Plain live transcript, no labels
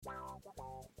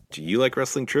Do you like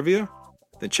wrestling trivia?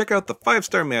 Then check out the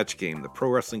 5-Star Match Game, the Pro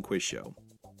Wrestling Quiz Show.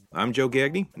 I'm Joe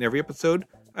Gagney, and every episode,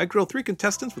 I grill 3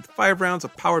 contestants with 5 rounds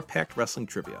of power-packed wrestling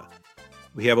trivia.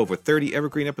 We have over 30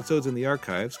 evergreen episodes in the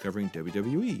archives covering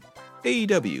WWE,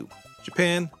 AEW,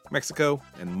 Japan, Mexico,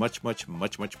 and much, much,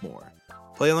 much, much more.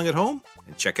 Play along at home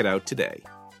and check it out today.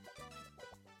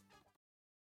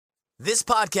 This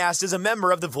podcast is a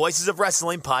member of the Voices of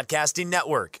Wrestling Podcasting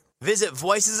Network. Visit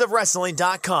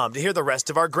voicesofwrestling.com to hear the rest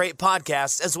of our great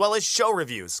podcasts, as well as show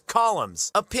reviews,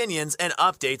 columns, opinions, and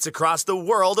updates across the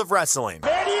world of wrestling.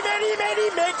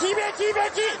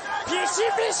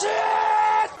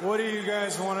 What do you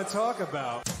guys want to talk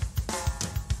about?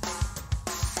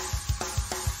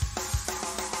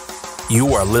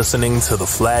 You are listening to the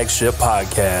Flagship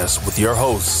Podcast with your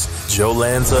hosts, Joe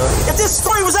Lanza. If this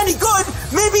story was any good,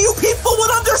 maybe you people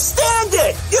would understand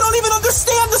it. You don't even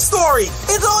understand the story.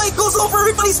 It goes over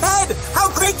everybody's head. How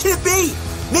great can it be?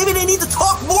 Maybe they need to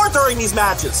talk more during these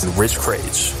matches. And Rich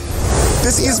Crage.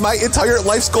 This is my entire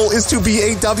life's goal, is to be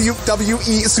a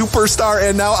WWE superstar,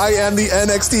 and now I am the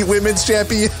NXT Women's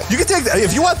Champion. You can take that.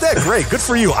 If you want that, great. Good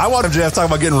for you. I want MJF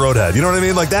talking about getting roadhead. You know what I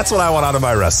mean? Like, that's what I want out of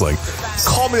my wrestling.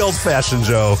 Call me old-fashioned,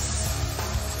 Joe.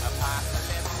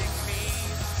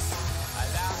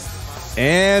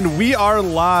 And we are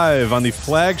live on the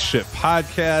Flagship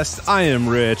Podcast. I am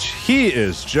Rich. He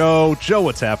is Joe. Joe,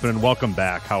 what's happening? Welcome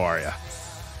back. How are you?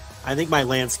 I think my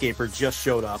landscaper just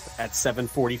showed up at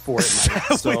 7:44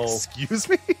 at night. So, excuse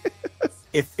me?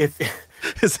 if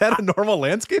Is that a normal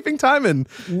landscaping time in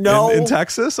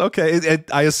Texas? Okay.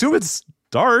 I assume it's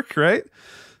dark, right?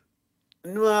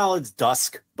 Well, it's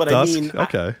dusk. But dusk? I mean,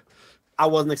 okay. I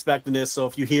wasn't expecting this. So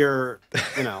if you hear,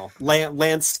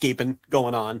 landscaping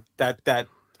going on, that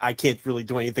I can't really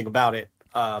do anything about it.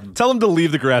 Tell them to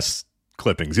leave the grass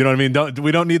clippings. You know what I mean?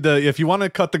 We don't need the, if you want to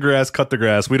cut the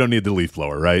grass. We don't need the leaf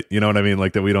blower, right? You know what I mean?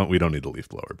 Like that we don't need the leaf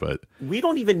blower, but we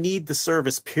don't even need the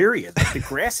service, period. The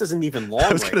grass isn't even long.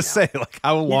 I was gonna say, like,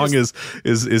 how long is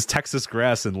Texas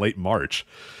grass in late March?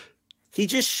 He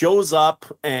just shows up,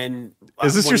 and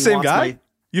is this your same guy?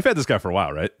 You've had this guy for a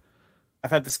while, right? I've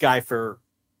had this guy for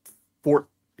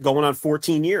going on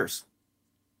 14 years.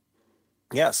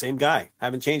 Yeah, same guy.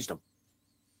 Haven't changed him.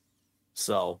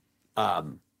 So,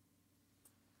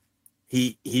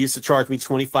 he used to charge me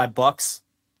 $25,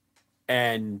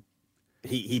 and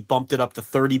he bumped it up to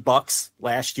 $30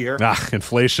 last year.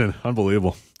 Inflation,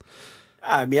 unbelievable.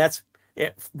 I mean, that's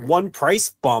one price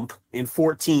bump in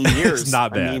 14 years. It's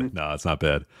not bad. No, it's not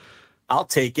bad. I'll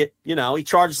take it. You know, he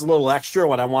charges a little extra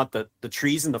when I want the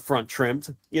trees in the front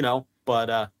trimmed,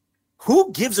 but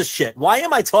who gives a shit? Why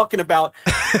am I talking about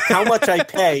how much I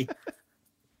pay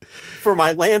for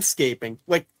my landscaping?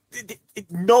 Like,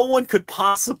 no one could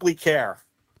possibly care.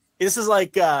 This is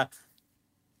like,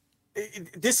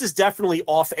 this is definitely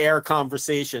off-air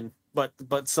conversation,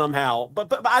 but somehow,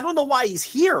 but I don't know why he's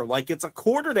here. Like, it's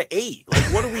 7:45.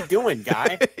 Like, what are we doing,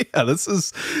 guy? Yeah,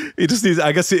 he just needs,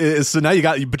 I guess. So now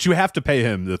but you have to pay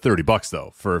him the $30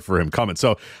 though for him coming.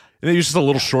 So you're just a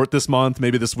little short this month,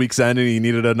 maybe this week's end, and he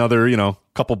needed another,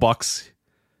 couple bucks.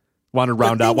 Wanted to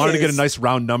round out, wanted to get a nice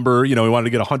round number. He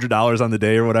wanted to get $100 on the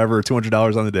day or whatever,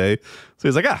 $200 on the day. So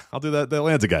he's like, I'll do that. That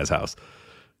Lanza guy's house.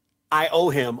 I owe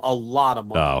him a lot of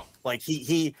money. Oh. Like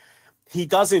he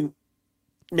doesn't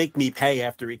make me pay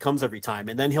after he comes every time.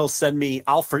 And then he'll send me,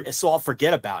 I'll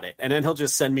forget about it. And then he'll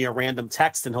just send me a random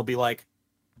text and he'll be like,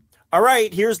 all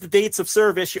right, here's the dates of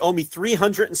service. You owe me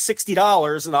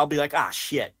 $360. And I'll be like,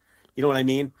 shit. You know what I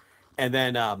mean? And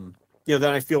then, then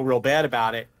I feel real bad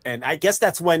about it. And I guess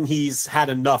that's when he's had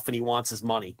enough and he wants his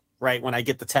money, right? When I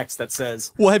get the text that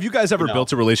says... Well, have you guys ever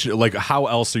built a relationship? Like, how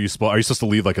else are you supposed to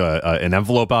leave like an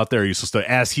envelope out there? Are you supposed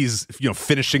to, as he's,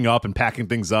 finishing up and packing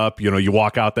things up, you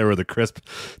walk out there with a crisp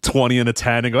 20 and a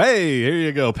 10 and go, hey, here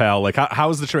you go, pal. Like, how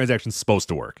is the transaction supposed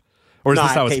to work? Or is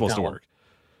this how it's supposed to work?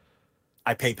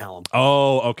 I PayPal him.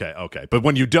 Oh, okay. But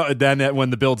when you do, then when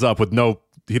the build's up with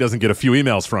he doesn't get a few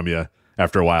emails from you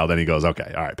after a while, then he goes,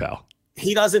 okay, all right, pal.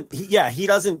 He doesn't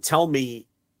tell me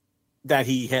that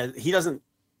he doesn't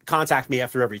contact me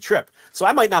after every trip. So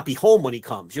I might not be home when he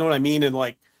comes. You know what I mean? And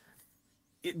like,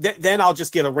 then I'll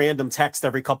just get a random text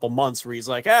every couple months where he's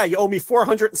like, you owe me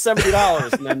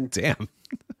 $470. And then, damn.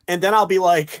 And then I'll be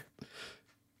like,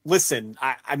 listen,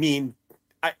 I mean,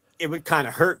 it would kind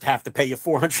of hurt to have to pay you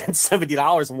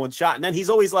 $470 in one shot. And then he's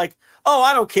always like, oh,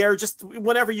 I don't care. Just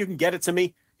whenever you can get it to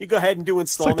me. You go ahead and do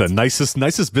installments. It's like the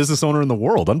nicest business owner in the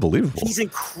world. Unbelievable. He's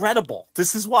incredible.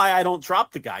 This is why I don't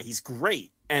drop the guy. He's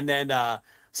great. And then, then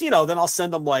I'll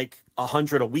send him like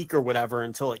 100 a week or whatever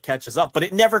until it catches up. But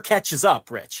it never catches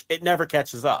up, Rich. It never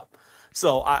catches up.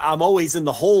 So I'm always in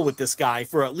the hole with this guy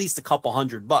for at least a couple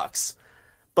 $100.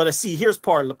 But see, here's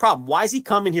part of the problem. Why is he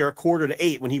coming here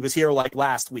 7:45 when he was here like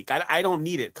last week? I don't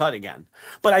need it cut again.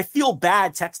 But I feel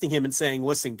bad texting him and saying,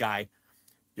 listen, guy,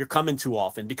 you're coming too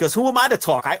often, because who am I to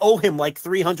talk? I owe him like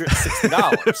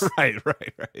 $360.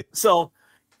 Right. So,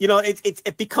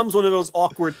 it becomes one of those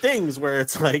awkward things where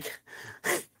it's like,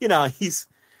 he's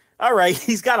all right.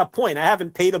 He's got a point. I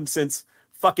haven't paid him since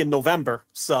fucking November.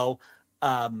 So,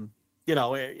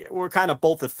 we're kind of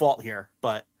both at fault here,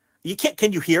 but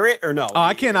can you hear it or no?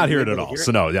 I cannot hear it at all.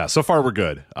 So no, yeah, so far we're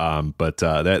good. But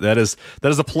that is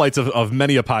the plight of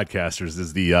many a podcasters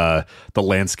is the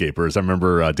landscapers. I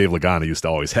remember Dave Lagana used to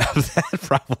always have that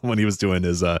problem when he was doing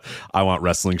his I Want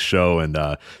Wrestling show, and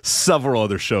several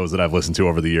other shows that I've listened to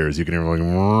over the years. You can hear him like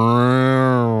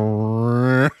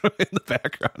in the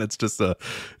background. It's just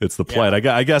it's the plight.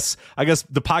 Yeah. I guess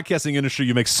the podcasting industry,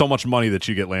 you make so much money that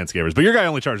you get landscapers, but your guy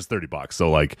only charges $30.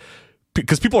 So like,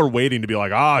 because people are waiting to be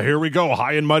like, here we go,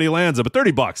 high and mighty Lanza, but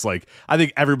 $30, like, I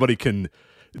think everybody can,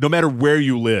 no matter where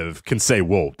you live, can say,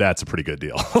 whoa, that's a pretty good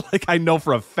deal. Like, I know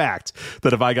for a fact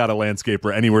that if I got a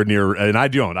landscaper anywhere near, and I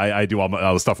do all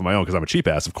the stuff on my own because I'm a cheap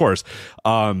ass, of course,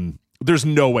 there's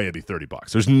no way it'd be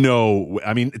 $30. There's no,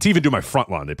 I mean, to even do my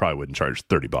front lawn, they probably wouldn't charge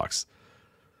 $30.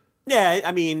 Yeah,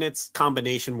 I mean, it's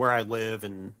combination where I live,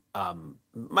 and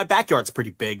my backyard's pretty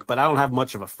big, but I don't have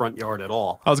much of a front yard at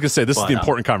all. I was going to say, this is the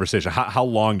important conversation. How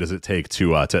long does it take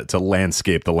to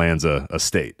landscape the Lanza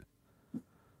estate?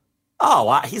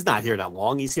 He's not here that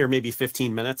long. He's here maybe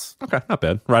 15 minutes. Okay, not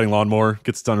bad. Riding lawnmower,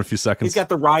 gets done in a few seconds. He's got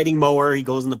the riding mower. He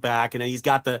goes in the back, and then he's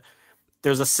got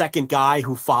there's a second guy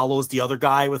who follows the other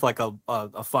guy with like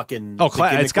a fucking...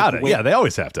 It's got it. Yeah, they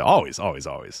always have to. Always.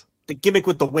 The gimmick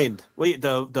with the wind. Wait,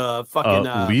 the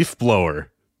fucking... leaf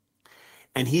blower.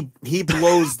 And he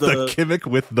blows the gimmick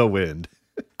with the wind.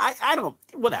 I don't,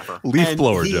 whatever. Leaf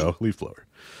blower, Joe. Leaf blower.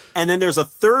 And then there's a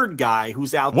third guy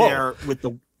who's out there with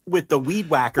the weed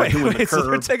whacker doing the curve. So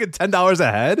they're taking $10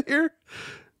 a head here?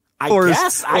 I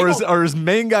guess. Or is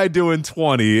main guy doing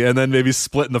 20 and then maybe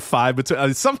splitting the 5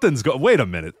 between? Something's going. Wait a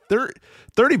minute.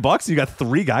 $30. You got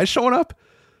 3 guys showing up?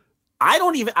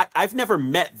 I've never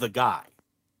met the guy.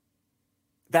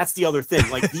 That's the other thing.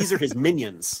 Like, these are his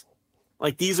minions.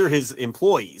 Like, these are his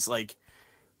employees. Like,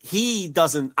 I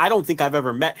don't think I've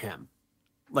ever met him,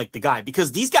 like the guy,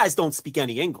 because these guys don't speak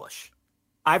any English.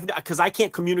 Because I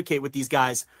can't communicate with these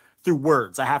guys through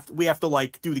words. We have to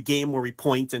like do the game where we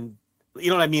point and, you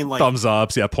know what I mean? Like thumbs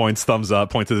ups. Yeah. Points, thumbs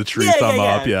up, point to the tree, thumb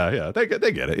up. Yeah. They get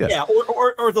it. Yeah. Yeah.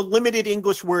 Or the limited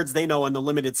English words they know and the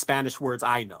limited Spanish words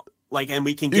I know. Like, and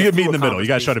we can meet in the middle. You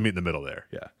guys try to meet in the middle there.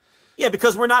 Yeah. Yeah.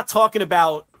 Because we're not talking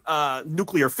about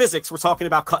nuclear physics. We're talking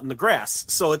about cutting the grass.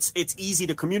 So it's easy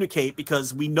to communicate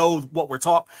because we know what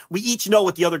we each know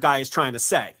what the other guy is trying to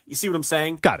say. You see what I'm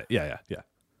saying? Got it. Yeah.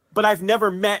 But I've never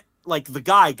met like the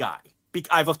guy.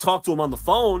 I've talked to him on the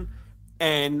phone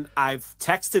and I've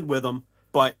texted with him,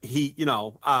 but he,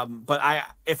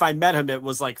 if I met him, it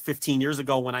was like 15 years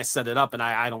ago when I set it up and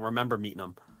I don't remember meeting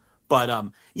him.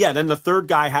 But then the third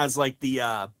guy has like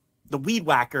the weed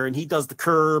whacker and he does the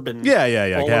curb and yeah.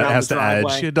 Has to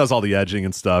edge. It does all the edging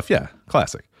and stuff. Yeah.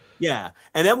 Classic. Yeah.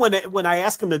 And then when I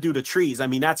ask him to do the trees, I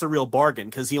mean, that's a real bargain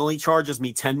because he only charges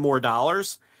me $10 more.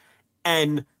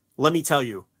 And let me tell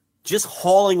you, just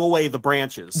hauling away the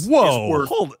branches.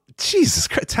 Whoa. Jesus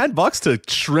Christ. $10 to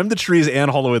trim the trees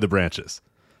and haul away the branches.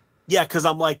 Yeah. Cause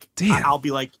I'm like, I'll be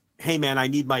like, hey man, I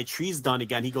need my trees done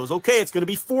again. He goes, okay, it's going to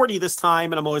be 40 this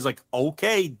time. And I'm always like,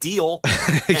 okay, deal.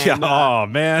 And, oh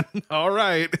man. All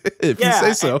right. If you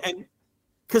say so. And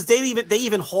because they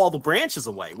even haul the branches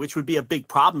away, which would be a big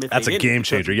problem. That's a game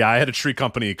changer. Yeah. I had a tree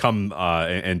company come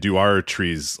and do our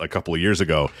trees a couple of years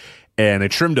ago and they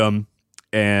trimmed them.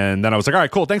 And then I was like, all right,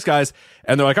 cool. Thanks, guys.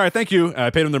 And they're like, all right, thank you. And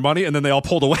I paid them their money. And then they all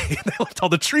pulled away and they left all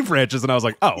the tree branches. And I was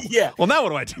like, oh, yeah. Well, now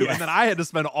what do I do? Yeah. And then I had to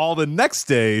spend all the next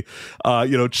day,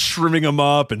 trimming them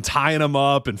up and tying them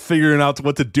up and figuring out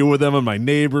what to do with them. And my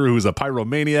neighbor, who's a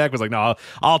pyromaniac, was like, no,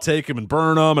 I'll take them and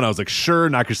burn them. And I was like, sure,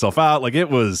 knock yourself out. Like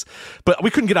but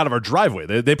we couldn't get out of our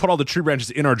driveway. They put all the tree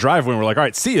branches in our driveway and we're like, all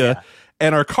right, see ya. Yeah.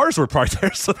 And our cars were parked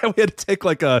there, so then we had to take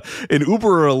like an Uber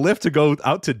or a Lyft to go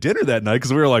out to dinner that night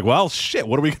because we were like, well, shit,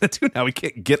 what are we going to do now? We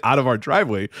can't get out of our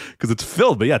driveway because it's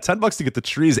filled. But yeah, $10 to get the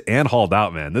trees and hauled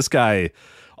out, man. This guy,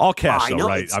 all cash though,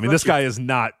 right? I mean, this guy is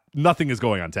nothing is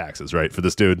going on taxes, right, for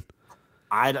this dude?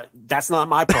 That's not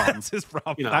my problem. That's his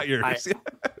problem, not yours.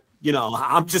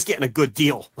 I'm just getting a good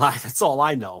deal. That's all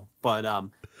I know. But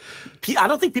I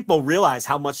don't think people realize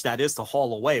how much that is to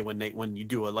haul away when you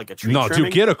do a tree No, trimming.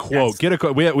 dude, get a quote. Get a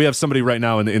quote. We have somebody right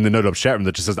now in the No-Dope chat room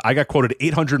that just says, I got quoted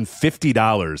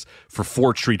 $850 for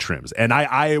 4 tree trims. And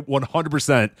I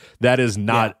 100%, that is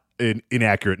not an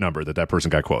inaccurate number that person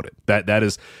got quoted. That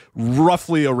is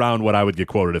roughly around what I would get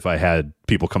quoted if I had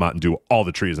people come out and do all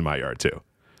the trees in my yard too.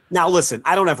 Now, listen,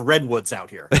 I don't have redwoods out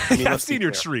here. I mean, I've seen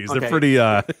your trees. Okay. They're pretty,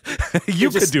 you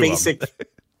could do basic, them.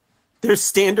 They're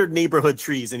standard neighborhood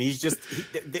trees, and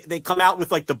they come out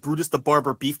with like the Brutus the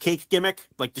Barber beefcake gimmick,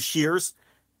 like the shears,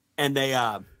 and they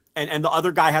and the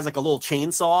other guy has like a little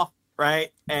chainsaw,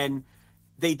 right? And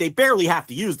they barely have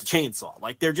to use the chainsaw.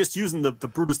 Like they're just using the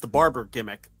Brutus the Barber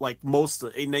gimmick, like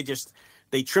and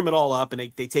they trim it all up and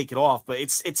they take it off, but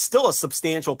it's still a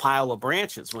substantial pile of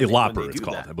branches. A lopper, it's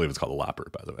called. I believe it's called a lopper,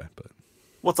 by the way. But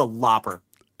what's a lopper?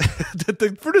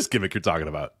 the Brutus gimmick you're talking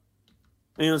about.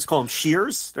 Let's call them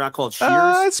shears. They're not called shears.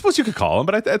 I suppose you could call them,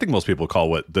 but I think most people call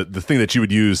what the thing that you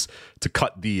would use to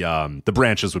cut the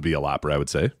branches would be a lopper. I would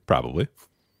say probably.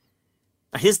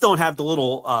 His don't have the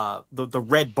little the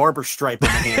red barber stripe on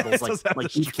the handles like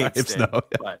beefcakes did. No.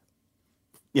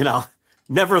 But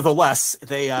nevertheless,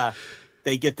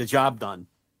 they get the job done.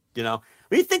 When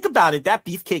you think about it, that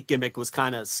beefcake gimmick was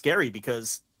kind of scary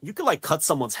because you could like cut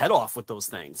someone's head off with those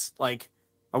things. Like,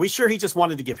 are we sure he just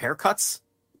wanted to give haircuts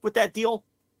with that deal?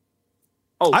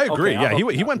 Oh, I agree. Okay,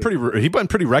 yeah, he went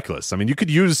pretty reckless. I mean, you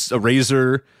could use a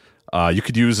razor, you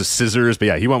could use a scissors, but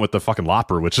yeah, he went with the fucking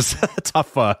lopper, which is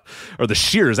tough. Or the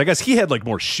shears. I guess he had like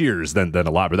more shears than a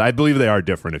lopper. I believe they are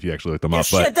different if you actually look them up.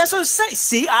 Shit, but that's what I was saying.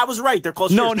 See, I was right. They're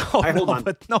called shears. Hold on.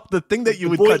 But no, the thing that you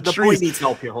would cut the trees. boy needs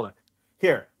help here. Hold on.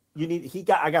 Here,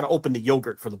 I got to open the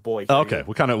yogurt for the boy. Oh, okay,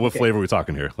 what flavor are we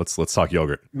talking here? Let's talk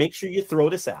yogurt. Make sure you throw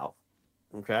this out,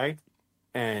 okay,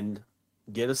 and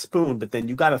get a spoon. But then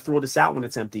you got to throw this out when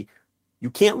it's empty. You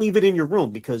can't leave it in your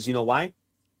room because you know why?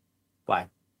 Why?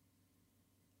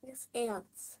 It's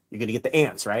ants. You're gonna get the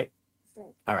ants, right?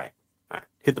 All right.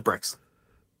 Hit the bricks.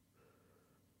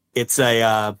 It's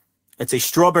a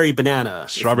strawberry banana.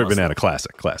 Strawberry banana,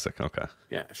 classic. Okay.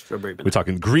 Yeah, strawberry banana. We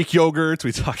talking Greek yogurt?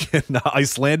 We talking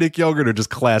Icelandic yogurt, or just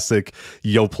classic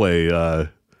Yoplait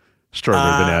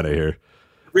strawberry banana here?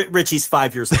 Richie's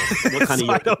 5 years old. What kind of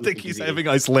yogurt? I don't think he's having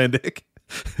Icelandic.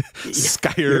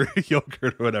 Skyer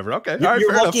yogurt or whatever. Okay, all right,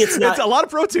 you're fair lucky enough. it's not. It's a lot of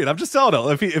protein. I'm just telling you.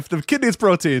 If the kid needs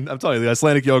protein, I'm telling you, the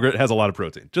Icelandic yogurt has a lot of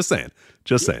protein. Just saying.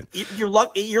 You're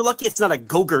lucky it's not a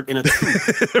Go-Gurt in a tube.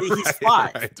 He's 5.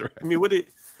 Right. I mean, with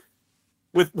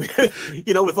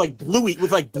like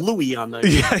Bluey on the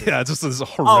yeah, it's just this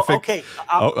horrific. Oh, okay.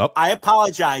 I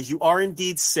apologize. You are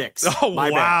indeed 6. Oh,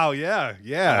 My wow, bad.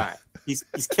 yeah. Right. He's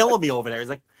killing me over there.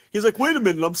 He's like, wait a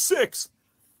minute, I'm 6.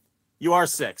 You are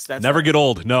 6. That's never get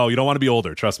old. No, you don't want to be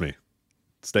older. Trust me.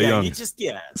 Stay young.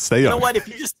 Stay young. You know what?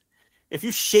 If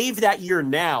you shave that ear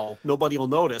now, nobody will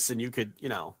notice, and you could,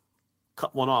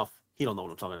 cut one off. He don't know what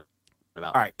I'm talking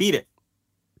about. All right, beat it.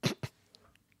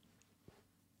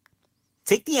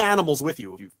 Take the animals with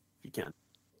you if you can.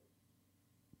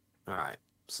 All right,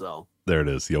 so there it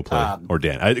is. Yoplait or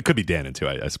Dan. It could be Dan too.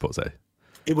 I suppose.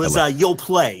 It was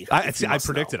Yoplait. I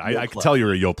predicted. I can tell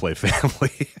you're a Yoplait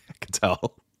family. I can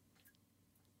tell.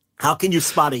 How can you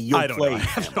spot a Yoplait? I don't know. I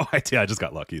have no idea. I just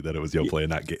got lucky that it was Yoplait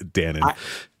and not Dannon.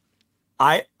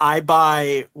 I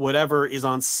buy whatever is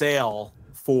on sale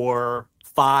for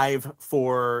 $5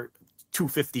 for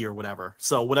 $2.50 or whatever.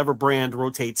 So whatever brand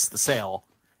rotates the sale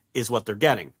is what they're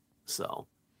getting. So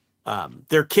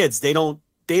they're kids. They don't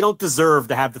deserve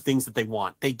to have the things that they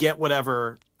want. They get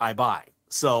whatever I buy.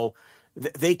 So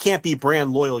they can't be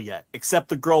brand loyal yet, except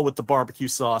the girl with the barbecue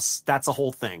sauce. That's a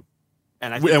whole thing.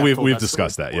 And we've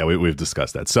discussed that. Yeah, we've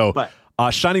discussed that. So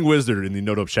Shining Wizard in the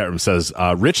No Dope chat room says,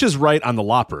 Rich is right on the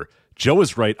lopper. Joe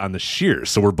is right on the shears.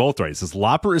 So we're both right. He says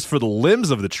lopper is for the limbs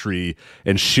of the tree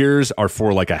and shears are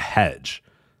for like a hedge,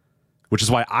 which is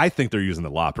why I think they're using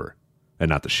the lopper and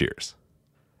not the shears.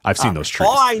 I've seen those trees.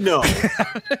 All I know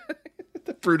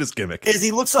the Brutus gimmick is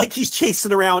he looks like he's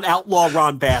chasing around outlaw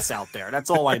Ron Bass out there. That's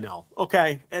all I know.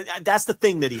 Okay. And that's the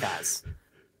thing that he has.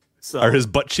 So are his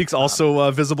butt cheeks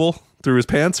also visible through his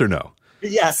pants or no?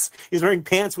 Yes, he's wearing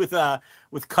pants with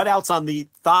cutouts on the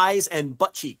thighs and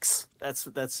butt cheeks. That's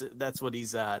what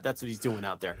he's doing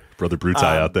out there. Brother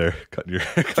Brutai out there cutting your.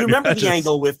 Do you remember the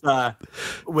angle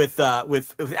with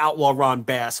Outlaw Ron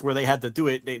Bass where they had to do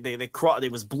it? They crawled.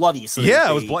 It was bloody. So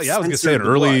it was bloody. Yeah, I was gonna say an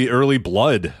early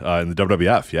blood in the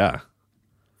WWF. Yeah,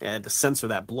 and to censor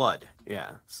that blood.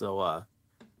 Yeah, so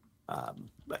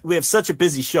we have such a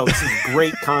busy show. This is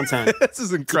great content. This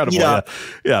is incredible.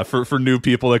 Yeah, for new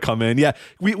people that come in. Yeah,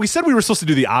 we said we were supposed to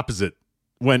do the opposite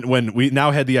when we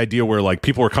now had the idea where like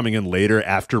people were coming in later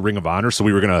after Ring of Honor, so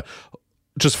we were gonna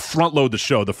just front load the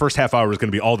show. The first half hour was going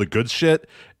to be all the good shit,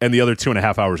 and the other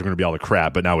 2.5 hours are going to be all the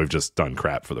crap. But now we've just done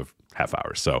crap for the half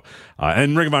hour. So,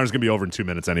 and Ring of Honor is going to be over in 2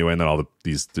 minutes anyway, and then all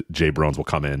these J Brones will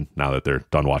come in now that they're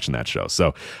done watching that show.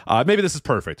 So maybe this is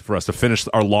perfect for us to finish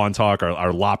our lawn talk,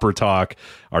 our Lopper talk,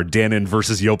 our Danon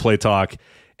versus Yoplait talk,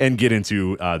 and get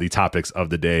into the topics of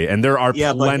the day. And there are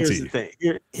plenty. But here's the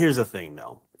thing. Here's the thing,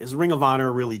 though. Is Ring of Honor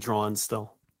really drawn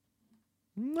still?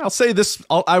 I'll say this.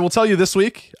 I will tell you this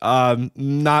week.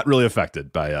 Not really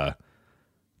affected by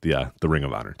the Ring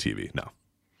of Honor TV. No.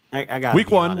 I got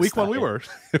week one. We were.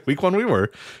 Week 1 we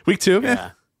were. Week 2.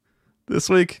 Yeah. This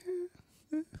week.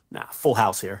 Nah, full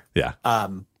house here. Yeah.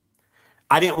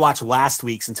 I didn't watch last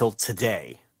week's until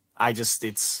today. I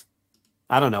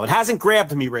don't know. It hasn't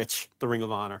grabbed me, Rich. The Ring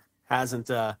of Honor hasn't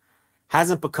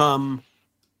become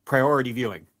priority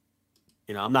viewing.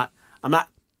 You know, I'm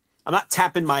not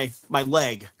tapping my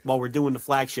leg while we're doing the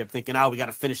flagship thinking, we got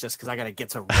to finish this because I got to get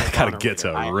to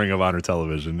Ring of Honor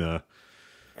television. Yeah.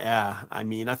 Yeah. I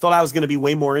mean, I thought I was going to be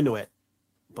way more into it,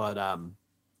 but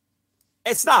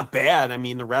it's not bad. I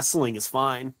mean, the wrestling is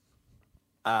fine.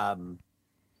 I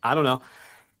don't know.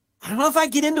 I don't know if I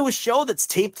get into a show that's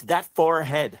taped that far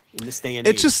ahead in this day and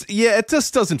age. It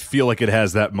just doesn't feel like it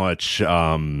has that much.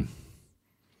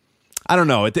 I don't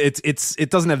know. It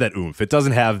doesn't have that oomph. It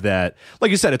doesn't have that.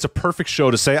 Like you said, it's a perfect show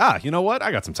to say, you know what?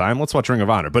 I got some time. Let's watch Ring of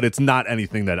Honor. But it's not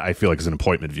anything that I feel like is an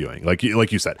appointment viewing. Like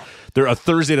you said, a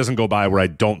Thursday doesn't go by where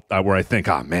I think,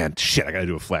 oh man, shit, I got to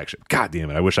do a flagship. God damn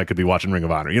it, I wish I could be watching Ring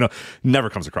of Honor. You know, never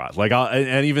comes across. Like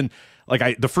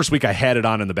the first week I had it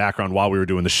on in the background while we were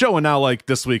doing the show, and now like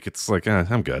this week it's like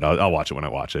I'm good. I'll watch it when I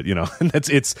watch it. You know, and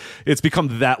it's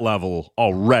become that level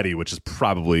already, which is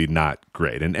probably not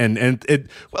great. And it,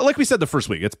 like we said the first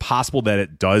week, it's possible that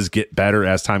it does get better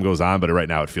as time goes on, but right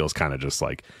now it feels kind of just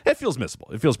like it feels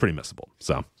missable. It feels pretty missable.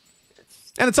 So,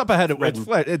 and it's up ahead.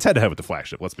 It's head to head with the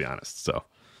flagship. Let's be honest. So,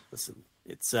 listen,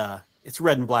 it's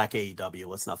red and black AEW.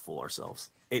 Let's not fool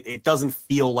ourselves. It doesn't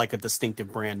feel like a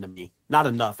distinctive brand to me. Not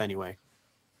enough, anyway.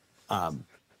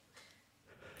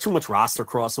 Too much roster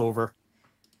crossover.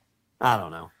 I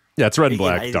don't know. Yeah, it's red and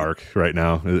black dark right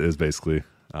now is basically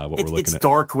what we're looking at. It's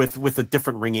dark with a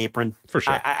different ring apron. For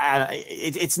sure.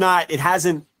 It's not. It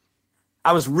hasn't.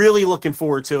 I was really looking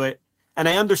forward to it, and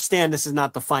I understand this is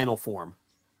not the final form.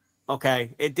 Okay?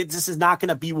 This is not going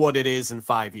to be what it is in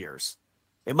 5 years.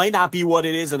 It might not be what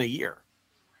it is in a year.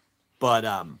 But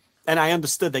and I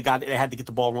understood they had to get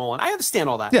the ball rolling. I understand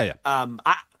all that. Yeah.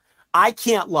 I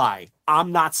can't lie.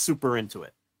 I'm not super into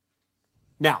it.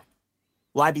 Now,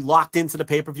 will I be locked into the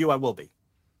pay-per-view? I will be.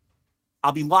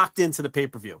 I'll be locked into the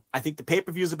pay-per-view. I think the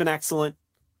pay-per-views have been excellent.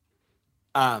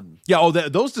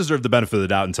 Those deserve the benefit of the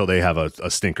doubt until they have a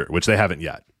stinker, which they haven't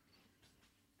yet.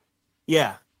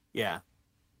 Yeah.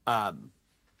 I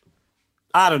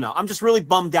don't know. I'm just really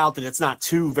bummed out that it's not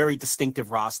two very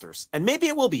distinctive rosters. And maybe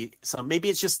it will be some. Maybe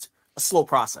it's just a slow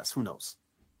process. Who knows?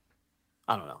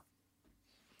 I don't know.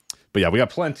 But yeah, we got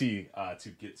plenty to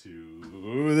get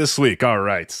to this week. All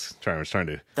right. We're trying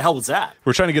to. The hell was that?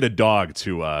 We're trying to get a dog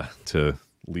to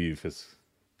leave his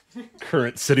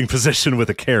current sitting position with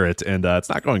a carrot, and it's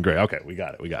not going great. Okay, we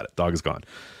got it. Dog is gone.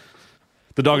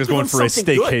 The dog is going for a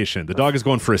staycation. The dog is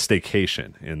going for a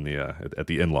staycation in the at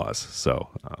the in-laws. So.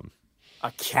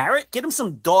 A carrot? Get him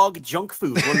some dog junk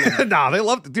food. Nah, they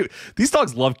love dude. These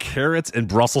dogs love carrots and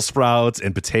Brussels sprouts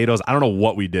and potatoes. I don't know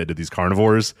what we did to these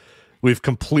carnivores. We've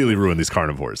completely ruined these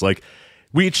carnivores. Like,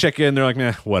 we eat chicken, they're like,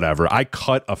 nah, whatever. I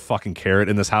cut a fucking carrot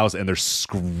in this house and they're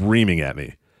screaming at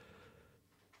me.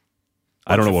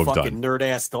 I don't know what we've done. Nerd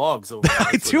ass dogs. Over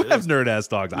I do have nerd ass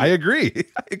dogs. I agree.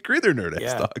 They're nerd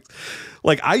ass dogs.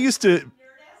 Like, I used to.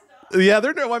 Yeah,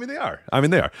 they're no. I mean, they are.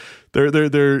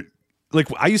 They're like,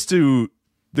 I used to.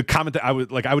 The comment that I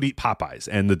would eat Popeyes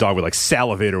and the dog would like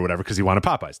salivate or whatever because he wanted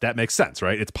Popeyes. That makes sense,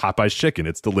 right? It's Popeyes chicken.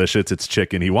 It's delicious. It's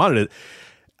chicken. He wanted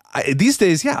it. These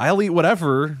days, yeah, I'll eat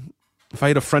whatever. If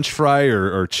I eat a French fry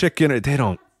or chicken, they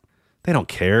don't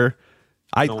care.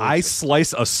 I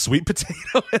slice a sweet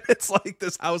potato and it's like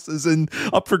this house is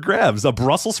up for grabs. A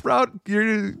Brussels sprout,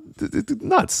 you're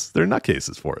nuts. They're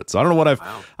nutcases for it. So I don't know what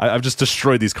I've just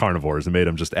destroyed these carnivores and made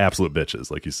them just absolute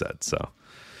bitches, like you said. So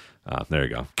there you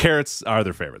go. Carrots are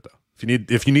their favorite though.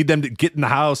 If you need them to get in the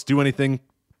house, do anything.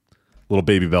 Little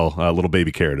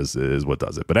baby carrot is what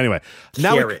does it. But anyway,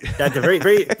 now carrot. That's a very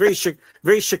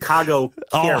Chicago. Carrot.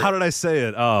 Oh, how did I say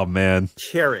it? Oh man,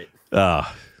 carrot.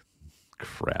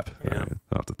 Crap. Yeah. Right.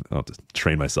 I'll have to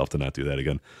train myself to not do that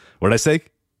again. What did I say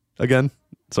again?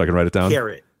 So I can write it down.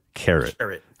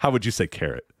 Carrot. How would you say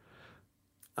carrot?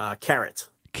 Carrot.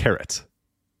 Carrot.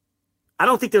 I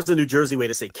don't think there's a New Jersey way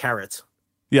to say carrot.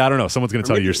 Yeah, I don't know. Someone's going to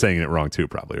tell you you're saying it wrong too,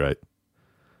 probably, right?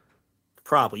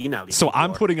 Probably, So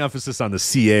I'm putting emphasis on the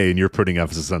CA and you're putting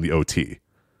emphasis on the OT.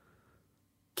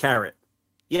 Carrot.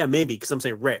 Yeah, maybe, because I'm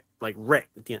saying Rick, like Rick,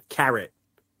 at the end, carrot.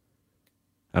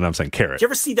 And I'm saying carrot. Did you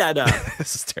ever see that?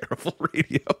 This is terrible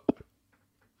radio.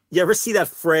 You ever see that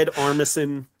Fred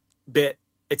Armisen bit?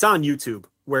 It's on YouTube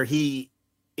where he,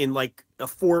 in like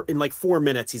 4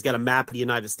 minutes, he's got a map of the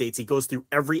United States. He goes through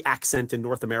every accent in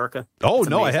North America. Oh,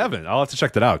 no, I haven't. I'll have to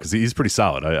check that out because he's pretty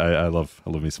solid. I love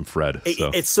me some Fred.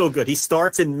 So. It's so good. He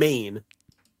starts in Maine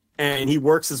and he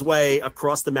works his way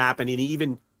across the map, and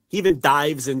he even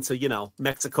dives into,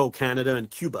 Mexico, Canada, and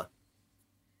Cuba.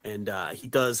 And he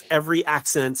does every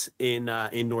accent in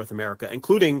North America,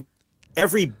 including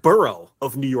every borough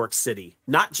of New York City,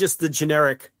 not just the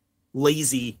generic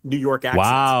lazy New York accent.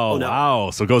 Wow, wow.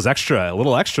 So it goes a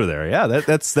little extra there. Yeah,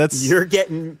 that's you're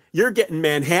getting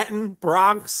Manhattan,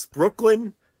 Bronx,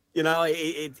 Brooklyn.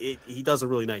 He does a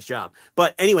really nice job.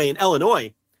 But anyway, in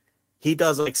Illinois, he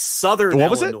does like Southern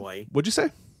what was Illinois. It? What'd you say?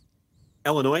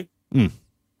 Illinois.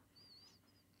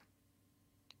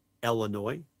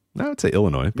 Illinois. No, I'd say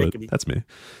Illinois, but that's me.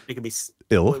 It could be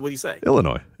ill. What do you say?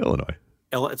 Illinois. That's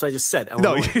what I just said.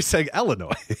 Illinois. No, you're saying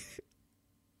Illinois.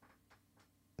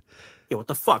 Yeah, what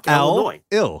the fuck? Illinois.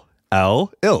 Ill. Oh,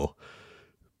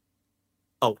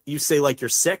 you say like you're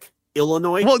sick?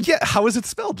 Illinois? Well, yeah. How is it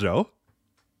spelled, Joe?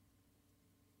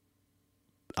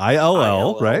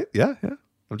 ILL, right? Yeah.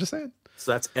 I'm just saying.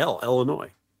 So that's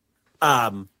Illinois.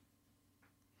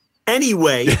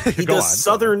 Anyway, he does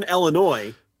Southern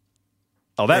Illinois.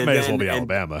 Oh, that may as well be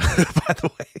Alabama, by the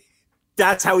way.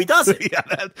 That's how he does it.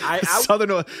 Yeah,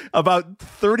 Southern, about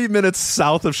 30 minutes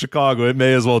south of Chicago. It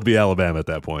may as well be Alabama at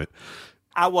that point.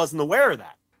 I wasn't aware of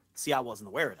that. See, I wasn't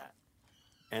aware of that.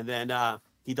 And then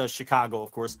he does Chicago,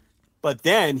 of course. But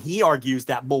then he argues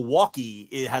that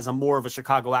Milwaukee has a more of a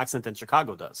Chicago accent than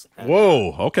Chicago does. And,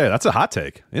 whoa, okay, that's a hot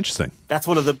take. Interesting. That's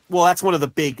one of the high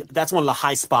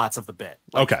spots of the bit.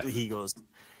 Like, okay. He goes,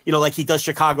 like he does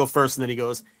Chicago first, and then he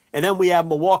goes, and then we have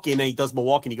Milwaukee, and then he does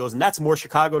Milwaukee, and he goes, and that's more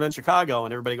Chicago than Chicago,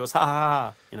 and everybody goes, ha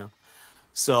ha ha,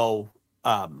 So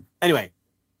anyway,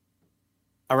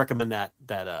 I recommend that.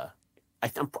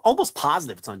 I'm almost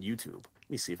positive it's on YouTube. Let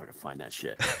me see if I can find that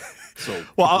shit. So,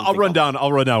 well, I'll run down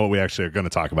what we actually are going to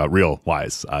talk about real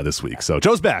wise this week. So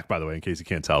Joe's back, by the way, in case you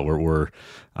can't tell, we're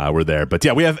there. But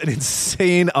yeah, we have an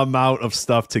insane amount of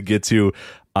stuff to get to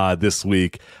this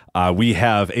week. We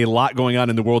have a lot going on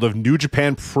in the world of New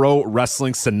Japan Pro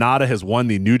Wrestling. SANADA has won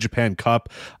the New Japan Cup.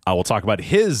 We'll talk about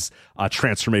his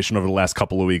transformation over the last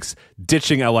couple of weeks,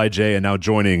 ditching LIJ and now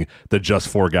joining the Just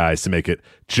 4 guys to make it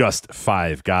Just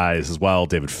 5 guys as well.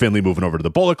 David Finlay moving over to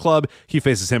the Bullet Club. He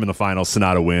faces him in the finals.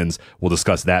 SANADA wins. We'll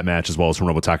discuss that match as well as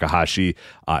Hiromu Takahashi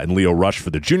and Leo Rush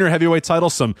for the junior heavyweight title.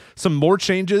 Some more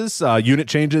changes, unit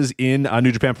changes in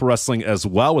New Japan Pro Wrestling as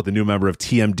well with a new member of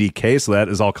TMDK. So that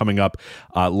is all coming up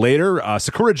later.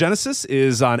 Sakura Genesis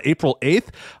is on April 8th.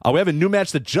 We have a new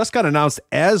match that just got announced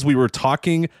as we were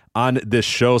talking on this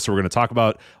show. So we're going to talk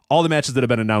about all the matches that have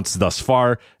been announced thus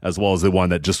far, as well as the one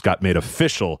that just got made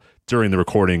official during the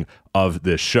recording of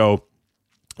this show.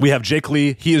 We have Jake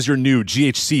Lee. He is your new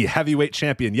GHC heavyweight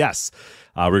champion. Yes.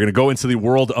 We're going to go into the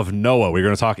world of Noah. We're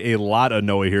going to talk a lot of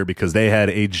Noah here because they had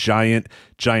a giant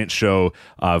show,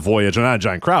 Voyage, or not a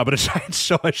giant crowd, but a giant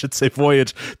show, I should say,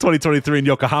 Voyage 2023 in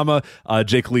Yokohama.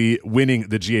 Jake Lee winning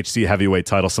the GHC heavyweight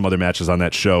title. Some other matches on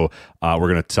that show we're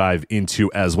going to dive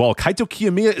into as well. Kaito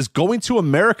Kiyomiya is going to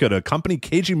America to accompany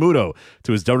Keiji Muto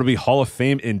to his WWE Hall of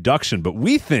Fame induction, but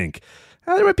we think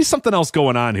there might be something else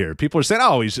going on here. People are saying,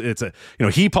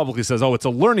 he publicly says, it's a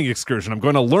learning excursion. I'm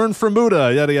going to learn from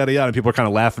Muta, yada, yada, yada. And people are kind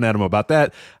of laughing at him about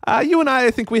that. You and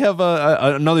I think we have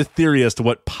another theory as to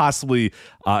what possibly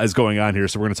is going on here.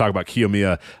 So we're going to talk about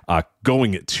Kiyomiya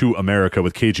going to America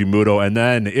with Keiji Muto. And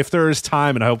then if there is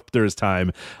time, and I hope there is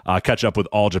time, catch up with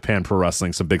All Japan Pro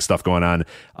Wrestling. Some big stuff going on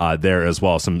there as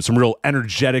well. Some real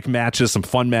energetic matches, some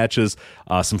fun matches,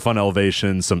 some fun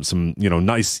elevations, some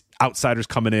nice outsiders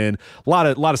coming in. A lot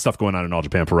of stuff going on in All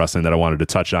Japan Pro Wrestling that I wanted to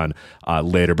touch on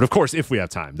later. But of course, if we have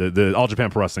time, the All Japan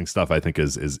Pro Wrestling stuff I think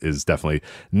is definitely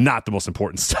not the most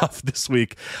important stuff this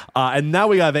week. And now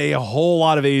we have a whole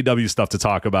lot of AEW stuff to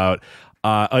talk about.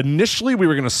 Initially, we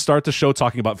were going to start the show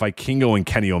talking about Vikingo and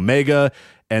Kenny Omega,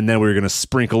 and then we were going to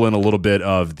sprinkle in a little bit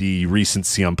of the recent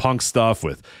CM Punk stuff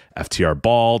with FTR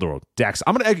Bald or Dax.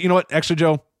 I'm going to, you know what? Actually,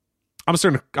 Joe, I'm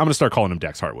going to start calling him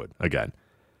Dax Hartwood again.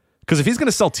 Because if he's going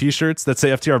to sell T-shirts that say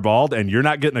FTR Bald and you're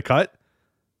not getting a cut,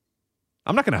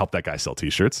 I'm not going to help that guy sell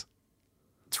T-shirts.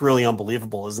 It's really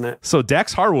unbelievable, isn't it? So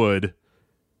Dax Harwood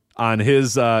on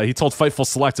his. He told Fightful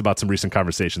Select about some recent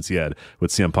conversations he had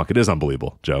with CM Punk. It is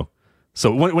unbelievable, Joe.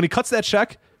 So when he cuts that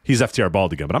check, he's FTR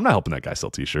bald again. But I'm not helping that guy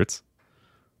sell T-shirts.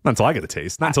 Not until I get a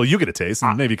taste. Not until you get a taste,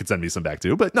 and maybe you can send me some back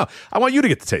too. But no, I want you to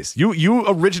get the taste. You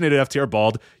originated FTR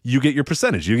bald. You get your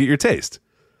percentage. You get your taste.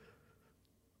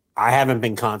 I haven't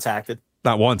been contacted.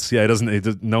 Not once. Yeah, it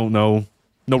doesn't. No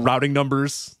routing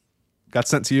numbers got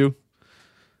sent to you.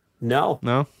 No.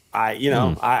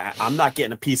 I'm not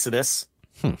getting a piece of this.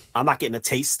 I'm not getting a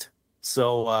taste.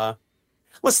 So,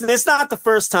 listen, it's not the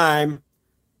first time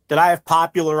that I have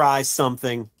popularized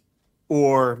something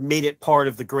or made it part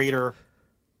of the greater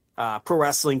pro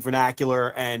wrestling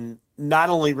vernacular and not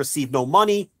only receive no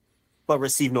money, but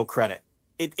receive no credit.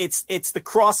 It's the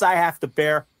cross I have to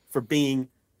bear for being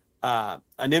an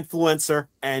influencer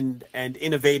and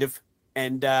innovative.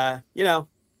 And, what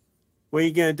are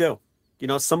you going to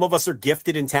do? Some of us are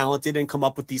gifted and talented and come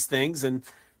up with these things. And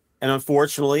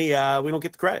unfortunately, we don't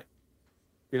get the credit.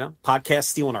 Podcasts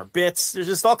stealing our bits. There's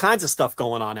just all kinds of stuff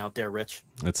going on out there, Rich.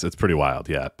 It's pretty wild,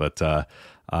 yeah. But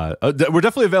we're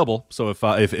definitely available. So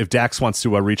if Dax wants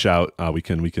to reach out, we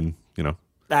can.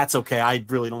 That's okay. I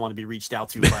really don't want to be reached out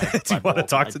to. By, do you want to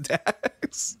talk to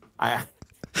Dax?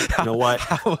 You know what?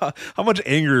 How much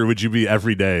anger would you be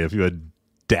every day if you had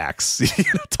Dax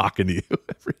talking to you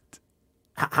every day?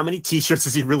 How many T-shirts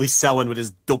is he really selling with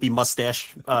his dopey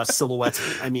mustache silhouette?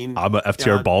 I mean, I'm a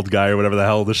FTR bald guy or whatever the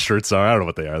hell the shirts are. I don't know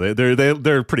what they are.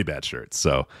 They're pretty bad shirts.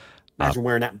 So imagine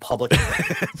wearing that in public.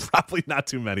 Probably not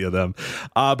too many of them.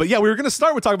 But yeah, we were going to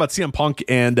start with talking about CM Punk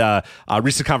and a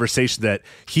recent conversation that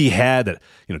he had that,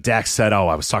 Dax said,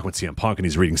 I was talking with CM Punk and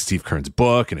he's reading Steve Keirn's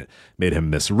book and it made him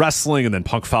miss wrestling. And then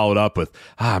Punk followed up with,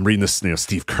 I'm reading this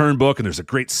Steve Keirn book and there's a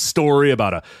great story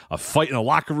about a fight in a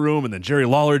locker room. And then Jerry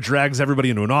Lawler drags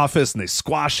everybody into an office and they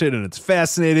squash it and it's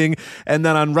fascinating. And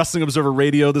then on Wrestling Observer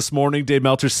Radio this morning, Dave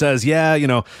Meltzer says,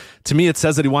 to me, it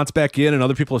says that he wants back in and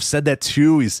other people have said that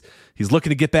too. He's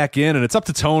looking to get back in, and it's up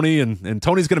to Tony, and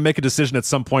Tony's going to make a decision at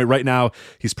some point. Right now,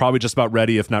 he's probably just about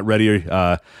ready, if not ready,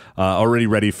 already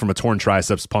ready from a torn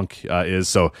triceps. Punk is.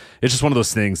 So it's just one of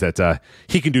those things that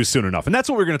he can do soon enough. And that's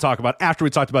what we're going to talk about after we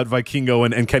talked about Vikingo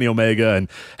and Kenny Omega. And,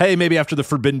 hey, maybe after the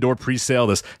Forbidden Door pre-sale,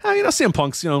 CM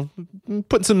Punk's,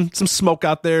 putting some smoke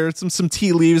out there, some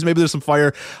tea leaves, maybe there's some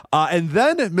fire. And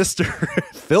then Mr.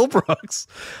 Phil Brooks,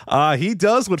 he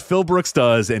does what Phil Brooks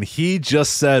does, and he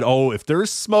just said, if there's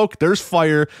smoke, there's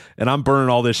fire, and I'm burning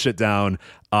all this shit down.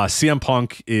 CM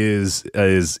Punk is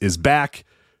back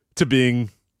to being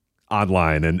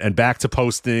online and back to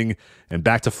posting and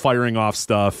back to firing off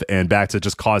stuff and back to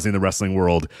just causing the wrestling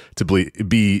world to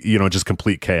be just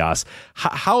complete chaos.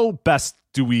 How best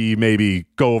do we maybe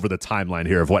go over the timeline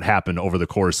here of what happened over the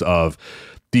course of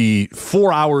the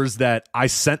 4 hours that I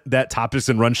sent that topics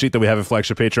and run sheet that we have at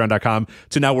flagshippatreon.com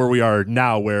to now where we are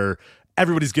now, where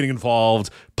everybody's getting involved.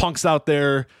 Punk's out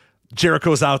there.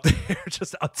 Jericho's out there,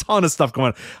 just a ton of stuff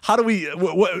going on. How do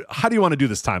you want to do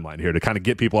this timeline here to kind of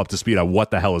get people up to speed on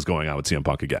what the hell is going on with CM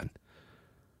Punk again?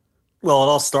 Well, it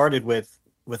all started with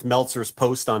Meltzer's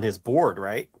post on his board,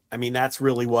 right? I mean, that's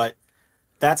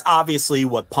that's obviously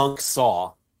what Punk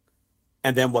saw,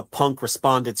 and then what Punk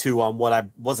responded to on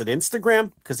was it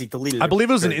Instagram? Because he deleted it. I believe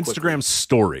it was an quickly. Instagram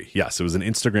story. Yes, it was an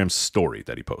Instagram story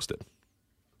that he posted.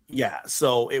 Yeah,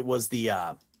 so it was the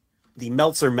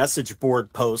Meltzer message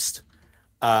board post.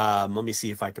 Let me see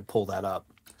if I could pull that up,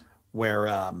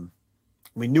 where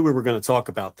we knew we were going to talk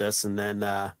about this, and then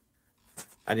I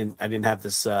didn't have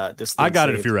this. This I got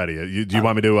saved. it. If you're ready, do you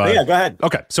want me to? Yeah, go ahead.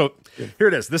 Okay, so here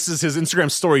it is. This is his Instagram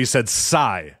story. He said,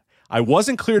 "Sigh. I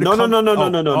wasn't clear to no. Hold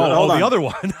on. The other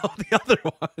one. The other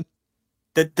one.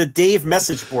 The Dave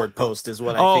message board post is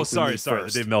what I think. Sorry.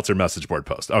 First. The Dave Meltzer message board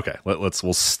post. Okay,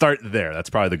 we'll start there. That's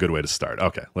probably the good way to start.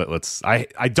 Okay, let's.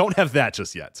 I don't have that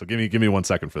just yet, so give me 1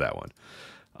 second for that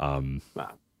one.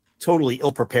 Wow. Totally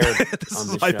ill prepared. This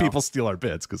is why people steal our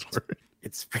bits, because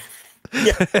it's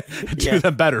do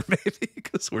them better maybe,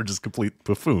 because we're just complete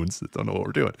buffoons that don't know what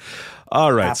we're doing.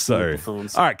 All right, sorry.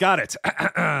 Buffoons. All right, got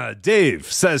it. Dave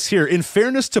says here, in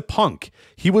fairness to Punk,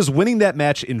 he was winning that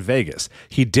match in Vegas.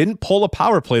 He didn't pull a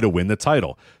power play to win the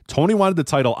title. Tony wanted the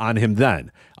title on him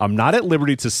then. I'm not at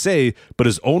liberty to say, but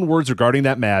his own words regarding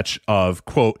that match of,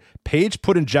 quote, Page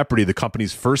put in jeopardy the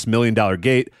company's first $1 million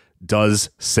gate does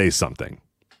say something.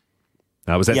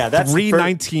 That was at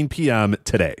 3:19 p.m.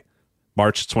 today.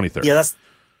 March 23rd. Yeah,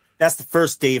 that's the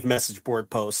first Dave message board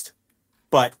post.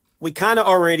 But we kind of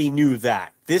already knew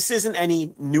that. This isn't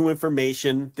any new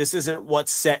information. This isn't what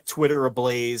set Twitter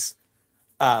ablaze.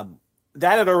 That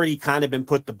had already kind of been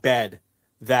put to bed,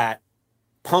 that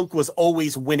Punk was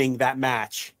always winning that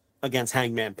match against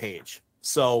Hangman Page.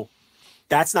 So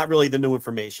that's not really the new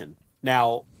information.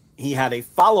 Now, he had a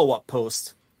follow-up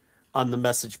post on the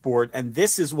message board, and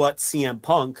this is what CM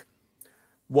Punk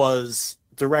was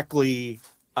directly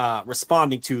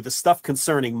responding to, the stuff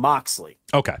concerning Moxley.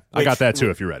 Okay, I got that too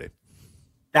if you're ready.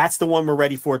 That's the one we're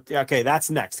ready for. Okay, that's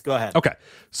next. Go ahead. Okay.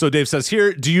 So Dave says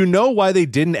here, do you know why they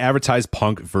didn't advertise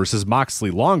Punk versus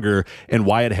Moxley longer and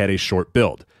why it had a short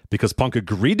build? Because Punk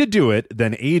agreed to do it,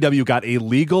 then AEW got a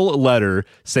legal letter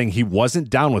saying he wasn't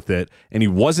down with it and he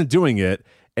wasn't doing it,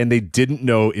 and they didn't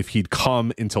know if he'd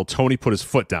come until Tony put his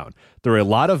foot down. There are a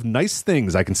lot of nice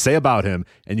things I can say about him,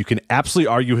 and you can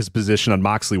absolutely argue his position on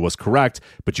Moxley was correct,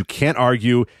 but you can't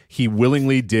argue he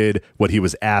willingly did what he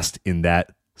was asked in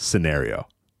that scenario.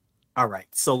 All right,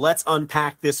 so let's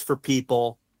unpack this for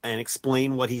people and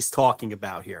explain what he's talking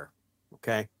about here,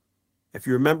 okay? If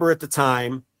you remember at the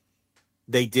time,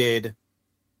 they did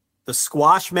the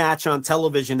squash match on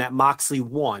television that Moxley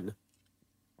won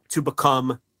to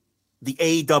become the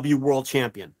AEW World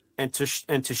Champion and to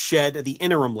shed the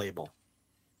interim label.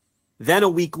 Then a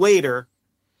week later,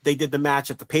 they did the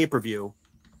match at the pay-per-view,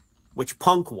 which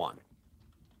Punk won,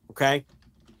 okay?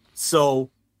 So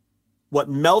what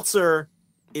Meltzer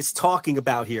is talking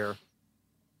about here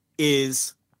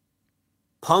is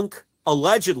Punk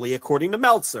allegedly, according to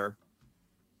Meltzer,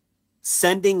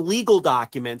 sending legal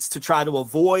documents to try to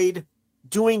avoid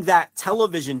doing that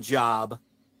television job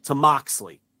to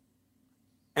Moxley.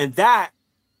 And that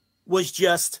was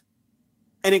just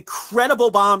an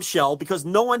incredible bombshell because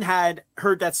no one had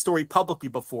heard that story publicly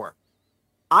before.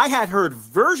 I had heard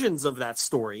versions of that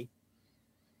story,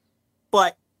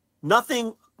 but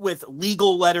nothing with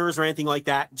legal letters or anything like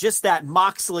that. Just that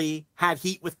Moxley had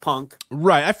heat with Punk.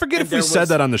 Right. I forget if we said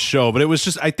that on the show, but it was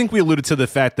just, I think we alluded to the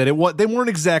fact that they weren't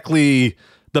exactly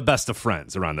the best of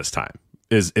friends around this time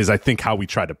is I think how we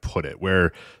tried to put it,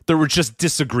 where there were just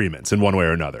disagreements in one way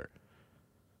or another.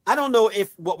 I don't know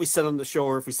if what we said on the show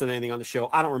or if we said anything on the show.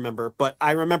 I don't remember, but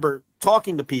I remember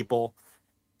talking to people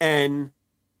and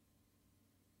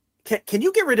can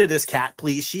you get rid of this cat,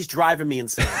 please? She's driving me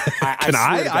insane.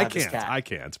 I can't. I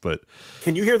can't, but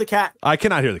can you hear the cat? I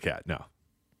cannot hear the cat. No.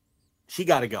 She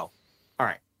got to go. All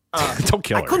right. Don't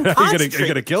kill her. Are you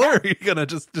gonna kill her? Or are you gonna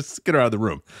just get her out of the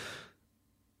room?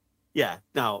 Yeah.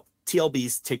 No,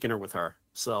 TLB's taking her with her.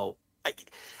 So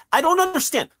I don't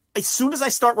understand. As soon as I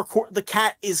start recording, the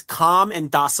cat is calm and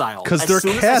docile. Because they're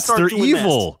cats. They're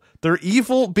evil. They're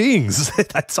evil beings.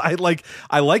 I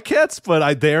like cats,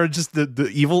 but they're just the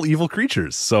evil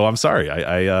creatures. So I'm sorry.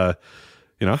 I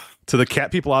to the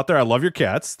cat people out there, I love your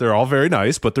cats. They're all very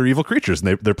nice, but they're evil creatures,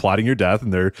 and they're plotting your death,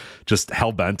 and they're just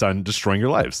hell bent on destroying your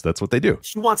lives. That's what they do.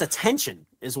 She wants attention,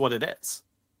 is what it is.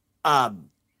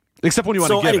 Except when you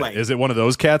want to give it. Is it one of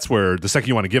those cats where the second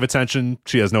you want to give attention,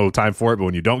 she has no time for it, but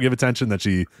when you don't give attention, then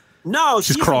she's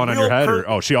crawling on your head?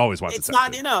 Or she always wants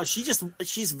attention? It's not,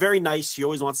 she's very nice. She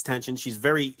always wants attention.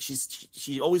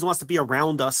 She always wants to be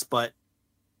around us, but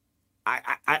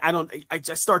I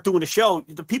just start doing a show.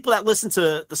 The people that listen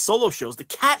to the solo shows, the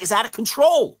cat is out of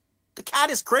control. The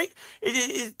cat is great.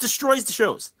 It destroys the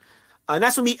shows. And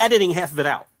that's with me editing half of it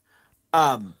out.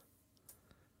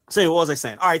 So what was I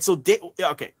saying? All right, so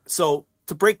so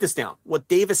to break this down, what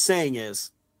Dave is saying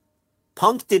is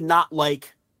Punk did not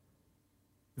like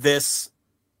the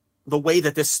way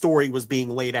that this story was being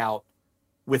laid out,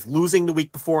 with losing the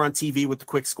week before on TV with the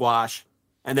quick squash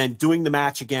and then doing the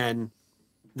match again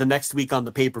the next week on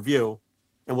the pay-per-view,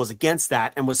 and was against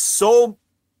that, and was so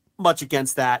much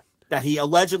against that he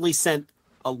allegedly sent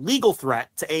a legal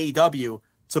threat to AEW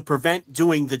to prevent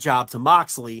doing the job to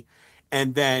Moxley.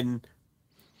 And then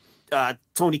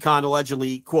Tony Khan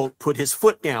allegedly, quote, put his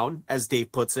foot down, as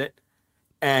Dave puts it,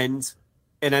 and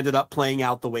it ended up playing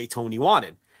out the way Tony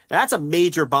wanted. Now, that's a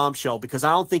major bombshell because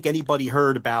I don't think anybody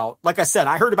heard about, like I said,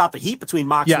 I heard about the heat between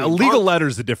Moxley and a legal Punk. letter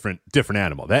is a different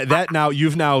animal. Now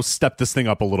you've now stepped this thing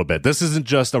up a little bit. This isn't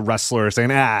just a wrestler saying,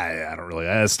 I don't really,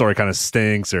 this story kind of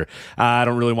stinks, or I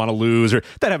don't really want to lose, or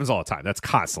that happens all the time. That's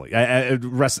constantly.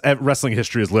 Wrestling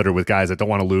history is littered with guys that don't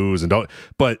want to lose and don't,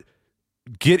 but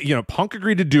Punk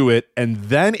agreed to do it, and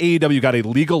then AEW got a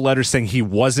legal letter saying he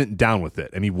wasn't down with it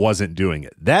and he wasn't doing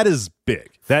it. That is big.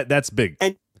 That's big.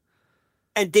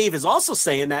 And Dave is also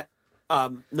saying that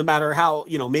no matter how,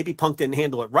 maybe Punk didn't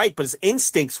handle it right, but his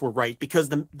instincts were right because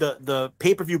the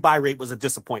pay-per-view buy rate was a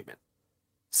disappointment.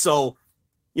 So,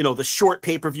 the short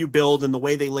pay-per-view build and the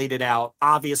way they laid it out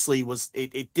obviously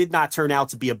it did not turn out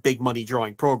to be a big money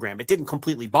drawing program. It didn't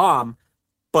completely bomb,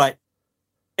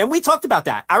 and we talked about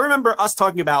that. I remember us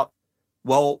talking about,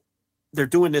 well, they're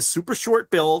doing this super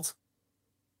short build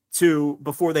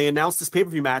before they announce this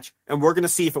pay-per-view match, and we're going to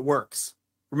see if it works.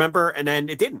 Remember? And then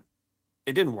it didn't.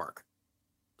 It didn't work.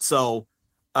 So,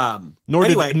 nor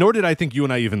anyway. did I think you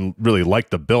and I even really like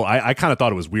the bill. I kind of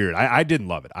thought it was weird. I didn't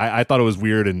love it. I thought it was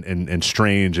weird and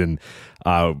strange. And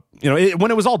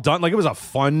when it was all done, like, it was a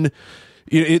fun.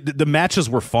 The matches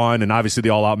were fun, and obviously the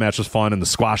all-out match was fun, and the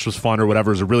squash was fun, or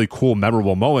whatever. It was a really cool,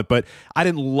 memorable moment. But I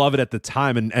didn't love it at the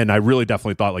time, and I really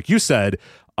definitely thought, like you said,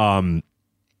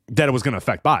 that it was going to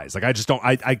affect buys. Like, I just don't.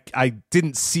 I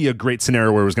didn't see a great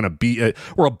scenario where it was going to be,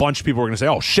 where a bunch of people were going to say,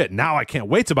 "Oh shit, now I can't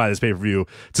wait to buy this pay-per-view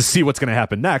to see what's going to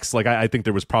happen next." Like, I think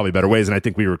there was probably better ways, and I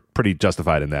think we were pretty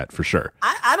justified in that for sure.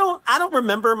 I don't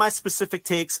remember my specific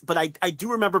takes, but I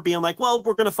do remember being like, well,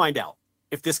 we're going to find out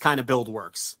if this kind of build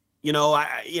works.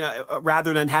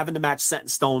 Rather than having the match set in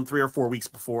stone 3 or 4 weeks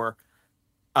before,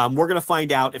 we're going to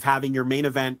find out if having your main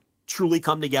event truly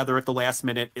come together at the last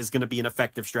minute is going to be an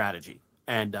effective strategy.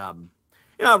 And,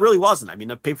 it really wasn't. I mean,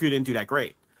 the pay-per-view didn't do that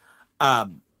great.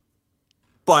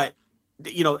 But,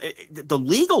 the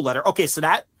legal letter, okay, so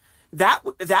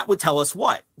that would tell us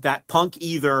what? That Punk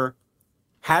either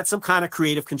had some kind of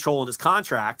creative control in his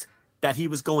contract that he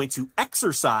was going to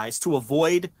exercise to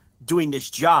avoid doing this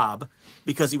job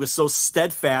because he was so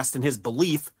steadfast in his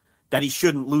belief that he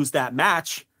shouldn't lose that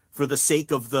match for the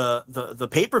sake of the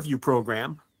pay-per-view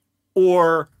program,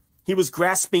 or he was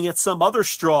grasping at some other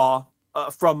straw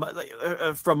from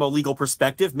a legal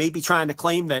perspective, maybe trying to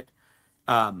claim that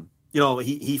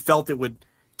he felt it would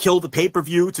kill the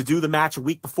pay-per-view to do the match a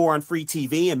week before on free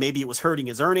TV, and maybe it was hurting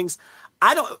his earnings.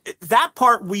 That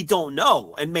part we don't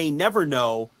know and may never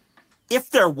know.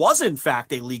 If there was in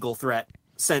fact a legal threat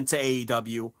sent to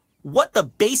AEW, what the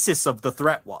basis of the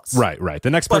threat was. Right. The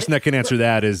next person that can answer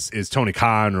that is Tony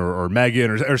Khan or Megan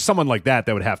or someone like that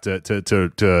would have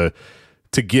to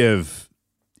give,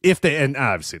 if they, and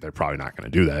obviously they're probably not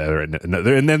going to do that,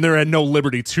 and then they're at no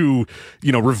liberty to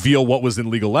reveal what was in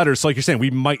legal letters. So like you're saying,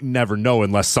 we might never know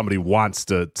unless somebody wants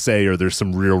to say, or there's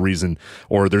some real reason,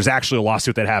 or there's actually a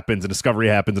lawsuit that happens and discovery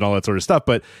happens and all that sort of stuff.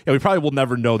 But we probably will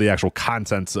never know the actual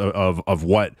contents of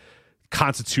what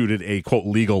constituted a quote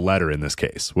legal letter in this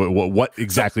case, what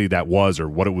exactly that was, or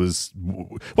what it was,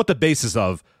 what the basis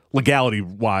of legality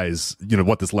wise,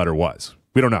 what this letter was.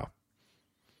 We don't know.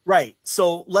 Right.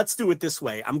 So let's do it this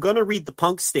way. I'm going to read the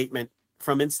Punk statement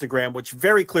from Instagram, which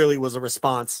very clearly was a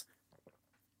response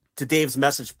to Dave's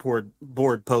message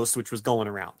board post, which was going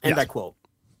around. And I quote,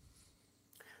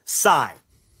 "Sigh,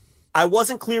 I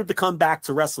wasn't cleared to come back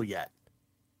to wrestle yet."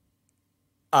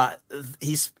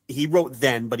 He wrote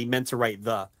then, but he meant to write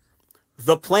the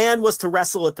plan was to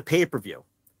wrestle at the pay-per-view.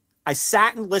 I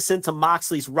sat and listened to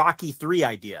Moxley's Rocky 3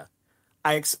 idea.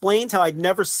 I explained how I'd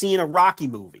never seen a Rocky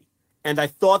movie, and I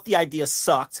thought the idea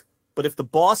sucked, but if the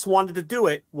boss wanted to do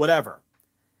it, whatever.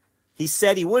 He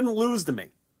said he wouldn't lose to me.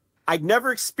 I'd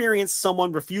never experienced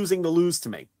someone refusing to lose to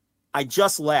me. I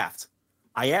just laughed.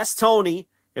 I asked Tony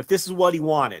if this is what he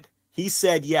wanted. He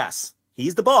said yes.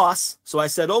 He's the boss, so I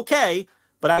said okay,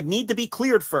 but I'd need to be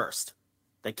cleared first.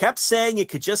 They kept saying it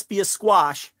could just be a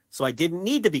squash, so I didn't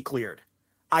need to be cleared.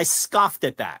 I scoffed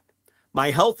at that.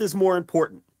 My health is more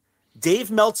important.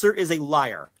 Dave Meltzer is a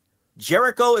liar.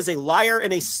 Jericho is a liar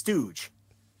and a stooge.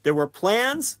 There were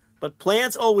plans, but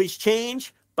plans always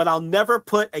change, but I'll never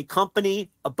put a company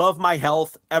above my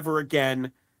health ever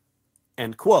again."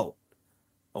 End quote.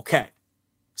 Okay,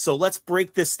 so let's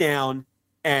break this down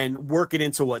and work it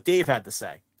into what Dave had to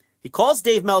say. He calls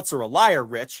Dave Meltzer a liar,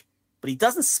 Rich, but he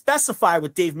doesn't specify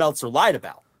what Dave Meltzer lied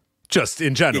about. Just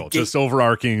in general, just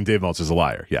overarching, Dave Meltzer's a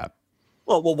liar. Yeah.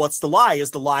 Well, what's the lie?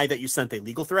 Is the lie that you sent a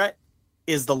legal threat?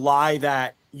 Is the lie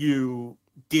that you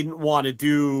didn't want to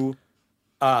do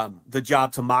the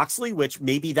job to Moxley, which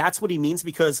maybe that's what he means,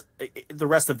 because the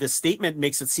rest of this statement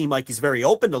makes it seem like he's very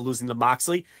open to losing to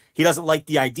Moxley. He doesn't like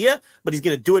the idea, but he's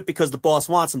going to do it because the boss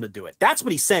wants him to do it. That's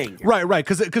what he's saying here. Right.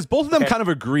 Because both of them kind of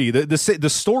agree. The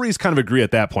stories kind of agree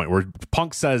at that point, where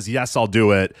Punk says, yes, I'll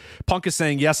do it. Punk is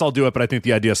saying, yes, I'll do it, but I think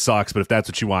the idea sucks. But if that's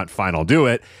what you want, fine, I'll do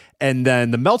it. And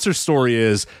then the Meltzer story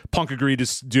is Punk agreed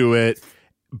to do it,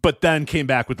 but then came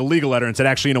back with the legal letter and said,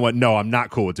 actually, you know what? No, I'm not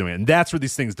cool with doing it. And that's where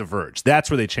these things diverge. That's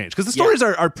where they change. Because the stories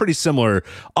are pretty similar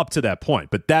up to that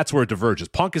point, but that's where it diverges.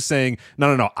 Punk is saying,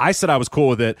 no. I said I was cool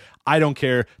with it. I don't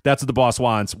care. That's what the boss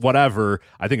wants. Whatever.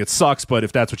 I think it sucks, but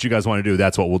if that's what you guys want to do,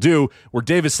 that's what we'll do. Where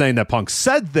Dave is saying that Punk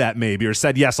said that maybe, or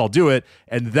said, yes, I'll do it,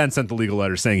 and then sent the legal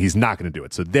letter saying he's not going to do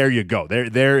it. So there you go.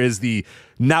 There is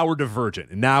now we're divergent.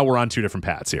 And now we're on two different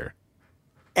paths here.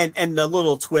 And the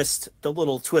little twist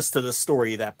to the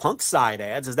story that Punk's side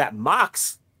adds is that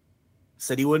Mox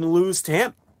said he wouldn't lose to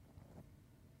him.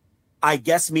 I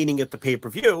guess meaning at the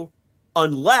pay-per-view,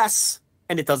 unless,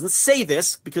 and it doesn't say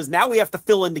this because now we have to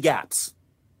fill in the gaps.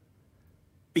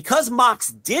 Because Mox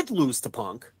did lose to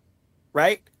Punk,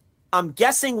 right? I'm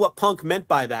guessing what Punk meant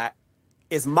by that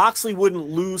is Moxley wouldn't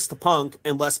lose to Punk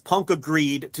unless Punk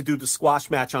agreed to do the squash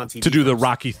match on TV. To do the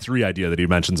Rocky 3 idea that he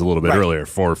mentions a little bit earlier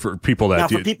for people that... Now,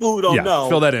 for people who don't know...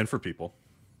 Fill that in for people.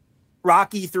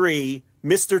 Rocky 3,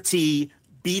 Mr. T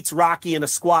beats Rocky in a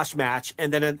squash match,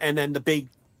 and then the big,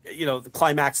 the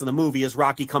climax of the movie is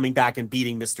Rocky coming back and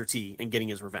beating Mr. T and getting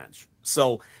his revenge.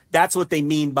 So that's what they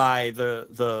mean by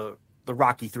the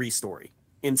Rocky 3 story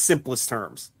in simplest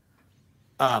terms.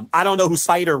 I don't know who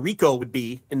Spider Rico would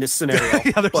be in this scenario.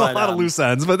 There's a lot of loose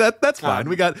ends, but that's fine.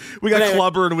 We got anyway,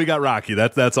 Clubber and we got Rocky.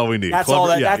 That's all we need. That's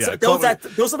Clubber, all that.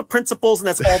 Those are the principles, and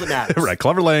that's all that matters. Right,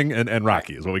 Clubber Lang and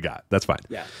Rocky is what we got. That's fine.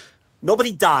 Yeah,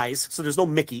 nobody dies, so there's no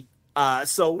Mickey.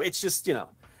 So it's just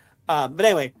but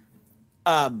anyway,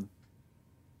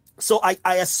 so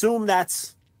I assume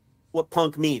that's what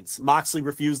Punk means. Moxley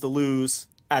refused to lose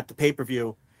at the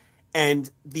pay-per-view, and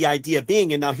the idea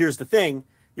being, and now here's the thing,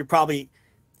 you're probably.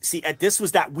 See, this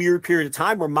was that weird period of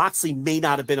time where Moxley may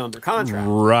not have been under contract.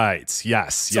 Right.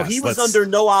 Yes. So he was under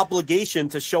no obligation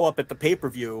to show up at the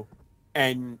pay-per-view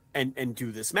and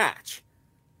do this match.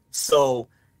 So,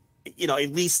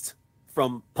 at least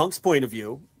from Punk's point of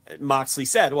view, Moxley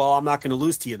said, well, I'm not going to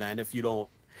lose to you then if you don't.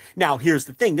 Now, here's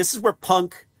the thing. This is where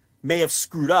Punk may have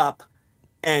screwed up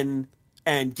and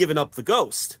given up the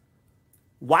ghost.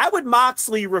 Why would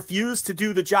Moxley refuse to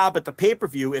do the job at the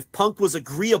pay-per-view if Punk was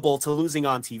agreeable to losing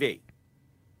on TV?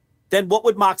 Then what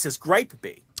would Mox's gripe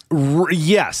be?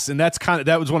 Yes, and that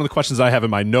was one of the questions I have in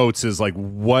my notes is like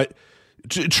what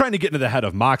trying to get into the head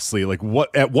of Moxley, like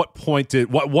at what point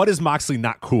what is Moxley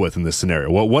not cool with in this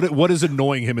scenario? What is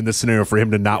annoying him in this scenario for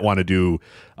him to not want to do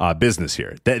business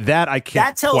here? That I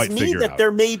can't quite figure out.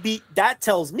 That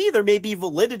tells me there may be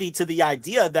validity to the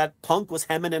idea that Punk was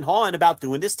hemming and hawing about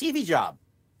doing this TV job.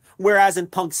 Whereas in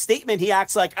Punk's statement, he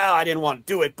acts like, oh, I didn't want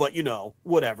to do it, but,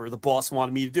 whatever. The boss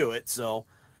wanted me to do it. So,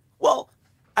 well,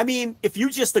 I mean, if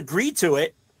you just agreed to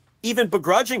it, even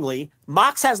begrudgingly,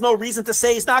 Mox has no reason to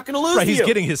say he's not going to lose. Right, he's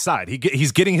getting his side.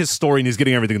 He's getting his story, and he's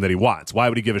getting everything that he wants. Why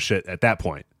would he give a shit at that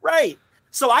point? Right.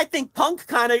 So I think Punk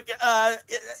kind of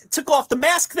took off the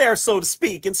mask there, so to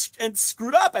speak, and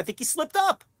screwed up. I think he slipped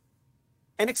up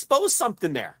and exposed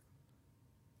something there.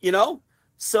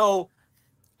 So,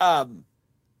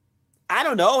 I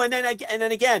don't know. And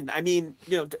then again, I mean,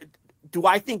 do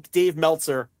I think Dave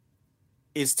Meltzer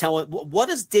is what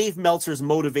is Dave Meltzer's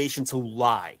motivation to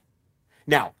lie?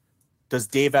 Now, does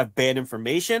Dave have bad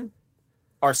information?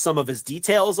 Are some of his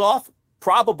details off?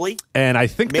 Probably. And I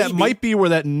think that might be where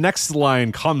that next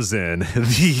line comes in.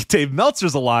 Dave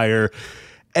Meltzer's a liar.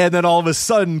 And then all of a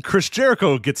sudden, Chris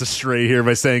Jericho gets astray here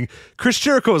by saying Chris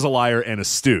Jericho is a liar and a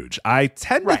stooge. I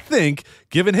tend to think,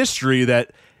 given history,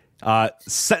 that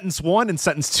sentence 1 and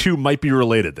sentence 2 might be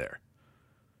related there.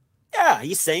 Yeah,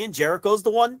 he's saying Jericho's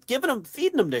the one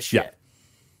feeding him this shit. Yeah.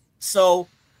 So,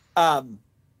 I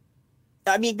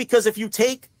mean, because if you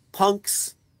take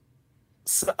Punk's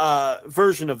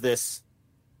version of this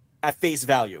at face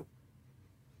value,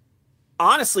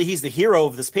 honestly, he's the hero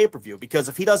of this pay-per-view, because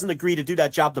if he doesn't agree to do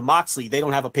that job to Moxley, they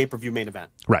don't have a pay-per-view main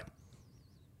event. Right.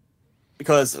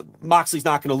 Because Moxley's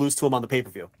not going to lose to him on the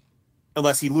pay-per-view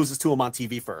unless he loses to him on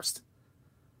TV first.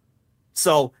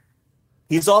 So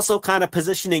he's also kind of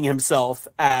positioning himself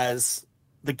as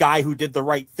the guy who did the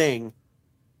right thing,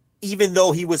 even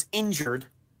though he was injured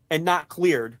and not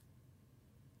cleared,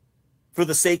 for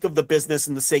the sake of the business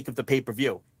and the sake of the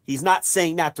pay-per-view. He's not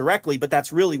saying that directly, but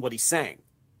that's really what he's saying.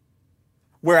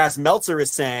 Whereas Meltzer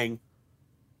is saying,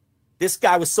 this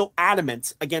guy was so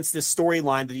adamant against this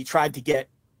storyline that he tried to get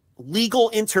legal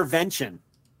intervention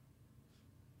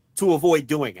to avoid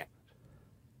doing it.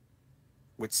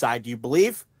 Which side do you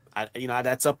believe?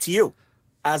 That's up to you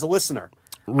as a listener.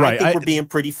 Right. I think we're being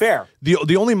pretty fair.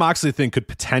 The only Moxley thing could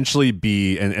potentially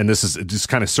be, and this is just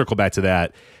kind of circle back to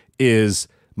that, is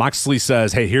Moxley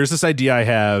says, hey, here's this idea I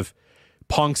have.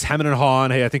 Punk's hemming and hawing.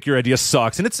 Hey, I think your idea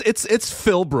sucks. And it's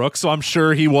Phil Brooks, so I'm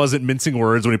sure he wasn't mincing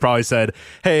words when he probably said,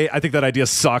 hey, I think that idea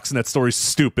sucks and that story's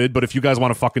stupid, but if you guys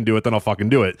want to fucking do it, then I'll fucking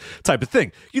do it, type of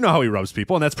thing. You know how he rubs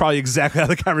people, and that's probably exactly how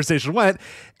the conversation went.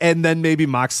 And then maybe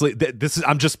Moxley,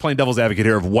 I'm just playing devil's advocate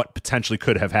here of what potentially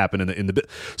could have happened in the bit.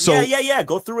 So yeah,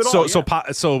 go through it all.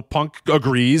 So Punk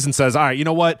agrees and says, all right, you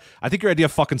know what? I think your idea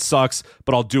fucking sucks,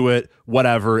 but I'll do it,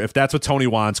 whatever. If that's what Tony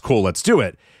wants, cool, let's do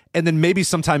it. And then maybe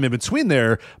sometime in between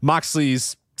there,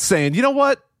 Moxley's saying, you know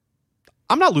what?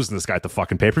 I'm not losing this guy at the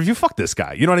fucking pay-per-view. Fuck this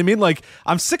guy. You know what I mean? Like,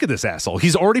 I'm sick of this asshole.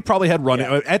 He's already probably had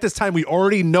run-ins. At this time, we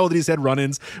already know that he's had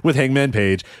run-ins with Hangman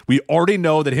Page. We already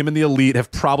know that him and the Elite have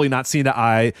probably not seen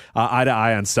eye to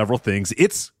eye on several things.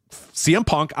 It's CM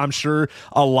Punk, I'm sure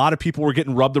a lot of people were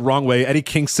getting rubbed the wrong way. Eddie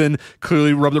Kingston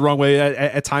clearly rubbed the wrong way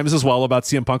at times as well about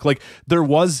CM Punk. Like, there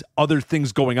was other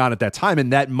things going on at that time,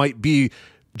 and that might be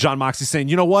Jon Moxley saying,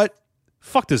 you know what?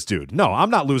 Fuck this dude. No,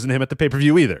 I'm not losing him at the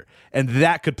pay-per-view either. And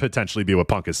that could potentially be what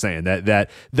Punk is saying.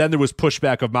 That then there was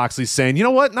pushback of Moxley saying, you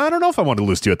know what? No, I don't know if I want to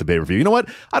lose to you at the pay-per-view. You know what?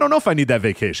 I don't know if I need that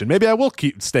vacation. Maybe I will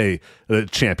stay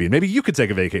champion. Maybe you could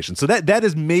take a vacation. So that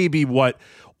is maybe what,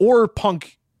 or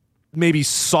Punk maybe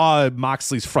saw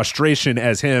Moxley's frustration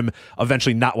as him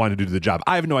eventually not wanting to do the job.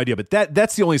 I have no idea, but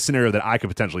that's the only scenario that I could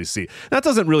potentially see. That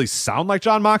doesn't really sound like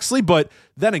Jon Moxley, but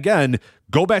then again,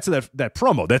 go back to that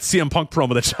promo, that CM Punk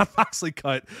promo that Jon Moxley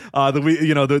cut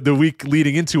the week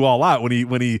leading into All Out when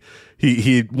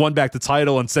he won back the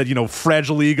title and said,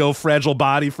 fragile ego, fragile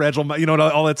body, fragile,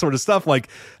 all that sort of stuff. Like,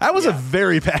 that was a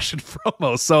very passionate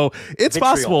promo. So it's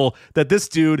possible that this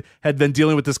dude had been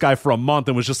dealing with this guy for a month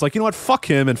and was just like, you know what, fuck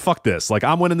him and fuck this. Like,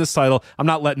 I'm winning this title. I'm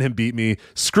not letting him beat me.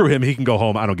 Screw him. He can go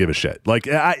home. I don't give a shit. Like,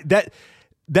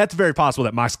 that's very possible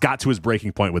that Mox got to his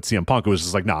breaking point with CM Punk. It was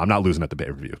just like, no, I'm not losing at the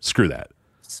pay-per-view. Screw that.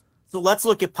 So let's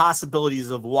look at possibilities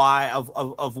of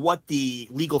what the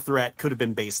legal threat could have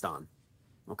been based on.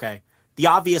 Okay. The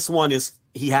obvious one is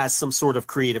he has some sort of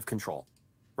creative control,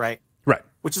 right? Right.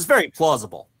 Which is very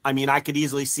plausible. I mean, I could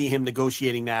easily see him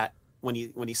negotiating that when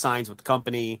he signs with the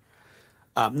company.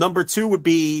 Number two would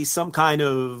be some kind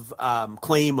of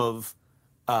claim of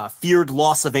feared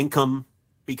loss of income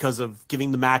because of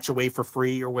giving the match away for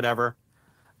free or whatever.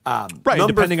 Right, and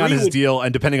depending on his deal,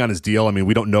 I mean,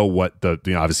 we don't know what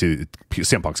obviously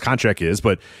CM Punk's contract is,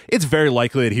 but it's very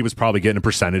likely that he was probably getting a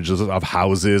percentage of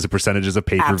houses, percentages of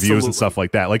pay-per-views and stuff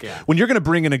like that. Like, when you're going to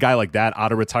bring in a guy like that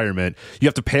out of retirement, you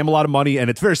have to pay him a lot of money,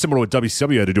 and it's very similar to what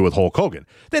WCW had to do with Hulk Hogan.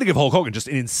 They had to give Hulk Hogan just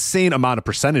an insane amount of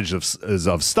percentage of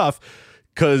stuff.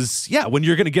 Because when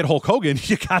you're going to get Hulk Hogan,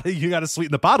 you gotta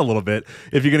sweeten the pot a little bit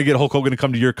if you're going to get Hulk Hogan to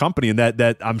come to your company, and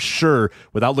that I'm sure,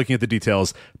 without looking at the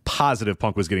details, positive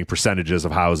Punk was getting percentages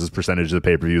of houses, percentages of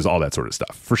pay-per-views, all that sort of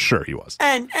stuff. For sure, he was.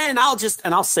 And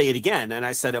I'll say it again, and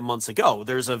I said it months ago.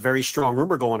 There's a very strong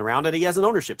rumor going around that he has an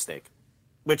ownership stake,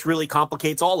 which really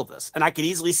complicates all of this. And I could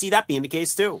easily see that being the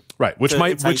case too. Right, which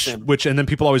and then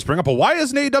people always bring up, well, why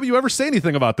doesn't AEW ever say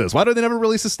anything about this? Why do they never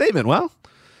release a statement? Well,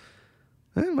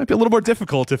 it might be a little more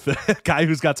difficult if a guy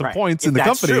who's got some points in the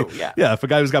company. True, yeah. If a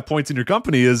guy who's got points in your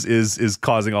company is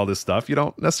causing all this stuff, you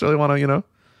don't necessarily want to,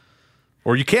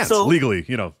 or you can't legally,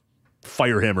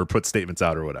 fire him or put statements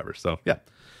out or whatever. So, yeah.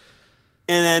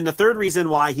 And then the third reason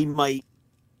why he might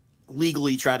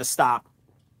legally try to stop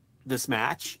this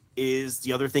match is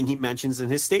the other thing he mentions in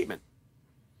his statement,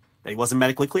 that he wasn't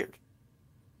medically cleared,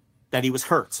 that he was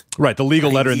hurt. Right, the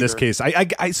legal letter in this case.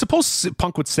 I suppose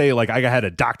Punk would say, like, I had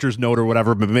a doctor's note or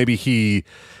whatever, but maybe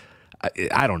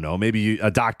I don't know, maybe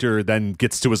a doctor then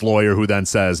gets to his lawyer who then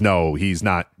says, no, he's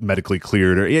not medically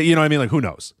cleared, or, you know what I mean? Like, who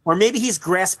knows? Or maybe he's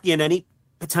grasping at any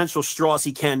potential straws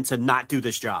he can to not do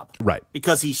this job. Right.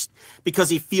 Because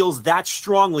he feels that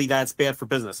strongly that it's bad for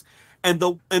business. And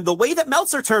the way that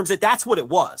Meltzer terms it, that's what it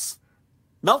was.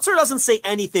 Meltzer doesn't say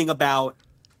anything about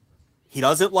he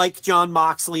doesn't like Jon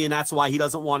Moxley, and that's why he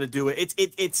doesn't want to do it.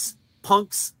 It's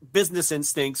Punk's business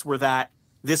instincts were that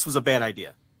this was a bad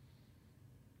idea.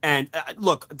 And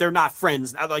look, they're not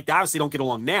friends. Like, they obviously don't get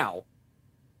along now,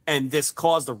 and this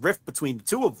caused a rift between the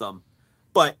two of them.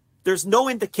 But there's no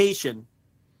indication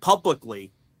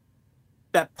publicly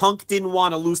that Punk didn't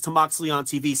want to lose to Moxley on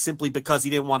TV simply because he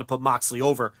didn't want to put Moxley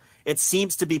over. It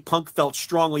seems to be Punk felt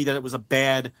strongly that it was a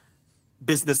bad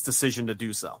business decision to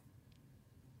do so.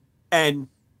 And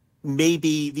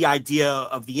maybe the idea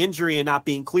of the injury and not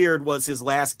being cleared was his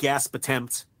last gasp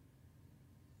attempt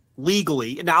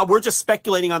legally. Now we're just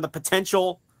speculating on the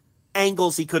potential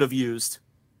angles he could have used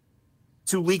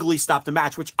to legally stop the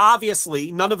match, which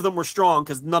obviously none of them were strong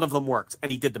because none of them worked,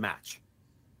 and he did the match.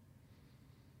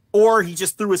 Or he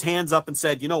just threw his hands up and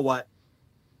said, you know what?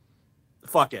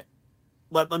 Fuck it.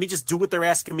 Let me just do what they're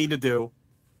asking me to do.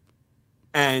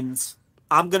 And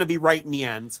I'm going to be right in the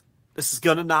end. This is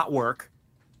going to not work,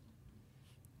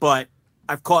 but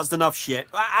I've caused enough shit.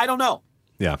 I don't know.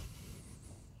 Yeah.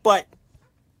 But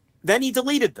then he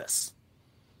deleted this.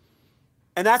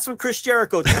 And that's when Chris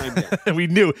Jericho chimed in. We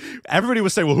knew. Everybody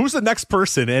was saying, well, who's the next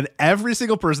person? And every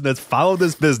single person that's followed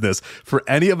this business for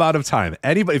any amount of time,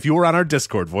 anybody, if you were on our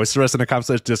Discord,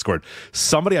 voicesofwrestling.com/Discord,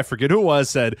 somebody, I forget who it was,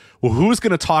 said, well, who's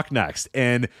going to talk next?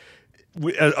 And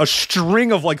a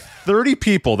string of like 30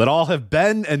 people that all have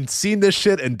been and seen this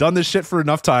shit and done this shit for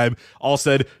enough time all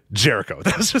said Jericho.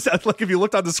 That was just like, if you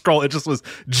looked on the scroll, it just was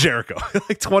Jericho.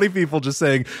 Like 20 people just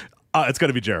saying it's going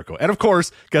to be Jericho. And of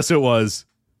course, guess who it was?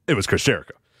 It was Chris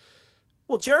Jericho.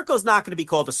 Well, Jericho's not going to be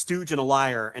called a stooge and a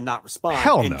liar and not respond.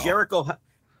 Hell and no.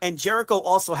 Jericho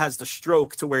also has the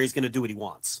stroke to where he's going to do what he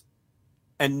wants.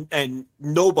 And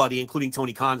nobody, including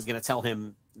Tony Khan, is going to tell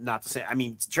him not to say. I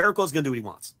mean, Jericho's going to do what he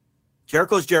wants.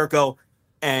 Jericho's Jericho,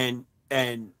 and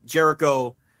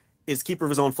Jericho is keeper of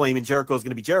his own flame, and Jericho's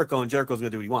going to be Jericho, and Jericho's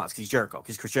going to do what he wants because he's Jericho,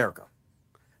 because Chris Jericho.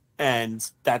 And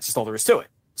that's just all there is to it.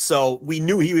 So we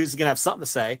knew he was going to have something to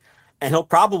say, and he'll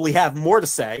probably have more to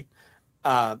say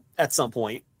at some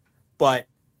point. But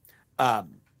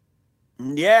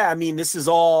yeah, I mean, this is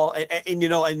all,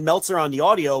 and Meltzer on the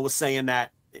audio was saying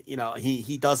that,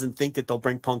 he doesn't think that they'll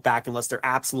bring Punk back unless they're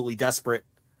absolutely desperate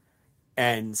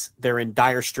and they're in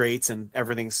dire straits and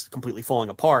everything's completely falling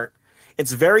apart.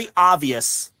 It's very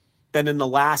obvious that in the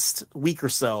last week or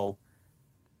so,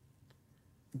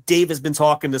 Dave has been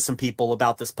talking to some people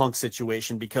about this Punk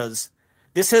situation because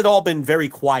this had all been very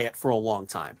quiet for a long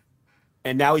time.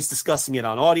 And now he's discussing it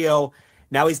on audio.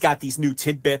 Now he's got these new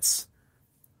tidbits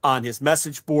on his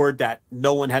message board that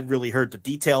no one had really heard the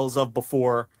details of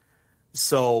before.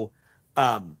 So,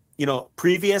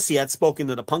 previous, he had spoken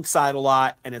to the Punk side a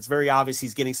lot, and it's very obvious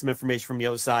he's getting some information from the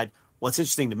other side. What's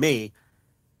interesting to me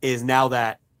is now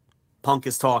that Punk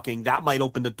is talking, that might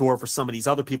open the door for some of these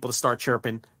other people to start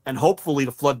chirping, and hopefully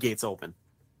the floodgates open.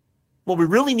 What we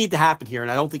really need to happen here,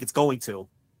 and I don't think it's going to,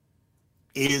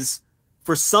 is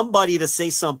for somebody to say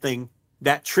something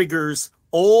that triggers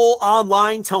old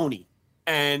online Tony,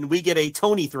 and we get a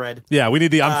Tony thread. Yeah, we need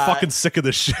the I'm fucking sick of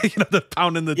this shit, the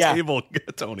pounding the table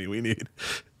Tony we need.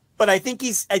 But I think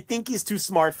he's too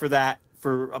smart for that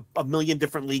for a million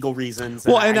different legal reasons.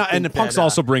 Well, and the Punk's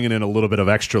also bringing in a little bit of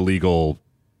extra legal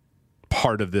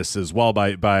part of this as well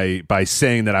by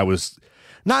saying that I was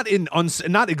not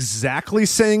exactly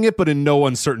saying it, but in no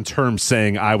uncertain terms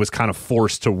saying I was kind of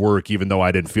forced to work even though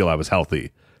I didn't feel I was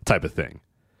healthy type of thing.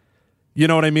 You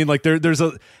know what I mean? Like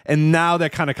and now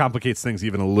that kind of complicates things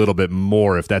even a little bit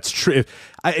more if that's true.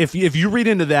 If you read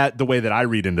into that the way that I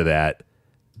read into that,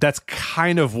 that's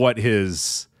kind of what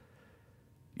his,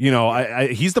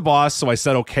 he's the boss, so I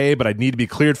said okay, but I'd need to be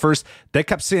cleared first. They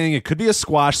kept saying it could be a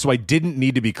squash, so I didn't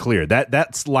need to be cleared.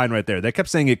 That's the line right there. They kept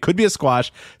saying it could be a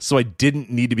squash, so I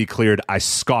didn't need to be cleared. I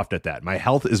scoffed at that. My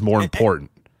health is more important.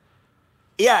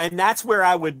 Yeah, and that's where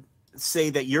I would say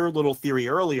that your little theory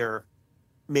earlier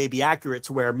may be accurate,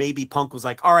 to where maybe Punk was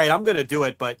like, all right, I'm going to do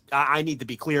it, but I need to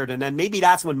be cleared. And then maybe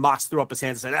that's when Mox threw up his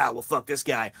hands and said, well, fuck this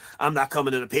guy. I'm not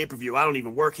coming to the pay-per-view. I don't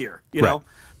even work here. You know,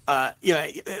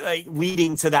 like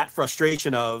leading to that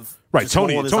frustration of right.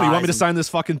 Tony, you want me to sign this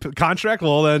fucking contract?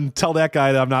 Well, then tell that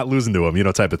guy that I'm not losing to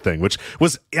him, type of thing, which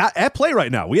was at play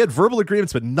right now. We had verbal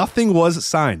agreements, but nothing was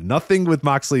signed. Nothing with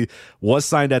Moxley was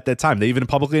signed at that time. They even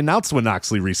publicly announced when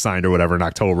Moxley re-signed or whatever in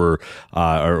October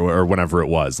or whenever it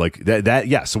was. Like that.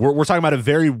 Yeah. So we're talking about a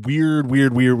very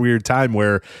weird time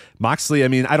where Moxley, I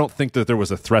mean, I don't think that there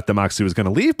was a threat that Moxley was going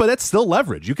to leave, but it's still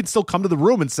leverage. You can still come to the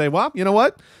room and say, well, you know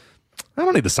what? I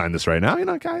don't need to sign this right now.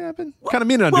 I've been kind of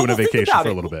meaning on doing a vacation for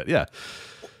a little bit. Yeah.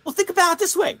 Well, think about it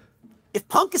this way. If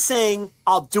Punk is saying,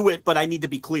 I'll do it, but I need to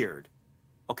be cleared,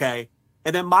 okay?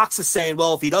 And then Mox is saying,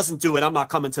 well, if he doesn't do it, I'm not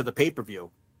coming to the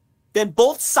pay-per-view. Then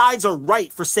both sides are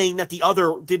right for saying that the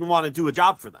other didn't want to do a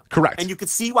job for them. Correct. And you could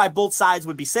see why both sides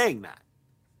would be saying that.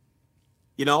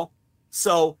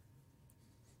 So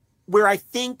where I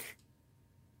think,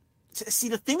 see,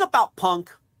 the thing about Punk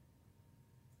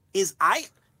is I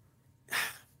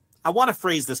want to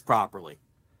phrase this properly,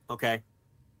 okay?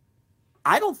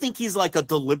 I don't think he's like a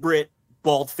deliberate,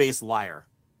 bald-faced liar.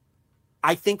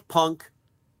 I think Punk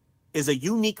is a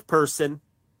unique person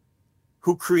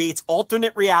who creates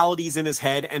alternate realities in his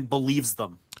head and believes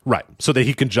them. Right, so that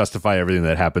he can justify everything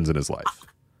that happens in his life.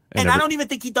 And I don't even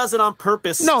think he does it on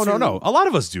purpose. No. A lot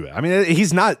of us do it. I mean,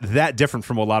 he's not that different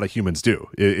from what a lot of humans do.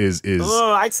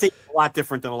 I'd say a lot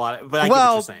different than a lot of, but I get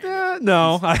what you're saying.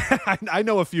 No, I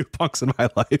know a few Punks in my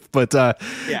life, but the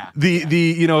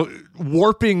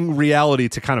warping reality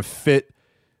to kind of fit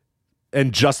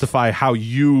and justify how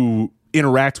you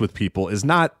interact with people is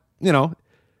not,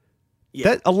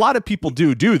 that a lot of people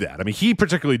do that. I mean, he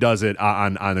particularly does it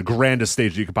on the grandest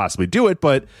stage you could possibly do it,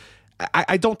 but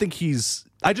I don't think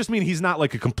I just mean he's not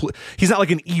like he's not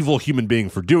like an evil human being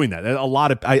for doing that. A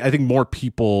lot of, I think more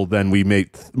people than we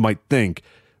might think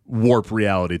warp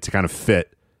reality to kind of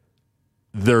fit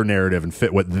their narrative and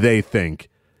fit what they think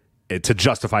to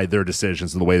justify their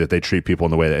decisions and the way that they treat people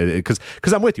in the way that,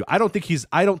 because I'm with you. I don't think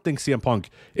CM Punk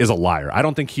is a liar. I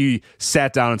don't think he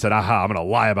sat down and said, aha, I'm going to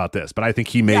lie about this. But I think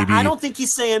he maybe. I don't think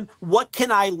he's saying, what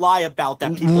can I lie about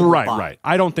that people Right.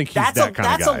 I don't think he's that kind of guy.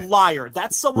 That's a liar.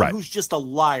 That's someone who's just a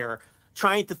liar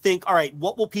trying to think, all right,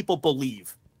 what will people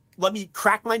believe?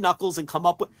 crack my knuckles and come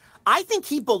up with. I think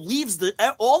he believes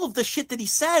all of the shit that he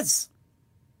says,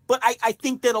 but I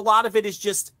think that a lot of it is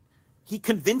just he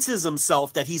convinces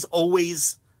himself that he's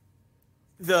always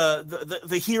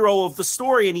the hero of the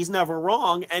story and he's never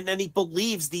wrong, and then he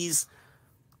believes these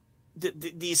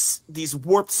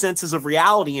warped senses of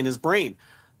reality in his brain.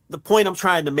 The point I'm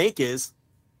trying to make is,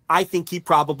 I think he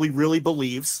probably really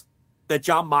believes that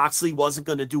Jon Moxley wasn't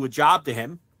going to do a job to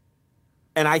him.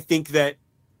 And I think that,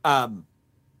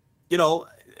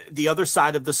 the other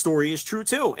side of the story is true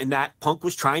too. And that Punk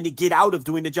was trying to get out of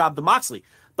doing the job to Moxley.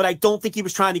 But I don't think he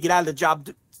was trying to get out of the job,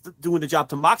 doing the job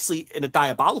to Moxley in a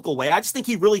diabolical way. I just think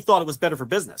he really thought it was better for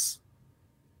business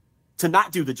to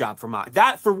not do the job for Moxley.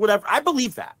 That, for whatever, I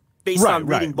believe that. Based on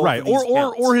reading both of these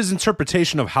accounts. Or his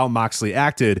interpretation of how Moxley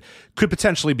acted could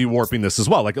potentially be warping this as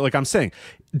well. Like I'm saying,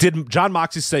 did Jon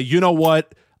Moxley say, you know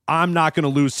what, I'm not going to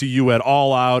lose to you at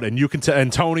All Out, and you can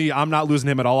and Tony, I'm not losing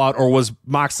him at All Out? Or was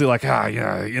Moxley like,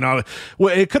 well,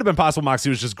 it could have been possible Moxley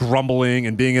was just grumbling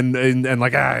and being and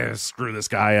like, screw this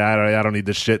guy, I don't need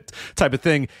this shit type of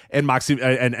thing. And Moxley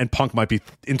and Punk might be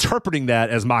interpreting that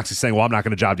as Moxley saying, well, I'm not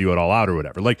going to job you at All Out or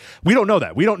whatever. Like, we don't know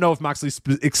that. We don't know if Moxley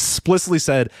explicitly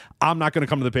said, I'm not going to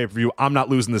come to the pay-per-view, I'm not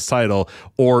losing this title,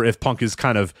 or if Punk is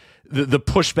kind of the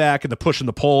pushback and the push and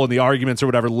the pull and the arguments or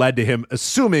whatever led to him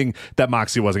assuming that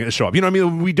Moxley wasn't going to show up. You know what I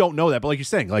mean? We don't know that, but like you're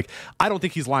saying, like, I don't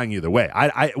think he's lying either way.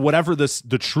 I whatever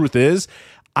the truth is,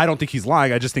 I don't think he's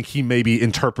lying. I just think he maybe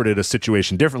interpreted a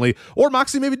situation differently, or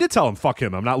Moxley maybe did tell him, fuck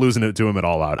him, I'm not losing it to him at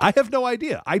All Out. I have no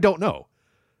idea. I don't know.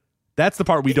 That's the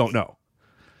part we don't know.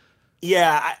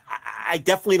 Yeah, I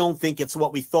definitely don't think it's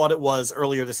what we thought it was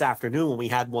earlier this afternoon when we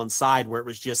had one side where it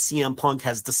was just CM Punk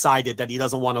has decided that he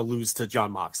doesn't want to lose to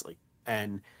Jon Moxley,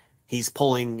 and he's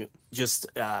pulling just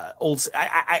old.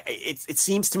 It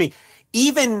seems to me,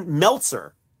 even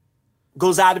Meltzer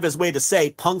goes out of his way to say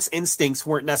Punk's instincts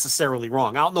weren't necessarily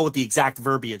wrong. I don't know what the exact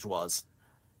verbiage was,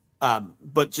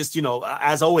 but just,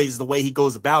 as always, the way he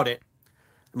goes about it.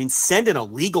 I mean, send in a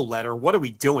legal letter. What are we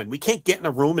doing? We can't get in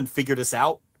a room and figure this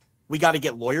out. We got to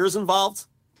get lawyers involved.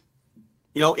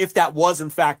 If that was in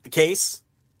fact the case,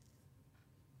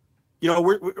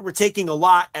 we're taking a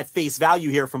lot at face value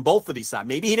here from both of these sides.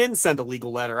 Maybe he didn't send a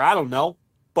legal letter. I don't know.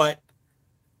 But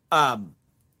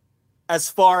as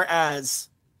far as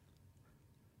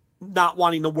not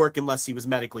wanting to work unless he was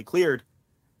medically cleared,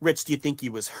 Rich, do you think he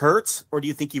was hurt, or do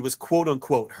you think he was quote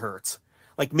unquote hurt?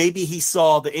 Like, maybe he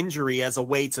saw the injury as a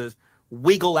way to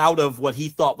wiggle out of what he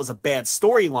thought was a bad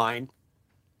storyline.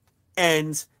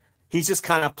 And he's just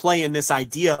kind of playing this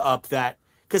idea up that,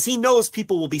 because he knows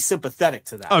people will be sympathetic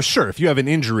to that. Oh, sure. If you have an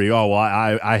injury,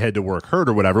 I had to work hurt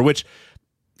or whatever, which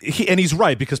he's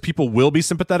right, because people will be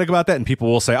sympathetic about that, and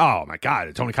people will say, oh my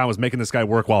God, Tony Khan was making this guy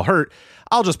work while hurt.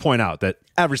 I'll just point out that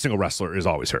every single wrestler is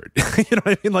always hurt. You know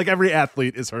what I mean? Like, every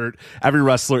athlete is hurt. Every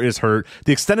wrestler is hurt.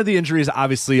 The extent of the injuries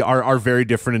obviously are very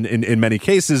different in many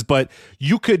cases, but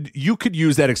you could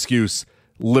use that excuse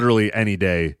literally any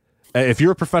day. If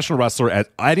you're a professional wrestler at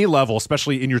any level,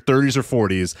 especially in your 30s or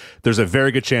 40s, there's a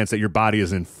very good chance that your body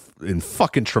is in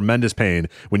fucking tremendous pain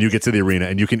when you get to the arena,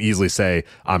 and you can easily say,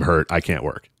 I'm hurt, I can't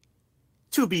work.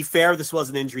 To be fair, this was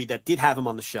an injury that did have him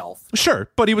on the shelf. Sure,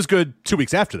 but he was good 2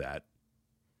 weeks after that.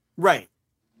 Right.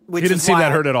 He didn't seem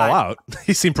that hurt at all out.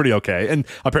 He seemed pretty okay, and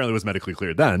apparently was medically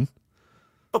cleared then.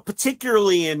 But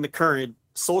particularly in the current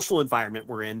social environment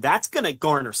we're in, that's going to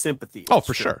garner sympathy. Oh,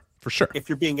 for sure. For sure. If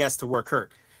you're being asked to work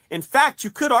hurt. In fact,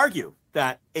 you could argue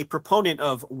that a proponent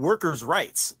of workers'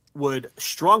 rights would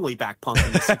strongly back Punk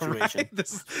in this situation. Right?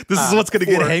 This is what's going to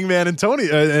get Hangman and Tony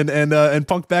and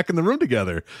Punk back in the room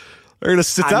together. They're going to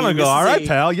sit down and go, all right,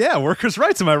 pal, yeah, workers'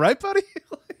 rights. Am I right, buddy?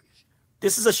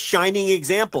 This is a shining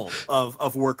example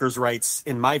of workers' rights,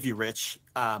 in my view, Rich.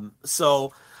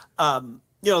 So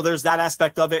there's that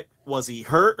aspect of it. Was he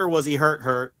hurt, or was he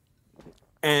hurt?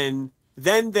 And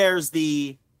then there's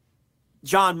the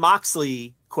Jon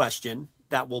Moxley question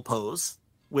that we'll pose,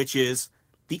 which is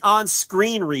the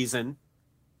on-screen reason,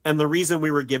 and the reason we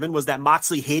were given was that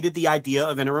Moxley hated the idea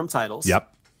of interim titles.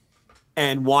 Yep.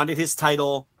 And wanted his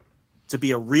title to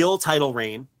be a real title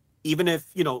reign, even if,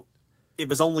 it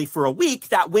was only for a week.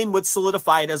 That win would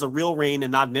solidify it as a real reign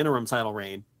and not an interim title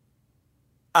reign.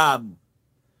 Could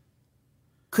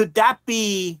that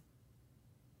be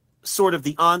sort of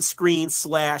the on-screen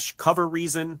 / cover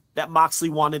reason that Moxley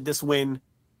wanted this win?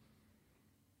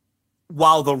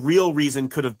 While the real reason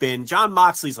could have been Jon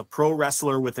Moxley's a pro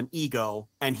wrestler with an ego,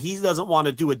 and he doesn't want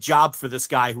to do a job for this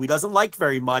guy who he doesn't like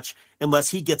very much unless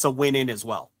he gets a win in as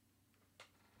well.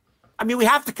 I mean, we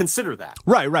have to consider that.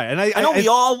 Right. And I know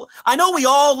we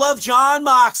all love Jon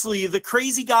Moxley, the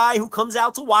crazy guy who comes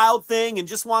out to Wild Thing and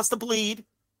just wants to bleed.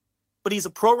 But he's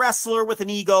a pro wrestler with an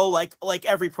ego, like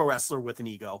every pro wrestler with an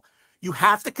ego. You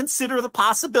have to consider the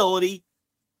possibility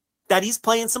that he's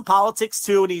playing some politics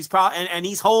too, and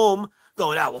he's home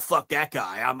going, well, fuck that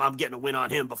guy. I'm getting a win on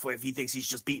him before if he thinks he's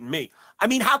just beating me. I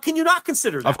mean, how can you not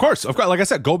consider that? Of course. Like I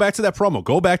said, go back to that promo.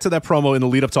 Go back to that promo in the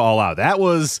lead up to All Out. That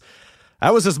was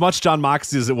as much Jon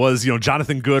Moxley as it was,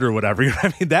 Jonathan Good or whatever. You know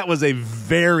what I mean? That was a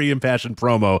very impassioned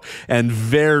promo and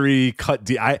very cut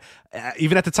deep.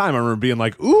 Even at the time, I remember being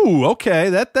like, "Ooh, okay,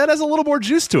 that has a little more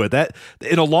juice to it." That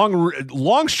in a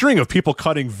long string of people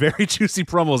cutting very juicy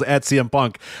promos at CM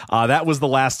Punk, that was the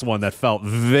last one that felt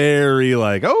very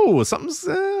like, "Oh, something's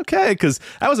okay," because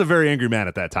I was a very angry man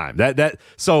at that time.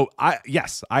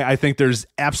 I think there's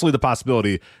absolutely the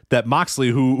possibility that Moxley,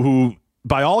 who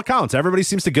by all accounts, everybody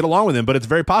seems to get along with him, but it's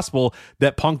very possible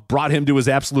that Punk brought him to his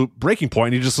absolute breaking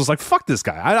point. And he just was like, fuck this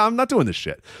guy. I'm not doing this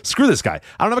shit. Screw this guy.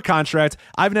 I don't have a contract.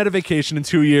 I haven't had a vacation in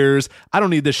 2 years. I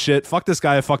don't need this shit. Fuck this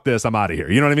guy. Fuck this. I'm out of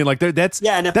here. You know what I mean? Like that's,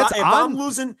 yeah. And if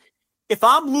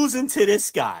I'm losing to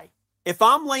this guy, if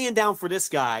I'm laying down for this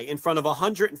guy in front of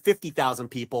 150,000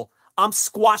 people, I'm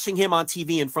squashing him on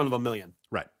TV in front of 1 million.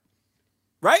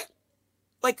 Right?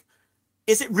 Like,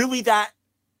 is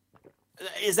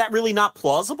that really not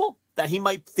plausible that he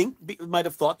might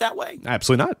have thought that way?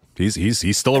 Absolutely not.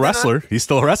 He's still a wrestler. He's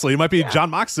still a wrestler. He might be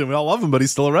Jon Moxley. We all love him, but he's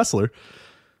still a wrestler.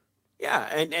 Yeah,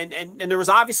 and there was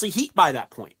obviously heat by that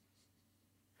point.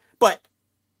 But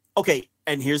okay,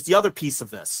 and here's the other piece of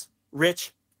this.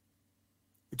 Rich,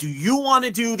 do you want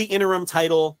to do the interim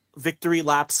title victory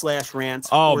lap / rant?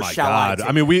 Oh my God.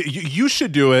 I mean, you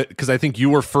should do it because I think you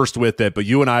were first with it, but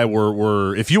you and I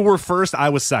were if you were first, I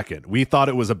was second. We thought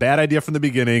it was a bad idea from the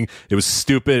beginning. It was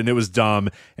stupid and it was dumb.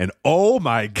 And oh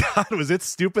my God, was it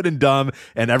stupid and dumb,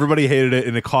 and everybody hated it,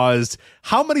 and it caused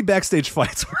how many backstage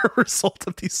fights were a result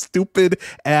of these stupid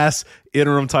ass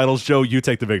interim titles? Joe, you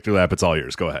take the victory lap. It's all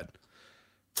yours. Go ahead.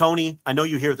 Tony, I know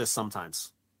you hear this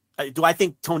sometimes. Do I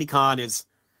think Tony Khan is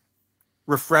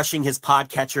refreshing his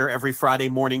podcatcher every Friday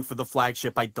morning for the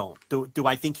flagship? I don't. Do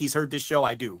I think he's heard this show?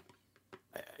 I do.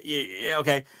 Yeah,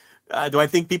 okay. Do I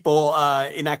think people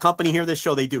in that company hear this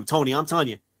show? They do. Tony, I'm telling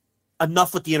you,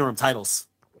 enough with the interim titles.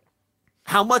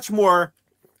 How much more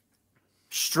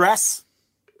stress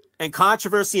and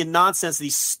controversy and nonsense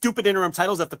these stupid interim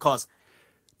titles have to cause?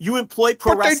 You employ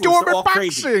pro wrestlers. They do them in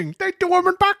boxing. They do them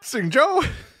in boxing, Joe.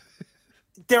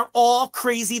 They're all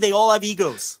crazy. They all have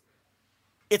egos.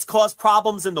 It's caused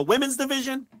problems in the women's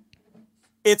division.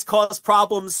 It's caused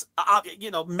problems,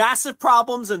 massive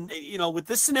problems. And, with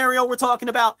this scenario we're talking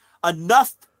about,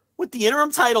 enough with the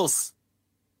interim titles.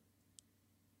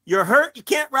 You're hurt. You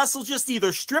can't wrestle. Just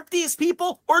either strip these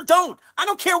people or don't. I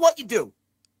don't care what you do.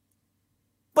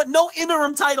 But no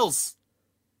interim titles.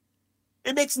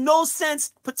 It makes no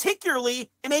sense, particularly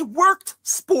in a worked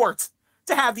sport,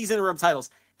 to have these interim titles.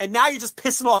 And now you're just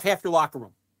pissing off half your locker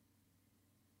room.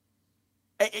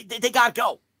 They got to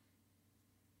go.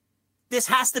 This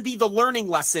has to be the learning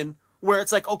lesson where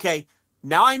it's like, okay,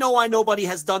 now I know why nobody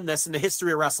has done this in the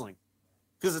history of wrestling.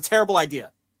 Because it's a terrible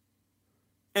idea.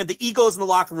 And the egos in the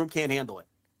locker room can't handle it.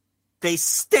 They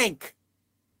stink.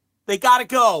 They got to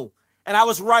go. And I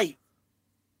was right.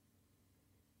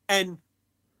 And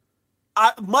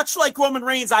much like Roman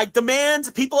Reigns, I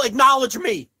demand people acknowledge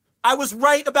me. I was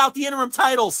right about the interim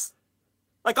titles.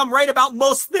 Like I'm right about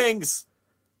most things.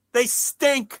 They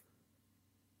stink.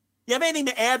 You have anything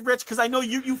to add, Rich? Because I know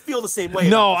you feel the same way.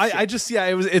 No,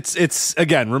 it's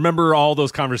again, remember all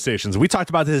those conversations. We talked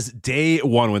about this day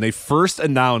one when they first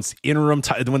announced interim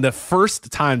title. When the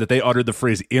first time that they uttered the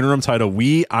phrase interim title,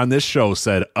 we on this show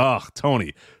said, ugh,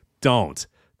 Tony, don't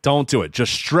do it.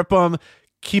 Just strip them.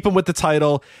 Keep him with the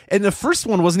title. And the first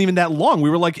one wasn't even that long. We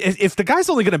were like, if the guy's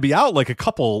only going to be out like a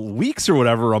couple weeks or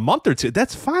whatever, a month or two,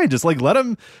 that's fine. Just like let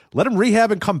him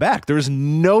rehab and come back. There's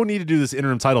no need to do this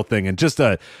interim title thing. And just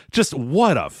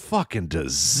what a fucking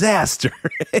disaster.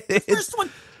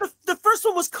 The first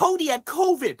one was Cody had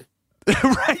COVID.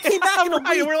 Right. He came back in a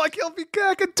week. We're like, he'll be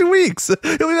back in 2 weeks. He'll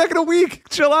be back in a week.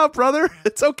 Chill out, brother.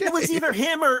 It's okay. It was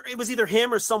either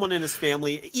him or someone in his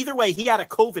family. Either way, he had a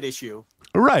COVID issue.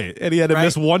 Right. And he had to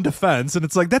miss one defense. And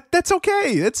it's like, that's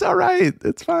okay. It's all right.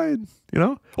 It's fine.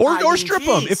 Or strip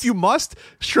him. If you must,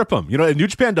 strip him. And New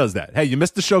Japan does that. Hey, you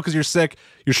missed the show because you're sick.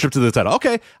 You're stripped to the title.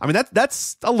 Okay. I mean,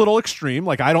 that's a little extreme.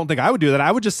 Like, I don't think I would do that.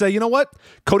 I would just say, you know what?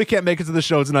 Cody can't make it to the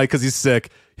show tonight because he's sick.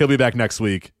 He'll be back next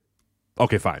week.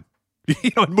 Okay, fine.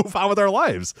 And move on with our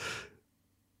lives.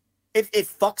 It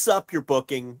fucks up your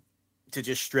booking to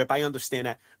just strip. I understand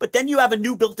that. But then you have a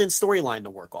new built-in storyline to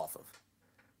work off of.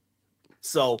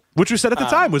 So, which we said at the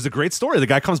time was a great story. The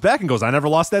guy comes back and goes, I never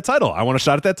lost that title. I want a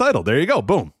shot at that title. There you go.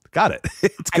 Boom. Got it.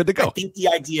 It's good to go. I think the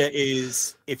idea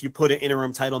is if you put an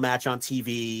interim title match on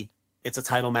TV, it's a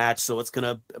title match. So it's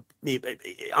going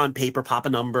to, on paper, pop a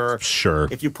number. Sure.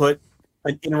 If you put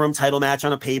an interim title match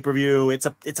on a pay-per-view, it's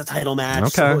a title match.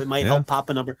 Okay. So it might help pop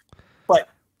a number. But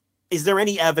is there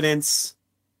any evidence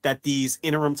that these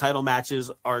interim title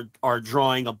matches are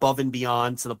drawing above and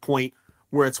beyond to the point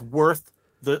where it's worth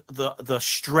the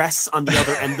stress on the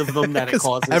other end of them that it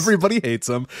causes? Everybody hates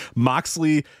him.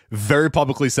 Moxley very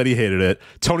publicly said he hated it.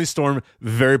 Toni Storm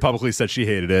very publicly said she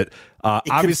hated it.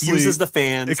 Obviously, confuses the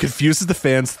fans. It confuses the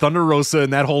fans. Thunder Rosa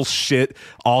and that whole shit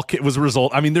all was a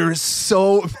result. I mean, there is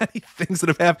so many things that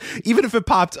have happened. Even if it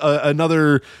popped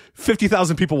another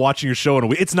 50,000 people watching your show in a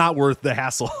week, it's not worth the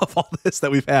hassle of all this that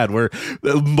we've had, where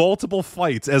multiple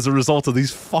fights as a result of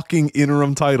these fucking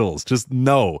interim titles. Just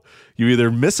no. You either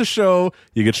miss a show,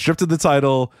 you get stripped of the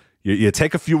title, you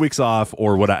take a few weeks off,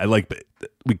 or what?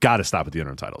 We got to stop at the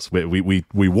interim titles. We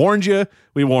warned you.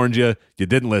 We warned you. You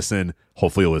didn't listen.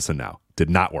 Hopefully you'll listen now. Did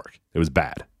not work. It was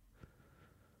bad.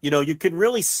 You can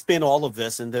really spin all of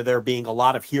this into there being a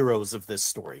lot of heroes of this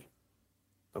story.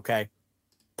 Okay.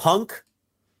 Punk,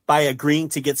 by agreeing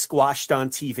to get squashed on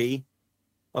TV,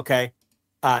 okay,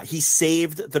 he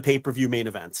saved the pay-per-view main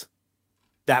event.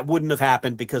 That wouldn't have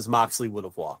happened because Moxley would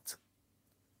have walked.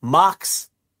 Mox,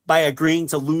 by agreeing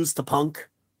to lose to Punk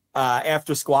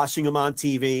after squashing him on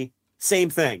TV, same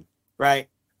thing, right?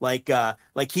 Like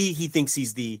he thinks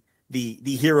he's the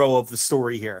hero of the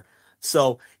story here.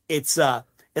 So it's like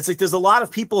there's a lot of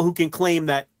people who can claim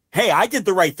that, hey, I did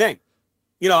the right thing.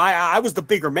 I was the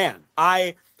bigger man.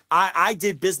 I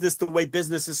did business the way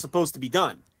business is supposed to be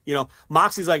done.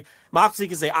 Moxley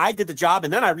can say, I did the job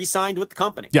and then I re-signed with the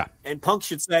company. Yeah. And Punk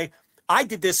should say, I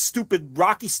did this stupid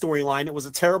Rocky storyline. It was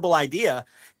a terrible idea.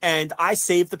 And I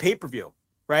saved the pay-per-view.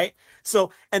 Right.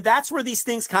 So, and that's where these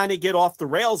things kind of get off the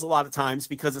rails a lot of times,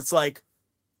 because it's like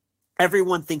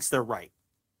everyone thinks they're right.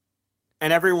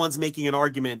 And everyone's making an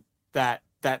argument that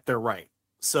they're right.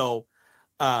 So,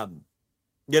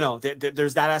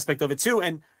 there's that aspect of it too.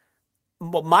 And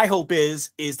what my hope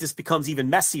is this becomes even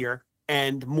messier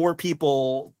and more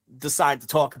people decide to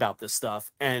talk about this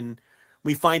stuff and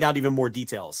we find out even more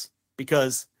details,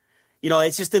 because,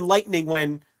 it's just enlightening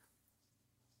when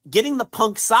getting the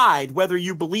Punk side, whether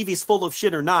you believe he's full of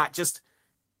shit or not, just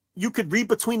you could read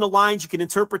between the lines, you can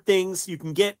interpret things, you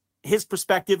can get his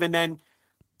perspective, and then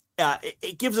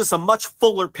it gives us a much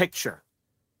fuller picture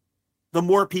the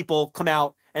more people come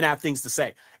out and have things to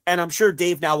say. And I'm sure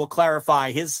Dave now will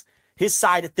clarify his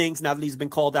side of things now that he's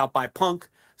been called out by Punk.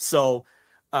 So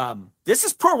this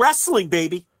is pro wrestling,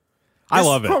 baby. I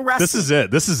love it. This is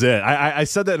it. I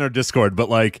said that in our Discord, but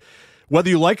whether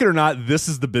you like it or not, this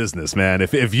is the business, man.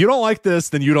 If you don't like this,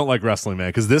 then you don't like wrestling, man,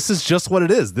 because this is just what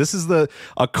it is. This is a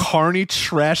carny,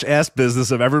 trash-ass business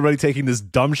of everybody taking this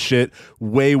dumb shit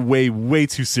way, way, way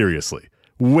too seriously.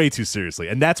 Way too seriously.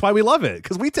 And that's why we love it,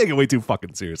 because we take it way too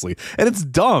fucking seriously. And it's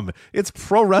dumb. It's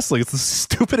pro wrestling. It's the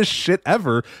stupidest shit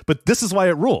ever, but this is why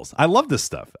it rules. I love this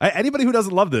stuff. Anybody who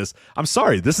doesn't love this, I'm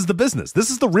sorry. This is the business.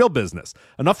 This is the real business.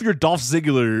 Enough of your Dolph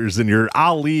Ziggler's and your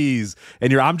Ali's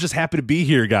and your I'm just happy to be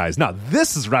here guys. No,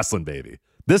 this is wrestling, baby.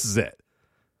 This is it.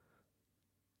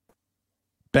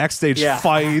 Backstage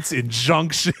fights,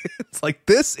 injunctions.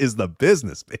 This is the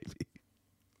business, baby.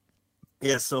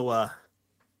 Yeah, so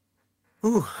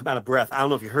I'm out of breath. I don't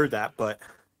know if you heard that, but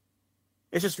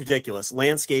it's just ridiculous.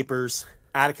 Landscapers,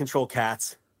 out of control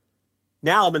cats.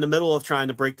 Now I'm in the middle of trying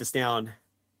to break this down,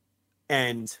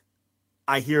 and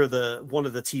I hear one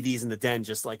of the TVs in the den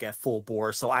just at full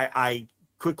bore. So I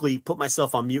quickly put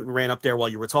myself on mute and ran up there while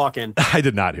you were talking. I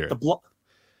did not hear it.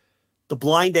 The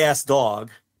blind ass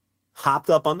dog hopped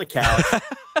up on the couch,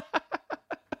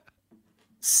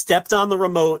 stepped on the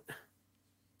remote,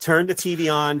 turned the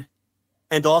TV on,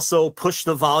 and also push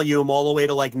the volume all the way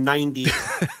to 90.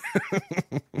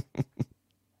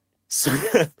 so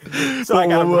I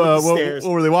got to run upstairs.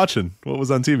 What were they watching? What was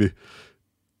on TV?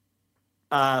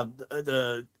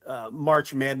 The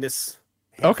March Madness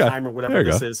time or whatever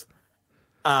this is.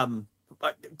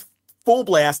 Full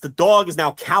blast. The dog is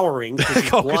now cowering because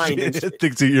he's blind. She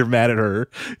thinks you're mad at her,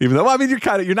 even though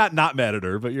you're not mad at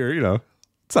her, but you're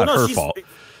it's not her fault.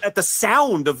 At the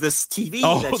sound of this TV.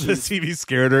 The TV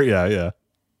scared her. Yeah.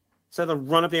 So I had to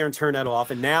run up there and turn that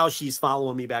off, and now she's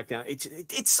following me back down.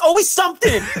 It's always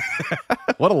something.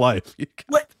 What a life.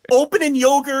 Opening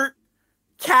yogurt,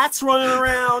 cats running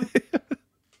around,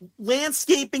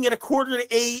 landscaping at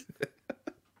 7:45,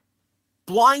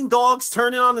 blind dogs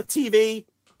turning on the TV.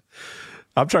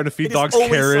 I'm trying to feed dogs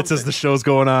carrots as the show's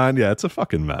going on. Yeah, it's a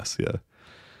fucking mess. Yeah.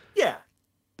 Yeah.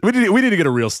 We need to get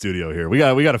a real studio here. We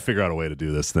got to figure out a way to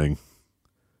do this thing.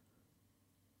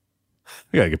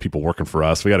 We got to get people working for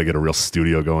us. We got to get a real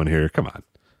studio going here. Come on.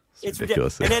 It's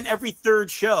ridiculous. And then every third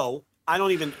show,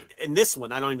 in this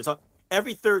one, I don't even talk.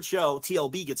 Every third show,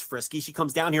 TLB gets frisky. She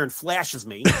comes down here and flashes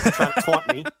me, trying to taunt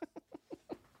me.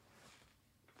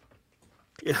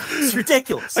 It's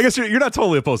ridiculous. I guess you're not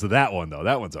totally opposed to that one, though.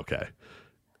 That one's okay.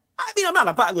 I mean, I'm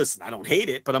not listen, I don't hate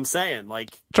it, but I'm saying,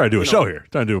 like... Try to do a show here.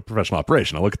 Try to do a professional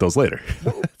operation. I'll look at those later.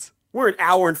 We're an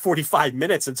hour and 45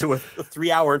 minutes into a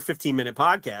 3 hour and 15-minute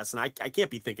podcast, and I can't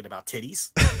be thinking about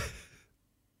titties.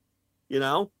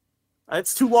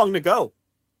 It's too long to go.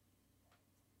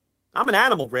 I'm an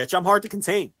animal, Rich. I'm hard to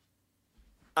contain.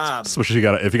 Especially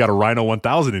if you got a Rhino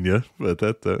 1000 in you. But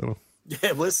that...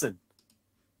 Yeah, listen.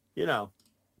 You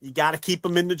got to keep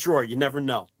them in the drawer. You never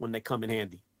know when they come in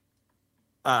handy.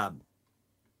 Got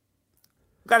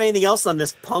anything else on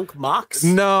this Punk Mox?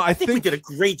 No, I think we did a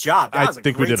great job. I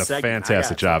think we did a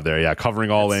fantastic job there. Yeah,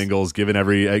 covering all angles, giving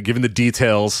the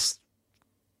details,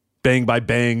 bang by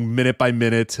bang, minute by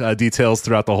minute details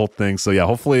throughout the whole thing. So yeah,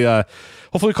 hopefully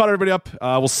we caught everybody up.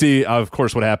 We'll see, of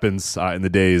course, what happens in the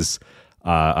days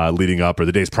leading up or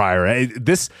the days prior.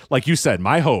 This, like you said,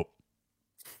 my hope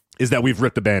is that we've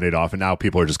ripped the Band-Aid off and now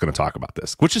people are just going to talk about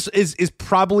this, which is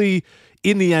probably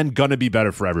in the end going to be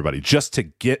better for everybody just to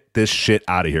get this shit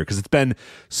out of here, because it's been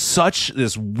such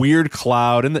this weird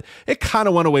cloud, and it kind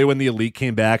of went away when the Elite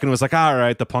came back and it was like, all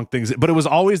right, the Punk things, but it was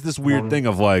always this weird thing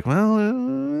of like,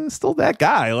 well, still that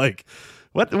guy, like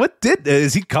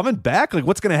is he coming back, like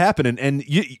what's going to happen? And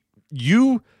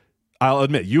you I'll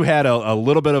admit you had a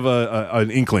little bit of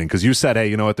an inkling, because you said, hey,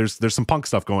 you know what, there's some Punk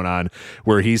stuff going on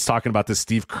where he's talking about this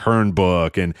Steve Kern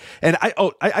book, and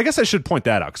I guess I should point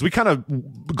that out, because we kind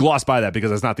of gloss by that because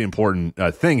that's not the important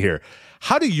thing here.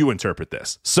 How do you interpret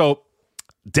this? So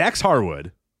Dax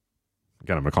Harwood,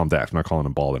 again, I'm gonna call him Dax, I'm not calling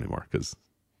him Bald anymore because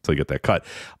until you get that cut,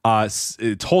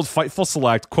 told Fightful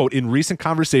Select, quote, in recent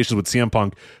conversations with CM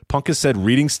Punk, Punk has said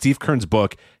reading Steve Kern's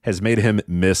book has made him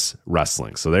miss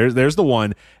wrestling. So there's the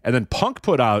one. And then Punk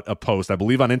put out a post, I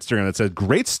believe on Instagram, that said,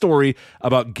 great story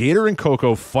about Gator and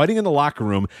Coco fighting in the locker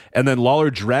room, and then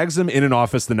Lawler drags them in an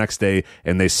office the next day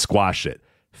and they squash it.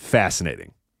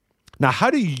 Fascinating. Now, how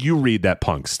do you read that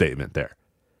Punk statement there?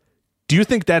 Do you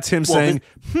think that's him saying,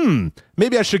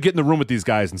 maybe I should get in the room with these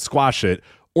guys and squash it?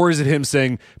 Or is it him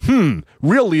saying,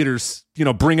 real leaders,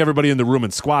 bring everybody in the room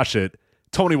and squash it?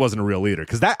 Tony wasn't a real leader.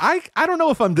 Because that I don't know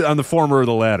if I'm on the former or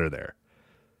the latter there.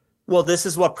 Well, this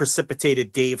is what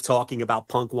precipitated Dave talking about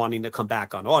Punk wanting to come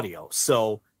back on audio.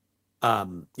 So,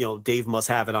 Dave must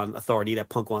have it on authority that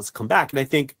Punk wants to come back. And I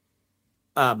think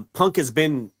Punk has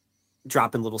been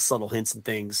dropping little subtle hints and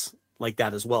things like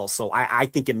that as well. So I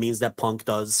think it means that Punk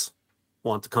does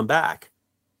want to come back.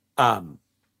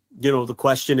 The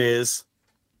question is,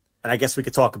 and I guess we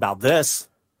could talk about this.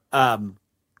 Who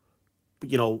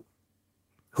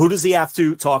does he have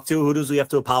to talk to? Who does he have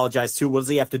to apologize to? What does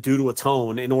he have to do to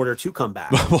atone in order to come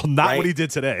back? Well, not what he did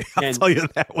today. I'll tell you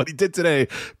that. What he did today,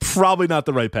 probably not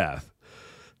the right path.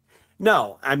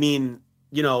 No, I mean,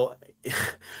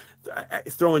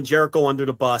 throwing Jericho under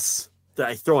the bus,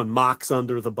 throwing Mox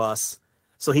under the bus.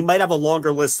 So he might have a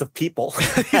longer list of people.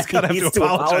 He's got to have to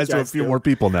apologize to a few more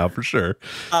people now, for sure.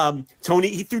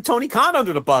 He threw Tony Khan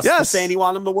under the bus for saying he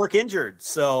wanted him to work injured.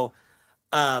 So,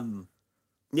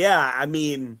 yeah, I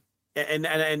mean,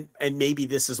 and maybe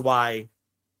this is why,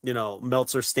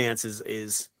 Meltzer's stance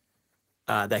is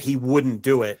that he wouldn't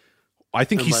do it. I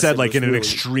think he said, like, in an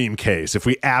extreme case, if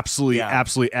we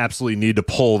absolutely need to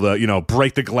pull the,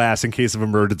 break the glass in case of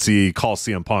emergency, call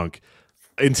CM Punk.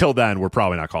 Until then, we're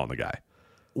probably not calling the guy.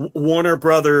 Warner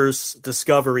Brothers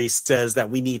Discovery says that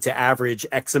we need to average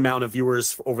X amount of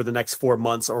viewers over the next 4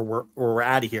 months, or we're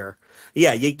out of here.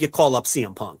 Yeah, you call up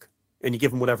CM Punk and you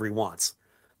give him whatever he wants.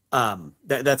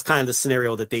 That's kind of the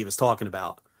scenario that Dave is talking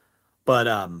about. But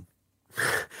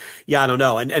yeah, I don't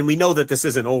know. And we know that this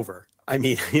isn't over. I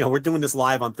mean, we're doing this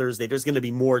live on Thursday. There's going to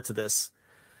be more to this.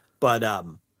 But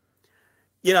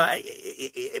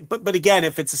but again,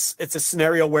 if it's a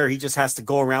scenario where he just has to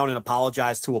go around and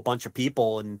apologize to a bunch of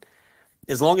people, and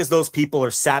as long as those people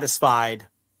are satisfied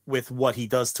with what he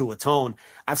does to atone,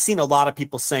 I've seen a lot of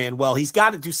people saying, well, he's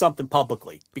got to do something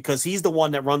publicly, because he's the one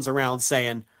that runs around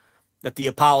saying that the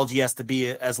apology has to be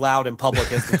as loud in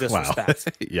public as the disrespect.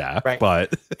 Wow. Yeah, right.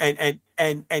 But and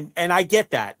I get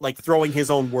that, like throwing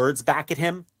his own words back at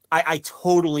him. I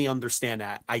totally understand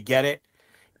that. I get it.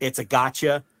 It's a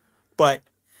gotcha, but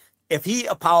if he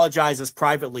apologizes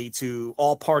privately to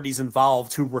all parties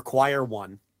involved who require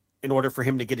one in order for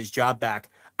him to get his job back,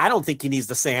 I don't think he needs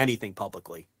to say anything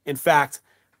publicly. In fact,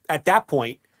 at that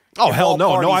point, oh hell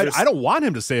no, I don't want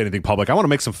him to say anything public. I want to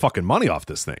make some fucking money off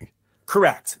this thing.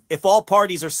 Correct. If all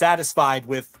parties are satisfied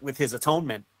with his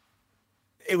atonement,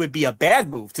 it would be a bad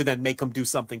move to then make him do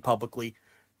something publicly,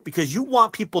 because you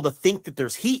want people to think that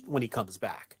there's heat when he comes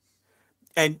back.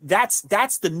 And that's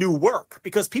the new work,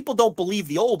 because people don't believe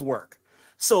the old work.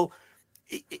 So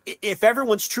if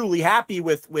everyone's truly happy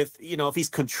with if he's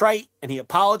contrite and he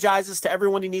apologizes to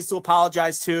everyone he needs to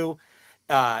apologize to,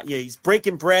 he's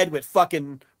breaking bread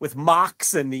with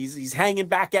Mox, and he's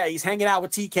hanging out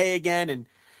with TK again, and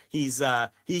he's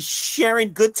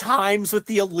sharing good times with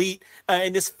the elite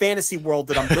in this fantasy world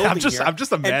that I'm building. I'm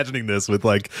just imagining this with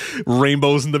like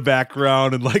rainbows in the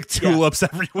background and like tulips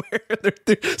everywhere.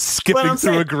 They're skipping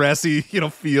through a grassy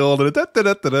field. And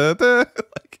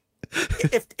like,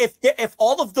 if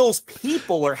all of those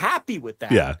people are happy with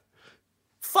that, yeah,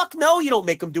 fuck no, you don't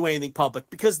make them do anything public,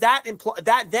 because that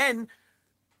then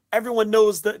everyone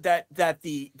knows that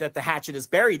the hatchet is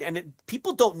buried, and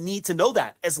people don't need to know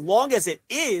that. As long as it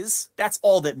is, that's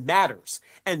all that matters,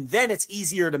 and then it's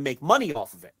easier to make money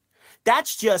off of it.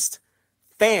 That's just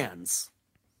fans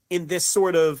in this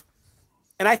sort of,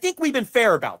 and I think we've been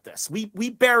fair about this. We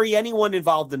bury anyone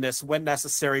involved in this when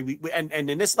necessary. And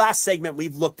in this last segment,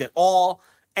 we've looked at all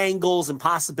angles and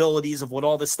possibilities of what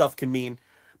all this stuff can mean.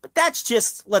 But that's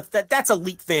just that's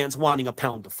elite fans wanting a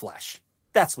pound of flesh.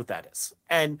 That's what that is.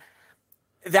 And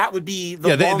that would be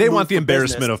they want the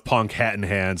embarrassment of Punk hat in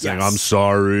hand saying, yes, I'm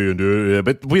sorry,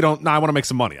 but we don't. I want to make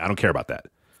some money. I don't care about that.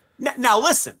 Now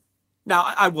listen.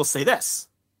 Now I will say this: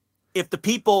 if the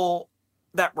people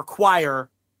that require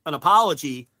an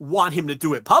apology want him to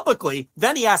do it publicly,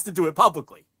 then he has to do it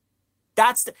publicly.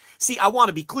 I want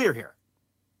to be clear here.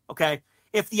 Okay?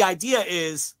 If the idea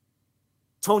is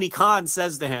Tony Khan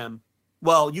says to him,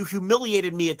 well, you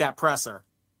humiliated me at that presser.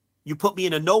 You put me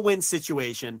in a no-win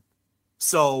situation.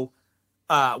 So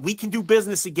we can do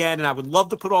business again, and I would love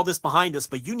to put all this behind us,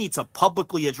 but you need to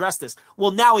publicly address this.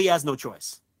 Well, now he has no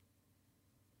choice.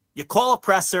 You call a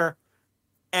presser,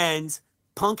 and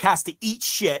Punk has to eat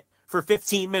shit for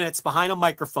 15 minutes behind a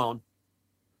microphone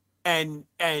and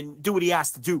do what he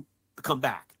has to do to come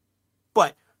back.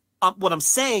 But what I'm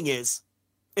saying is,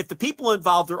 if the people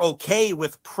involved are okay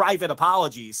with private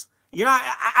apologies, he's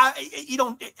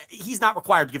not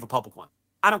required to give a public one.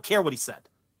 I don't care what he said.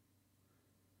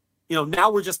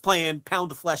 Now we're just playing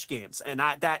pound of flesh games, and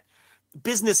that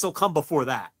business will come before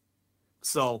that.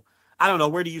 So I don't know.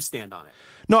 Where do you stand on it?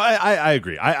 No, I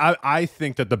agree. I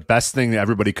think that the best thing that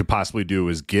everybody could possibly do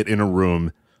is get in a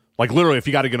room. Like, literally, if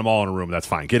you got to get them all in a room, that's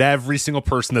fine. Get every single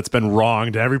person that's been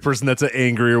wronged, every person that's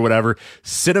angry or whatever,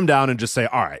 sit them down and just say,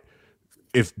 all right,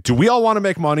 do we all want to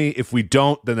make money? If we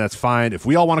don't, then that's fine. If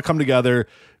we all want to come together,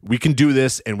 we can do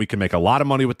this, and we can make a lot of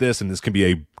money with this, and this can be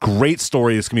a great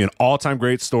story. This can be an all-time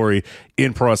great story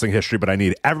in pro wrestling history, but I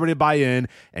need everybody to buy in,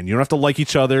 and you don't have to like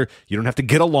each other. You don't have to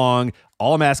get along.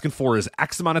 All I'm asking for is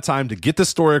X amount of time to get this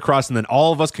story across, and then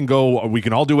all of us can go, we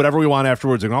can all do whatever we want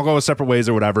afterwards. We can all go separate ways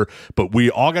or whatever, but we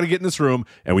all got to get in this room,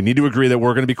 and we need to agree that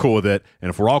we're going to be cool with it, and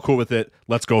if we're all cool with it,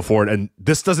 let's go for it. And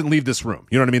this doesn't leave this room.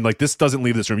 You know what I mean? Like, this doesn't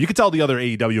leave this room. You can tell the other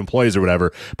AEW employees or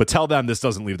whatever, but tell them this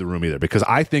doesn't leave the room either, because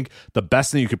I think the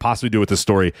best thing you could possibly do with this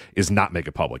story is not make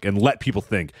it public and let people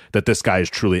think that this guy is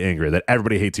truly angry, that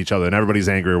everybody hates each other and everybody's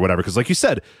angry or whatever. Because like you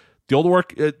said, the old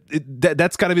work,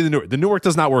 that's got to be the new work. The new work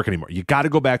does not work anymore. You got to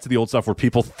go back to the old stuff where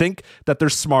people think that they're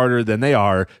smarter than they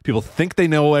are. People think they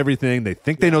know everything. They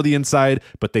think they know the inside,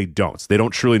 but they don't. They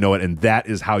don't truly know it. And that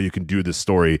is how you can do this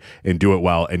story and do it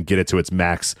well and get it to its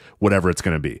max, whatever it's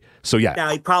going to be. So yeah. Now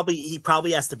he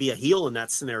probably has to be a heel in that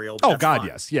scenario. Oh God, fine.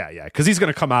 Yes. Yeah. Because he's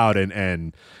going to come out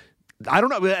and I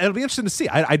don't know. It'll be interesting to see.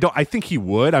 I think he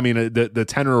would. I mean, the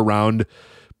tenor around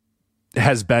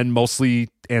has been mostly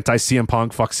anti CM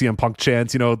Punk, fuck CM Punk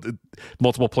chants,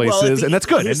 multiple places, and that's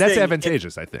good, and that's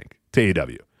advantageous, I think, to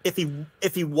AEW.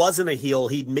 If he wasn't a heel,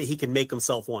 he can make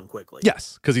himself one quickly.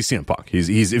 Yes, because he's CM Punk.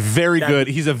 He's very good.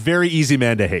 He's a very easy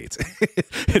man to hate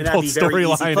in both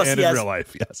storyline and in real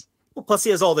life. Yes. Well, plus he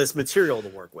has all this material to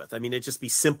work with. I mean, it'd just be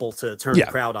simple to turn the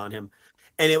crowd on him.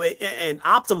 And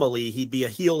optimally, he'd be a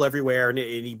heel everywhere, and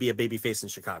he'd be a babyface in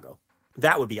Chicago.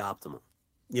 That would be optimal,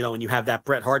 and you have that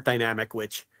Bret Hart dynamic,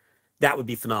 which that would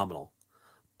be phenomenal.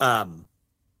 But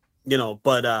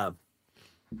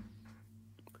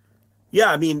yeah,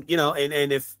 I mean,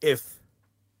 and if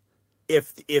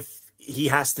he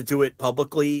has to do it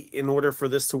publicly in order for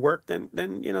this to work, then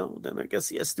I guess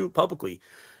he has to do it publicly.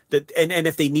 And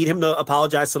if they need him to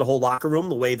apologize to the whole locker room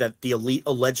the way that the Elite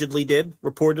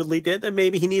reportedly did, then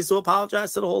maybe he needs to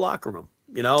apologize to the whole locker room,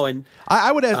 And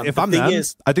I would have, if I'm them,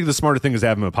 I think the smarter thing is to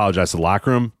have him apologize to the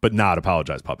locker room, but not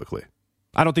apologize publicly.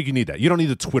 I don't think you need that. You don't need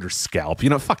the Twitter scalp.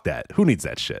 Fuck that. Who needs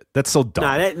that shit? That's so dumb.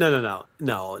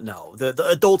 No. The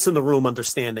adults in the room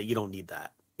understand that you don't need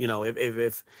that.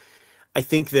 If I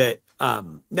think that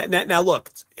now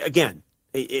look again.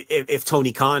 If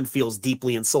Tony Khan feels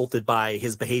deeply insulted by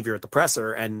his behavior at the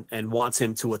presser and wants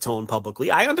him to atone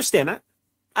publicly, I understand that.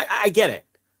 I get it.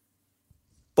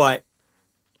 But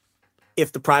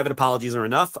if the private apologies are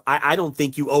enough, I don't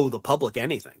think you owe the public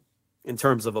anything in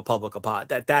terms of a public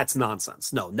apology. That's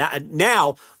nonsense. No,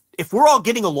 now if we're all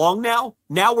getting along now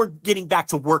we're getting back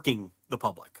to working the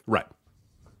public. Right.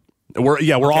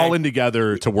 We're all in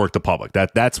together to work the public.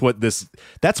 That's what this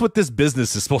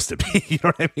business is supposed to be. You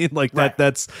know what I mean? Like right.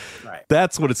 That's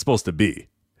what it's supposed to be.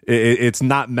 It's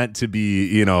not meant to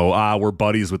be, we're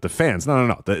buddies with the fans.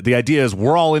 No. The idea is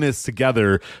we're all in this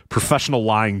together, professional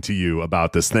lying to you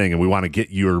about this thing, and we want to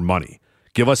get your money.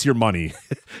 Give us your money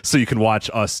so you can watch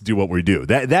us do what we do.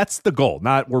 That's the goal.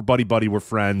 Not we're buddy, we're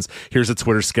friends. Here's a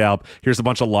Twitter scalp. Here's a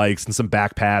bunch of likes and some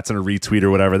back pats and a retweet or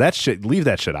whatever. That shit, leave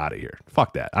that shit out of here.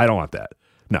 Fuck that. I don't want that.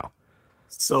 No.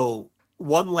 So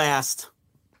one last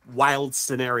wild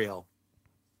scenario.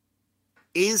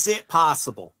 Is it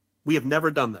possible? We have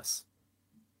never done this.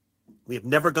 We have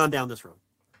never gone down this road.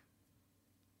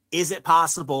 Is it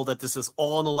possible that this is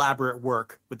all an elaborate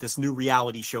work with this new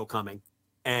reality show coming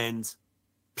and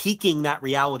peaking that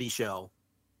reality show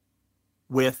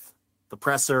with the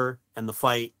presser and the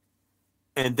fight,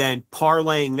 and then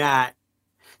parlaying that,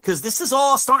 because this is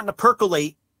all starting to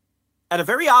percolate at a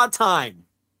very odd time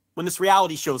when this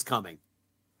reality show is coming,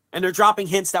 and they're dropping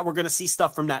hints that we're going to see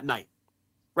stuff from that night,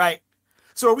 right?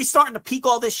 So are we starting to peak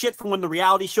all this shit from when the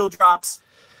reality show drops,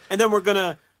 and then we're going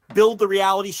to build the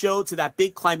reality show to that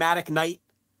big climatic night,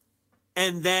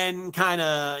 and then kind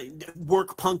of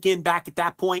work Punk in back at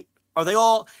that point? Are they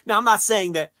all... Now, I'm not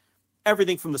saying that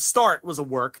everything from the start was a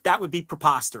work. That would be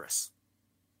preposterous.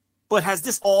 But has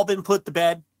this all been put to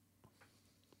bed?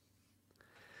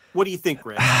 What do you think,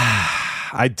 Rick?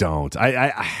 I don't.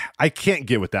 I can't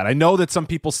get with that. I know that some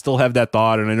people still have that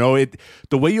thought, and I know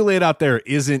the way you lay it out there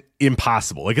isn't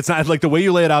impossible. Like, it's not like the way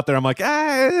you lay it out there, I'm like,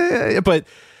 but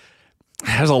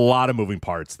there's a lot of moving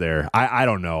parts there. I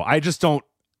don't know. I just don't...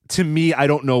 To me, I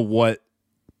don't know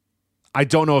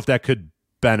if that could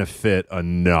benefit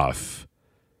enough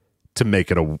to make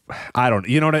it I don't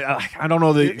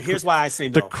know here's why I say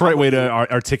no. The correct way to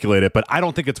articulate it, but I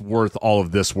don't think it's worth all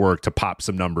of this work to pop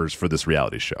some numbers for this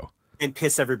reality show and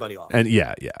piss everybody off. And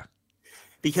yeah.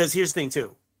 Because here's the thing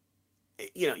too.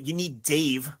 You need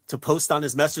Dave to post on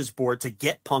his message board to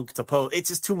get Punk to post. It's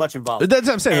just too much involved. That's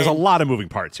what I'm saying. There's a lot of moving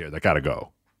parts here that got to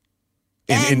go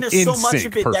in so much sync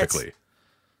of it perfectly.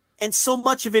 And so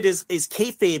much of it is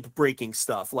kayfabe breaking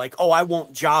stuff, like, oh, I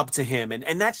won't job to him,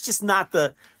 and that's just not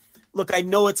the look. I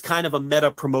know it's kind of a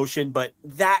meta promotion, but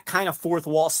that kind of fourth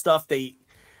wall stuff, they've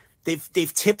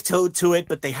tiptoed to it,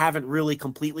 but they haven't really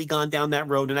completely gone down that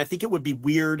road. And I think it would be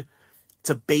weird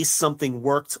to base something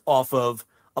worked off of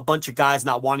a bunch of guys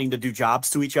not wanting to do jobs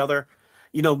to each other.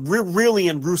 We're really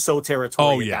in Russo territory.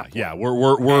 Oh yeah.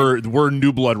 We're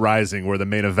New Blood Rising, where the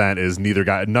main event is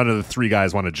none of the three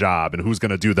guys want a job, and who's going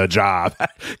to do the job?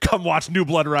 Come watch New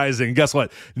Blood Rising. Guess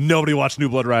what? Nobody watched New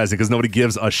Blood Rising because nobody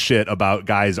gives a shit about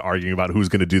guys arguing about who's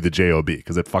going to do the job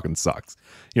because it fucking sucks.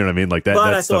 You know what I mean? Like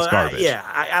that stuff's garbage.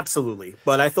 Absolutely.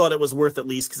 But I thought it was worth at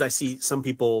least because I see some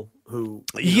people who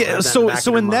So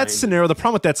in that scenario, the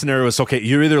problem with that scenario is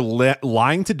you're either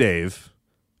lying to Dave.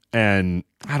 And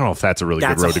I don't know if that's a really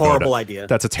good road to go down. That's a horrible idea.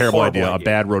 That's a terrible idea, a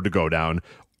bad road to go down.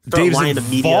 Dave's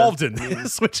involved in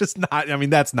this, which is not,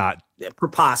 that's not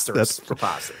preposterous.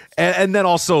 And then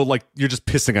also, like, you're just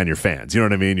pissing on your fans. You know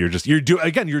what I mean?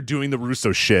 You're doing the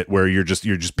Russo shit where you're just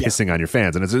pissing on your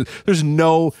fans. And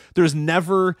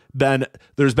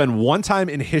there's been one time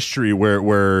in history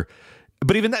where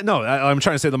but even that, no, I'm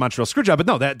trying to say the Montreal Screwjob, but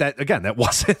no, that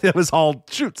wasn't, it was all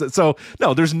shoots. So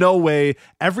no, there's no way.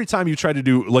 Every time you try to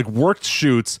do like worked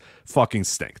shoots, fucking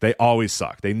stink. They always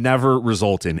suck. They never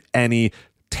result in any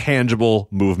tangible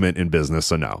movement in business.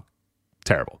 So no,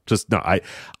 terrible. Just no.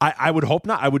 I would hope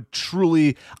not. I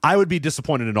would be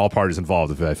disappointed in all parties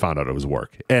involved if I found out it was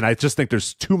work. And I just think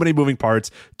there's too many moving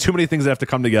parts, too many things that have to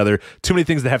come together, too many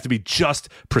things that have to be just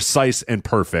precise and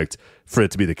perfect for it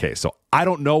to be the case. So I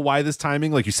don't know why this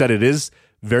timing, like you said, it is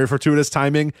very fortuitous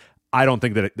timing. I don't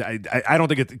think that I don't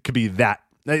think it could be that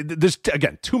There's,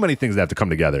 again, too many things that have to come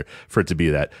together for it to be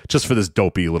that, just for this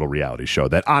dopey little reality show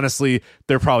that, honestly,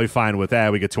 they're probably fine with,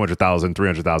 we get 200,000,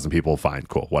 300,000 people, fine,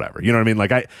 cool, whatever. You know what I mean?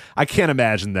 Like, I can't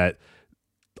imagine that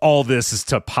all this is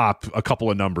to pop a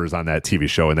couple of numbers on that TV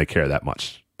show and they care that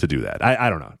much to do that. I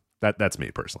don't know. That's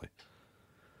me personally.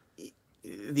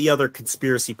 The other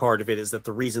conspiracy part of it is that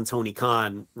the reason Tony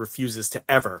Khan refuses to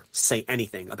ever say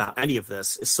anything about any of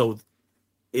this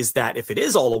is that if it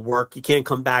is all a work, you can't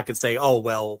come back and say, oh,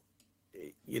 well,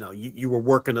 you were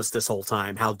working us this whole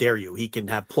time. How dare you? He can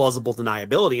have plausible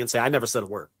deniability and say, I never said a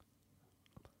word.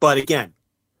 But again,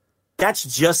 that's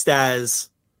just as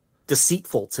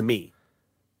deceitful to me,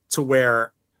 to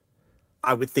where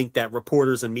I would think that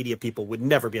reporters and media people would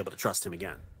never be able to trust him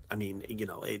again. I mean,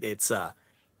 it's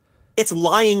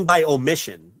lying by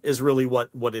omission is really what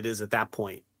it is at that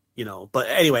point, But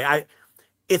anyway,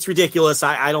 it's ridiculous.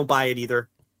 I don't buy it either.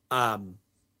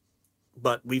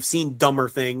 But we've seen dumber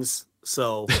things,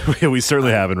 so we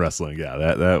certainly have in wrestling.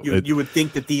 Yeah, you would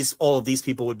think that all of these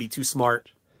people would be too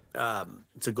smart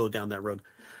to go down that road.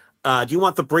 Do you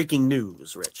want the breaking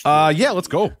news, Rich? Yeah, let's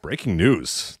go. Breaking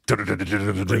news. Here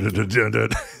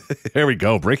we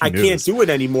go. Breaking news. I can't do it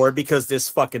anymore because this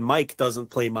fucking mic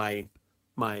doesn't play my.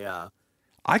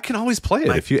 I can always play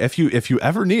it if you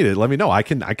ever need it. Let me know. I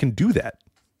can do that.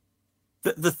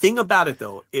 The thing about it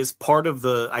though is part of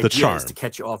the idea is to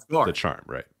catch you off guard. The charm,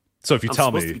 right? So if you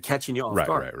tell me, to be catching you off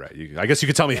guard. Right. I guess you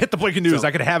could tell me hit the breaking news. I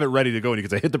could have it ready to go, and you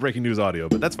could say hit the breaking news audio.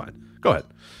 But that's fine. Go ahead.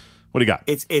 What do you got?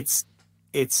 It's.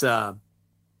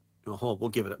 We'll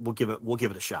give it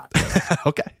a shot.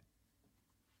 Okay.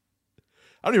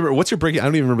 I don't even remember. What's your breaking? I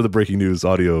don't even remember the breaking news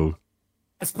audio.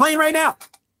 It's playing right now.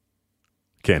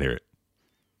 Can't hear it.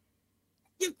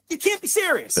 You can't be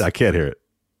serious. I can't hear it.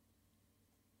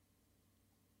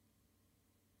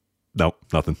 Nope,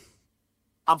 nothing.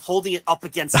 I'm holding it up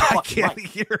against the I can't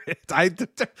hear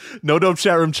it. No dope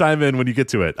chat room chime in when you get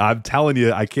to it. I'm telling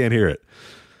you, I can't hear it.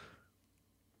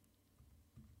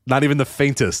 Not even the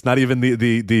faintest. Not even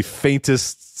the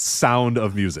faintest sound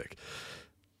of music.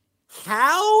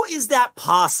 How is that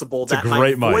possible? It's a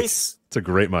great mic. It's a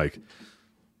great mic.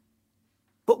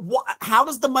 But how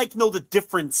does the mic know the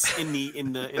difference in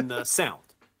the sound?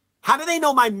 How do they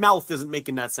know my mouth isn't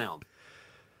making that sound?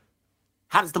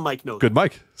 How does the mic know that? Good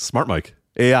mic. Smart mic.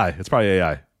 AI. It's probably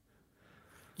AI.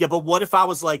 Yeah, but what if I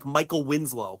was like Michael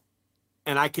Winslow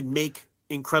and I could make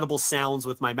incredible sounds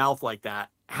with my mouth like that?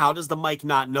 How does the mic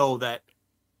not know that?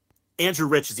 Andrew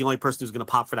Rich is the only person who's going to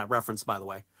pop for that reference, by the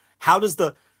way. How does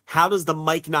the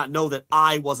mic not know that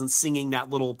I wasn't singing that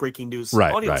little breaking news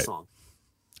audio song?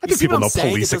 I think people know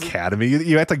Police Academy.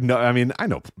 You act like no. I mean, I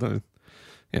know.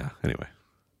 Yeah. Anyway.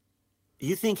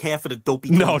 You think half of the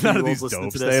dopey? No, none of these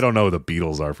dopes. They don't know who the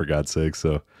Beatles are, for God's sake.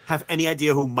 So have any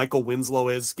idea who Michael Winslow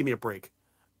is? Give me a break.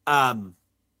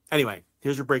 Anyway,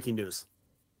 here's your breaking news.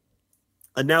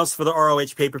 Announced for the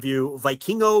ROH pay-per-view: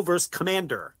 Vikingo versus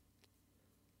Commander.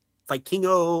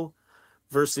 Vikingo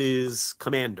versus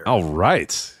Commander. All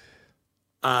right.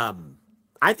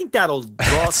 I think that'll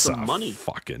draw some money.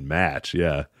 Fucking match,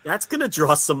 yeah. That's gonna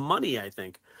draw some money, I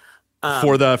think.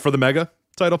 For the mega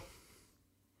title.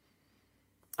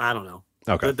 I don't know.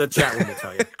 Okay. The chat room will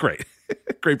tell you. Great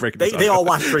breaking news. They all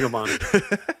watch Ring of Honor.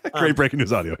 Great breaking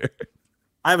news audio here.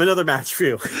 I have another match for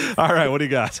you. All right, what do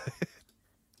you got?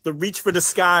 The Reach for the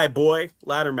Sky, boy,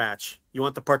 ladder match. You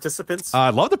want the participants? I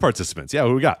love the participants. Yeah,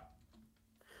 who we got?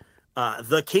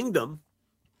 The Kingdom,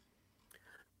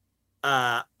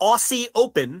 Aussie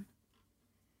Open,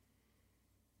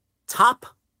 Top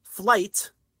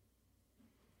Flight,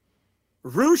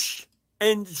 Rush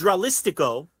and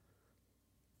Dralistico,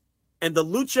 and the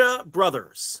Lucha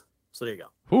Brothers. So there you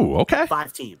go. Ooh, okay.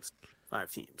 5 teams.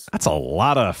 That's a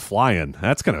lot of flying.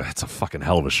 That's a fucking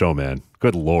hell of a show, man.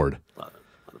 Good Lord. A lot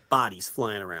of bodies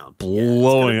flying around.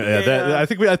 Blowing. I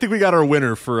think we got our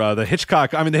winner for the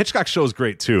Hitchcock. I mean, the Hitchcock show is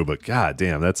great too, but god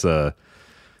damn, that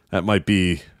might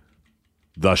be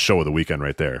the show of the weekend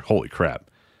right there. Holy crap.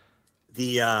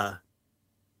 The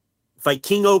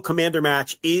Vikingo Commander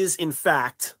match is in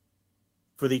fact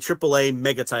for the AAA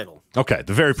mega title. Okay,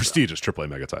 the very prestigious AAA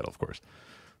mega title, of course.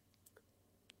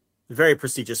 Very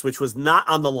prestigious, which was not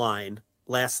on the line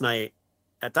last night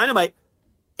at Dynamite.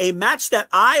 A match that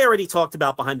I already talked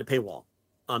about behind the paywall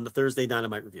on the Thursday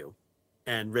Dynamite review.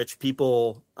 And Rich,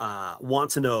 people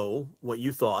want to know what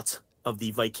you thought of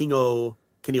the Vikingo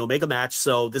Kenny Omega match.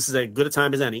 So this is as good a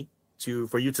time as any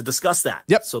for you to discuss that.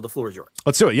 Yep. So the floor is yours.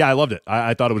 Let's do it. Yeah, I loved it.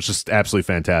 I thought it was just absolutely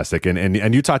fantastic.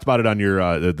 And you talked about it on your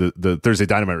the Thursday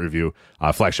Dynamite review,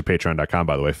 flagshippatreon.com,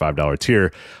 by the way, $5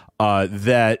 tier. I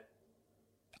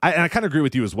kind of agree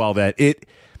with you as well that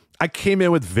I came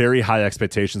in with very high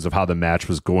expectations of how the match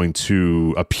was going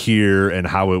to appear and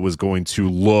how it was going to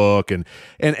look. And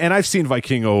I've seen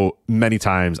Vikingo many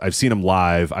times. I've seen him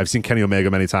live. I've seen Kenny Omega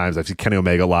many times. I've seen Kenny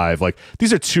Omega live. Like,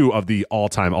 these are two of the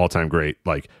all-time great,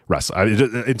 like, wrestlers.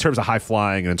 In terms of high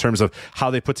flying and in terms of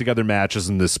how they put together matches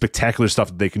and the spectacular stuff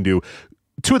that they can do.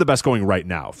 Two of the best going right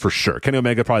now, for sure. Kenny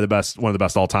Omega, probably one of the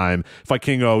best all time.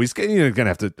 Vikingo, he's going to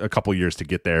have a couple years to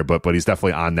get there, but he's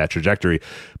definitely on that trajectory.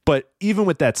 But even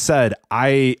with that said,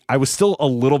 I was still a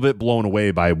little bit blown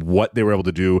away by what they were able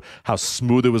to do, how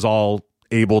smooth it was all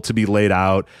able to be laid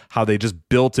out, how they just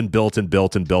built and built and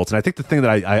built and built. And I think the thing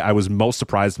that I was most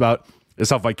surprised about is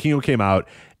how Vikingo came out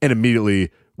and immediately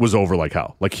was over like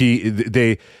hell. Like,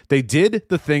 they did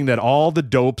the thing that all the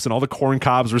dopes and all the corn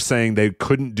cobs were saying they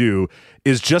couldn't do,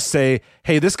 is just say,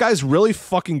 hey, this guy's really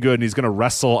fucking good and he's going to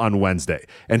wrestle on Wednesday.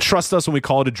 And trust us when we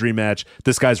call it a dream match,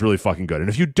 this guy's really fucking good. And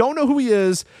if you don't know who he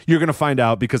is, you're going to find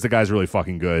out because the guy's really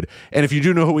fucking good. And if you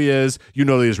do know who he is, you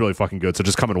know that he's really fucking good. So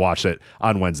just come and watch it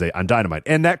on Wednesday on Dynamite.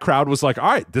 And that crowd was like, all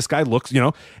right, this guy looks,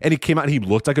 and he came out and he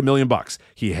looked like $1 million.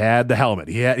 He had the helmet.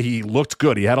 He looked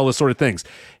good. He had all this sort of things.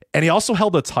 And he also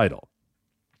held a title.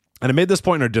 And I made this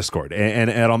point in our Discord, and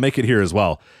I'll make it here as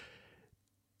well.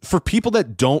 For people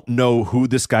that don't know who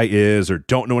this guy is or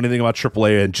don't know anything about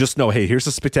AAA and just know, hey, here's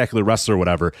a spectacular wrestler or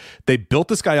whatever, they built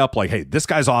this guy up like, hey, this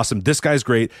guy's awesome, this guy's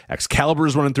great, Excalibur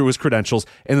is running through his credentials,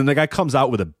 and then the guy comes out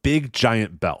with a big,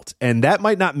 giant belt. And that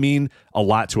might not mean a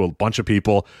lot to a bunch of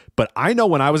people, but I know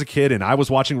when I was a kid and I was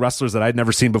watching wrestlers that I'd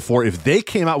never seen before, if they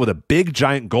came out with a big,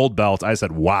 giant gold belt, I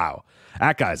said, wow,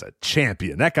 that guy's a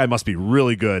champion. That guy must be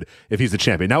really good if he's a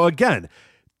champion. Now, again,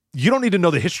 you don't need to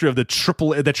know the history of the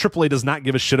AAA, that AAA does not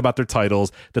give a shit about their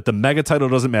titles, that the mega title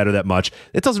doesn't matter that much.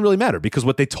 It doesn't really matter, because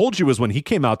what they told you is when he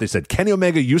came out, they said Kenny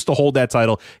Omega used to hold that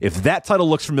title. If that title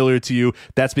looks familiar to you,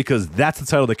 that's because that's the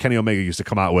title that Kenny Omega used to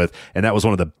come out with. And that was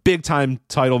one of the big time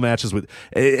title matches with,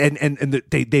 and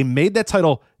they made that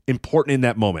title important in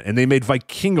that moment, and they made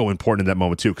Vikingo important in that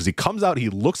moment too, because he comes out, he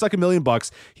looks like $1 million,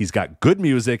 he's got good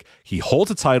music, he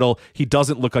holds a title, he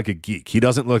doesn't look like a geek, he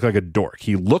doesn't look like a dork,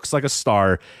 he looks like a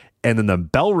star. And then the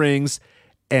bell rings,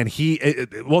 and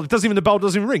the bell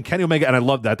doesn't even ring. Kenny Omega, and I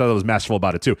love that. I thought that was masterful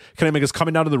about it too. Kenny Omega's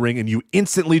coming down to the ring, and you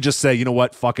instantly just say, you know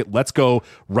what, fuck it, let's go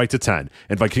right to 10.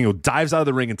 And Vikingo dives out of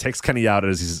the ring and takes Kenny out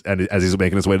as he's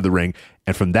making his way to the ring.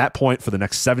 And from that point, for the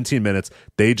next 17 minutes,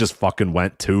 they just fucking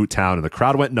went to town, and the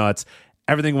crowd went nuts.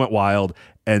 Everything went wild.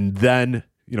 And then,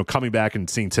 coming back and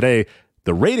seeing today,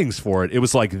 the ratings for it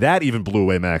was like that even blew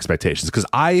away my expectations, because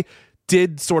I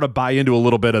did sort of buy into a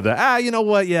little bit of the, you know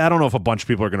what? Yeah, I don't know if a bunch of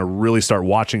people are going to really start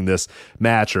watching this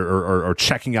match or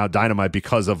checking out Dynamite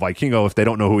because of Vikingo if they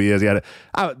don't know who he is.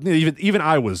 Even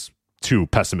I was too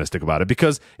pessimistic about it,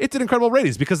 because it did incredible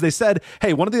ratings, because they said,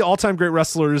 hey, one of the all-time great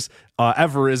wrestlers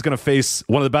ever is going to face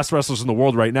one of the best wrestlers in the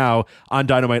world right now on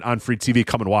Dynamite on free TV.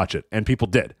 Come and watch it. And people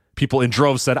did. People in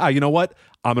droves said, you know what?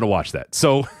 I'm going to watch that.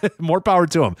 So more power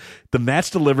to him. The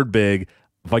match delivered big.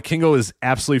 Vikingo is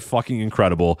absolutely fucking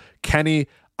incredible. Kenny,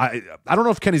 I don't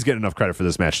know if Kenny's getting enough credit for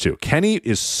this match too. Kenny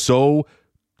is so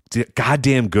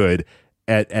goddamn good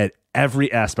at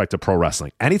every aspect of pro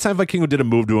wrestling. Anytime Vikingo did a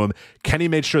move to him, Kenny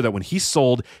made sure that when he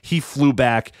sold, he flew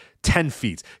back 10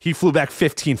 feet. He flew back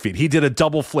 15 feet. He did a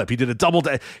double flip. He did a double.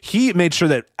 He made sure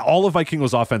that all of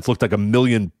Vikingo's offense looked like $1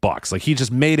 million. Like, he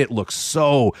just made it look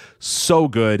so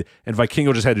good. And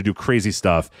Vikingo just had to do crazy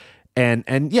stuff.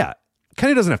 And yeah,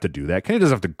 Kenny doesn't have to do that. Kenny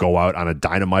doesn't have to go out on a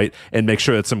Dynamite and make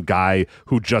sure that some guy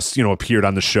who just, appeared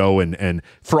on the show and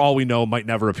for all we know might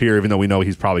never appear, even though we know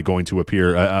he's probably going to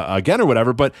appear again or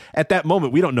whatever. But at that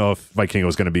moment, we don't know if Vikingo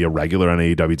is going to be a regular on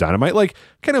AEW Dynamite. Like,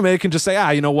 Kenny Omega can just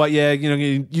say, you know what? Yeah,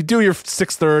 you do your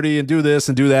 6:30 and do this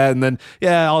and do that. And then,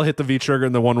 yeah, I'll hit the V trigger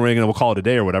in the one ring and then we'll call it a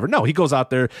day or whatever. No, he goes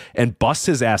out there and busts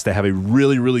his ass to have a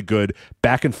really, really good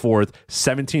back and forth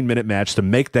 17-minute match to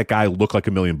make that guy look like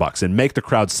 $1 million and make the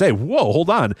crowd say, whoa,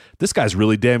 hold on, this guy's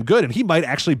really damn good, and he might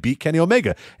actually beat Kenny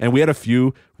Omega. And we had a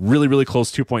few really, really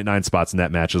close 2.9 spots in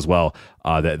that match as well.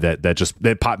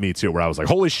 That popped me too, where I was like,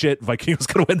 holy shit, Vikingo's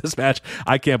gonna win this match.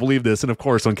 I can't believe this. And of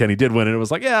course, when Kenny did win it, it was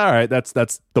like, yeah, all right, that's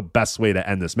the best way to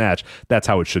end this match. That's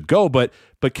how it should go. But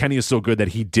Kenny is so good that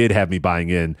he did have me buying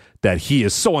in that he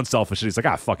is so unselfish that he's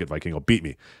like, fuck it, Vikingo, beat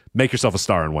me. Make yourself a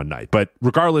star in one night. But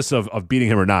regardless of beating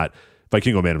him or not,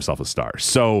 Vikingo made himself a star.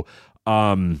 So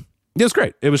It was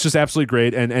great. It was just absolutely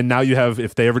great. And now you have,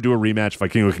 if they ever do a rematch,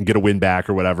 Vikingo can get a win back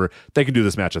or whatever, they can do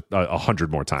this match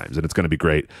 100 more times, and it's going to be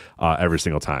great every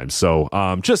single time. So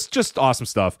just awesome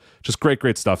stuff. Just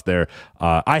great stuff there.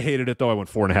 I hated it, though. I went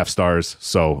 4.5 stars.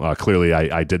 So clearly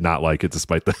I did not like it,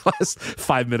 despite the last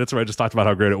 5 minutes where I just talked about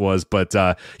how great it was. But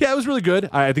yeah, it was really good.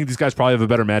 I think these guys probably have a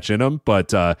better match in them.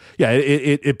 But yeah,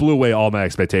 it blew away all my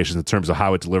expectations in terms of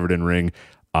how it delivered in ring.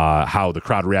 How the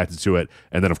crowd reacted to it,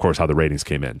 and then of course how the ratings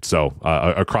came in. So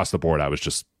across the board, I was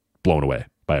just blown away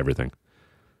by everything.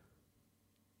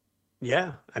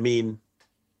 Yeah, I mean,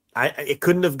 it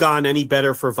couldn't have gone any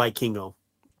better for Vikingo.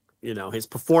 You know, his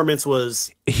performance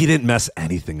was. He didn't mess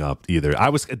anything up either.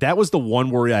 That was the one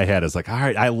worry I had. Is like, all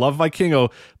right, I love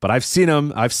Vikingo, but I've seen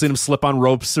him slip on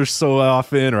ropes or so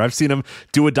often, or I've seen him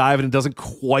do a dive and it doesn't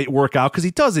quite work out because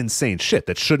he does insane shit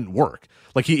that shouldn't work.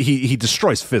 Like he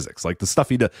destroys physics. Like the stuff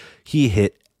he does, he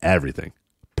hit everything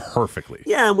perfectly.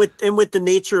 Yeah, and with the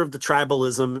nature of the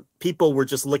tribalism, people were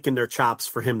just licking their chops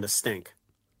for him to stink,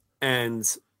 and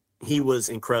he was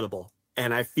incredible.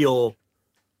 And I feel,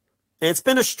 and it's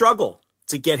been a struggle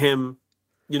to get him,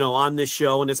 you know, on this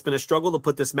show, and it's been a struggle to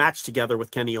put this match together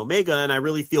with Kenny Omega. And I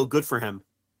really feel good for him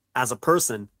as a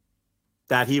person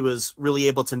that he was really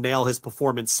able to nail his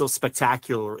performance so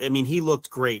spectacular. I mean, he looked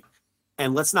great.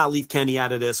 And let's not leave Kenny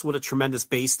out of this. What a tremendous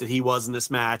base that he was in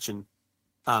this match. And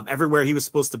everywhere he was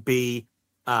supposed to be,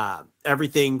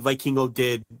 everything Vikingo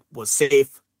did was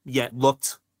safe, yet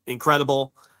looked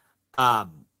incredible. You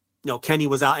know, Kenny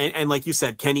was out. And like you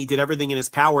said, Kenny did everything in his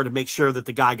power to make sure that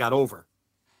the guy got over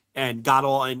and got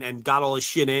all his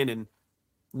shit in and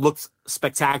looked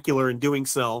spectacular in doing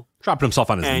so. Dropping himself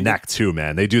on his neck too,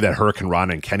 man. They do that Hurricane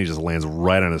Rana and Kenny just lands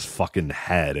right on his fucking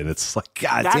head, and it's like,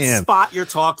 God that damn. That spot you're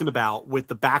talking about with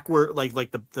the backward, like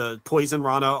the poison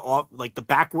Rana off, like the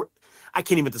backward. I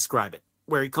can't even describe it.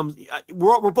 Where he comes,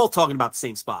 we're both talking about the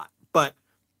same spot, but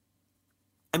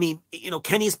I mean, you know,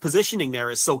 Kenny's positioning there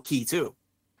is so key too.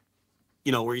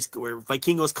 You know, where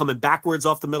Vikingo's coming backwards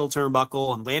off the middle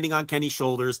turnbuckle and landing on Kenny's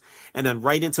shoulders, and then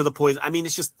right into the poison. I mean,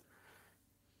 it's just.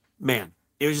 Man,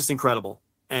 it was just incredible.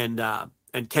 And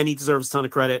Kenny deserves a ton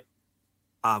of credit.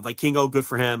 Vikingo, good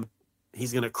for him.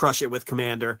 He's going to crush it with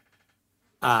Commander.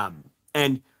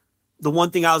 And the one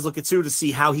thing I was looking to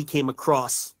see how he came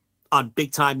across on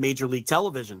big-time Major League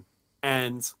television.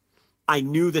 And I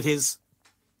knew that as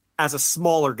a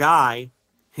smaller guy,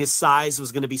 his size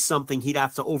was going to be something he'd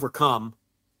have to overcome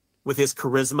with his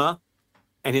charisma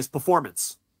and his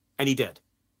performance. And he did.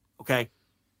 Okay?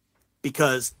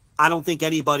 Because I don't think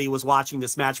anybody was watching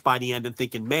this match by the end and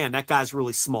thinking, man, that guy's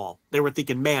really small. They were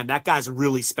thinking, man, that guy's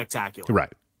really spectacular.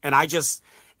 Right. And I just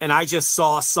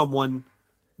saw someone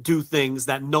do things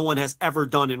that no one has ever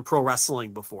done in pro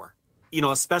wrestling before, you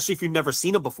know, especially if you've never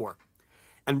seen him before.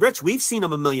 And Rich, we've seen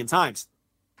him a million times.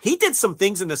 He did some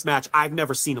things in this match I've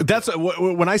never seen him. That's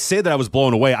when I say that I was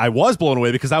blown away. I was blown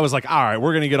away because I was like, all right,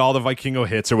 we're going to get all the Vikingo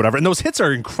hits or whatever. And those hits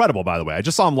are incredible, by the way. I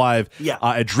just saw him live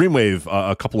at Dreamwave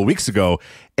a couple of weeks ago.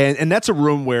 And that's a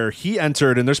room where he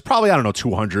entered, and there's probably, I don't know,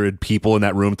 200 people in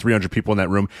that room, 300 people in that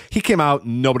room. He came out,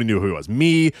 nobody knew who he was.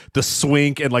 Me, the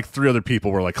Swink, and like 3 other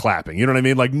people were like clapping. You know what I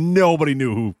mean? Like nobody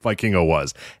knew who Vikingo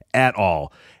was at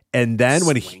all. And then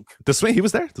when the Swink, he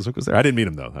was there. The Swink was there. I didn't meat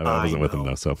him though. I wasn't with him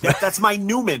though. So that's my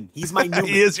Newman. He's my Newman.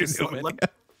 He is your Newman.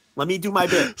 Let me do my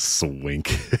bit.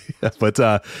 Swink. But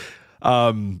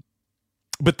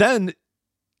then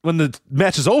when the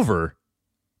match is over,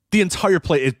 the entire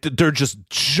play, they're just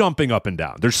jumping up and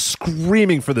down. They're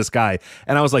screaming for this guy.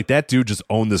 And I was like, that dude just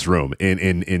owned this room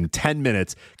in 10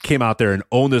 minutes, came out there and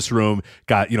owned this room.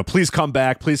 Got, you know, please come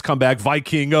back,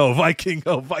 Vikingo,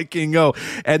 Vikingo,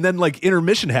 Vikingo. And then like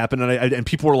intermission happened and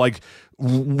people were like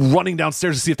running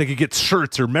downstairs to see if they could get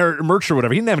shirts or merch or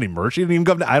whatever. He didn't have any merch. He didn't even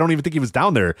come. I don't even think he was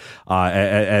down there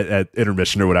at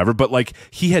intermission or whatever. But like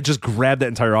he had just grabbed that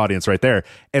entire audience right there.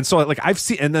 And so like I've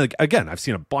seen, and then like, again, I've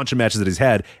seen a bunch of matches that he's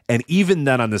had, and even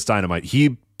then on this Dynamite,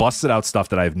 he busted out stuff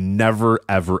that I've never,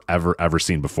 ever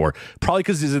seen before. Probably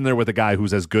because he's in there with a guy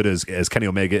who's as good as Kenny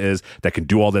Omega is, that can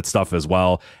do all that stuff as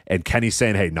well. And Kenny's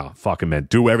saying, hey, no, fucking man,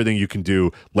 do everything you can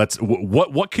do. Let's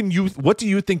what do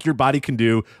you think your body can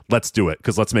do? Let's do it,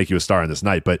 because let's make you a star on this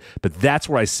night. But that's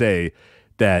where I say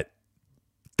that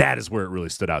is where it really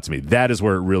stood out to me. That is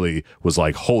where it really was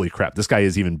like, holy crap, this guy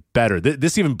is even better.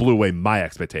 This even blew away my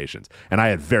expectations, and I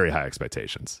had very high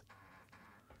expectations.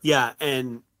 Yeah,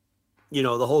 and you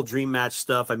know, the whole dream match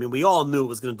stuff, I mean, we all knew it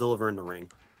was going to deliver in the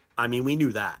ring. I mean, we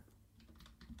knew that.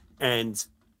 And,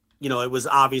 you know, it was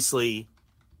obviously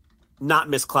not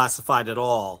misclassified at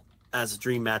all as a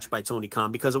dream match by Tony Khan,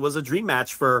 because it was a dream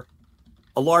match for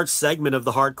a large segment of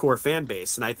the hardcore fan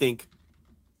base. And I think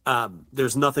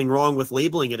there's nothing wrong with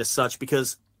labeling it as such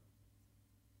because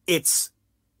it's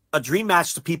a dream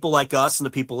match to people like us and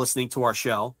the people listening to our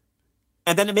show.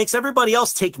 And then it makes everybody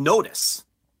else take notice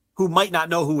who might not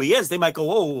know who he is. They might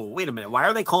go, oh, wait a minute. Why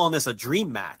are they calling this a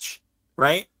dream match?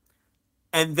 Right?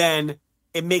 And then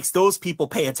it makes those people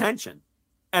pay attention.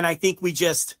 And I think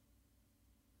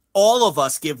all of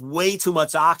us give way too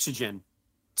much oxygen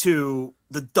to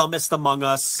the dumbest among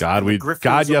us. God,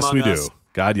 yes, we do.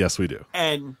 God, yes, we do.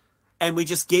 And we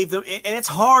just gave them, and it's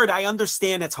hard. I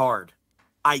understand it's hard.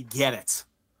 I get it.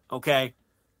 Okay.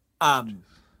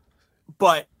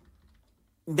 But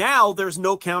now there's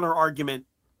no counter argument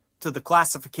to the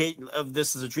classification of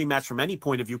this as a dream match from any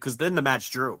point of view, because then the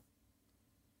match drew.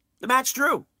 The match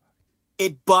drew.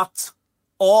 It bucked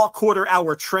all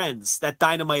quarter-hour trends that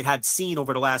Dynamite had seen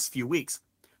over the last few weeks.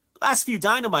 The last few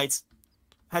Dynamites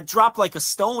had dropped like a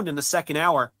stone in the second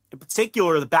hour, in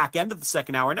particular the back end of the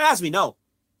second hour. And as we know,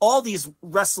 all these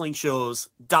wrestling shows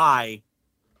die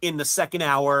in the second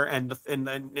hour and in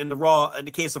the Raw, in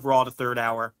the case of Raw, the third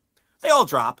hour. They all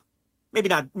drop. Maybe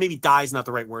die is not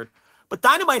the right word. But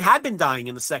Dynamite had been dying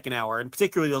in the second hour, and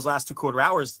particularly those last two quarter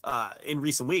hours in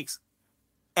recent weeks.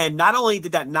 And not only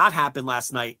did that not happen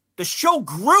last night, the show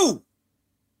grew.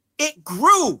 It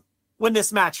grew when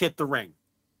this match hit the ring.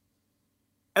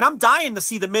 And I'm dying to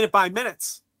see the minute by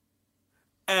minutes.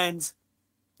 And,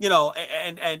 you know,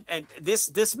 and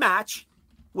this match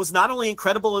was not only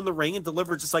incredible in the ring and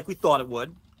delivered just like we thought it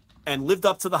would, and lived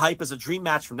up to the hype as a dream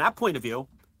match from that point of view,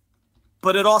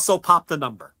 but it also popped the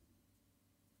number.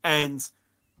 And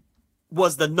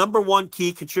was the number one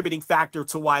key contributing factor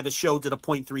to why the show did a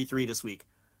 .33 this week.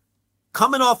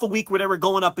 Coming off a week where they were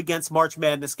going up against March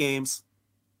Madness games,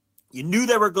 you knew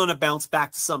they were going to bounce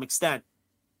back to some extent,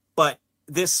 but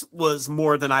this was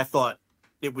more than I thought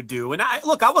it would do. And I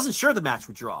wasn't sure the match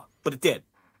would draw, but it did.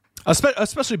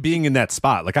 Especially being in that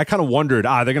spot. Like, I kind of wondered,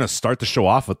 they're going to start the show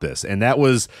off with this. And that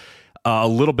was a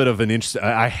little bit of an inch.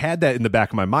 I had that in the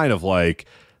back of my mind of like,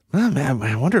 oh, man,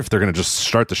 I wonder if they're going to just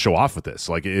start the show off with this.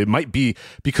 Like, it might be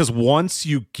because once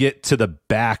you get to the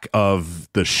back of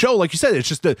the show, like you said, it's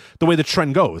just the way the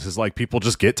trend goes is like people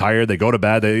just get tired, they go to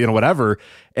bed, they, whatever.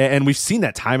 And we've seen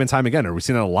that time and time again, or we've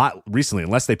seen it a lot recently,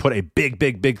 unless they put a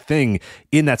big thing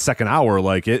in that second hour,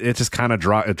 like it just kind of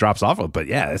drops off. But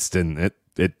yeah,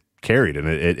 it carried and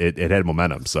it had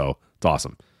momentum. So it's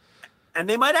awesome. And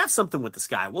they might have something with this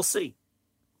guy. We'll see.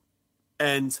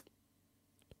 And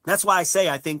that's why I say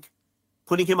I think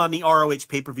putting him on the ROH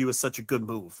pay-per-view is such a good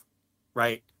move,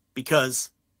 right? Because,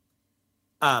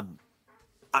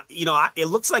 it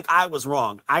looks like I was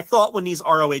wrong. I thought when these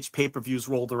ROH pay-per-views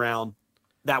rolled around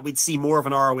that we'd see more of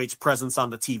an ROH presence on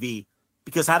the TV,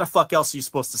 because how the fuck else are you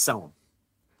supposed to sell them?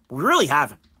 We really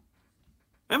haven't.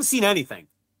 I haven't seen anything.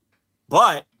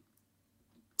 But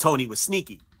Tony was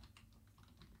sneaky.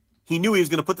 He knew he was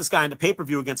going to put this guy in the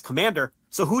pay-per-view against Commander.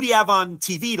 So who do you have on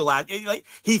TV to last? Like,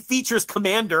 he features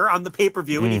Commander on the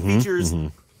pay-per-view, and he features,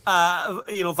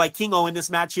 Vikingo in this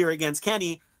match here against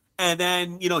Kenny. And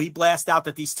then, he blasts out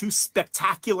that these two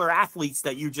spectacular athletes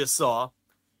that you just saw,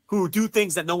 who do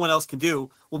things that no one else can do,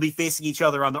 will be facing each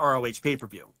other on the ROH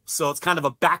pay-per-view. So it's kind of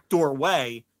a backdoor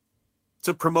way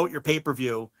to promote your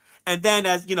pay-per-view. And then,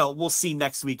 as we'll see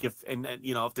next week if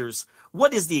there's,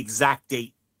 what is the exact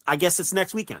date? I guess it's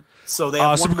next weekend. So they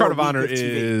have Supercard of Honor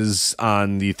is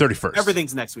on the 31st.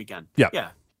 Everything's next weekend. Yeah.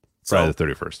 Friday the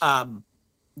 31st.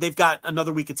 They've got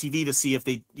another week of TV to see if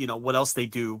they, what else they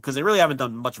do, because they really haven't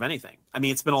done much of anything. I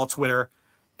mean, it's been all Twitter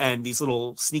and these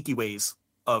little sneaky ways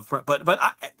of. But what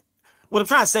I'm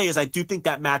trying to say is, I do think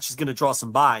that match is going to draw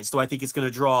some buys. Do I think it's going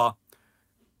to draw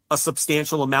a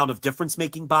substantial amount of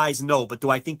difference-making buys? No. But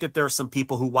do I think that there are some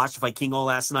people who watched Vikingo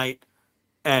last night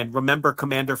and remember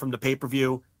Commander from the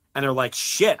pay-per-view, and they're like,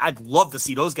 shit, I'd love to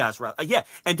see those guys. Yeah.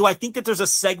 And do I think that there's a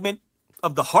segment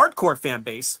of the hardcore fan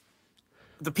base,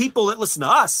 the people that listen to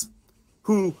us,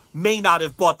 who may not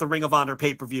have bought the Ring of Honor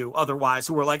pay-per-view otherwise,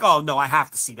 who are like, oh, no, I have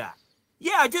to see that.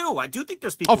 Yeah, I do. I do think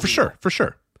there's people. Oh, for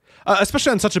sure.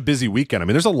 Especially on such a busy weekend. I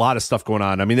mean, there's a lot of stuff going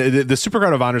on. I mean, the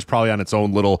Supercard of Honor is probably on its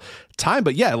own little time,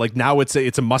 but yeah, like now it's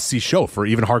a must-see show for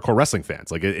even hardcore wrestling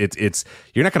fans. Like it's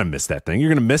you're not going to miss that thing. You're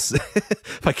going to miss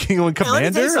Vikingo and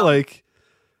Commander.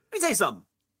 Let me tell you something.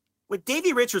 With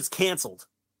Davey Richards canceled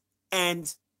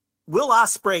and Will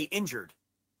Ospreay injured,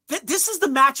 this is the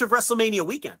match of WrestleMania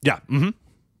weekend. Yeah. Mm-hmm.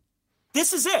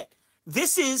 This is it.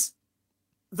 This is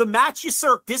the match you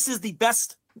circle. This is the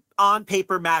best on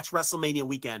paper match WrestleMania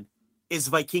weekend, is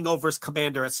Vikingo versus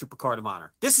Commander at Supercard of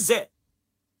Honor. This is it.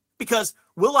 Because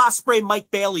Will Ospreay,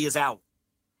 Mike Bailey is out.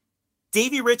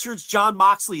 Davey Richards, John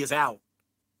Moxley is out.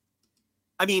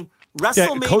 I mean,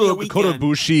 WrestleMania weekend. Kota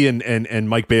Ibushi and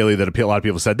Mike Bailey that a lot of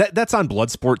people said that's on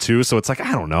Bloodsport too. So it's like,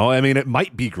 I don't know. I mean, it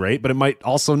might be great, but it might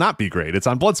also not be great. It's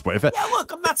on Bloodsport. Yeah,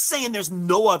 look, I'm not saying there's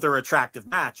no other attractive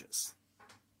matches,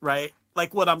 right?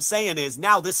 Like what I'm saying is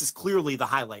now this is clearly the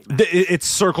highlight match. It's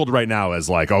circled right now as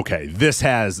like, okay, this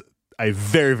has a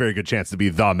very, very good chance to be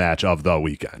the match of the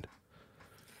weekend.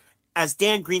 As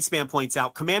Dan Greenspan points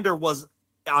out, Commander was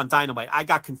on Dynamite. I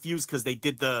got confused because they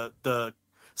did the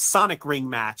Sonic Ring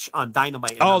match on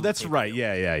Dynamite. Oh, that's right.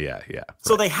 Yeah.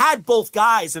 So they had both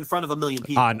guys in front of 1 million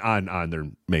people on their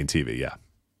main TV. Yeah.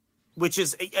 Which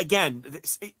is, again,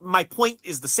 my point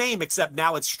is the same, except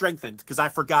now it's strengthened because I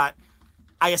forgot.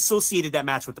 I associated that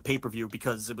match with the pay-per-view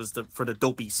because it was for the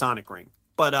dopey Sonic Ring.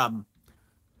 But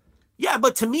yeah,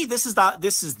 but to me, this is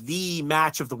the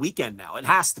match of the weekend now. It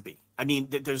has to be. I mean,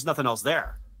 there's nothing else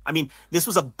there. I mean, this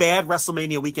was a bad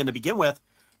WrestleMania weekend to begin with,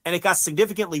 and it got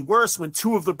significantly worse when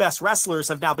 2 of the best wrestlers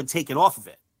have now been taken off of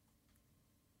it.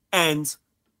 And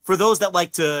for those that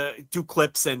like to do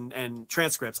clips and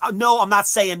transcripts, no, I'm not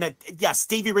saying that, yes,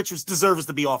 Davey Richards deserves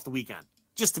to be off the weekend,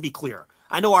 just to be clear.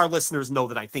 I know our listeners know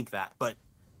that I think that, but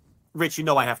Rich, you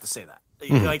know I have to say that.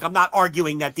 Mm-hmm. Like, I'm not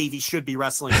arguing that Davey should be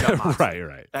wrestling.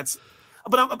 Right. But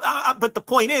the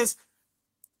point is,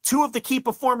 2 of the key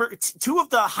performers, 2 of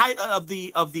the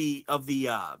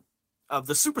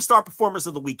superstar performers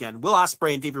of the weekend, Will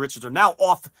Ospreay and Davey Richards, are now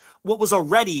off what was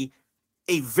already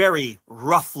a very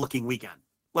rough looking weekend.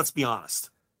 Let's be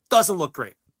honest. Doesn't look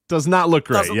great. Does not look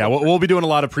great. Yeah, we'll be doing a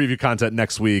lot of preview content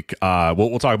next week.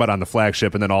 We'll talk about it on the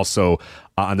flagship, and then also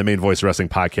on the Main Voice Wrestling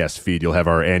podcast feed. You'll have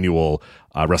our annual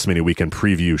WrestleMania weekend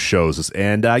preview shows.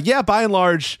 And yeah, by and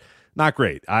large, not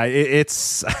great.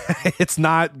 It's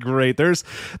not great. There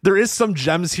is some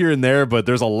gems here and there, but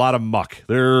there's a lot of muck.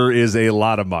 There is a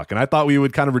lot of muck, and I thought we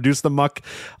would kind of reduce the muck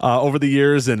over the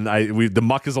years, and the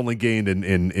muck is only gained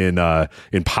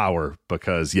in power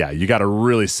because you got to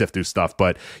really sift through stuff.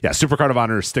 But yeah, Supercard of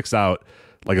Honor sticks out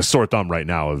like a sore thumb right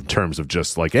now in terms of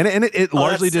just like, and it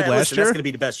largely did last year. That's going to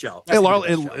be the best show.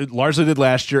 It largely did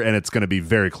last year, and it's going to be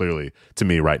very clearly to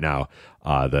me right now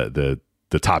the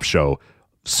top show.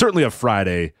 Certainly of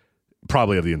Friday,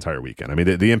 probably of the entire weekend. I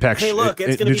mean, the Impact. Hey, look,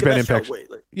 it's going to be the best Impact. Show. Wait,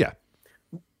 yeah,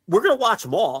 we're going to watch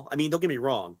them all. I mean, don't get me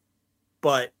wrong,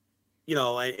 but we're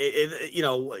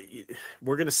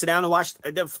going to sit down and watch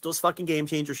those fucking Game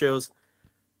Changer shows.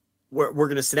 We're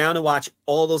going to sit down and watch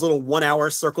all those little 1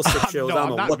 hour Circle 6 shows. No, I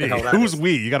don't know what me. the hell that Who's is.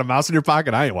 we? You got a mouse in your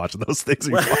pocket? I ain't watching those things.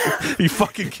 Are you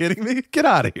fucking kidding me? Get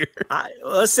out of here.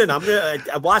 Listen,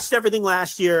 I watched everything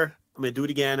last year. I'm going to do it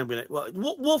again.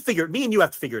 We'll figure it. Me and you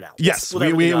have to figure it out. Yes,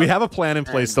 we have a plan in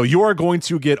place. So you are going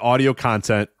to get audio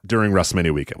content during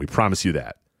WrestleMania weekend. We promise you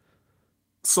that.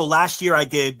 So last year I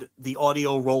did the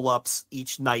audio roll-ups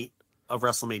each night of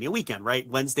WrestleMania weekend, right?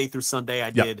 Wednesday through Sunday I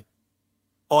did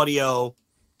audio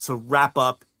to wrap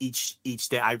up each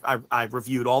day. I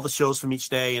reviewed all the shows from each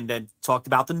day and then talked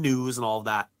about the news and all of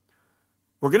that.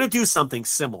 We're going to do something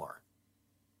similar.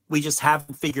 We just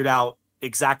haven't figured out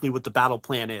exactly what the battle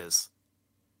plan is.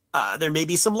 There may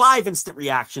be some live instant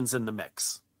reactions in the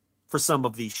mix for some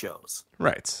of these shows.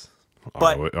 Right.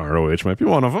 But ROH might be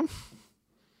one of them.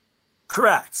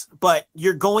 Correct. But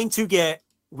you're going to get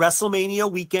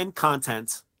WrestleMania weekend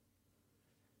content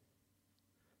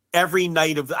every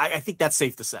night of I think that's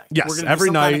safe to say. Yes, we're gonna every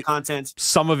do some night kind of content.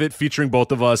 Some of it featuring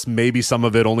both of us, maybe some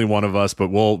of it only one of us, but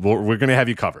we're going to have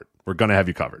you covered. We're going to have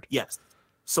you covered. Yes.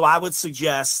 So I would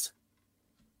suggest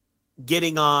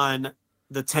getting on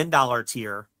the $10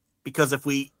 tier, because if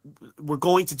we're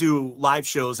going to do live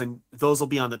shows and those will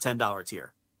be on the $10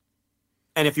 tier.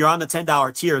 And if you're on the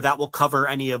 $10 tier, that will cover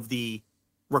any of the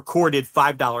recorded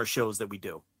 $5 shows that we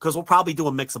do, because we'll probably do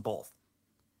a mix of both.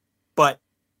 But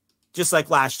just like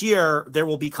last year, there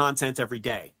will be content every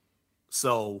day.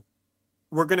 So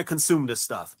we're going to consume this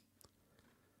stuff.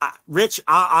 Rich,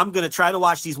 I'm going to try to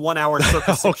watch these 1 hour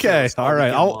Circle 6 okay, shows all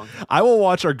right. I will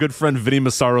watch our good friend Vinny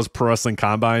Massaro's Pro Wrestling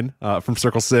Combine from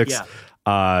Circle 6.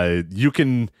 Yeah. You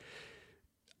can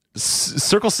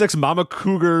Circle 6 Mama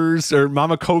Cougars or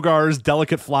Mama Kogar's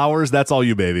Delicate Flowers. That's all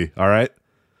you, baby. All right.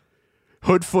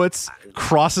 Hoodfoots,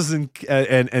 crosses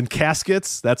and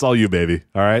caskets. That's all you, baby.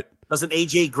 All right. Doesn't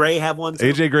AJ Gray have one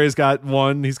too? AJ Gray's got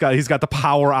one. He's got the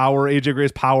Power Hour. AJ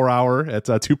Gray's Power Hour at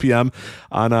 2 p.m.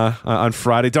 on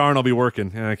Friday. Darn, I'll be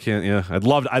working. I can't. Yeah, I'd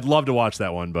love to watch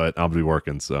that one, but I'll be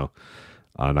working, so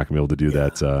I'm not gonna be able to do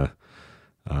that.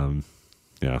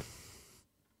 Yeah.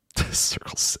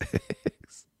 Circle 6.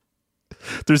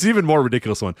 There's even more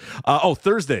ridiculous one.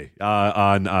 Thursday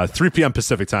on 3 p.m.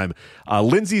 Pacific time.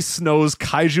 Lindsay Snow's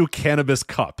Kaiju Cannabis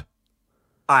Cup.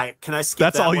 All right, can I skip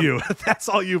That's that all one? you. That's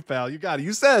all you, pal. You got it.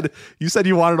 You said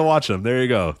you wanted to watch them. There you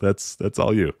go. That's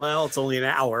all you. Well, it's only an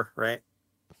hour, right?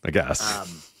 I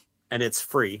guess. And it's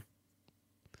free.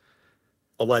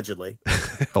 Allegedly.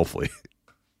 Hopefully.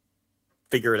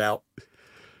 Figure it out.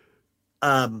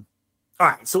 All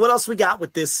right. So what else we got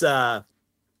with this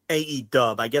AE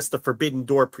dub? I guess the Forbidden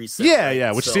Door preset. Yeah,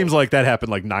 right? which So- seems like that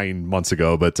happened like 9 months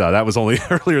ago, but that was only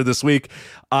earlier this week.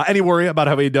 Any worry about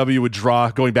how AEW would draw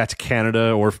going back to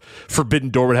Canada, or if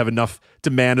Forbidden Door would have enough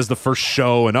demand as the first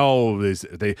show? And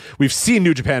we've seen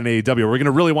New Japan and AEW. We're going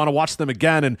to really want to watch them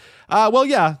again. And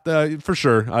for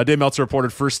sure. Dave Meltzer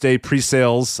reported first day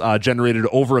pre-sales generated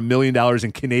over $1 million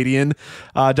in Canadian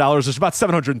dollars. There's about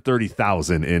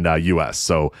 730,000 in US,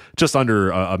 so just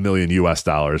under $1 million US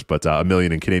dollars, but $1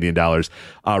 million in Canadian dollars.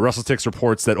 WrestleTix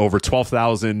reports that over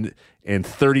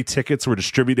 12,030 tickets were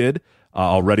distributed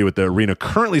already, with the arena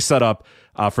currently set up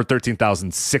for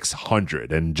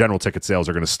 13,600, and general ticket sales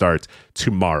are going to start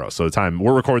tomorrow. So the time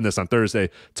we're recording this on Thursday,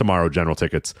 tomorrow general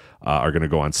tickets are going to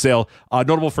go on sale.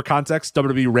 Notable for context,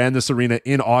 WWE ran this arena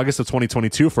in August of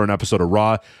 2022 for an episode of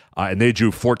Raw, and they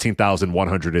drew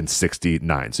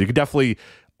 14,169. So you could definitely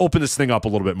open this thing up a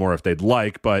little bit more if they'd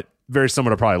like, but very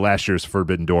similar to probably last year's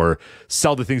Forbidden Door.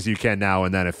 Sell the things that you can now,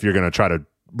 and then if you're going to try to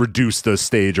reduce the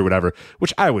stage or whatever,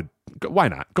 which I would, why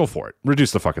not? Go for it.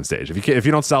 Reduce the fucking stage. If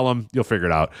you don't sell them, you'll figure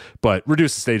it out. But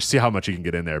reduce the stage, see how much you can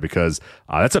get in there, because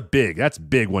that's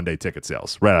big 1 day ticket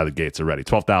sales right out of the gates already.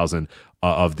 12,000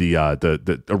 of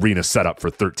the arena set up for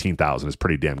 13,000 is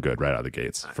pretty damn good right out of the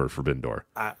gates for Forbidden Door.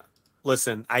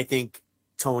 Listen, I think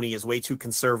Tony is way too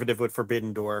conservative with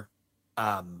Forbidden Door.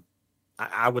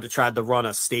 I would have tried to run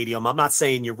a stadium. I'm not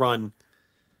saying you run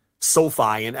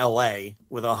SoFi in LA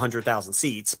with 100,000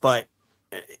 seats, but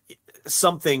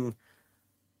something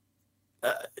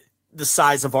the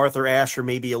size of Arthur Ashe, or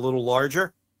maybe a little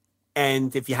larger.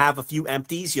 And if you have a few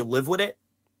empties, you live with it.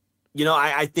 You know,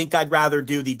 I think I'd rather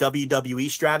do the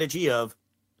WWE strategy of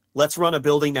let's run a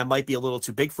building that might be a little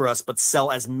too big for us, but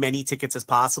sell as many tickets as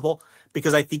possible,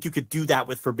 because I think you could do that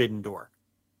with Forbidden Door.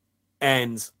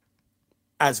 And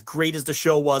as great as the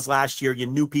show was last year, you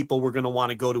knew people were going to want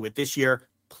to go to it this year.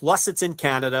 Plus, it's in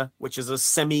Canada, which is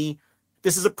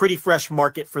this is a pretty fresh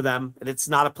market for them, and it's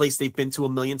not a place they've been to a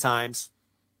million times.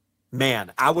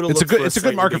 Man, I would have. It's a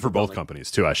good market for both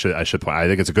companies too. I should point. I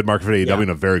think it's a good market for AEW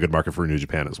and a very good market for New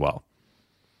Japan as well.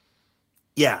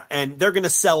 Yeah, and they're going to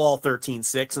sell all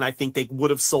 13.6, and I think they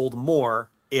would have sold more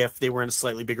if they were in a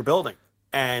slightly bigger building.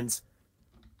 And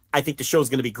I think the show is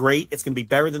going to be great. It's going to be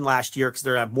better than last year because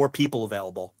they're going to have more people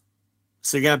available,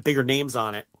 so you're going to have bigger names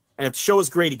on it. And if the show is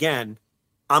great again,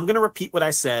 I'm going to repeat what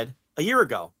I said a year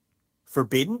ago.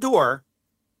 Forbidden Door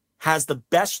has the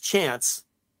best chance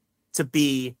to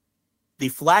be the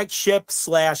flagship /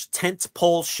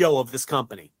 tentpole show of this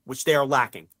company, which they are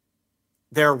lacking.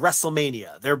 They're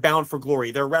WrestleMania. They're Bound for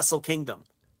Glory. They're Wrestle Kingdom.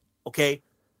 Okay?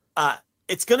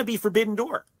 It's going to be Forbidden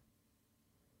Door,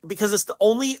 because it's the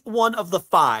only one of the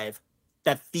 5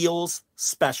 that feels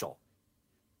special.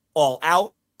 All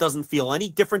Out doesn't feel any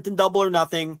different than Double or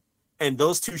Nothing, and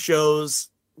those 2 shows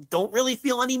don't really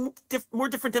feel any more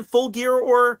different than Full Gear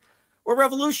or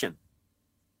Revolution.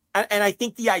 And I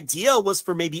think the idea was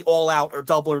for maybe All Out or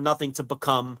Double or Nothing to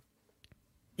become,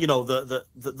 you know,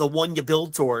 the one you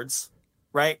build towards,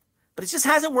 right? But it just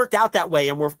hasn't worked out that way,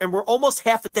 and we're almost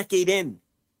half a decade in.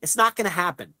 It's not going to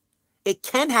happen. It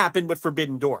can happen with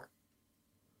Forbidden Door,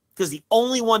 because the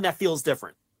only one that feels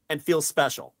different and feels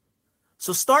special.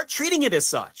 So start treating it as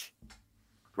such,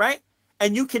 right?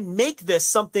 And you can make this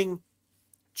something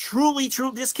truly.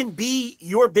 This can be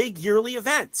your big yearly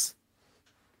event.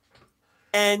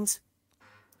 And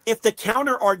if the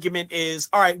counter argument is,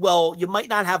 all right, well, you might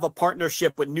not have a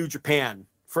partnership with New Japan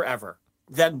forever,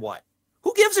 then what?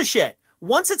 Who gives a shit?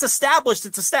 Once it's established,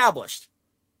 it's established.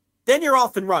 Then you're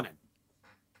off and running.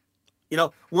 You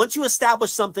know, once you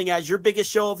establish something as your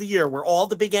biggest show of the year, where all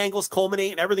the big angles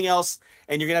culminate and everything else,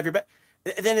 and you're gonna have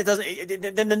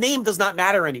then the name does not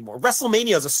matter anymore.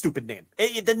 WrestleMania is a stupid name.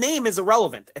 The name is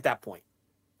irrelevant at that point.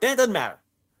 Then it doesn't matter.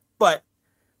 But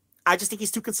I just think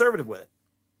he's too conservative with it.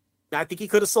 I think he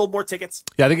could have sold more tickets.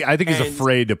 Yeah, I think he's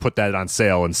afraid to put that on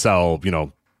sale and sell,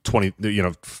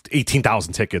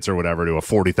 18,000 tickets or whatever to a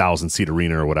 40,000 seat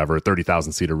arena or whatever,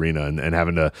 30,000 seat arena, and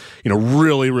having to,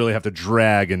 really, really have to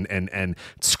drag and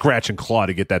scratch and claw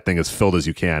to get that thing as filled as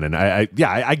you can. And I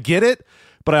get it,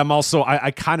 but I'm also,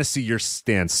 I kind of see your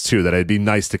stance too, that it'd be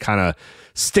nice to kind of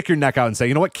stick your neck out and say,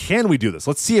 you know what, can we do this?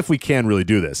 Let's see if we can really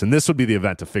do this. And this would be the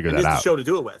event to figure that out. The show to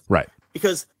do it with. Right.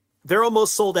 Because they're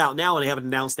almost sold out now and they haven't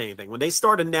announced anything. When they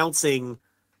start announcing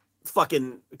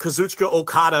fucking Kazuchika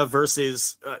Okada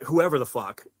versus whoever the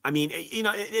fuck. I mean,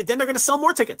 then they're going to sell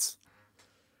more tickets.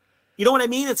 You know what I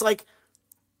mean? It's like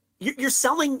you're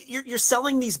selling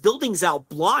these buildings out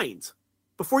blind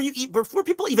before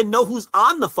people even know who's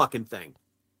on the fucking thing.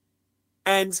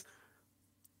 And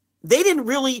they didn't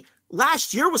really.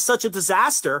 Last year was such a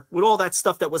disaster with all that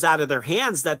stuff that was out of their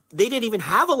hands that they didn't even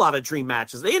have a lot of dream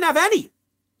matches. They didn't have any.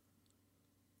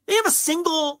 They have a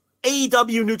single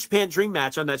AEW New Japan Dream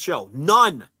match on that show.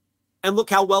 None. And look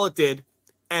how well it did.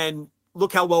 And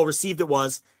look how well received it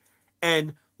was.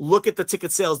 And look at the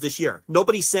ticket sales this year.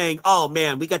 Nobody's saying, oh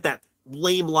man, we got that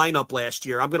lame lineup last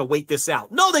year. I'm going to wait this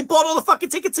out. No, they bought all the fucking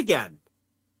tickets again.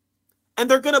 And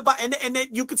they're going to buy, and then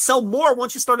you could sell more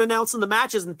once you start announcing the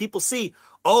matches and people see,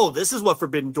 oh, this is what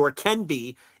Forbidden Door can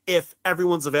be if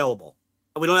everyone's available.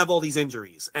 And we don't have all these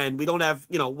injuries and we don't have,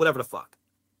 whatever the fuck.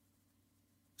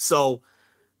 So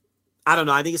I don't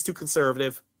know. I think it's too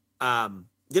conservative. But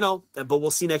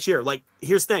we'll see next year. Like,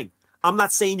 here's the thing. I'm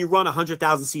not saying you run a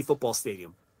 100,000 seat football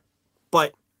stadium,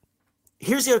 but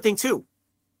here's the other thing too.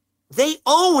 They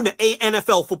own a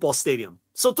NFL football stadium.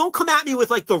 So don't come at me with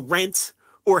like the rent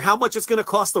or how much it's going to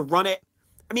cost to run it.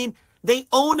 I mean, they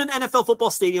own an NFL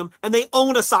football stadium and they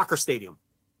own a soccer stadium.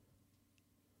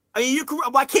 I mean,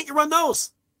 why can't you run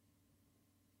those?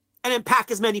 And then pack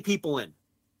as many people in.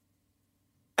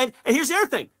 And here's the other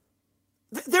thing.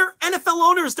 They're NFL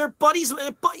owners. They're buddies.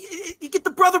 You get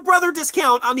the brother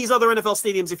discount on these other NFL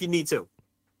stadiums if you need to.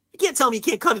 You can't tell me you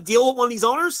can't cut a deal with one of these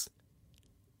owners.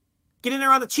 Get in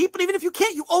there on the cheap. But even if you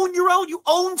can't, you own your own. You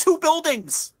own two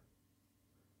buildings.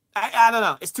 I don't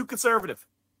know. It's too conservative.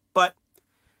 But,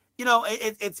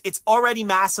 it's already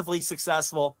massively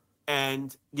successful.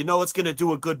 And it's going to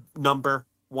do a good number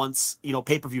once,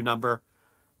 pay-per-view number.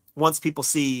 Once people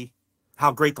see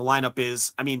how great the lineup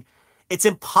is. I mean, it's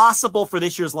impossible for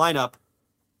this year's lineup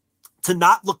to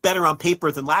not look better on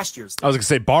paper than last year's. I was going to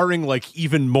say, barring like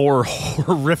even more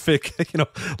horrific,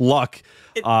 luck.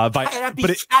 It'd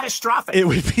be catastrophic. It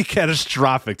would be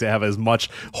catastrophic to have as much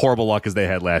horrible luck as they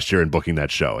had last year in booking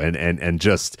that show, and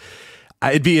just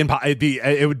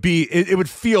it would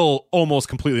feel almost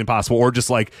completely impossible, or just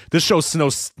like this show's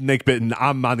snake bitten.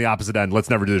 I'm on the opposite end. Let's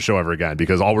never do the show ever again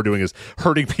because all we're doing is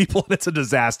hurting people and it's a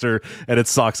disaster and it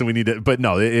sucks and we need to. But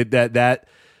no,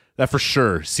 that for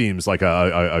sure seems like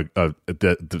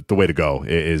the way to go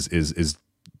is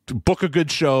book a good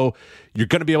show. You're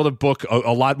going to be able to book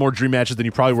a lot more dream matches than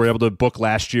you probably were able to book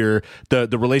last year. The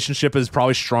relationship is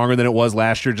probably stronger than it was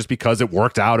last year just because it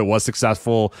worked out. It was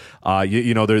successful.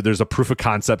 There's a proof of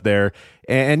concept there.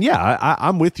 And yeah,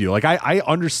 I'm with you. Like I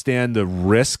understand the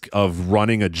risk of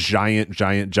running a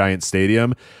giant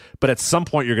stadium, but at some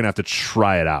point you're going to have to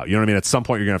try it out. You know what I mean? At some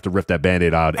point you're going to have to rip that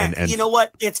Band-Aid out. And you know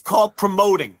what? It's called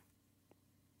promoting.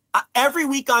 Every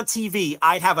week on TV,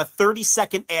 I'd have a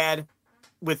 30-second ad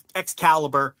with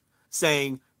Excalibur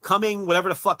saying coming, whatever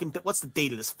the fucking, what's the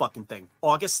date of this fucking thing?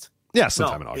 August? Yeah,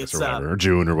 sometime in August or whatever, or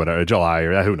June or whatever, July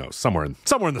or who knows, somewhere in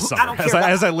the summer.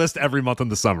 As I list every month in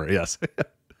the summer, yes.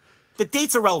 The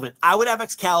dates are relevant. I would have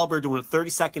Excalibur doing a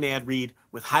 30-second ad read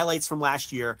with highlights from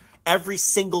last year, every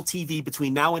single TV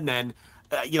between now and then,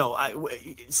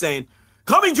 saying,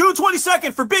 coming June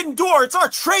 22nd, Forbidden Door. It's our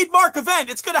trademark event.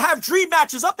 It's going to have dream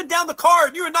matches up and down the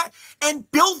card.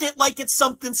 And build it like it's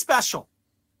something special.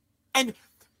 And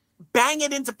bang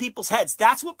it into people's heads.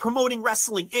 That's what promoting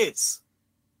wrestling is.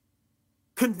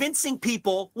 Convincing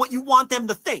people what you want them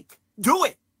to think. Do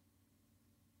it.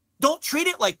 Don't treat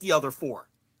it like the other four.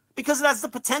 Because it has the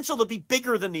potential to be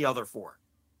bigger than the other four.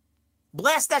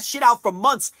 Blast that shit out for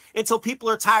months until people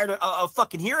are tired of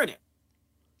fucking hearing it.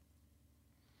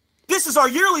 This is our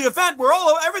yearly event where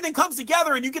everything comes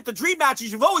together and you get the dream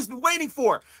matches you've always been waiting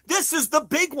for. This is the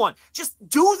big one. Just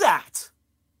do that.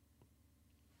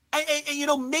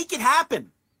 And make it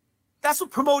happen. That's what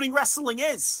promoting wrestling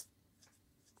is.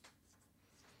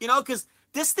 Because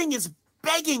this thing is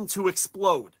begging to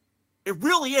explode. It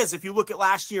really is if you look at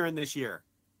last year and this year.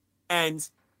 And,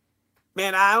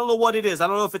 man, I don't know what it is. I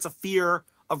don't know if it's a fear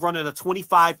of running a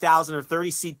 25,000 or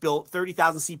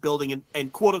 30,000 seat building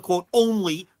and quote-unquote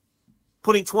only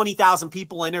putting 20,000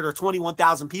 people in it or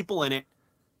 21,000 people in it.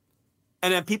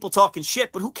 And then people talking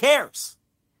shit, but who cares?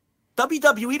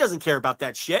 WWE doesn't care about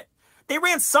that shit. They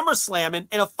ran SummerSlam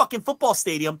in a fucking football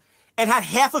stadium and had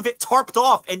half of it tarped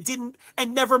off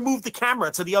and never moved the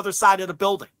camera to the other side of the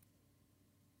building.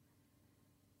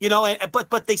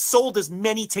 But they sold as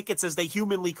many tickets as they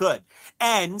humanly could.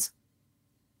 And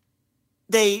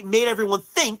they made everyone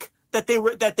think that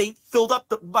they filled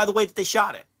up by the way that they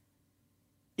shot it.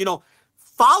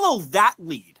 Follow that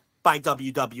lead by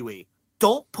WWE.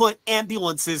 don't put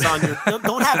ambulances on your.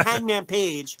 Don't have Hangman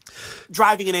Page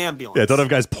driving an ambulance. Yeah, don't have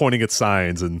guys pointing at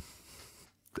signs and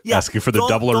asking for the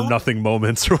double or nothing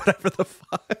moments or whatever the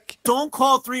fuck. Don't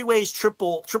call 3-ways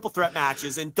triple threat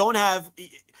matches, and don't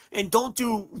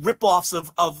do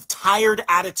ripoffs of tired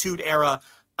Attitude Era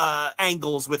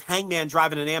angles with Hangman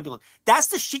driving an ambulance. That's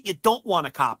the shit you don't want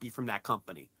to copy from that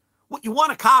company. What you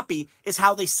want to copy is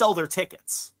how they sell their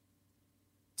tickets.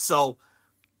 So,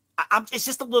 it's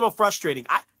just a little frustrating.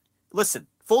 Listen,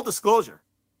 full disclosure.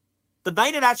 The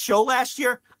night of that show last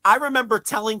year, I remember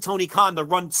telling Tony Khan to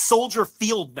run Soldier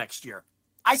Field next year.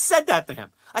 I said that to him.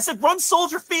 I said, run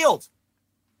Soldier Field.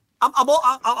 I'm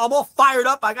all fired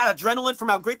up. I got adrenaline from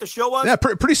how great the show was. Yeah,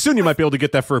 pretty soon you might be able to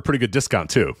get that for a pretty good discount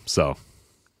too. So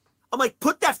I'm like,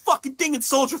 put that fucking thing in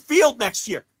Soldier Field next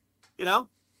year. You know?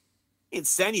 He didn't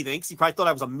say anything because he probably thought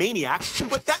I was a maniac.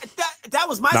 But that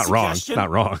was my suggestion. Not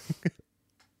wrong.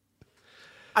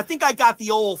 I think I got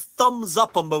the old thumbs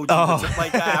up emoji.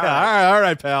 Like, all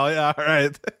right, pal. Yeah, all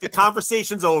right. The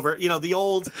conversation's over. You know,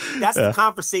 that's the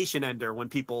conversation ender when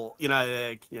people,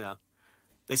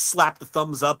 they slap the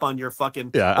thumbs up on your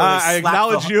fucking. Yeah, I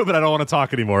acknowledge you, but I don't want to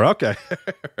talk anymore. Okay.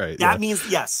 Right. That means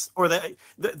yes. Or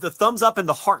the thumbs up and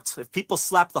the heart. If people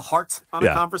slap the heart on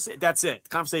a conversation, that's it. The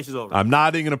conversation's over. I'm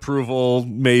nodding in approval,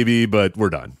 maybe, but we're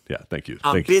done. Yeah, thank you.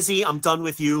 I'm busy. I'm done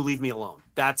with you. Leave me alone.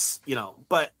 That's,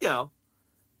 but.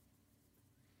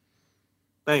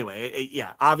 Anyway,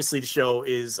 obviously the show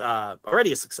is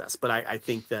already a success, but I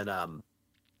think that I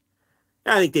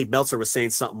think Dave Meltzer was saying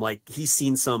something like he's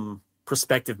seen some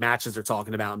prospective matches they're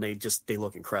talking about, and they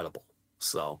look incredible.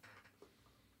 So,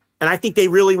 and I think they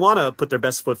really want to put their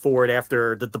best foot forward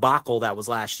after the debacle that was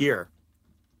last year,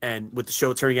 and with the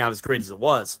show turning out as great as it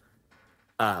was.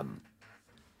 I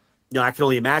can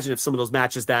only imagine if some of those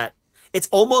matches that it's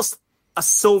almost a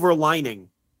silver lining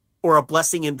or a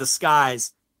blessing in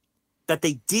disguise that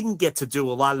they didn't get to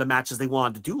do a lot of the matches they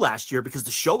wanted to do last year because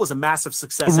the show was a massive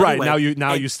success. Right. Anyway.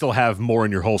 Now you still have more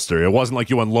in your holster. It wasn't like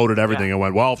you unloaded everything and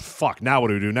went, well, fuck, now what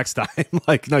do we do next time?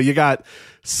 No, you got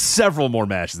several more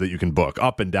matches that you can book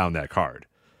up and down that card.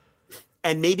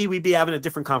 And maybe we'd be having a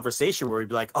different conversation where we'd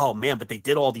be like, oh man, but they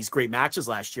did all these great matches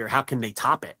last year. How can they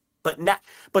top it? But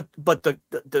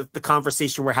the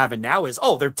conversation we're having now is,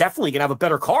 they're definitely gonna have a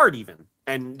better card even,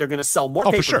 and they're gonna sell more.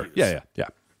 Oh, for sure. Yeah.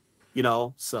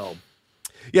 So.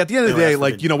 Yeah, at the end of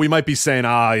the day, we might be saying,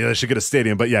 they should get a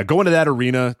stadium. But yeah, go into that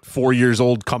arena, 4 years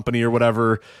old company or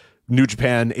whatever, New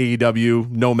Japan,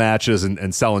 AEW, no matches,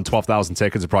 and selling 12,000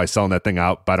 tickets and probably selling that thing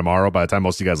out by tomorrow. By the time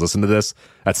most of you guys listen to this,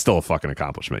 that's still a fucking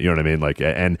accomplishment. You know what I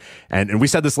mean? And we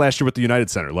said this last year with the United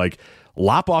Center.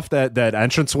 Lop off that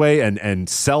entranceway and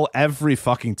sell every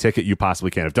fucking ticket you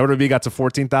possibly can. If WWE got to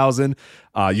 14,000,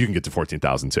 you can get to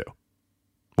 14,000 too.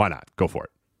 Why not? Go for it.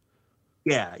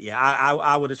 Yeah.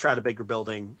 I would have tried a bigger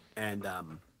building, and I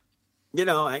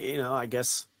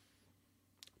guess,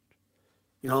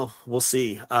 we'll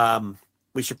see.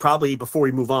 We should probably, before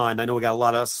we move on, I know we got a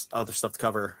lot of other stuff to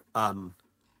cover.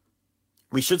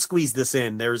 We should squeeze this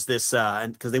in. There's this,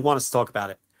 and because they want us to talk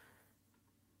about it,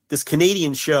 this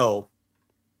Canadian show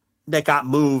that got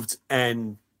moved,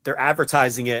 and they're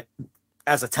advertising it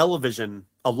as a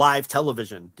live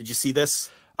television. Did you see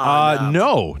this?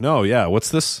 No. Yeah.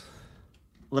 What's this?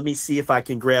 Let me see if I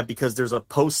can grab, because there's a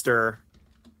poster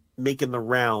making the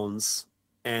rounds,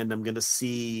 and I'm going to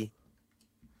see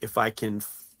if I can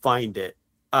find it.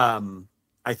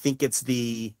 I think it's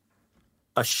a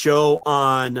show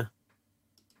on,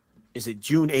 is it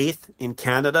June 8th in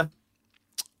Canada?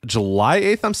 July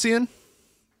 8th, I'm seeing.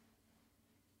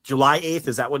 July 8th,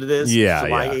 is that what it is? Yeah.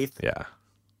 July 8th? Yeah.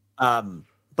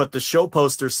 But the show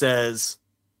poster says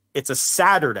it's a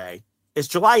Saturday. Is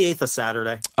July 8th a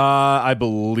Saturday? I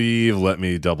believe, let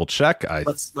me double check. I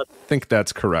think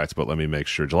that's correct, but let me make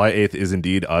sure. July 8th is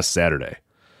indeed a Saturday.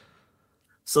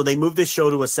 So they moved this show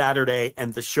to a Saturday,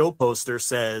 and the show poster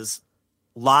says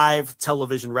live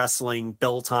television wrestling,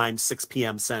 bell time, 6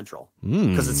 p.m. Central.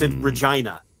 Because it's in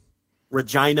Regina.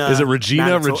 Is it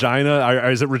Regina? Regina?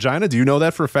 Is it Regina? Do you know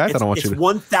that for a fact? I don't want you to.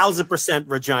 It's 1,000%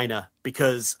 Regina,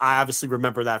 because I obviously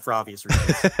remember that for obvious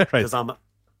reasons. Right.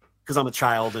 Because I'm a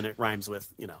child and it rhymes with,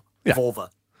 vulva.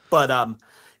 But,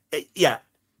 yeah.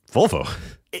 Volvo?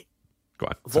 Go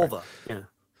on. Vulva. Yeah.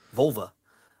 Vulva.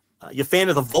 You're a fan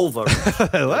of the vulva.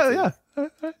 Well, yeah.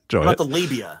 What about the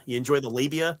labia? You enjoy the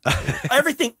labia?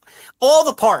 Everything, all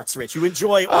the parts, Rich. You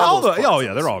enjoy all those parts. Oh,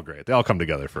 yeah. They're all great. They all come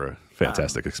together for a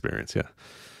fantastic experience. Yeah.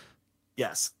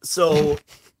 Yes. So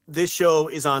this show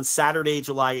is on Saturday,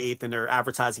 July 8th, and they're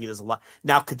advertising it as a lot.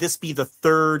 Now, could this be the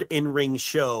third in-ring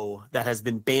show that has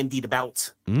been bandied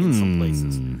about in some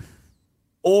places?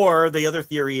 Or the other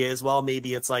theory is, well,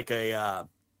 maybe it's like a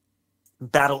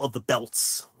battle of the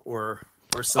belts or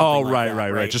something. Oh, like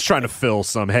that, right. Just trying to fill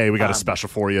some, hey, we got a special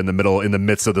for you in the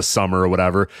midst of the summer or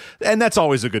whatever. And that's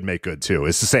always a good make good too,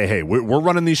 is to say, hey, we're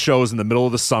running these shows in the middle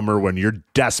of the summer when you're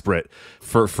desperate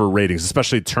for ratings,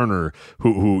 especially Turner,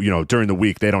 who during the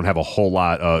week, they don't have a whole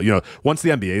lot. Once the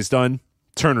NBA's done,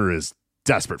 Turner is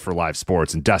desperate for live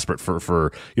sports and desperate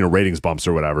for ratings bumps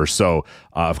or whatever. So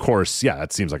of course, yeah,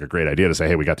 that seems like a great idea to say,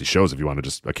 hey, we got these shows if you want to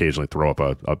just occasionally throw up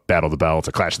a Battle of the Belts,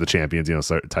 a Clash of the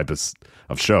Champions, type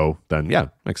of show, then yeah,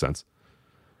 makes sense.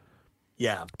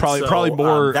 Yeah, probably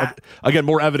more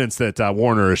more evidence that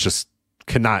Warner is just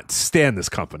cannot stand this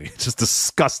company. It's just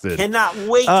disgusted. Cannot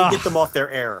wait to get them off their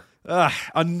air.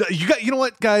 You know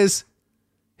what, guys?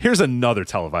 Here's another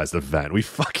televised event. We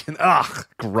fucking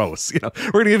gross.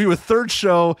 We're gonna give you a third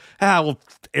show. We'll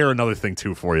air another thing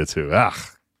too for you too.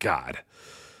 God,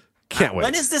 can't wait.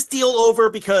 When is this deal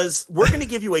over? Because we're gonna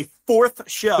give you a fourth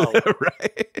show,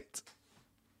 right?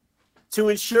 To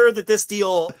ensure that this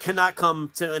deal cannot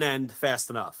come to an end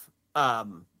fast enough.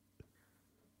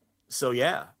 So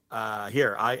yeah,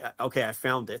 here I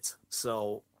found it.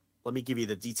 So let me give you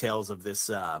the details of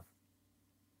this.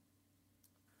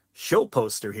 Show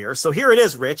poster here. So here it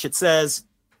is, Rich. It says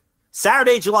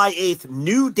Saturday, July 8th,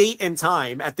 new date and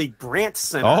time at the Brandt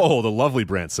Center. Oh, the lovely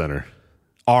Brandt Center.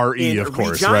 RE, of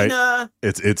course, Regina.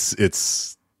 Right?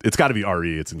 It's got to be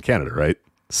RE. It's in Canada, right?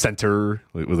 Center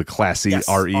with a classy yes,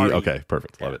 RE. RE. Okay,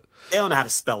 perfect. Love it. They don't know how to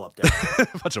spell up there.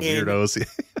 A bunch of weirdos.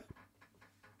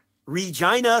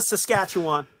 Regina,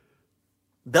 Saskatchewan.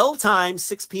 Bell time,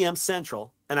 6 p.m.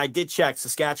 Central. And I did check.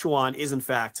 Saskatchewan is, in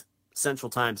fact, Central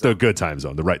time zone. The good time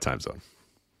zone, the right time zone.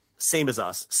 Same as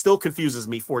us. Still confuses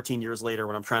me 14 years later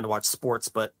when I'm trying to watch sports,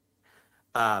 but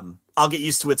I'll get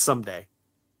used to it someday.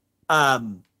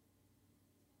 So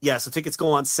tickets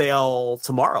go on sale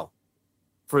tomorrow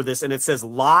for this, and it says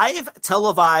live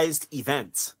televised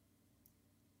event.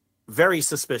 Very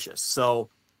suspicious. So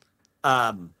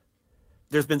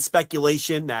there's been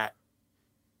speculation that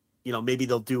maybe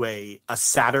they'll do a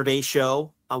Saturday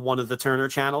show on one of the Turner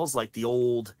channels, like the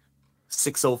old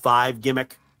 6:05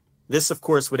 gimmick. This, of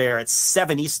course, would air at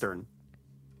 7 Eastern.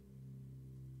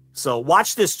 So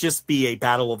watch this just be a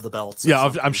battle of the belts. Yeah,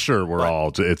 I'm sure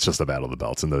it's just a battle of the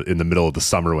belts in the middle of the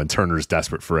summer when Turner's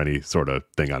desperate for any sort of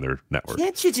thing on their network.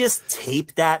 Can't you just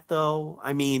tape that, though?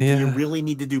 I mean, do you really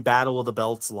need to do Battle of the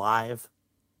Belts live?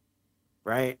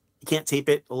 Right? You can't tape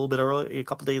it a little bit early, a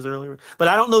couple days earlier. But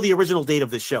I don't know the original date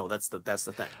of the show. That's the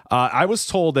thing. I was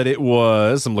told that it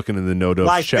was. I'm looking in the note of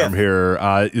chat room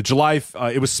here. July.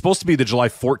 It was supposed to be the July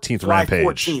 14th Rampage.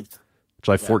 14th.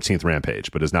 July 14th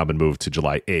Rampage, but has now been moved to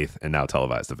July 8th and now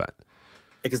televised event.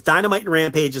 Because Dynamite and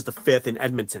Rampage is the 5th in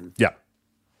Edmonton. Yeah.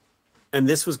 And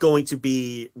this was going to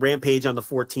be Rampage on the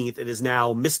 14th. It is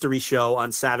now Mystery Show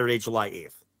on Saturday, July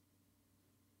 8th.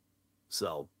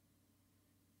 So.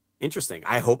 Interesting.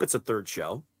 I hope it's a third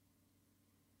show.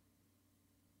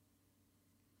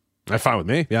 That's fine with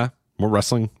me. Yeah. More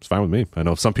wrestling is fine with me. I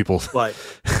know some people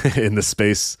in this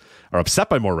space are upset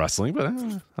by more wrestling, but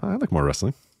I like more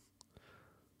wrestling.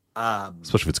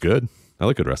 Especially if it's good. I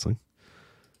like good wrestling.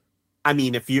 I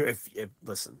mean, if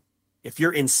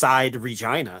you're inside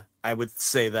Regina, I would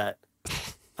say that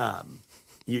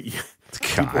you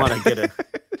want to get a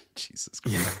Jesus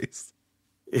Christ.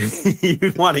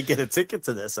 You want to get a ticket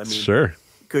to this. I mean, sure.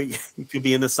 You could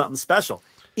be into something special.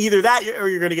 Either that or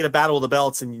you're going to get a Battle of the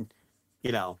Belts and,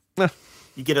 you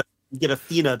get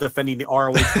Athena defending the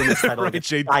ROH women's title. Right,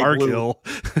 Jade Cargill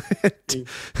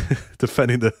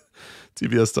defending the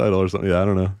TBS title or something. Yeah, I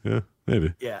don't know. Yeah,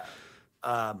 maybe. Yeah.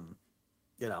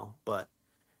 But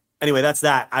anyway, that's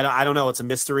that. I don't know. It's a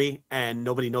mystery and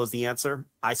nobody knows the answer.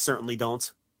 I certainly don't.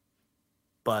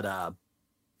 But,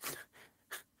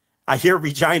 I hear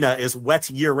Regina is wet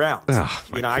year round. Oh,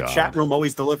 our chat room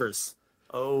always delivers.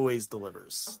 Always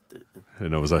delivers. I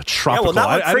didn't know it was a tropical.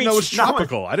 I didn't know it was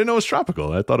tropical. I didn't know it was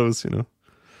tropical. I thought it was,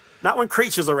 Not when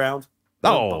Creech is around.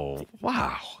 Oh,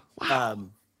 wow.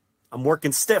 I'm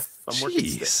working stiff. Working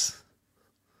stiff.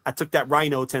 I took that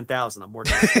Rhino 10,000. I'm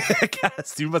working stiff.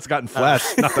 Guess you must have gotten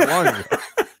flashed not that long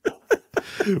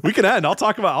ago. We can end. I'll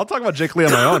talk about Jake Lee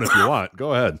on my own if you want.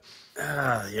 Go ahead.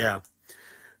 Yeah.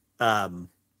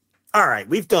 All right,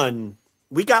 we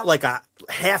got like a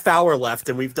half hour left,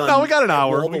 and we've done. No, we got an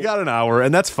hour. We got an hour,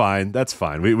 and that's fine. That's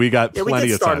fine. We got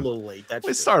plenty of time. A little late.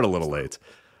 We started a little late.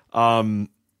 No,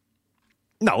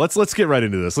 let's get right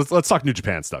into this. Let's talk New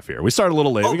Japan stuff here. We started a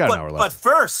little late. We got an hour left.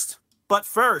 But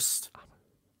first.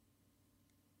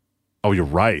 Oh, you're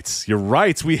right. You're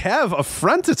right. We have a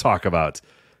friend to talk about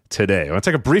today. I want to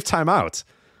take a brief time out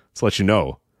to let you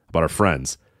know about our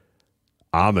friends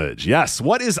Homage. Yes,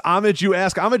 what is Homage, you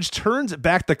ask? Homage turns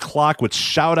back the clock with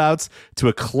shout-outs to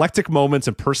eclectic moments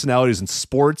and personalities in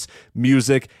sports,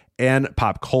 music, and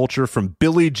pop culture. From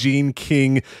Billie Jean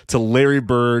King to Larry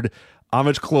Bird,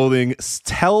 Homage Clothing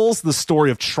tells the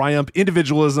story of triumph,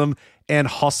 individualism, and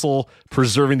hustle,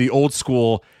 preserving the old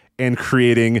school and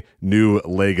creating new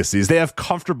legacies. They have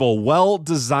comfortable,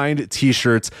 well-designed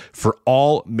t-shirts for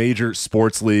all major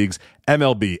sports leagues,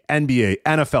 MLB, NBA,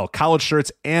 NFL, college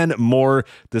shirts, and more.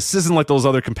 This isn't like those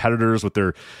other competitors with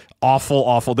their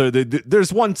awful.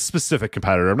 There's one specific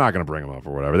competitor. I'm not going to bring them up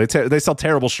or whatever. They sell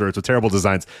terrible shirts with terrible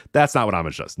designs. That's not what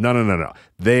Homage does. No.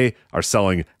 They are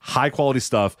selling high-quality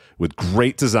stuff with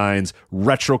great designs,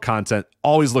 retro content,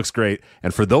 always looks great.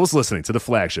 And for those listening to the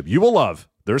Flagship, you will love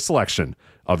their selection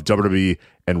of WWE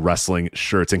and wrestling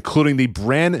shirts, including the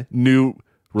brand new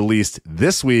released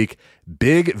this week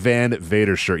Big Van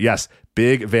Vader shirt. Yes,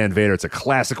 Big Van Vader. It's a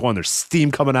classic one. There's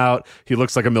steam coming out. He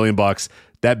looks like $1 million.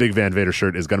 That Big Van Vader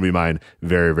shirt is going to be mine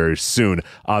very, very soon.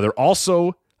 They're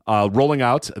also rolling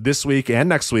out this week and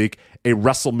next week a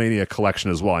WrestleMania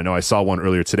collection as well. I know I saw one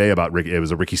earlier today about Ricky. It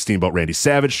was a Ricky Steamboat, Randy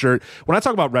Savage shirt. When I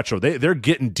talk about retro, they're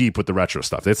getting deep with the retro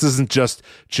stuff. This isn't just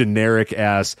generic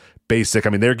ass basic. I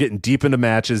mean, they're getting deep into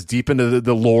matches, deep into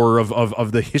the lore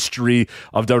of the history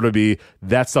of WWE.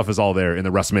 That stuff is all there in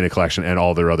the WrestleMania collection and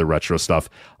all their other retro stuff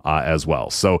as well.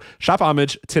 So shop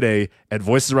Homage today at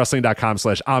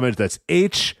voiceswrestling.com/homage. That's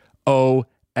HOMAGE.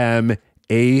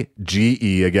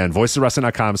 Again,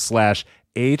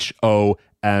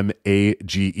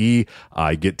 voiceswrestling.com/HOMAGE.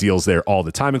 Get deals there all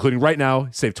the time, including right now,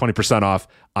 save 20% off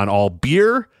on all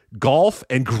beer, golf,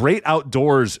 and great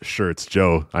outdoors shirts.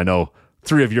 Joe, I know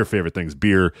 3 of your favorite things: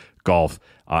 beer, golf,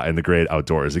 and the great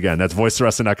outdoors. Again, that's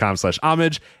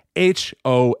voiceswrestling.com/homage, HOMAGE,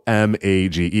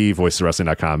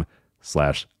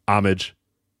 voiceswrestling.com/homage.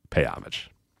 Pay homage.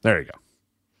 There you go.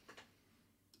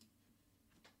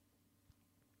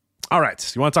 All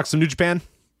right. You want to talk some New Japan?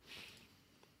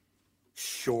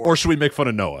 Sure. Or should we make fun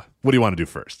of Noah? What do you want to do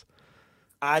first?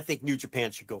 I think New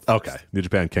Japan should go first. Okay. New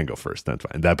Japan can go first. That's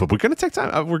fine. But we're going to take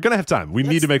time. We're going to have time. We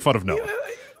need to make fun of Noah.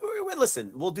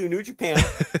 Listen, we'll do New Japan.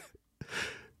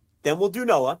 Then we'll do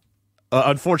Noah.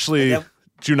 Unfortunately,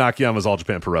 Jun Akiyama's All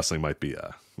Japan Pro Wrestling might be...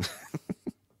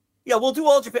 Yeah, we'll do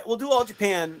All Japan. We'll do All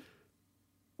Japan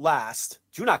last.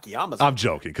 Jun Akiyama's... I'm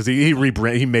joking, because he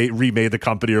remade the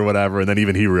company or whatever, and then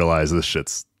even he realized this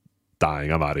shit's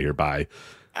dying. I'm out of here. Bye.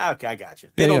 Okay, I got you.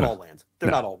 They don't all land. They're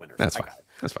not all winners. That's fine.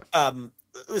 That's fine.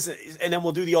 Listen, and then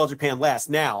we'll do the All Japan last.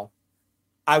 Now,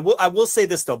 I will say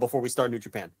this, though, before we start New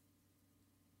Japan.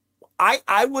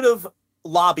 I would have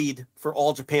lobbied for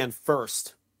All Japan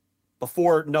first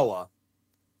before Noah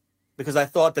because I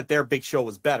thought that their big show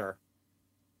was better.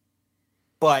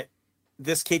 But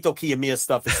this Kaito Kiyomiya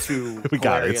stuff is too we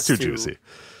got it. It's too juicy.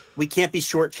 We can't be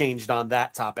shortchanged on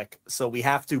that topic. So we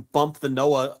have to bump the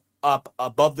Noah up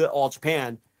above the All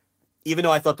Japan, even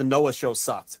though I thought the Noah show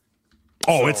sucked.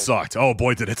 Oh, it sucked. Oh,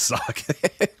 boy, did it suck.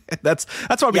 That's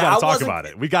why we got to talk about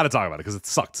it. We got to talk about it because it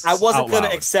sucked. I wasn't going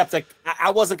to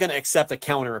accept a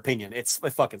counter opinion. It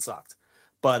fucking sucked.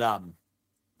 But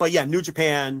yeah, New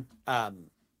Japan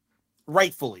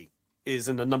rightfully is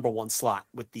in the number 1 slot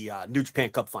with the New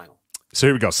Japan Cup final. So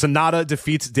here we go. SANADA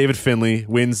defeats David Finlay,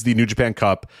 wins the New Japan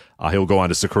Cup. He'll go on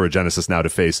to Sakura Genesis now to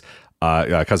face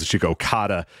Kazuchika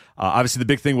Okada. Obviously, the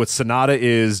big thing with SANADA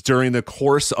is during the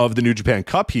course of the New Japan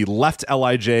Cup, he left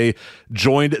LIJ,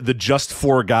 joined the Just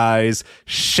 4 Guys,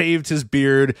 shaved his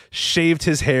beard, shaved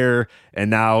his hair, and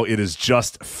now it is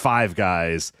just 5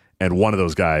 guys, and one of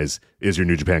those guys is your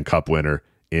New Japan Cup winner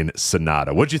in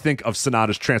SANADA. What'd you think of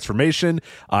SANADA's transformation?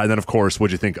 And then, of course,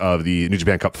 what'd you think of the New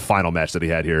Japan Cup final match that he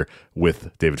had here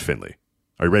with David Finlay?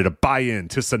 Are you ready to buy in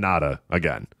to SANADA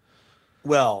again?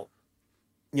 Well,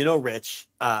 you know, Rich,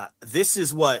 this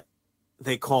is what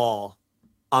they call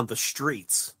on the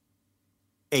streets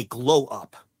a glow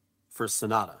up for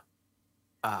SANADA.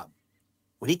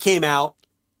 When he came out,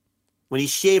 when he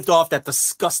shaved off that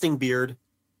disgusting beard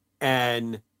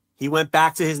and he went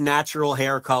back to his natural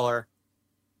hair color,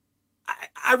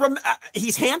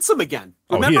 he's handsome again.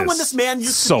 Remember when this man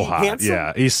used to be hot. handsome?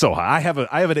 Yeah, he's so hot. I have an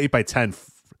 8x10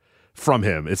 from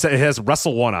him. It has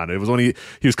Wrestle 1 on it. It was when he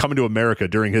was coming to America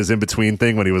during his in-between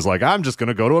thing when he was like, I'm just going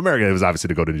to go to America. It was obviously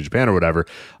to go to New Japan or whatever.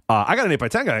 I got an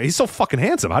 8x10 guy. He's so fucking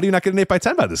handsome. How do you not get an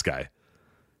 8x10 by this guy?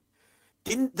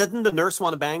 Didn't the nurse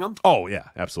want to bang him? Oh, yeah,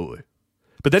 absolutely.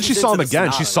 But then she saw him again.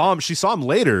 SANADA. She saw him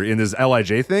later in his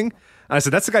LIJ thing. And I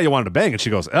said, that's the guy you wanted to bang. And she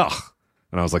goes, ugh.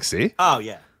 And I was like, see? Oh,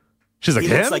 yeah. She's like, he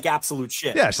him? looks like absolute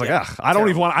shit. Yeah, she's like, ugh, I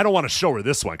don't want to show her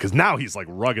this one because now he's like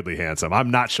ruggedly handsome. I'm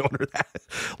not showing her that.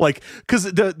 Like, because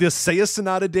the Seiya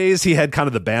Sanada days, he had kind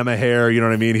of the Bama hair. You know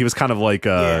what I mean? He was kind of like,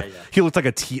 he looked like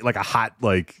a hot,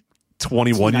 like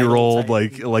 21-year-old,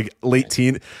 like late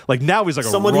teen. Like now he's like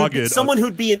someone a rugged someone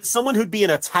who'd be in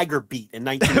a Tiger Beat in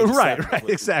 1987. right,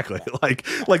 exactly.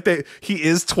 He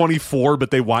is 24,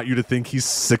 but they want you to think he's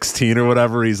 16 or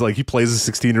whatever. He's like he plays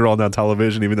a 16-year-old on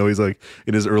television, even though he's like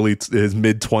in his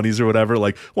mid 20s or whatever.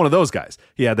 Like one of those guys.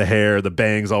 He had the hair, the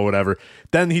bangs, all whatever.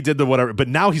 Then he did the whatever, but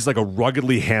now he's like a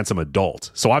ruggedly handsome adult.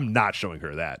 So I'm not showing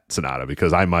her that Sanada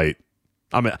because I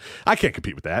can't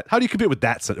compete with that. How do you compete with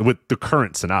that with the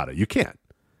current Sanada? You can't.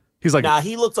 He's like,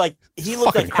 he looked like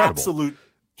incredible.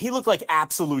 He looked like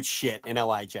absolute shit in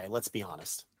LIJ. Let's be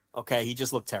honest. Okay, he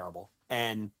just looked terrible.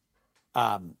 And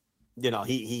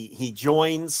he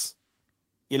joins,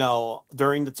 at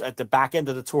the back end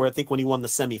of the tour. I think when he won the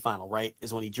semifinal, right,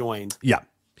 is when he joined. Yeah,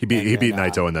 he beat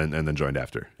Naito and then joined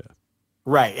after. Yeah.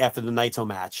 Right after the Naito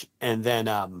match, and then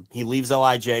he leaves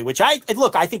LIJ, which I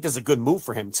think this is a good move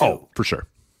for him too. Oh, for sure.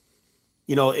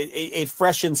 It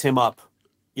freshens him up,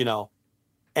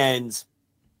 and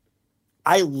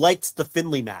I liked the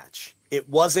Finlay match. It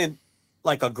wasn't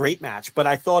like a great match, but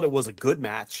I thought it was a good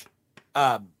match,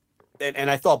 and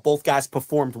I thought both guys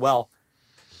performed well.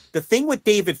 The thing with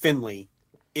David Finlay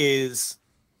is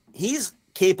he's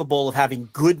capable of having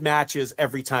good matches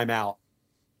every time out.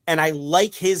 And I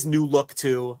like his new look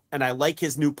too, and I like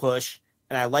his new push,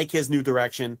 and I like his new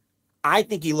direction. I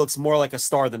think he looks more like a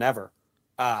star than ever.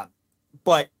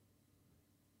 But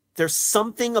there's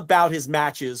something about his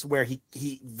matches where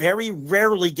he very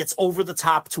rarely gets over the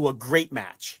top to a great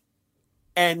match.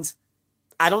 And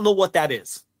I don't know what that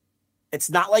is. It's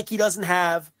not like he's in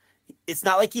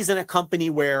a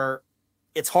company where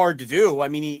it's hard to do. I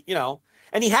mean,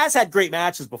 and he has had great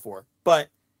matches before, but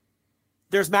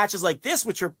there's matches like this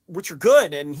which are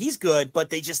good and he's good, but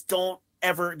they just don't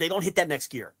hit that next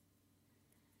gear.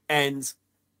 And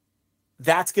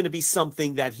that's going to be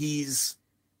something that you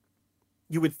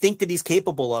would think that he's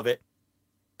capable of it.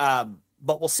 But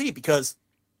we'll see, because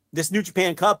this New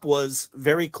Japan Cup was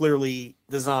very clearly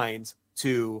designed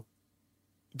to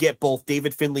get both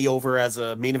David Finlay over as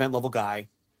a main event level guy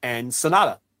and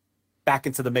Sanada back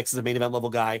into the mix as a main event level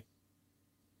guy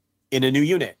in a new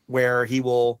unit where he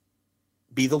will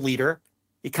be the leader.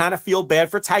 You kind of feel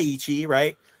bad for Taichi,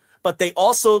 right? But they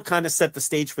also kind of set the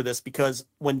stage for this, because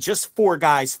when just 4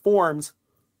 guys formed,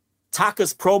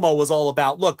 Taka's promo was all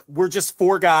about, look, we're just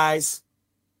 4 guys.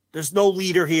 There's no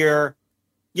leader here.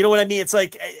 You know what I mean? It's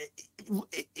like,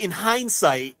 in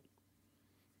hindsight,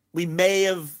 we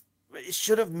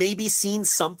should have maybe seen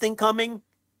something coming,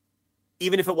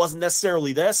 even if it wasn't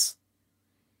necessarily this.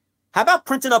 How about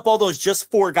printing up all those just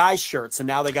 4 guys shirts, and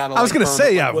now they got? I was going to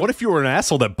say, what if you were an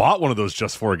asshole that bought one of those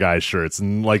just 4 guys shirts,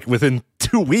 and like within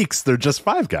 2 weeks they're just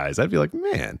 5 guys? I'd be like,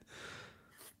 man,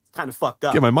 kind of fucked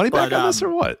up. Get my money back on this or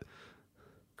what?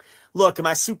 Look, am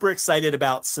I super excited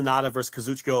about Sanada versus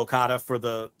Kazuchika Okada for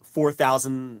the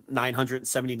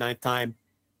 4,979th time?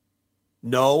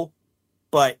 No,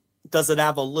 but does it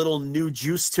have a little new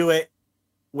juice to it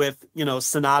with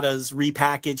Sanada's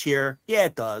repackage here? Yeah,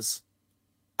 it does.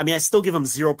 I mean, I still give him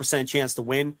 0% chance to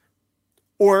win.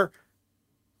 Or,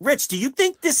 Rich, do you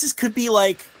think could be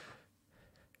like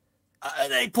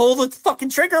they pull the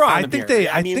fucking trigger on him? I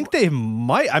think they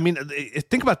might. I mean,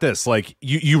 think about this. Like,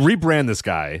 you rebrand this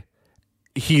guy.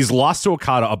 He's lost to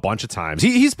Okada a bunch of times.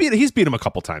 He's beat him a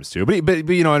couple times too. But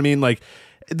you know what I mean? Like,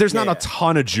 there's not a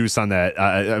ton of juice on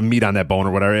that meat on that bone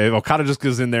or whatever. Okada just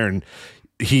goes in there and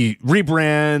he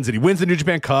rebrands and he wins the New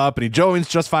Japan Cup and he joins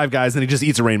just 5 guys and he just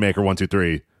eats a Rainmaker 1, 2,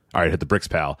 3. All right, hit the bricks,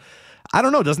 pal. I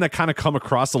don't know. Doesn't that kind of come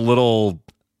across a little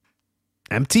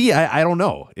empty? I don't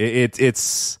know.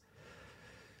 It's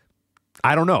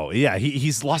I don't know. Yeah,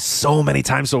 he's lost so many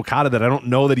times to Okada that I don't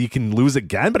know that he can lose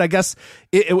again. But I guess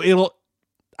it'll.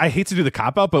 I hate to do the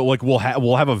cop out, but like we'll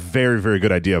have a very, very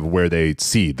good idea of where they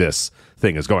see this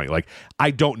thing is going. Like, I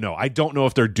don't know. I don't know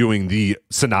if they're doing the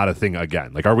Sanada thing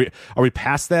again. Like, are we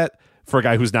past that for a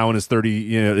guy who's now in his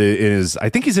 30? I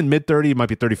think he's in mid 30. It might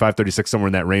be 35, 36, somewhere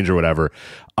in that range or whatever.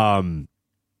 I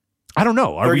don't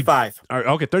know. 35.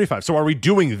 Okay, 35. So are we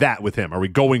doing that with him? Are we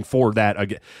going for that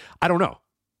again? I don't know.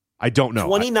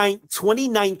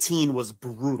 2019 was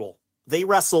brutal. They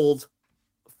wrestled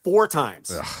 4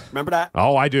 times. Ugh. Remember that?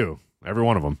 Oh, I do. Every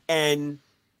one of them. And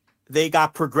they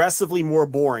got progressively more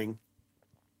boring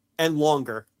and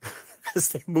longer as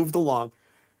they moved along.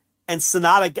 And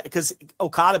Sanada, because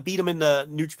Okada beat him in the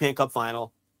New Japan Cup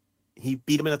final. He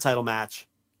beat him in a title match.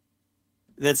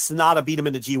 Then Sanada beat him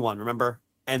in the G1, remember?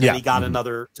 And then he got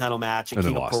another title match at King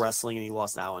of Pro lost. Wrestling, and he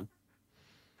lost that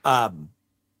one.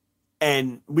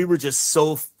 And we were just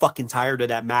so fucking tired of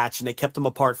that match, and they kept them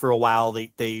apart for a while.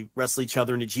 They wrestled each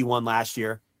other in the G1 last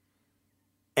year,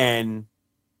 and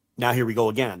now here we go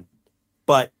again.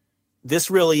 But this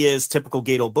really is typical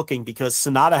Gato booking, because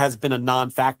SANADA has been a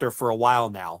non-factor for a while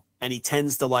now, and he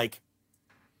tends to, like,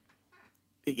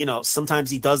 you know, sometimes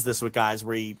he does this with guys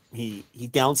where he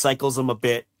down cycles them a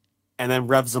bit and then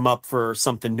revs them up for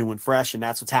something new and fresh, and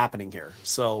that's what's happening here.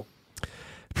 So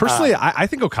personally, I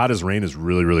think Okada's reign is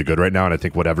really, really good right now, and I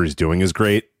think whatever he's doing is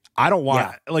great. I don't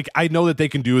want like, I know that they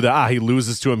can do that. He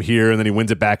loses to him here and then he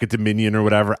wins it back at Dominion or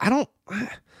whatever. I don't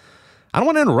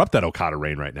want to interrupt that Okada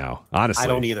reign right now. Honestly, I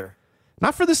don't either.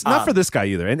 Not for this guy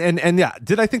either. And yeah,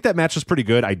 did I think that match was pretty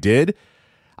good? I did.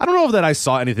 I don't know that I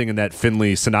saw anything in that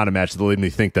Finlay SANADA match that made me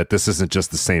think that this isn't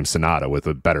just the same SANADA with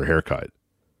a better haircut.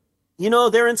 You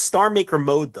know, they're in Star Maker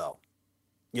mode, though.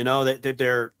 You know,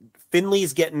 they're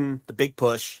Finley's getting the big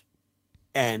push,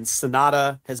 and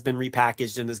SANADA has been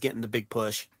repackaged and is getting the big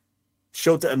push.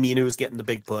 Shota Umino is getting the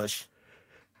big push.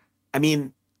 I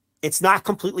mean, it's not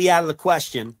completely out of the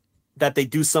question that they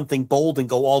do something bold and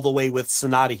go all the way with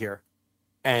SANADA here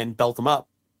and belt him up.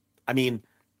 I mean,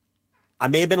 I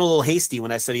may have been a little hasty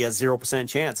when I said he has 0%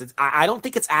 chance. I don't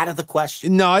think it's out of the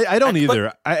question. No, I don't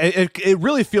either. It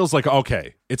really feels like,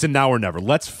 okay, it's a now or never.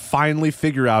 Let's finally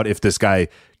figure out if this guy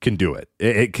can do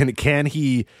it. Can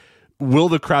he? Will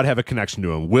the crowd have a connection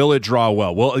to him? Will it draw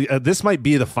well? Well, this might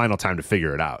be the final time to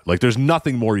figure it out. Like, there's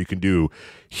nothing more you can do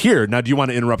here. Now, do you want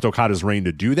to interrupt Okada's reign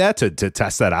to do that, to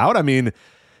test that out? I mean,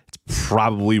 it's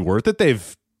probably worth it.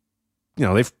 They've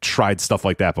tried stuff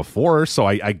like that before, so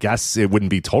I guess it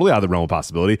wouldn't be totally out of the realm of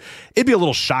possibility. It'd be a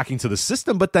little shocking to the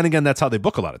system, but then again, that's how they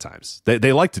book a lot of times.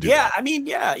 They like to do that. Yeah, I mean,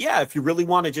 yeah. If you really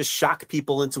want to just shock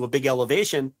people into a big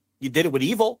elevation, you did it with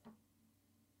Evil.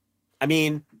 I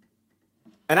mean,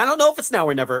 and I don't know if it's now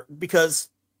or never, because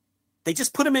they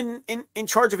just put him in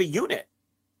charge of a unit.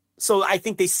 So I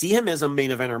think they see him as a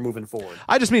main eventer moving forward.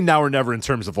 I just mean now or never in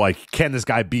terms of, like, can this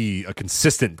guy be a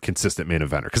consistent main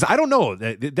eventer? Because I don't know.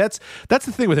 That's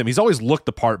the thing with him. He's always looked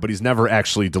the part, but he's never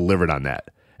actually delivered on that.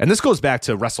 And this goes back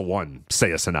to Wrestle One,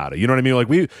 Seiya Sanada. You know what I mean? Like,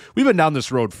 we've been down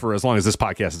this road for as long as this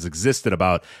podcast has existed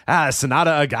about, is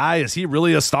Sanada a guy? Is he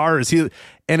really a star? Is he?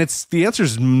 And the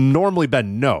answer's normally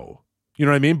been no. You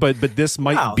know what I mean? But this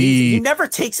might be. He never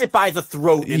takes it by the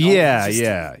throat. Yeah.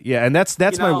 And that's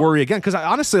my worry again. Because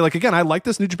honestly, like, again, I like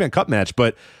this New Japan Cup match,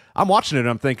 but I'm watching it and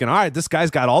I'm thinking, all right, this guy's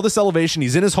got all this elevation.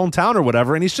 He's in his hometown or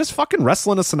whatever, and he's just fucking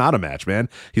wrestling a SANADA match, man.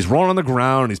 He's rolling on the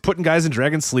ground. He's putting guys in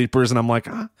dragon sleepers, and I'm like,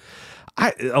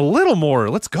 a little more.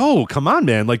 Let's go. Come on,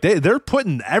 man. Like, they're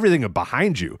putting everything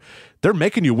behind you. They're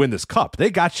making you win this cup. They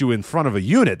got you in front of a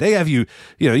unit. They have you,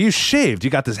 you shaved.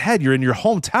 You got this head. You're in your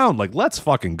hometown. Like, let's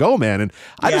fucking go, man. And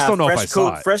I just don't know if I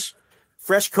saw it.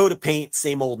 Fresh coat of paint,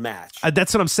 same old match.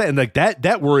 That's what I'm saying. Like,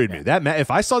 that worried me. That if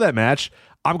I saw that match,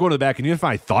 I'm going to the back, and even if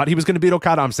I thought he was going to beat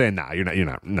Okada, I'm saying, nah, you're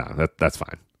not. No, that's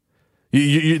fine.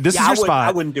 This is your spot.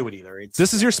 I wouldn't do it either.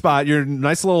 This is your spot. You're a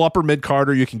nice little upper mid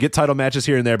carder. You can get title matches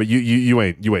here and there, but you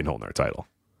ain't holding our title.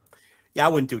 Yeah, I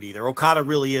wouldn't do it either. Okada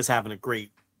really is having a great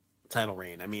title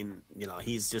reign. I mean,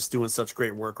 he's just doing such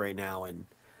great work right now, and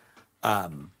I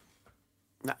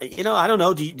don't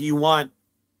know. Do you want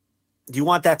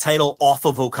that title off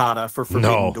of Okada for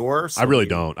Forbidden Door? I really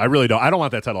don't. I don't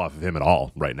want that title off of him at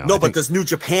all right now. No, but does New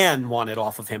Japan want it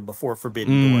off of him before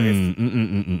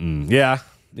Forbidden Door?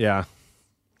 Yeah.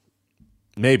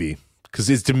 Maybe. Because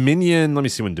it's Dominion. Let me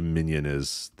see when Dominion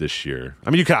is this year. I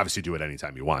mean, you can obviously do it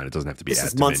anytime you want. It doesn't have to be this at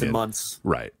is months Dominion. and months.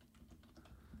 Right.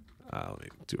 Let me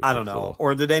do I don't know.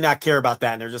 Or do they not care about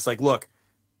that? And they're just like, look,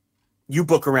 you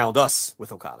book around us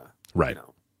with Okada. Right.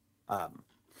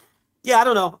 Yeah, I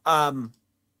don't know.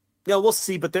 We'll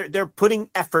see. But they're putting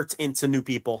effort into new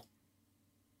people.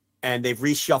 And they've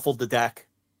reshuffled the deck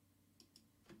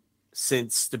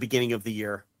since the beginning of the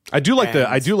year. I do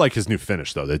like his new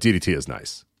finish, though. The DDT is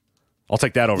nice. I'll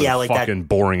take that over the fucking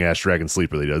boring ass Dragon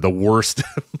Sleeper they did. The worst,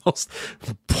 most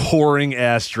boring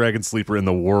ass Dragon Sleeper in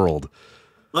the world.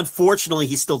 Unfortunately,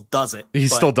 he still does it. He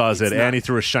still does it, and he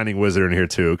threw a Shining Wizard in here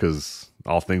too, because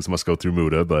all things must go through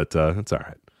Muda. But it's all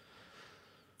right.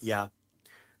 Yeah.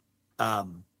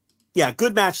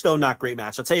 Good match though, not great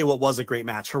match. I'll tell you what was a great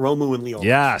match: Hiromu and Leo.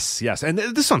 Yes, and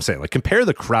this is what I'm saying. Like, compare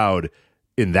the crowd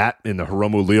in the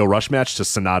Hiromu Leo Rush match to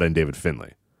Sanada and David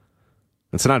Finlay.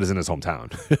 And Sanada's in his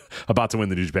hometown, about to win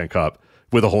the New Japan Cup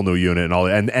with a whole new unit and all.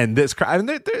 And this crowd, I mean,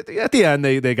 at the end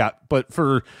they got, but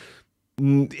for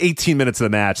 18 minutes of the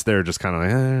match, they're just kind of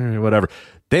like, whatever.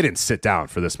 They didn't sit down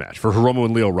for this match. For Hiromu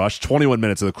and Lio Rush, 21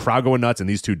 minutes of the crowd going nuts and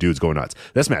these two dudes going nuts.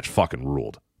 This match fucking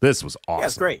ruled. This was awesome. Yeah,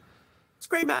 it's great. It's a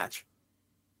great match.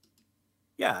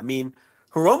 Yeah, I mean,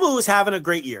 Hiromu was having a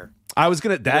great year. I was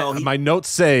going to, my notes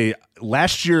say,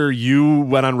 last year you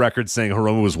went on record saying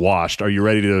Hiromu was washed. Are you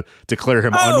ready to declare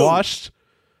him unwashed?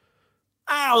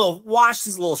 I don't know. Washed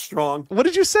is a little strong. What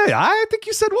did you say? I think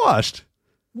you said washed.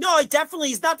 No,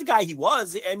 he's not the guy he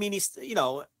was. I mean, he's,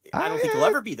 I don't think he'll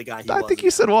ever be the guy he was. I think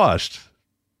you said washed.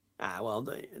 Well,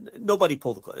 nobody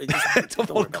pulled the clip. Don't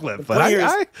pull the clip, but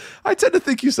I tend to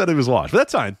think you said he was washed, but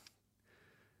that's fine.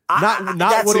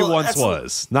 Not what he once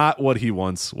was. Not what he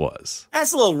once was.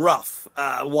 That's a little rough,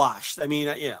 washed. I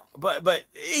mean, but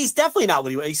he's definitely not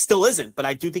what he still isn't, but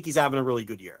I do think he's having a really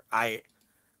good year. I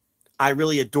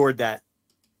really adored that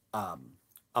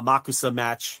Amakusa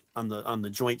match on the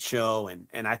joint show,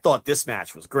 and I thought this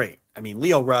match was great. I mean,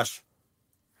 Lio Rush,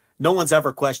 no one's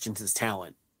ever questioned his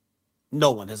talent.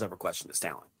 No one has ever questioned his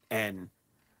talent. And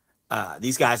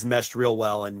these guys meshed real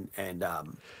well, and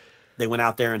they went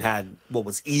out there and had what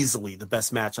was easily the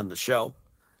best match on the show.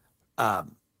 What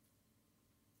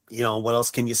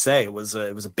else can you say? It was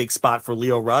a big spot for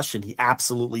Lio Rush, and he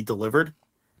absolutely delivered.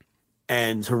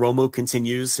 And Hiromu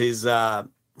continues his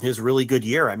really good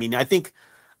year. I mean, I think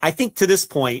to this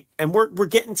point, and we're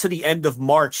getting to the end of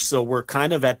March, so we're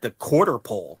kind of at the quarter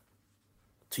pole,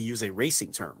 to use a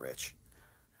racing term, Rich,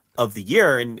 of the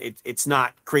year, and it's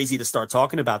not crazy to start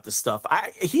talking about this stuff.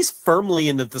 He's firmly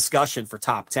in the discussion for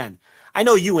top 10. I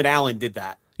know you and Alan did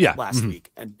that last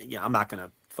week, and I'm not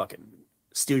gonna fucking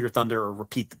steal your thunder or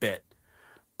repeat the bit,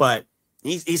 but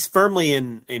he's firmly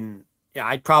in.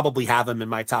 I'd probably have him in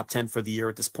my top 10 for the year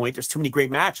at this point. There's too many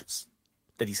great matches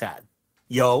that he's had.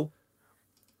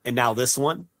 And now this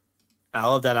one. I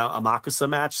love that Amakusa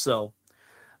match. So,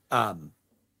 not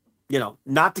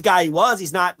the guy he was.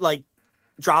 He's not like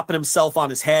dropping himself on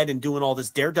his head and doing all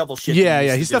this daredevil shit.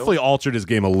 Yeah. He's definitely altered his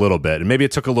game a little bit, and maybe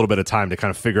it took a little bit of time to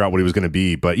kind of figure out what he was going to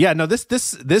be. But yeah, no, this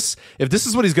if this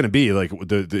is what he's going to be, like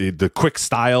the quick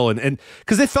style, and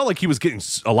because they felt like he was getting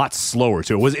a lot slower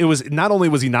too. It was not only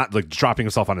was he not like dropping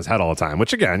himself on his head all the time,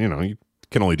 which again, you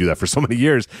can only do that for so many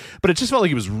years, but it just felt like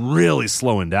he was really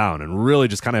slowing down and really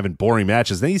just kind of having boring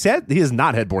matches. And he has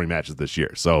not had boring matches this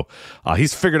year, so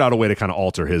he's figured out a way to kind of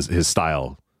alter his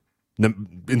style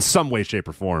in some way, shape,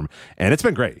 or form, and it's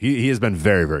been great. He has been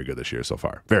very, very good this year so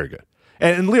far. Very good.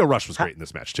 And Lio Rush was great in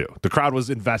this match too. The crowd was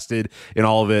invested in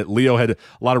all of it. Lio had a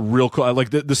lot of real cool,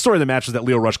 like the story of the match is that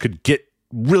Lio Rush could get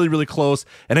really, really close,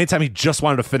 and anytime he just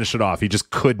wanted to finish it off, he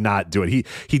just could not do it.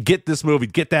 He'd get this move,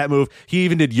 he'd get that move. He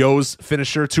even did Yo's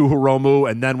finisher to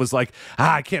Hiromu, and then was like,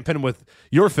 I can't pin him with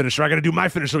your finisher, I gotta do my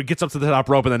finisher. So he gets up to the top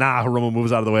rope, and then Hiromu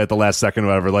moves out of the way at the last second or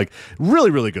whatever. Like,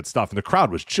 really, really good stuff, and the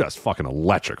crowd was just fucking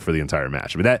electric for the entire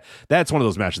match. I mean, that's one of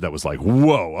those matches that was like,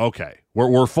 whoa, okay,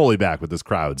 we're fully back with this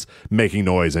crowd's making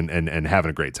noise and having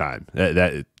a great time.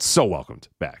 That so welcomed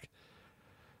back.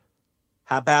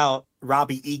 How about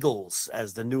Robbie Eagles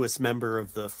as the newest member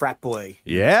of the frat boy?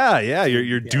 Yeah.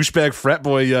 Your douchebag frat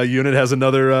boy unit has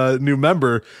another new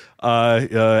member.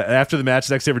 After the match,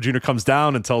 Zack Sabre Jr. comes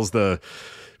down and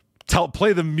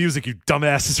play the music, you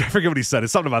dumbasses. I forget what he said.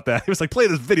 It's something about that. He was like, play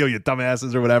this video, you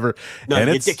dumbasses, or whatever. No, and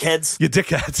you dickheads. You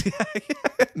dickheads.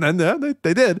 And then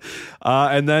they did.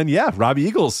 And then, Robbie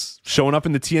Eagles showing up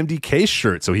in the TMDK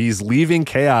shirt. So he's leaving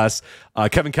Chaos.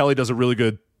 Kevin Kelly does a really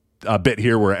good bit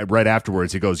here where right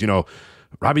afterwards he goes,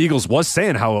 Robbie Eagles was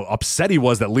saying how upset he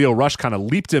was that Lio Rush kind of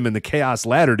leaped him in the Chaos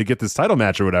ladder to get this title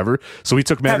match or whatever. So he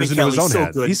took matters into his own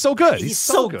hands. He's so good. He's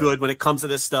so good when it comes to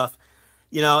this stuff.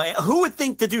 Who would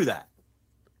think to do that?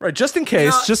 Right. Just in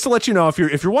case, just to let you know, if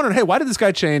you're wondering, hey, why did this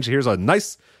guy change? Here's a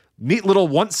nice, neat little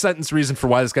one sentence reason for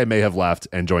why this guy may have left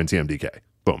and joined TMDK.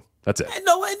 Boom. That's it. And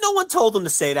no one told him to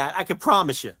say that. I can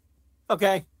promise you.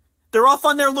 Okay. They're off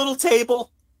on their little table.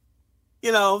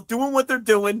 Doing what they're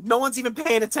doing. No one's even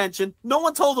paying attention. No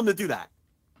one told him to do that.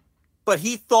 But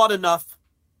he thought enough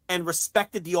and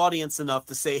respected the audience enough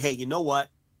to say, hey, you know what?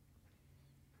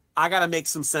 I got to make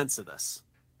some sense of this.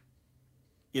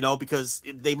 Because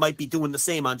they might be doing the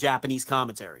same on Japanese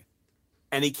commentary.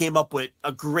 And he came up with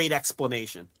a great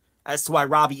explanation as to why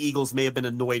Robbie Eagles may have been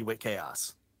annoyed with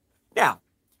Chaos. Now,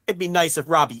 it'd be nice if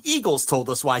Robbie Eagles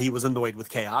told us why he was annoyed with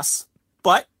Chaos.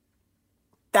 But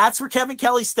that's where Kevin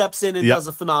Kelly steps in and does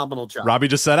a phenomenal job. Robbie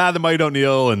just said, the mighty don't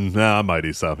kneel, and I'm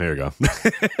mighty, so here you go.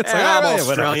 I'm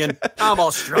Australian. I'm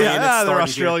Australian. They're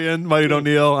Australian. Here. Mighty don't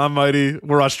kneel. I'm mighty.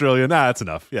 We're Australian. That's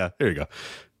enough. Yeah, here you go.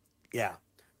 Yeah.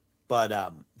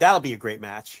 But that'll be a great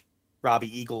match.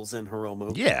 Robbie Eagles and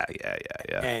Hiromu. Yeah.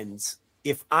 And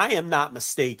if I am not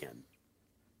mistaken,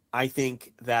 I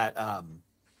think that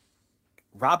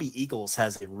Robbie Eagles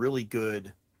has a really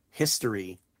good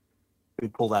history. Let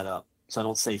me pull that up so I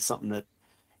don't say something that,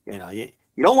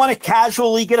 you don't want to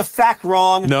casually get a fact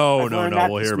wrong. No.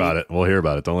 We'll hear about it. We'll hear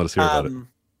about it. Don't let us hear about it.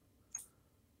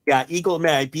 Yeah, Eagle,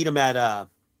 man, I beat him at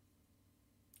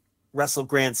Wrestle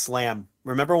Grand Slam.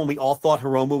 Remember when we all thought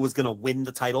Hiromu was going to win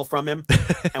the title from him?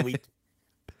 And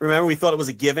we thought it was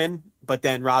a given, but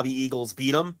then Robbie Eagles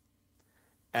beat him.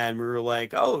 And we were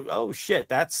like, oh shit,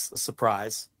 that's a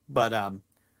surprise. But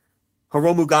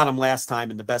Hiromu got him last time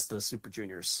in the Best of the Super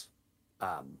Juniors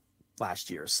last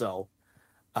year. So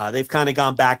they've kind of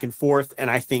gone back and forth. And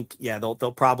I think, they'll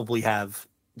probably have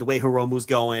the way Hiromu's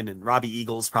going and Robbie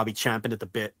Eagles probably champing at the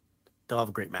bit. They'll have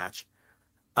a great match.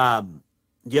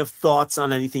 Do you have thoughts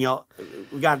on anything else?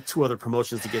 We got 2 other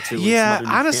promotions to get to. Yeah,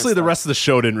 honestly, the rest of the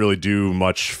show didn't really do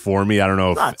much for me. I don't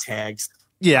know. Tags.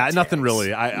 Yeah, nothing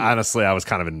really. I honestly, I was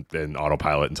kind of in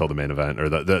autopilot until the main event or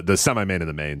the semi-main and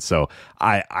the main. So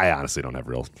I honestly don't have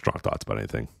real strong thoughts about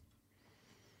anything.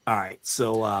 All right,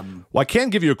 so well, I can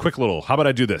give you a quick little. How about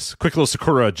I do this? Quick little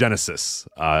Sakura Genesis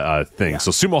thing. Yeah. So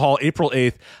Sumo Hall, April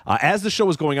 8th. As the show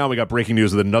was going on, we got breaking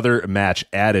news with another match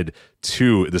added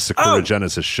to the Sakura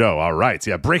Genesis show. All right,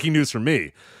 so breaking news from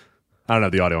me. I don't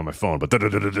have the audio on my phone, but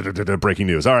breaking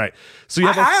news. All right, so you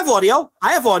have I have audio.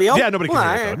 Yeah, nobody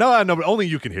can hear it though. No, only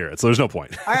you can hear it. So there's no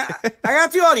point. I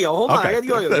got the audio. Hold on, I got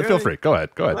the audio. Feel free. Go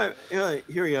ahead.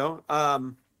 Here we go.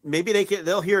 Maybe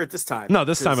they'll hear it this time. No,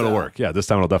 this time it'll work. Yeah, this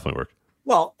time it'll definitely work.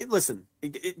 Well, listen,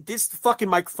 this fucking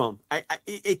microphone,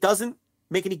 it doesn't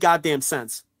make any goddamn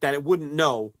sense that it wouldn't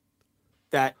know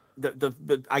that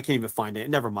the I can't even find it.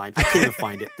 Never mind. I can't even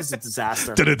find it. This is a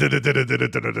disaster. All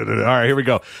right, here we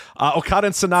go. Okada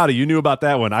and SANADA, you knew about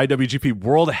that one. IWGP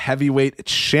World Heavyweight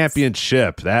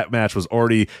Championship. That match was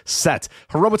already set.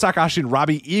 Hiromu Takahashi and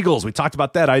Robbie Eagles. We talked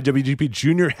about that. IWGP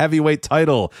Junior Heavyweight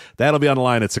title. That'll be on the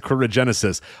line at Sakura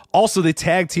Genesis. Also, the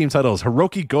tag team titles.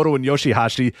 Hiroki Goto and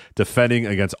Yoshihashi defending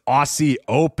against Aussie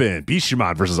Open.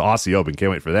 Bishamon versus Aussie Open.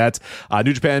 Can't wait for that.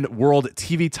 New Japan World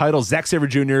TV title. Zack Sabre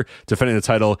Jr. defending the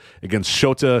title against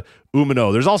Shota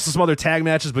Umino. There's also some other tag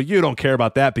matches, but you don't care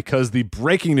about that because the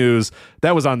breaking news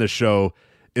that was on this show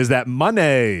is that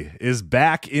Mane is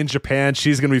back in Japan.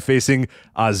 She's going to be facing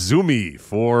Azumi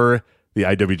for the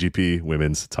IWGP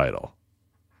Women's title.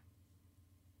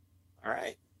 All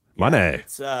right. Mane.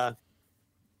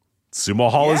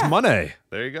 Sumo Hall is Mane.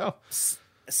 There you go.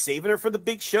 Saving her for the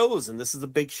big shows, and this is a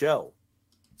big show.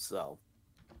 So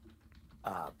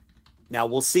now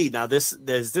we'll see. Now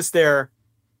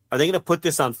are they going to put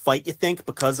this on Fight, you think,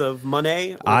 because of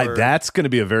Monet? That's going to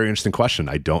be a very interesting question.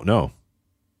 I don't know.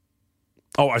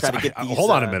 Oh,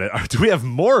 hold on a minute. Do we have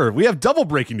more? We have double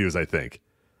breaking news, I think.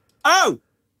 Oh!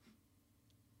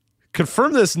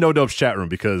 Confirm this No Dopes chat room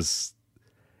because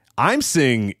I'm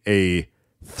seeing a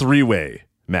 3-way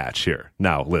match here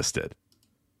now listed.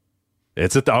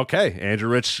 It's okay. Andrew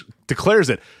Rich declares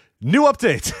it. New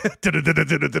update.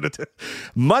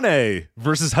 Mane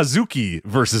versus Hazuki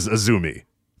versus Azumi.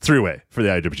 3-way for the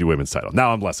IWGP Women's title.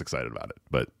 Now I'm less excited about it,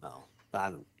 but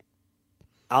I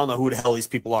don't know who the hell these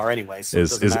people are anyway. So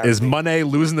is Mane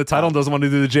losing the title and doesn't want to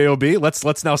do the JOB?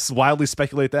 Let's now wildly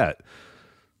speculate that.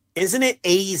 Isn't it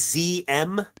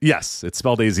AZM? Yes, it's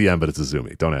spelled AZM, but it's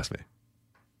Azumi. Don't ask me.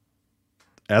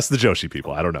 Ask the Joshi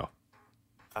people. I don't know.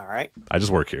 All right. I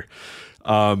just work here.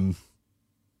 There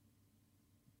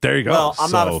you go. Well,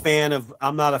 I'm not a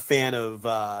fan of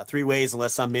 3-ways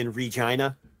unless I'm in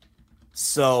Regina.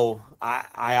 So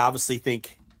I obviously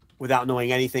think, without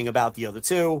knowing anything about the other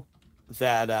two,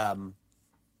 that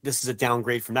this is a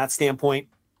downgrade from that standpoint.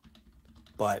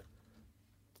 But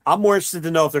I'm more interested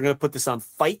to know if they're going to put this on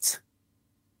Fight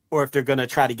or if they're going to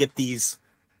try to get these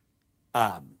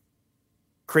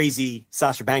crazy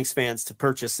Sasha Banks fans to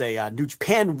purchase a New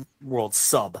Japan World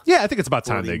sub. Yeah, I think it's about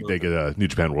time they get a New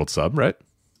Japan World sub, right?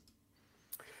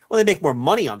 Well, they make more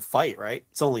money on Fight, right?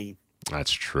 It's only...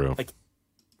 That's true. Like,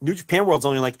 New Japan World's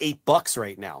only like $8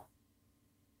 right now.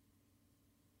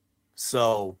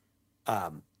 So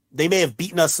they may have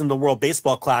beaten us in the World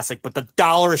Baseball Classic, but the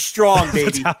dollar is strong,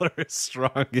 baby. The dollar is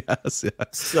strong, yes.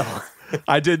 So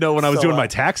I did know when I was doing my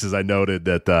taxes, I noted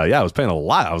that, I was paying a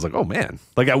lot. I was like, oh, man.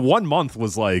 Like, at 1 month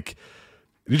was like,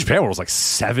 New Japan World was like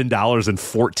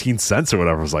 $7.14 or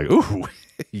whatever. I was like, ooh,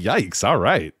 yikes. All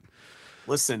right.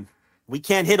 Listen, we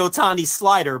can't hit Otani's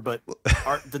slider, but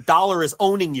the dollar is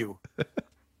owning you.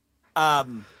 Oh,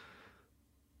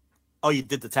 you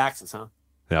did the taxes, huh?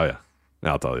 Oh, yeah.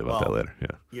 I'll tell you about that later.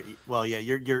 Yeah.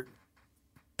 You're.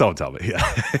 Don't tell me. Yeah.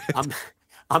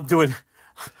 I'm doing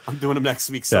them next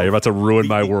week. So yeah, you're about to ruin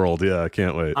my world. Yeah, I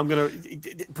can't wait. I'm gonna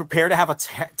prepare to have a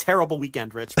terrible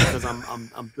weekend, Rich, because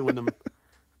I'm doing them.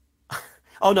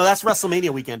 Oh no, that's WrestleMania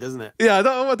weekend, isn't it? Yeah,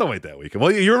 don't wait that weekend.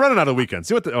 Well, you're running out of weekends.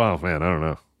 See what? Oh man, I don't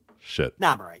know. Shit.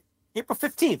 Nah, I'm all right. April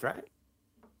 15th, right?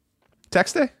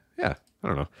 Tax day? Yeah. I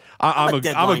don't know. I'm a I'm a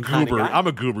deadline kinda goober. guy. I'm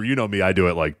a goober. You know me. I do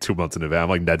it like 2 months in advance. I'm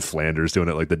like Ned Flanders doing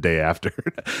it like the day after.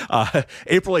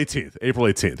 April 18th. April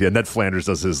 18th. Yeah, Ned Flanders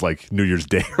does his like New Year's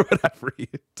Day or whatever. He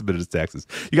submitted his taxes.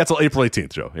 You got till April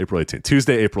 18th, Joe. April 18th.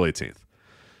 Tuesday, April 18th.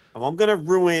 Well, I'm gonna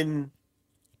ruin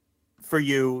for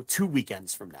you 2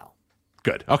 weekends from now.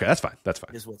 Good. Okay, that's fine. That's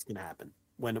fine. Is what's gonna happen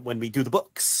when we do the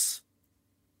books.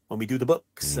 When we do the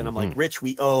books, and I'm like, Rich,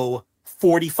 we owe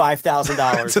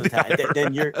 $45,000.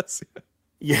 Then you're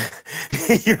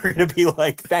gonna be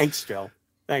like, thanks, Joe.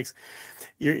 Thanks.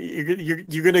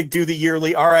 You're gonna do the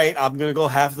yearly. All right, I'm gonna go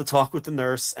have the talk with the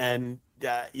nurse, and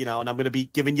and I'm gonna be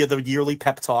giving you the yearly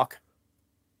pep talk.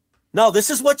 No, this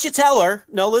is what you tell her.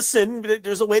 No, listen,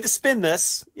 there's a way to spin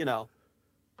this.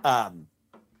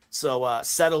 So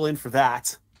settle in for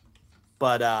that.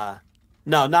 But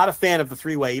no, not a fan of the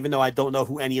three-way, even though I don't know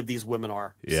who any of these women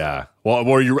are. Yeah. Well,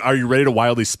 are you ready to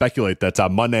wildly speculate that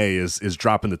Monet is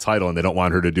dropping the title and they don't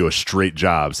want her to do a straight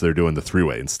job, so they're doing the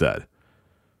three-way instead?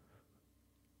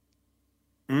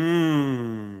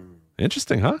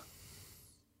 Interesting, huh?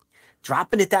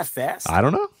 Dropping it that fast? I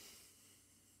don't know.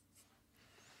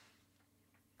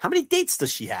 How many dates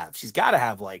does she have? She's got to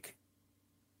have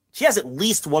she has at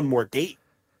least one more date.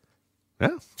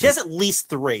 Yeah. She has at least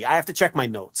 3. I have to check my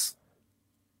notes,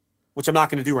 which I'm not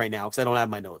going to do right now because I don't have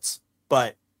my notes.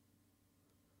 But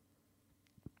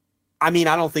I mean,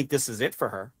 I don't think this is it for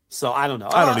her. So I don't know.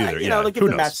 I don't either. They'll give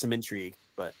the match some intrigue,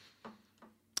 but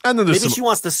and then maybe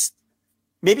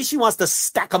she wants to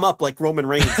stack them up like Roman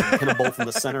Reigns and pin them both in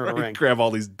the center of the ring. Grab all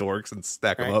these dorks and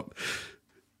stack them up.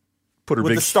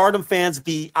 Would the Stardom fans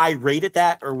be irate at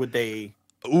that, or would they?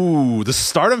 Ooh, the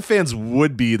Stardom fans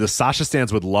would be. The Sasha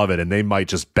stands would love it, and they might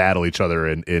just battle each other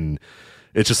in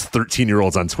it's just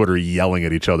 13-year-olds on Twitter yelling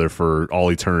at each other for all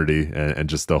eternity, and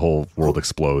just the whole world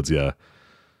explodes. Yeah.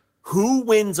 Who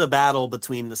wins a battle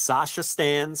between the Sasha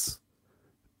stans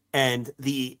and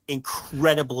the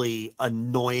incredibly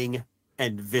annoying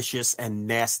and vicious and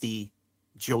nasty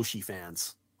Joshi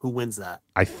fans? Who wins that?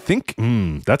 I think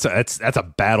that's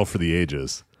a battle for the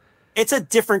ages. It's a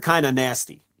different kind of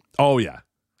nasty. Oh yeah,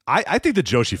 I think the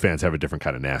Joshi fans have a different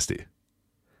kind of nasty,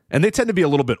 and they tend to be a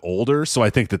little bit older. So I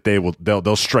think that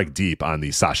they'll strike deep on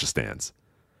the Sasha stans.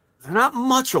 They're not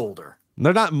much older.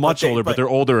 They're not much older, but they're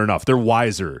older enough. They're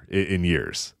wiser in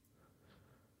years.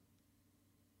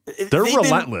 They're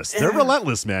relentless. They're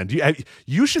relentless, man.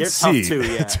 You should see, too,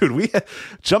 yeah. Dude. We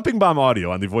Jumping Bomb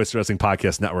Audio on the Voice Wrestling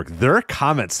Podcast Network. Their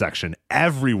comment section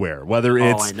everywhere, whether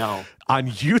it's on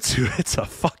YouTube, it's a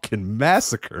fucking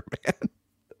massacre, man.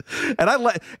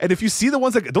 And if you see the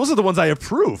ones those are the ones I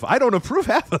approve. I don't approve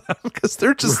half of them because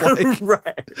they're just like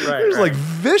like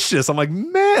vicious. I'm like,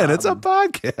 man, it's a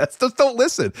podcast. Just don't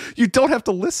listen. You don't have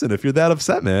to listen if you're that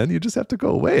upset, man. You just have to go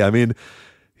away. I mean,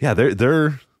 yeah,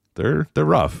 they're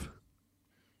rough.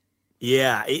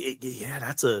 Yeah,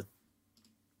 that's a.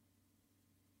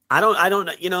 I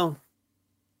don't.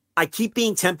 I keep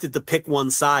being tempted to pick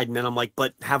one side, and then I'm like,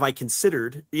 but have I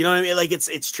considered? You know what I mean? Like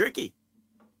it's tricky.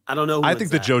 I don't know. I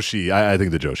think the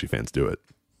Joshi fans do it.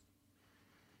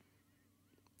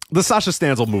 The Sasha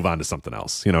stans will move on to something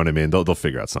else. You know what I mean? They'll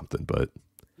figure out something, but.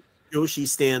 Joshi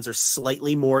stands are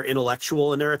slightly more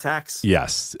intellectual in their attacks.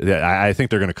 Yes, yeah, I think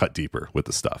they're going to cut deeper with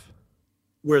the stuff.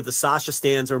 Where the Sasha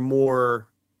stands are more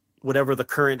whatever the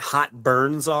current hot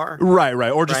burns are. Right,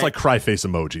 or just like cry face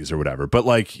emojis or whatever. But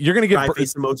like you're going to get cry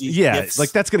face emojis. Yeah, gifs.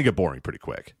 like that's going to get boring pretty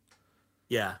quick.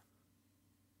 Yeah.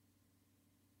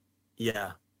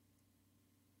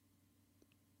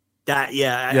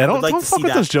 Don't fuck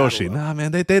with those Joshi. Nah,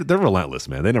 man, they're relentless,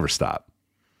 man. They never stop.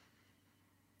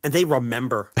 And they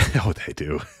remember. Oh, they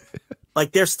do.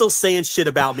 Like they're still saying shit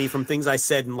about me from things I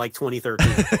said in like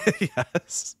 2013.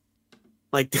 Yes.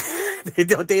 Like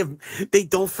they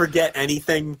don't forget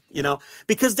anything,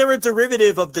 because they're a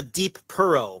derivative of the Deep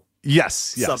Puro.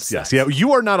 Yes. Yeah,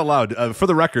 you are not allowed. For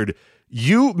the record,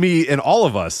 you, me, and all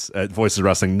of us at Voices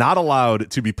Wrestling not allowed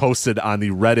to be posted on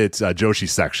the Reddit Joshi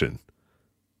section.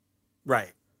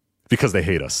 Right. Because they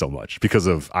hate us so much. Because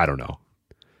of, I don't know.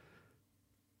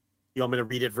 You want me to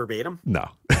read it verbatim? No.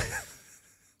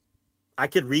 I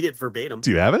could read it verbatim. Do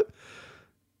you have it?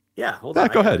 Yeah, hold on.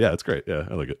 Go ahead. Yeah, it's great. Yeah,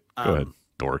 I like it. Go ahead.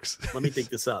 Dorks. Let me think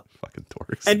this up. Fucking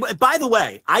dorks. And by the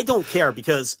way, I don't care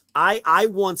because I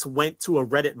once went to a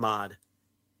Reddit mod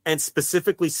and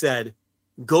specifically said,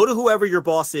 go to whoever your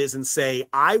boss is and say,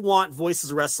 I want Voices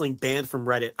of Wrestling banned from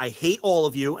Reddit. I hate all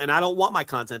of you and I don't want my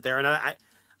content there. And I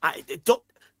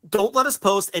don't let us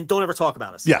post and don't ever talk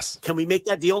about us. Yes. Can we make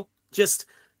that deal? Just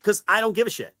because I don't give a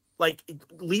shit. Like,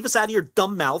 leave us out of your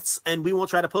dumb mouths, and we won't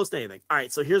try to post anything. All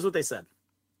right, so here's what they said.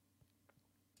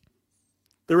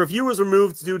 The review was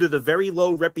removed due to the very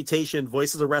low reputation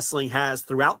Voices of Wrestling has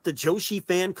throughout the Joshi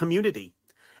fan community,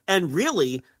 and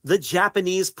really the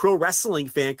Japanese pro wrestling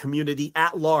fan community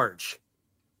at large.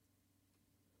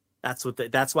 That's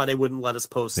why they wouldn't let us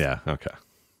post. Yeah. Okay.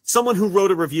 Someone who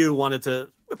wrote a review wanted to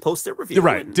post their review. You're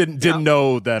right. And, didn't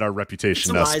know that our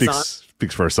reputation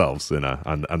speaks for ourselves on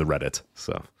the Reddit.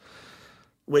 So,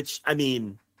 which I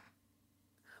mean,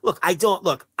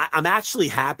 I'm actually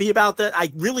happy about that.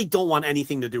 I really don't want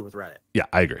anything to do with Reddit. Yeah,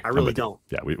 I agree. I really don't.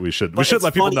 Yeah, we should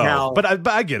let people know. But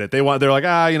I get it. They're like,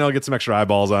 get some extra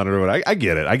eyeballs on it or what. I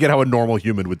get it. I get how a normal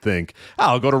human would think.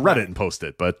 I'll go to Reddit and post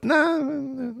it. But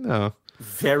no.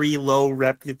 Very low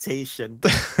reputation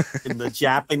in the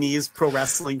Japanese pro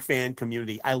wrestling fan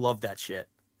community. I love that shit.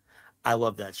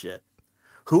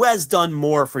 Who has done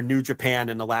more for New Japan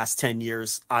in the last 10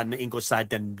 years on the English side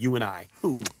than you and I?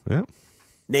 Who? Yeah.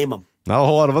 Name them. Not a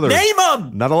whole lot of other. Name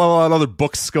them. Not a lot of other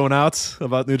books going out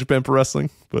about New Japan Pro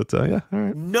Wrestling. But yeah, all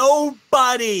right.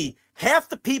 Nobody. Half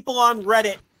the people on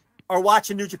Reddit are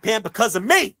watching New Japan because of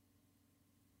me.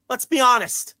 Let's be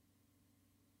honest.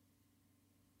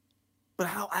 But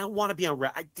I don't want to be on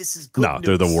Reddit. This is good news.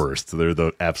 They're the worst. They're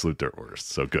the absolute dirt worst.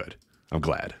 So good. I'm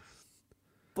glad.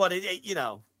 But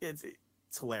it's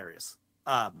hilarious.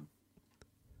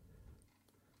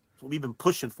 We've been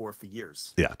pushing for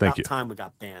years. Yeah, thank you. Time we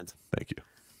got banned. Thank you.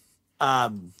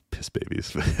 Piss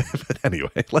babies. But anyway,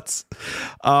 let's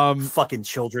fucking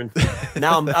children.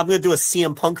 Now I'm gonna do a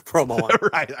CM Punk promo on.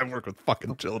 Right, I work with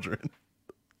fucking children.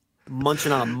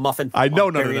 Munching on a muffin. I know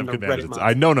none of them can manage it.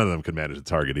 I know none of them can manage a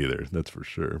target either. That's for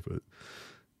sure. But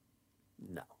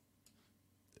no.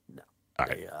 All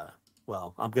right.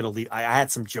 Well, I'm gonna leave. I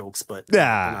had some jokes, but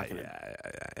yeah.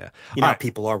 You know how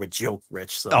people are with joke,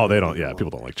 Rich. So they don't. Yeah,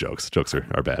 people don't like jokes. Jokes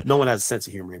are bad. No one has a sense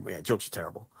of humor. Yeah, jokes are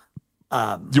terrible.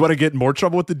 Do you want to get in more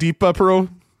trouble with the Deep Pro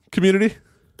community?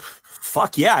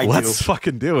 Fuck yeah, Let's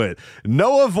fucking do it.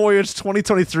 Noah Voyage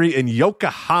 2023 in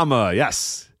Yokohama.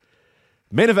 Yes.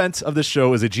 Main event of this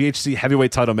show is a GHC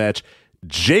heavyweight title match.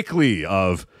 Jake Lee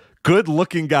of Good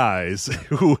Looking Guys,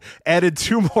 who added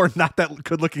two more not that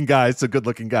good looking guys to Good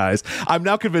Looking Guys. I'm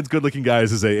now convinced Good Looking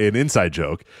Guys is an inside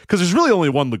joke because there's really only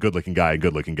one good looking guy in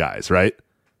Good Looking Guys, right?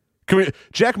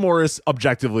 Jack Morris,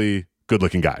 objectively good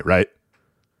looking guy, right?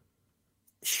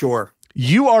 Sure.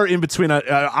 You are in between.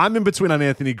 I'm in between on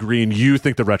Anthony Green. You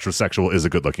think the retrosexual is a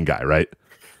good looking guy, right?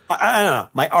 I don't know.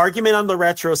 My argument on the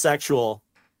retrosexual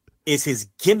is his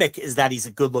gimmick is that he's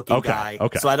a good-looking guy.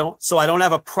 Okay. So I don't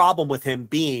have a problem with him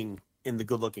being in the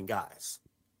good-looking guys.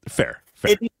 Fair.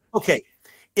 Okay.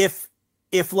 If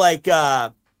like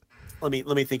let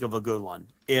me think of a good one.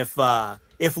 If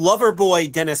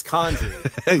Loverboy Dennis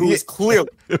Condrey, who is clearly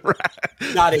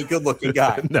not a good-looking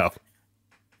guy. No.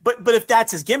 But if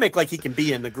that's his gimmick, like he can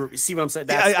be in the group. You see what I'm saying?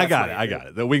 I got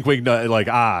it. The wink, like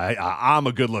I'm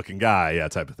a good-looking guy, yeah,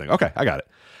 type of thing. Okay, I got it.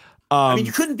 I mean,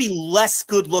 you couldn't be less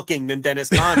good-looking than Dennis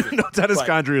Condrey. No, Dennis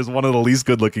Condrey is one of the least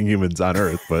good-looking humans on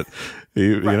earth, but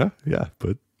you know, yeah,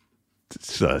 but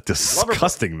it's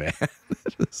disgusting, man.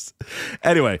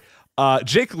 Anyway,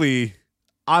 Jake Lee,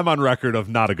 I'm on record of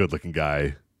not a good-looking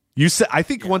guy. You said, I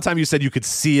think one time you said you could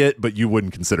see it, but you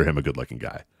wouldn't consider him a good-looking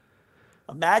guy.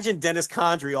 Imagine Dennis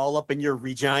Condrey all up in your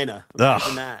Regina.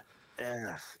 Imagine that.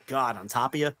 God, on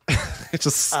top of you. It's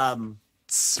just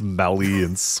smelly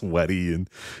and sweaty and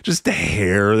just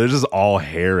hair. There's just all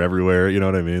hair everywhere. You know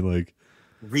what I mean? Like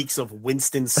reeks of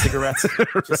Winston cigarettes.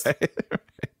 Right.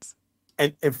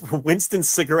 And Winston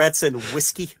cigarettes and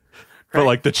whiskey. Right? But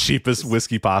like the cheapest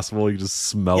whiskey possible. You just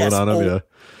smell it on them. Yeah.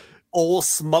 Old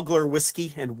smuggler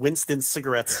whiskey and Winston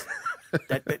cigarettes.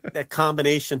 that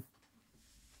combination.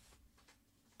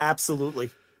 Absolutely.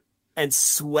 And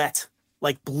sweat.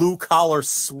 Like blue collar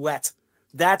sweat.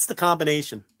 That's the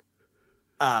combination.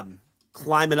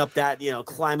 Climbing up that,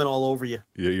 climbing all over you.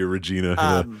 Yeah, you're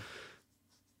Regina.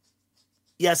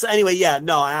 Yeah, so anyway,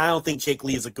 no, I don't think Jake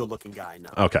Lee is a good-looking guy, no.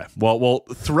 Okay, well,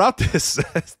 throughout this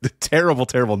the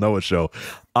terrible Noah show,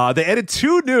 they added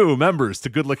two new members to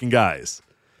Good Looking Guys.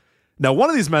 Now, one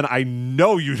of these men I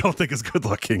know you don't think is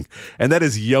good-looking, and that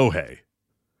is Yohei.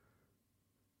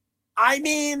 I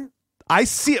mean... I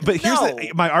see it, but here's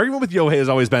my argument with Yohei has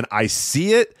always been, I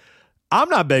see it, I'm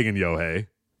not begging Yohei,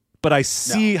 but I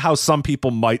see how some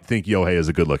people might think Yohei is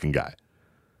a good-looking guy.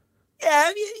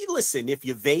 Yeah, listen, if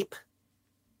you vape,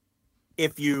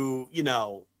 if you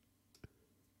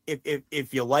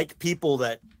if you like people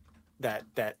that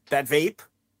vape,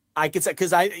 I could say,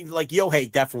 because I like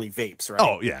Yohei definitely vapes, right?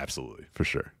 Oh yeah, absolutely, for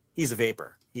sure. He's a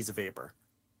vapor.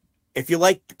 If you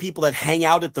like people that hang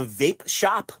out at the vape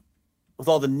shop with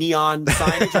all the neon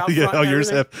signage out front. Yours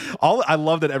have I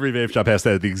love that every vape shop has to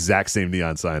have the exact same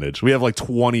neon signage. We have like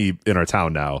 20 in our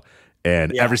town now,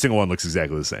 and every single one looks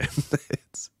exactly the same.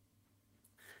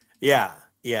 Yeah.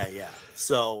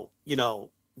 So,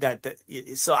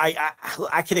 so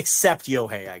I can accept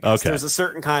Yohei, I guess. Okay. There's a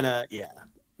certain kind of,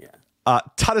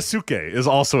 Tadasuke is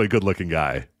also a good-looking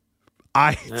guy.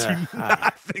 I do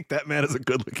not think that man is a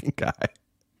good-looking guy.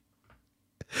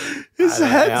 His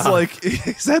head's like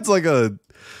it's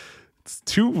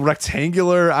too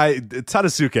rectangular.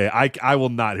 Tadasuke, I will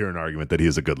not hear an argument that he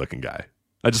is a good-looking guy.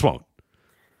 I just won't.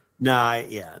 No.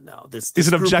 He's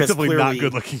an objectively not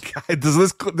good-looking guy.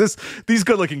 These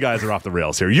good-looking guys are off the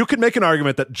rails here. You could make an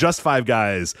argument that just 5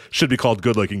 guys should be called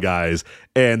good-looking guys,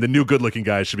 and the new good-looking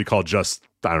guys should be called just,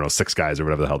 I don't know, 6 guys or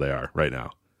whatever the hell they are right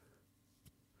now.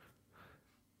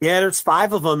 Yeah, there's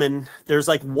 5 of them, and there's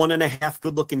like 1.5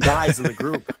 good-looking guys in the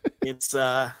group. It's,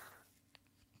 so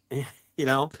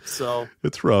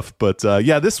it's rough. But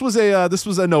this was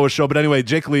a Noah show. But anyway,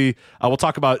 Jake Lee, we'll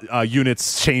talk about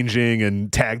units changing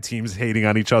and tag teams hating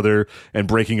on each other and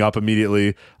breaking up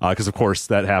immediately, because of course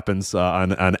that happens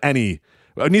on any.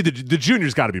 The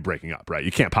juniors got to be breaking up, right?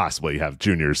 You can't possibly have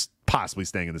juniors possibly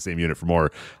staying in the same unit for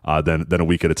more than a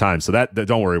week at a time. So that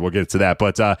don't worry, we'll get to that.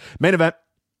 But main event.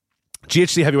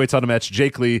 GHC heavyweight title match,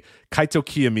 Jake Lee, Kaito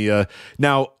Kiyomiya.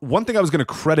 Now, one thing I was going to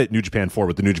credit New Japan for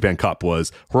with the New Japan Cup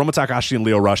was Hiromu Takahashi and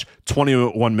Lio Rush,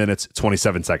 21 minutes,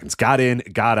 27 seconds. Got in,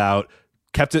 got out,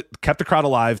 kept the crowd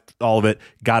alive, all of it,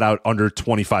 got out under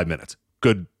 25 minutes.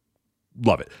 Good.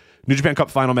 Love it. New Japan Cup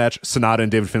final match, SANADA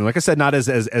and David Finlay. Like I said, not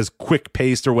as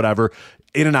quick-paced or whatever.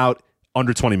 In and out,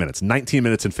 under 20 minutes, 19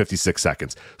 minutes and 56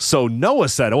 seconds. So Noah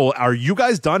said, are you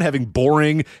guys done having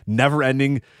boring,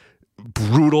 never-ending,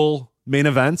 brutal main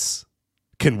events?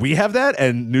 Can we have that?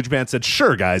 And New Japan said,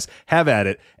 sure, guys, have at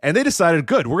it. And they decided,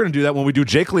 good, we're going to do that when we do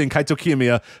Jake Lee and Kaito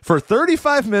Kiyomiya for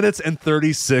 35 minutes and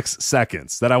 36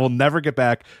 seconds that I will never get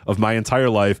back of my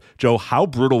entire life. Joe, how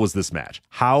brutal was this match?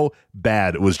 How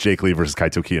bad was Jake Lee versus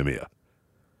Kaito Kiyomiya?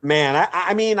 Man,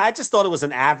 I mean, I just thought it was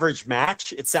an average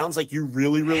match. It sounds like you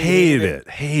really, really hated it.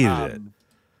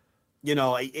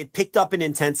 It picked up in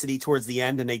intensity towards the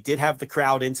end, and they did have the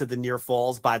crowd into the near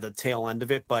falls by the tail end of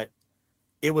it, but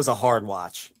it was a hard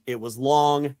watch. It was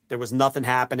long. There was nothing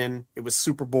happening. It was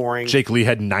super boring. Jake Lee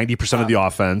had 90% of the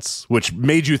offense, which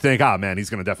made you think, man,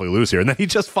 he's going to definitely lose here. And then he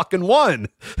just fucking won.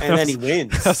 And then he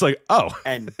wins. I was like,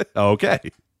 and okay.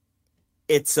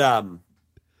 It's, man,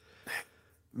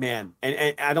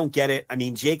 and I don't get it. I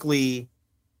mean, Jake Lee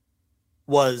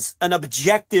was an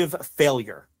objective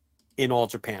failure in All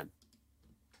Japan.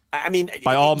 I mean,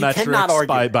 by all metrics,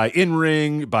 by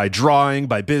in-ring, by drawing,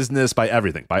 by business, by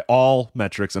everything, by all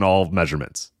metrics and all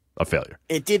measurements, a failure.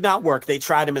 It did not work. They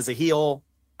tried him as a heel.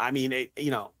 I mean,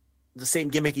 the same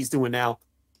gimmick he's doing now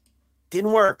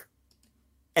didn't work.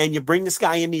 And you bring this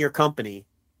guy into your company,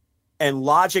 and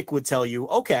logic would tell you,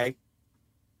 okay,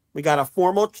 we got a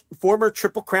former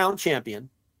Triple Crown champion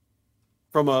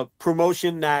from a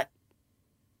promotion that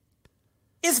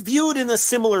is viewed in a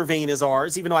similar vein as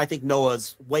ours, even though I think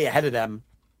Noah's way ahead of them.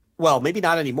 Well, maybe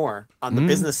not anymore on the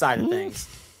business side of things.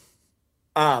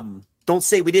 Don't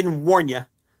say we didn't warn you.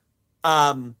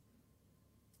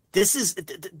 This is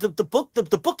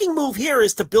the booking move here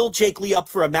is to build Jake Lee up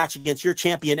for a match against your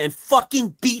champion and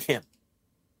fucking beat him.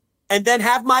 And then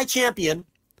have my champion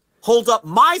hold up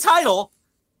my title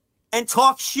and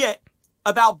talk shit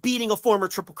about beating a former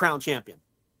Triple Crown champion.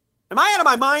 Am I out of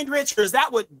my mind, Rich, or is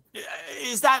that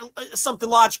something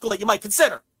logical that you might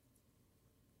consider?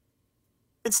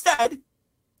 Instead,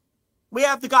 we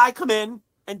have the guy come in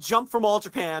and jump from All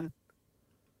Japan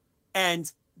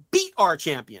and beat our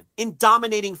champion in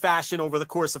dominating fashion over the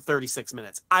course of 36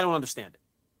 minutes. I don't understand it.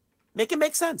 Make it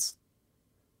make sense.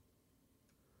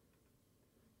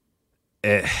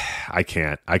 I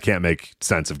can't make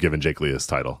sense of giving Jake Lee his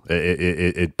title.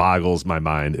 It boggles my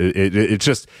mind. It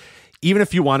just, even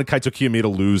if you wanted Kaito Kiyomiya to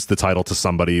lose the title to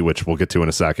somebody, which we'll get to in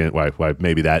a second, why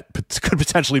maybe that could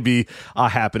potentially be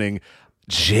happening.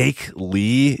 Jake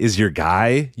Lee is your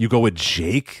guy. You go with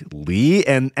Jake Lee,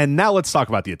 and now let's talk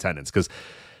about the attendance, because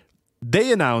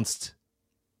they announced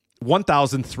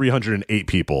 1,308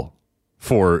 people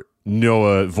for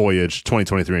Noah Voyage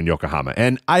 2023 in Yokohama.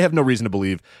 And I have no reason to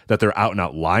believe that they're out and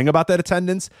out lying about that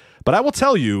attendance. But I will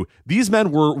tell you, these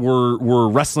men were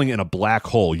wrestling in a black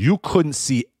hole. You couldn't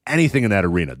see anything in that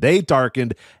arena. They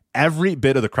darkened every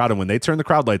bit of the crowd. And when they turn the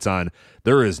crowd lights on,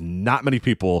 there is not many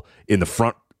people in the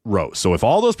front row. So if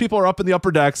all those people are up in the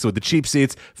upper decks with the cheap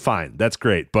seats, fine, that's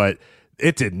great. But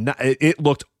it did not. It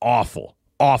looked awful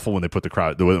awful when they put the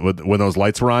crowd when those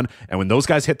lights were on, and when those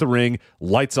guys hit the ring,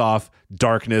 lights off,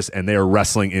 darkness, and they are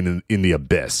wrestling in the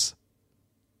abyss.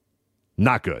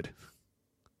 Not good.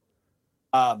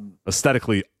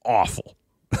 Aesthetically awful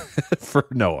for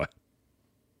Noah.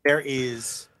 There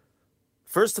is,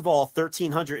 first of all,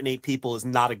 1,308 people is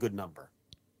not a good number.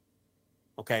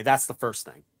 Okay, that's the first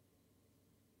thing.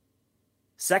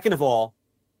 Second of all,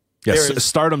 yes,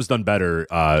 Stardom's done better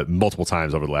multiple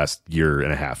times over the last year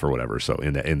and a half or whatever. So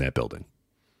in that building,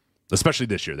 especially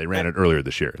this year, they ran it earlier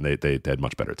this year, and they had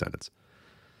much better attendance.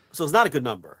 So it's not a good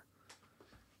number.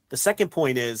 The second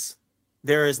point is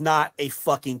there is not a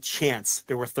fucking chance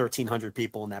there were 1,300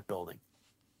 people in that building.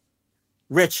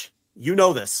 Rich, you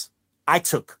know this. I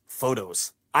took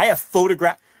photos. I have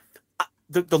photographed.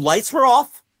 The lights were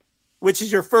off, which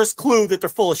is your first clue that they're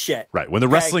full of shit. Right. When they're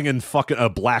wrestling in fucking a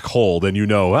black hole, then you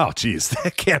know, oh, geez,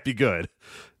 that can't be good.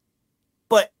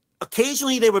 But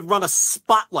occasionally they would run a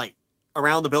spotlight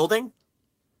around the building,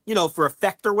 for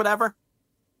effect or whatever.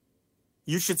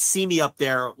 You should see me up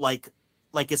there like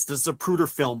it's the Zapruder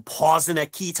film, pausing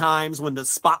at key times when the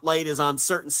spotlight is on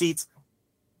certain seats.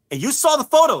 And you saw the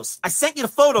photos. I sent you the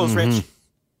photos, Rich.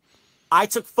 I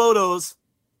took photos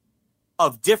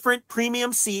of different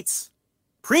premium seats,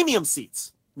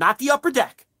 not the upper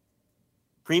deck,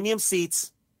 premium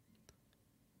seats,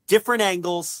 different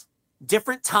angles,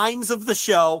 different times of the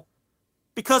show,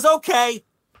 because, okay,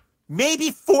 maybe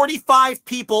 45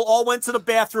 people all went to the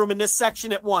bathroom in this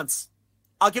section at once.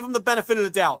 I'll give them the benefit of the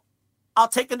doubt. I'll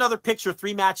take another picture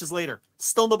 3 matches later.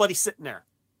 Still nobody sitting there.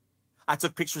 I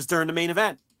took pictures during the main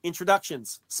event,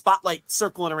 introductions, spotlight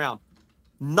circling around.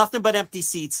 Nothing but empty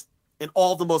seats and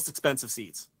all the most expensive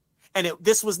seats. And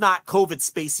this was not COVID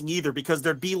spacing either, because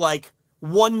there'd be like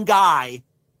one guy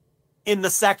in the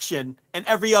section and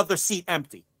every other seat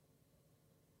empty.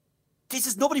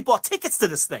 Jesus, nobody bought tickets to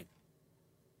this thing.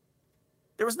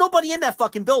 There was nobody in that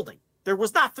fucking building. There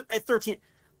was not at 13.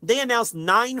 They announced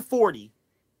 940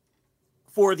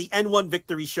 for the N1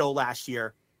 Victory show last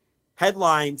year,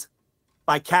 headlined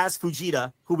by Kaz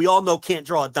Fujita, who we all know can't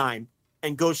draw a dime,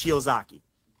 and Go Shiozaki.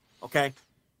 Okay?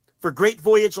 For Great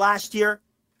Voyage last year,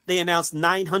 they announced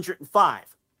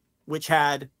 905, which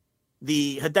had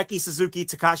the Hideki Suzuki,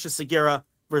 Takashi Sugiura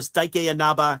versus Daike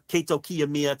Inaba, Kaito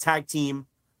Kiyomiya tag team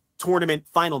tournament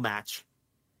final match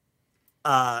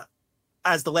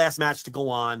as the last match to go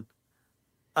on.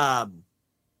 And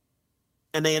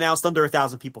they announced under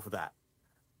 1,000 people for that.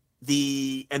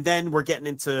 And then we're getting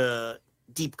into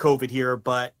deep COVID here,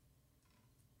 but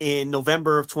in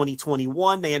November of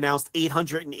 2021, they announced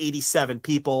 887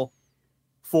 people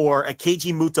for a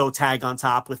Keiji Muto tag on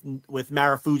top with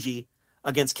Marufuji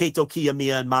against Kaito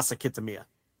Kiyomiya and Masa Kitamiya.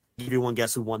 Give you one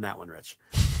guess who won that one, Rich.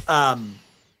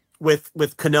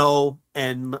 With Kano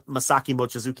and Masaki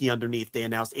Mochizuki underneath, they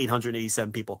announced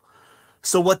 887 people.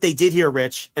 So what they did here,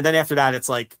 Rich, and then after that, it's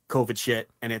like COVID shit,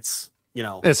 and it's,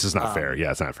 this is not fair.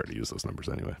 Yeah, it's not fair to use those numbers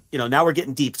anyway. Now we're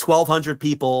getting deep. 1,200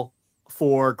 people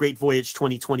for Great Voyage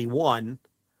 2021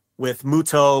 with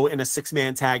Muto in a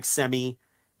 6-man tag semi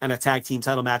and a tag team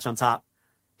title match on top.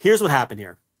 Here's what happened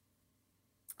here.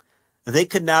 They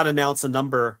could not announce a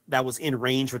number that was in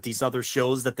range with these other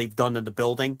shows that they've done in the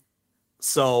building.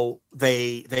 So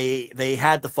they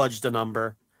had to fudge the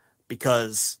number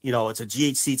because, it's a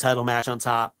GHC title match on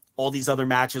top. All these other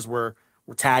matches were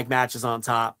tag matches on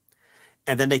top.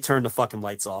 And then they turned the fucking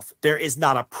lights off. There is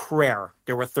not a prayer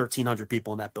there were 1,300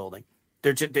 people in that building.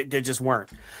 There just weren't.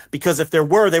 Because if there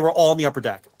were, they were all in the upper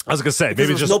deck. I was going to say,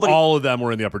 maybe just all of them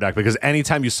were in the upper deck, because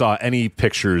anytime you saw any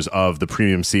pictures of the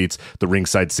premium seats, the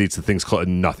ringside seats, the things,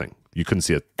 nothing. You couldn't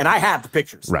see it. And I have the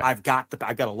pictures. Right. I've got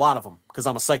a lot of them because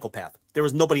I'm a psychopath. There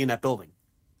was nobody in that building.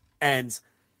 And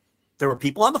there were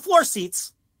people on the floor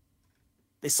seats.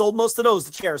 They sold most of those,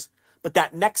 the chairs. But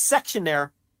that next section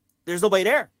there's nobody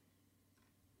there.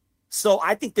 So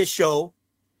I think this show,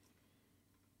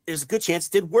 there's a good chance,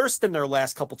 did worse than their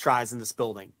last couple tries in this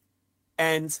building.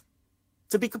 And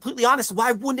to be completely honest,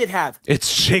 why wouldn't it have?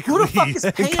 It's Jake Lee. Who the fuck is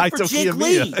paying for Jake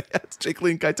Lee? It's Jake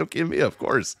Lee and Kaito Kiyomiya, of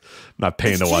course. I'm not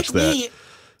paying to watch that.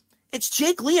 It's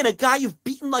Jake Lee and a guy you've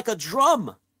beaten like a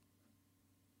drum.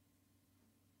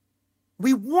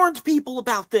 We warned people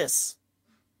about this.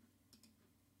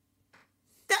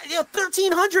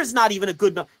 1,300 is not even a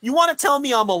good number. You want to tell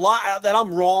me I'm a lie, that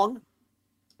I'm wrong?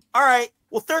 All right.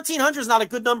 Well, 1,300 is not a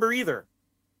good number either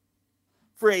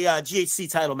for a GHC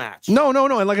title match. No.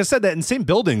 And like I said, that in the same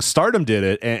building, Stardom did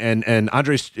it, and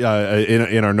Andres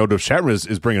in our note of chat room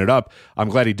is bringing it up. I'm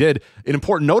glad he did. An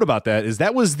important note about that is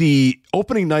that was the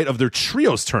opening night of their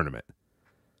trios tournament.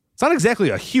 It's not exactly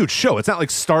a huge show. It's not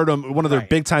like Stardom, one of their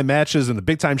big time matches and the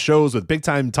big time shows with big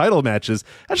time title matches.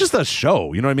 That's just a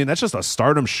show. You know what I mean? That's just a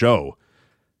Stardom show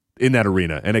in that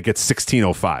arena, and it gets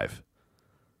 1605.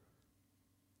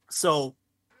 So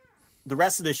the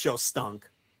rest of this show stunk.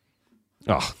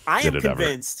 Oh, I am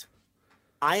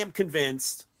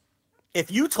convinced. If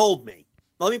you told me,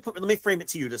 let me frame it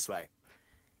to you this way.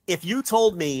 If you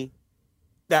told me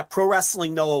that Pro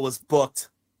Wrestling Noah was booked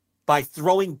by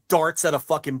throwing darts at a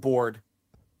fucking board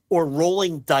or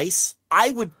rolling dice,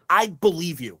 I'd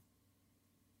believe you.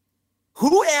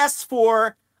 Who asked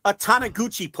for a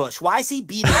Taniguchi push? Why is he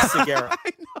beating Segura?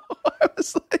 I know. I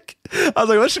was like,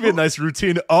 that should be a nice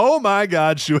routine. Oh my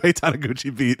God, Shuhei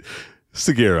Taniguchi beat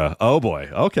Segura. Oh boy.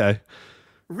 Okay.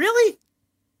 Really?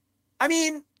 I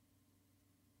mean,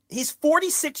 he's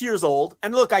 46 years old,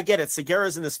 and look, I get it.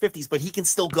 Segura's in his 50s, but he can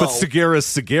still go. But Segura's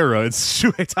Segura. It's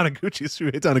Shuhei Taniguchi's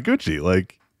Shuhei Taniguchi.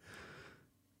 Like,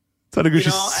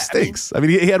 Taniguchi stinks. I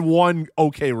mean, he had one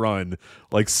okay run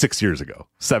like 7 years ago,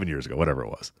 whatever it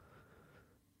was.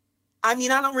 I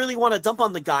mean, I don't really want to dump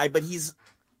on the guy, but the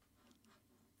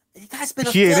guy's been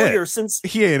a failure since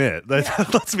he ain't it.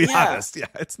 Let's be honest. Yeah,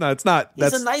 it's not.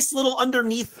 He's a nice little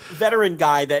underneath veteran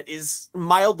guy that is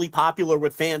mildly popular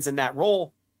with fans in that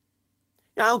role.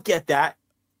 I don't get that.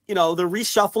 They're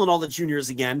reshuffling all the juniors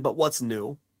again, but what's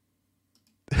new?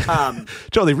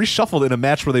 Joe, they reshuffled in a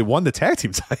match where they won the tag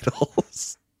team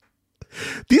titles.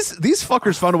 These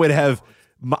fuckers found a way to have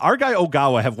our guy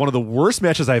Ogawa have one of the worst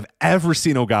matches I've ever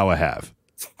seen Ogawa have.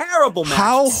 Terrible match.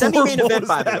 How semi-main horrible event, was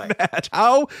by the that way. match?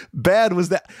 How bad was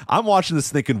that? I'm watching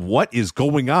this thinking, what is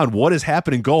going on? What is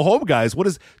happening? Go home, guys. What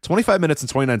is 25 minutes and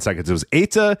 29 seconds? It was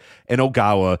Eita and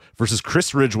Ogawa versus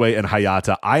Chris Ridgway and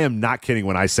Hayata. I am not kidding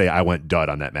when I say I went dud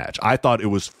on that match. I thought it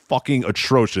was fucking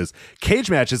atrocious.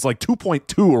 Cage match is like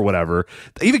 2.2 or whatever.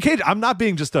 Even Cage, I'm not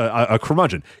being just a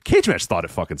curmudgeon. Cage match thought it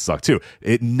fucking sucked too.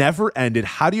 It never ended.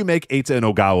 How do you make Eita and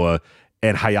Ogawa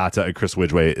and Hayata and Chris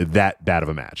Ridgway that bad of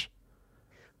a match?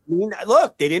 I mean,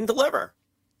 look, they didn't deliver.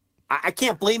 I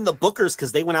can't blame the bookers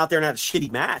because they went out there and had a shitty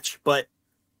match, but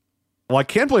well, I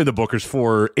can blame the bookers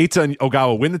for Eita and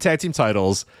Ogawa win the tag team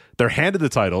titles. They're handed the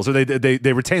titles, or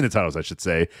they retain the titles, I should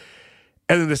say,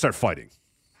 and then they start fighting.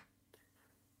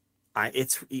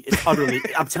 It's utterly.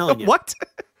 I'm telling you, what?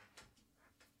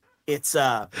 It's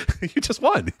you just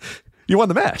won. You won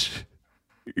the match.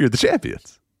 You're the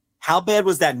champions. How bad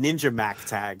was that Ninja Mac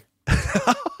tag?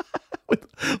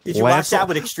 Did you watch that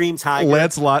with Extreme Tiger?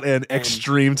 Lancelot and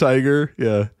Extreme Tiger.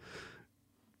 Yeah.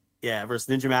 Yeah, versus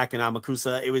Ninja Mac and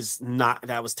Amakusa. It was not,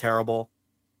 that was terrible.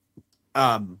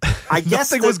 I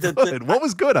guess nothing was good. What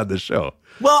was good on this show?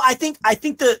 Well, I think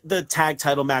the tag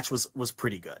title match was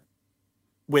pretty good.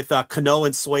 With Kano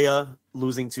and Soya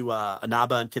losing to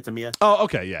Anaba and Kitamiya. Oh,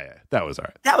 okay. Yeah. That was all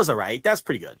right. That was all right. That's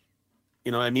pretty good.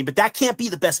 You know what I mean? But that can't be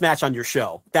the best match on your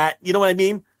show. You know what I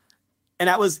mean? And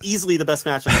that was easily the best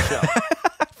match on the show.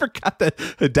 I forgot that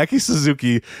Hideki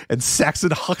Suzuki and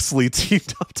Saxon Huxley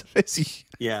teamed up to face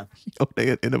Yone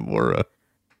and Inamura.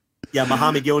 Yeah,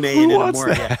 Muhammad Yone and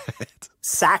Inamura. Yeah.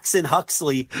 Saxon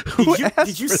Huxley.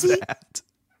 Did you see that?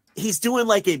 He's doing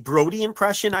like a Brody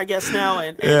impression, I guess, now.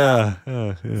 And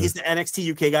he's the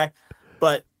NXT UK guy.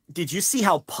 But did you see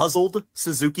how puzzled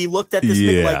Suzuki looked at this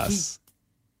thing? Like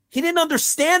he didn't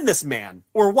understand this man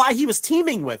or why he was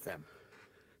teaming with him.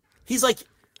 He's like,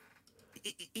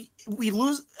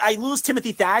 I lose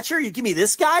Timothy Thatcher. You give me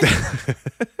this guy.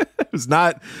 It was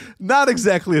not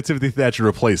exactly a Timothy Thatcher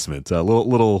replacement. A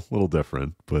little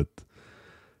different, but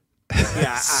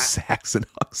yeah. Saxon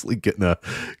Huxley getting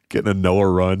a Noah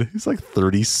run. He's like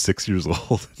 36 years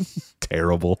old.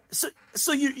 Terrible.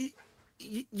 So you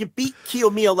beat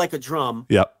Kiyomiya like a drum.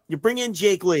 Yep. You bring in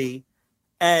Jake Lee,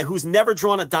 who's never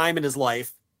drawn a dime in his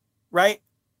life, right?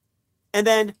 And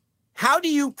then how do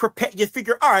you prepare? You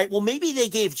figure, all right, well, maybe they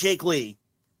gave Jake Lee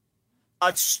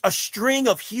a string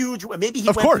of huge. Maybe he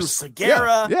went through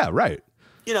Segura. Yeah, right.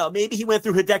 You know, maybe he went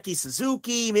through Hideki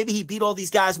Suzuki. Maybe he beat all these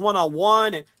guys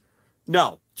one-on-one. And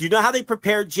no, do you know how they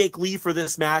prepared Jake Lee for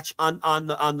this match on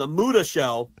the Muda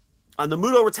show, on the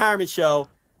Muda retirement show?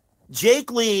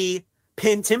 Jake Lee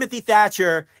pinned Timothy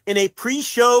Thatcher in a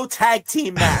pre-show tag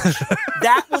team match.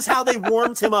 That was how they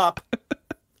warmed him up.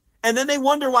 And then they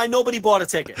wonder why nobody bought a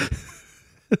ticket.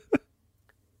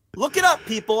 Look it up,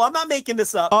 people. I'm not making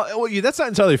this up. Well, that's not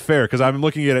entirely fair because I'm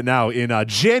looking at it now. In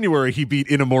January, he beat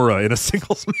Inamura in a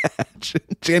singles match,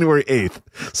 January 8th.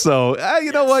 So,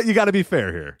 you know what? You got to be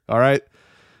fair here. All right?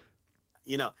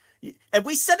 You know, and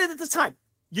we said it at the time.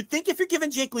 You'd think if you're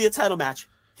giving Jake Lee a title match,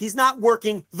 he's not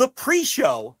working the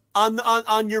pre-show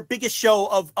on your biggest show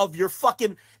of your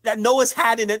fucking that Noah's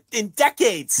had in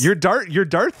decades. Your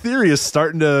dart theory is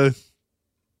starting to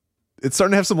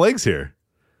have some legs here.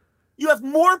 You have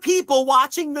more people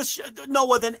watching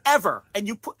Noah than ever, and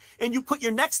you put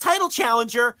your next title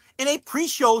challenger in a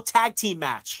pre-show tag team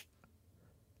match.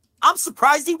 I'm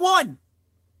surprised he won.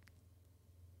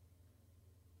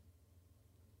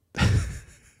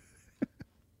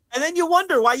 And then you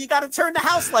wonder why you got to turn the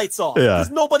house lights off. Yeah. There's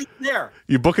nobody there.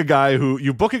 You book a guy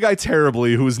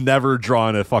terribly who's never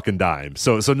drawn a fucking dime.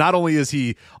 So not only is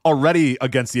he already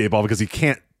against the 8-ball because he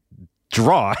can't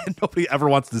draw, and nobody ever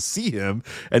wants to see him,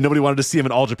 and nobody wanted to see him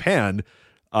in All Japan,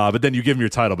 but then you give him your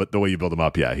title, but the way you build him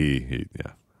up, I don't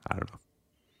know.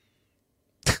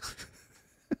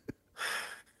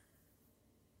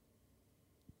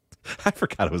 I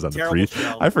forgot it was on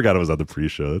I forgot it was on the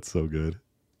pre-show. That's so good.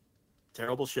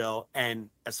 Terrible show. And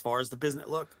as far as the business,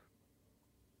 look,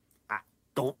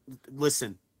 don't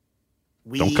listen.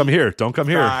 We don't come here. Don't come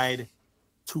here. Tried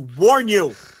to warn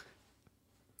you.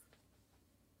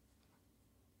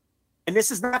 And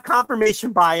this is not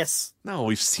confirmation bias. No,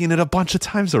 we've seen it a bunch of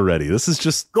times already. This is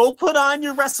just go put on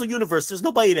your Wrestle Universe. There's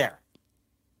nobody there.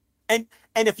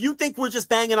 And if you think we're just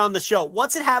banging on the show,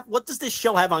 what does this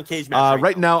show have on Cage Match?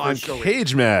 Right now on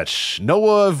Cage Match,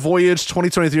 Noah Voyage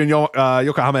 2023 in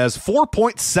Yokohama has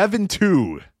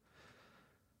 4.72.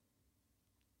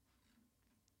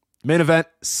 Main event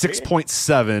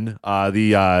 6.7.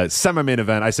 The semi-main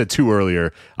event, I said 2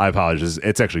 earlier. I apologize.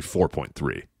 It's actually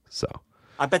 4.3. So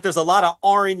I bet there's a lot of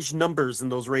orange numbers in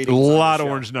those ratings. A lot of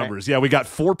orange numbers. Yeah, we got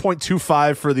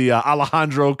 4.25 for the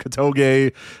Alejandro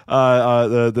Katoge,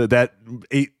 that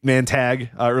 8-man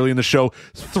tag early in the show.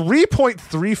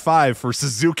 3.35 for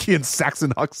Suzuki and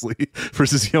Saxon Huxley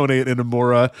versus Yone and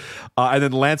Inamura. And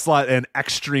then Lancelot and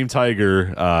Extreme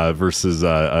Tiger versus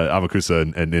Amakusa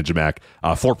and Ninja Mac.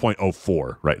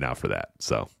 4.04 right now for that.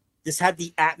 So this had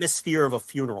the atmosphere of a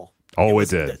funeral. It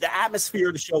did. The atmosphere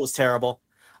of the show was terrible.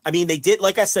 I mean, they did,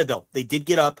 like I said, though, they did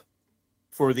get up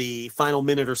for the final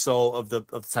minute or so of the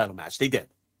title match. They did.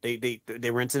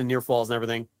 They were into the near falls and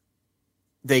everything.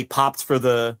 They popped for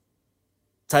the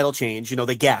title change.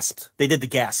 They gasped. They did the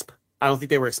gasp. I don't think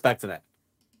they were expecting it.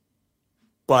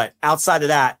 But outside of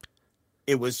that,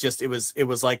 it was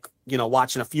like,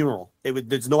 watching a funeral.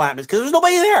 There's no atmosphere because there's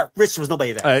nobody there. Rich, there was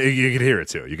nobody there. You could hear it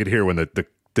too. You could hear when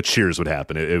the cheers would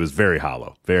happen. It was very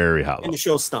hollow. Very hollow. And the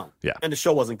show stunk. Yeah. And the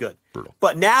show wasn't good. Brutal.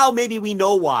 But now maybe we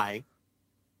know why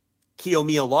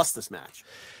Kiyomiya lost this match.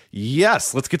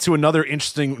 Yes, let's get to another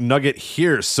interesting nugget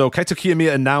here. So Kaito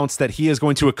Kiyomiya announced that he is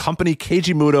going to accompany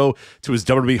Keiji Muto to his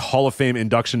WWE Hall of Fame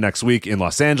induction next week in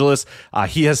Los Angeles.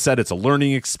 He has said it's a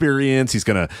learning experience. He's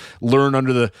going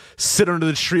to sit under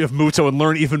the tree of Muto and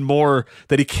learn even more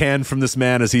that he can from this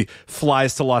man as he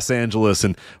flies to Los Angeles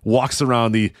and walks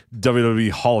around the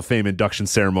WWE Hall of Fame induction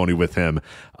ceremony with him.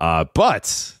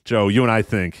 But Joe, you and I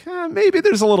think maybe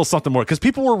there's a little something more because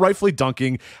people were rightfully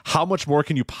dunking. How much more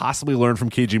can you possibly learn from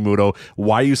Keiji Muto?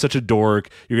 Why are you such a dork?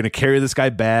 You're going to carry this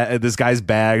guy's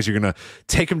bags. You're going to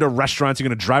take him to restaurants. You're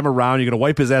going to drive him around. You're going to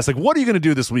wipe his ass. Like, what are you going to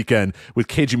do this weekend with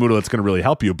Keiji Muto that's going to really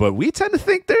help you? But we tend to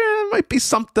think there might be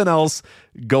something else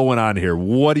going on here.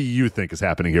 What do you think is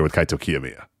happening here with Kaito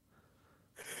Kiyomiya?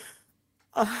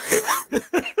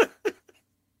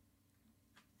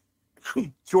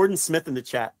 Jordan Smith in the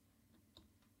chat.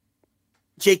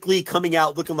 Jake Lee coming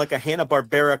out looking like a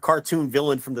Hanna-Barbera cartoon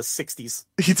villain from the 60s.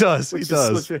 He does. He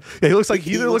does. Yeah, he looks like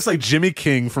either looks like Jimmy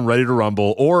King from Ready to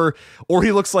Rumble or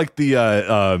he looks like the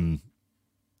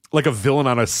like a villain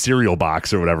on a cereal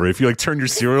box or whatever. If you turn your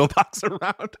cereal box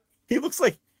around. He looks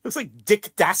like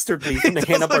Dick Dastardly from the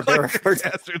Hanna-Barbera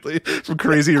cartoon. Dastardly from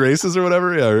Crazy Races or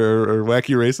whatever. Yeah, or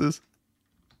Wacky Races.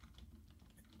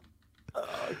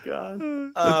 Oh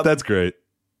god. That's great.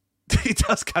 He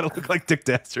does kind of look like Dick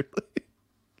Dastardly.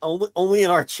 Only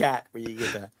in our chat where you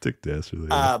get that. Dick Dastardly.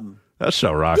 Yeah. That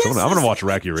show rocks. I'm gonna watch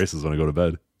Wacky Races when I go to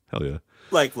bed. Hell yeah.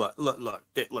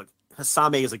 Look.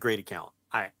 Hasame is a great account.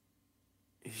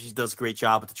 She does a great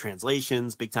job with the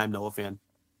translations. Big time Noah fan.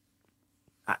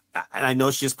 And I know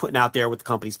she's just putting out there with the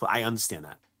companies, but I understand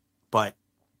that. But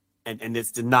and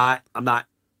it's not. I'm not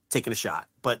taking a shot.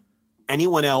 But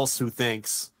anyone else who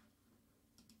thinks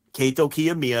Kaito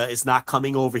Kiyomiya is not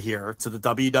coming over here to the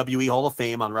WWE Hall of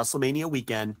Fame on WrestleMania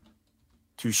weekend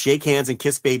to shake hands and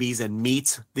kiss babies and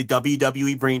meet the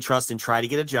WWE Brain Trust and try to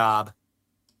get a job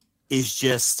is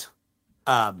just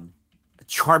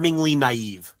charmingly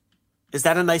naive. Is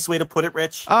that a nice way to put it,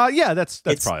 Rich? Yeah, that's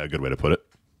probably a good way to put it.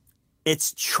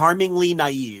 It's charmingly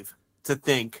naive to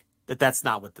think that that's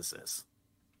not what this is.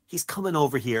 He's coming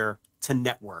over here to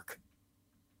network.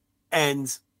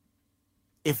 And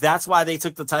if that's why they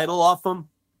took the title off him,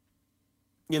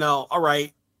 all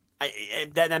right,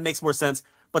 that makes more sense.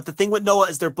 But the thing with Noah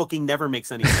is their booking never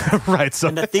makes any sense. Right. So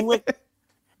and the thing with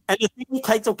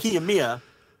Kaito Kiyomiya,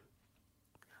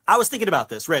 I was thinking about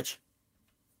this, Rich.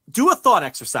 Do a thought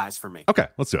exercise for me. Okay,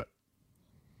 let's do it.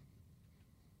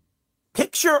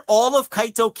 Picture all of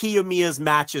Kaito Kiyomiya's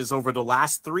matches over the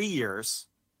last 3 years,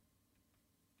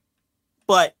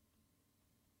 but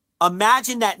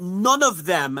imagine that none of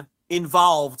them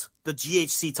involved the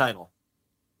GHC title.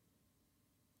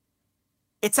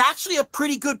 It's actually a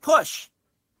pretty good push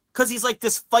because he's like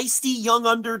this feisty young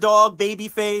underdog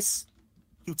babyface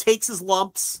who takes his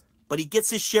lumps, but he gets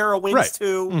his share of wins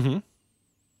too. Mm-hmm.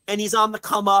 And he's on the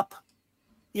come up,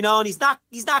 and he's not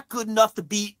good enough to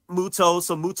beat Muto.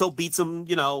 So Muto beats him,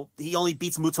 he only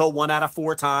beats Muto 1 out of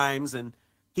 4 times. And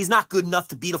he's not good enough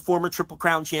to beat a former Triple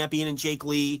Crown champion in Jake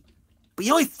Lee. But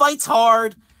he fights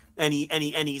hard and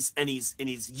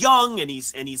he's young and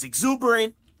he's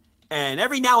exuberant. And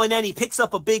every now and then he picks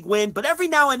up a big win, but every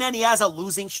now and then he has a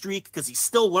losing streak because he's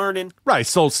still learning. Right,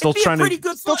 still trying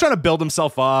to build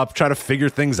himself up, try to figure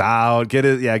things out, get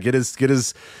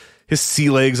his sea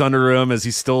legs under him as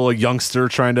he's still a youngster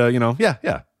trying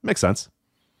to, makes sense.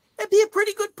 It'd be a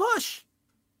pretty good push.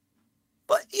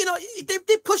 But,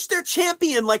 they push their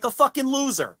champion like a fucking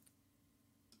loser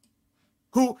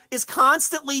who is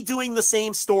constantly doing the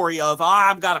same story of,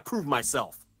 I've got to prove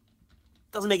myself.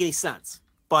 Doesn't make any sense.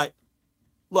 But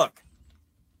look,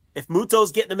 if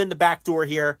Muto's getting him in the back door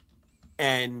here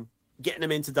and getting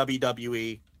him into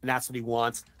WWE, and that's what he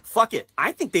wants, fuck it.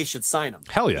 I think they should sign him.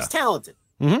 Hell yeah. He's talented.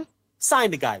 Mm-hmm.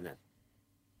 Sign the guy then.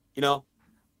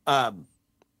 I'm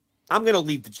going to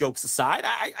leave the jokes aside.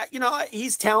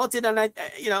 He's talented, and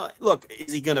look,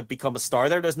 is he going to become a star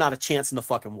there? There's not a chance in the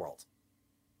fucking world.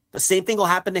 The same thing will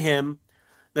happen to him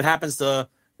that happens to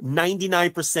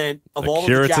 99% of all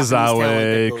Akira of the Japanese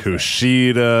Tozawa, talent.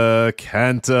 Kushida,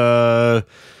 Kenta,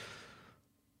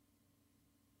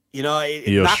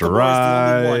 Io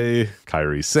Shirai,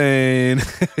 Kairi Sane.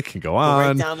 It can go on.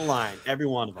 Right down the line, every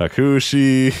one of them.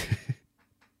 Hakushi,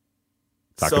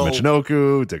 Taka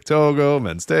Michinoku, Dick Togo,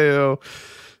 Mensteo.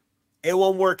 It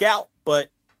won't work out, but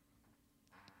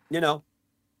they'll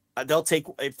take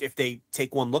if they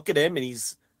take one look at him and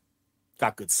he's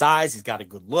got good size, he's got a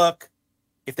good look.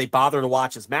 If they bother to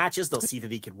watch his matches, they'll see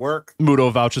that he can work.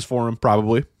 Muto vouches for him,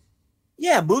 probably.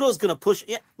 Yeah, Muto's going to push.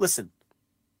 Yeah, listen,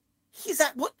 he's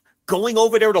going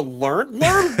over there to learn?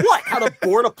 Learn what? How to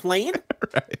board a plane?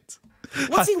 Right.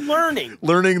 What's he learning?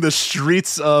 Learning the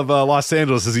streets of Los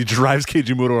Angeles as he drives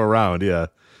Keiji Muto around, yeah.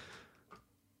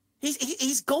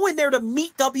 He's going there to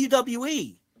meet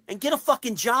WWE and get a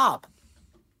fucking job.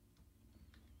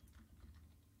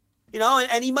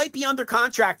 And he might be under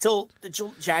contract till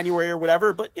January or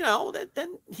whatever, but,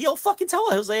 then he'll fucking tell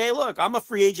us, he'll say, hey, look, I'm a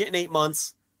free agent in 8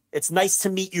 months. It's nice to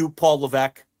meet you, Paul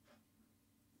Levesque.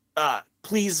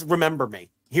 Please remember me.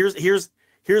 He'll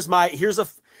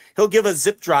give a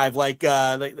zip drive like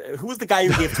who was the guy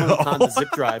who gave Tony Khan the zip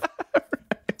drive?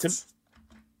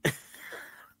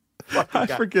 I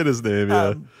forget his name,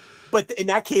 yeah. But in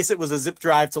that case, it was a zip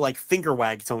drive to like finger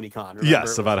wag Tony Khan. Remember?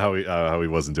 Yes, about how he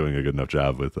wasn't doing a good enough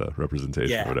job with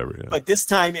representation or whatever. Yeah. But this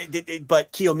time,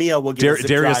 but Kiyomiya will give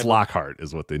Darius drive. Lockhart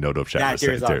is what they know of chat.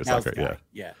 Darius Lockhart,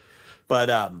 yeah.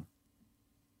 But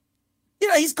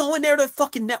he's going there to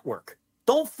fucking network.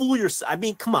 Don't fool yourself. I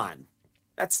mean, come on,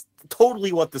 that's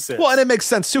totally what this is. Well, and it makes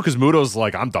sense too because Muto's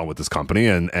like, I'm done with this company,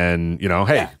 and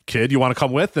hey, kid, you want to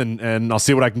come with, and I'll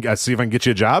see what I can see if I can get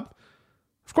you a job.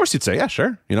 Of course you'd say, yeah,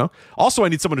 sure. Also, I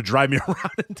need someone to drive me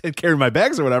around and carry my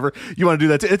bags or whatever. You want to do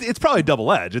that too? It's probably double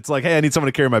edged. It's like, hey, I need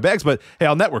someone to carry my bags, but hey,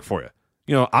 I'll network for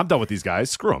you. I'm done with these guys.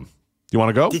 Screw them. You want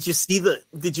to go? Did you see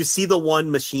the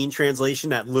one machine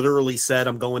translation that literally said,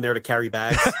 I'm going there to carry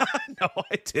bags? No,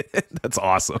 I didn't. That's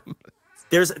awesome.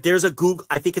 There's a Google,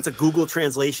 I think it's a Google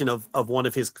translation of one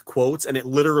of his quotes, and it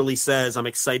literally says, I'm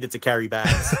excited to carry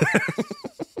bags.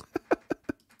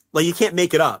 Like, you can't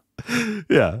make it up.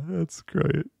 Yeah, that's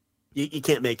great. You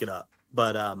can't make it up.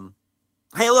 But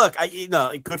hey, look,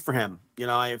 good for him.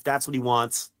 If that's what he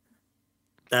wants,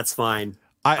 that's fine.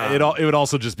 It would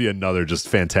also just be another just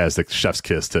fantastic chef's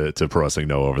kiss to Pro Wrestling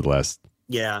Noah over the last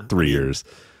 3 years.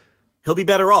 He'll be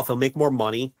better off. He'll make more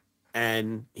money,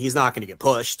 and he's not going to get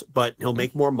pushed, but he'll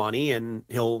make more money, and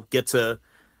he'll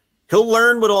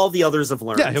learn what all the others have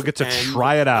learned. Yeah, he'll get to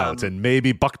try it out and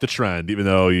maybe buck the trend, even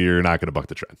though you're not going to buck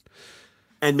the trend.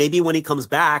 And maybe when he comes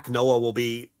back, Noah he'll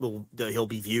be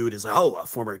viewed as a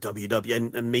former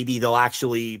WWE, and maybe they'll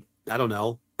actually, I don't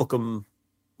know, book him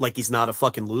like he's not a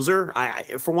fucking loser.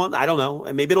 For one, I don't know,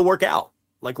 and maybe it'll work out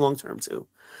like long term too.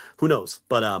 Who knows?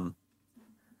 But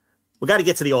We got to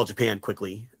get to the All Japan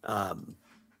quickly.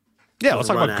 Yeah, let's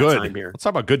talk about good. Let's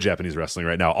talk about good Japanese wrestling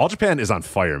right now. All Japan is on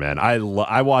fire, man.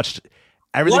 I watched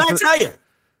everything. What did I tell you?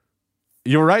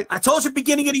 You were right. I told you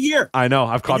beginning of the year. I know.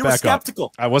 I've caught back up.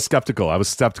 I was skeptical.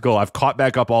 I've caught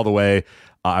back up all the way.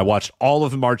 I watched all of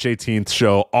the March 18th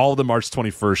show, all of the March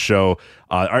 21st show.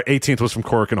 Our 18th was from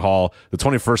Korakuen Hall. The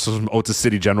 21st was from Ota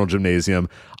City General Gymnasium.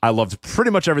 I loved pretty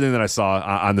much everything that I saw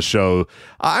on the show.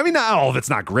 I mean, not all of it's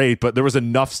not great, but there was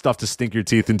enough stuff to stink your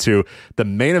teeth into. The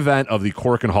main event of the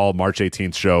Korakuen Hall March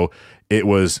 18th show, it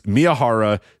was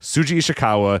Miyahara, Suji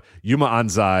Ishikawa, Yuma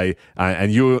Anzai,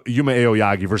 and Yuma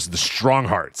Aoyagi versus the Strong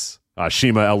Hearts,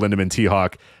 Shima, El Lindemann,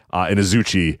 T-Hawk, and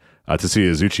Azuchi,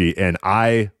 Tetsuya Azuchi. And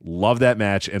I love that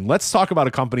match. And let's talk about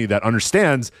a company that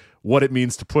understands what it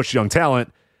means to push young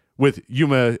talent with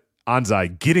Yuma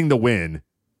Anzai getting the win,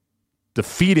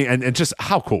 defeating, and just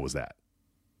how cool was that?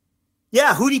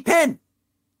 Yeah, who'd he pin?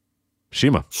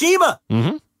 Shima.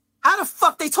 Mm-hmm. How the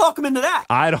fuck they talk him into that?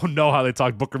 I don't know how they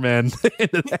talk Booker Man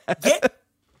into that.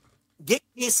 Get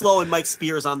Slow and Mike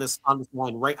Spears on this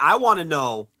one, right? I want to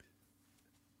know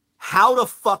how the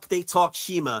fuck they talk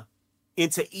Shima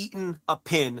into eating a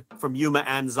pin from Yuma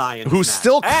Anzai, who's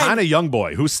still kind of young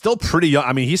boy, who's still pretty young.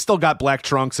 I mean, he's still got black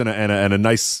trunks and a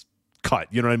nice cut.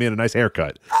 You know what I mean? A nice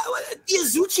haircut. The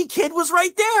Azuchi kid was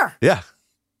right there. Yeah,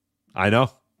 I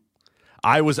know.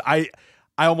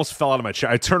 I almost fell out of my chair.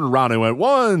 I turned around and went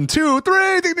 1, 2,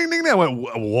 3, ding, ding, ding. I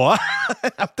went, what?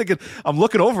 I'm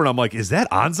looking over and I'm like, is that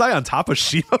Anzai on top of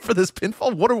Shima for this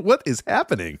pinfall? What is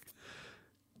happening?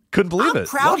 Couldn't believe it.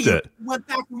 Proud Loved of you. it. Went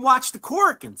back and watched the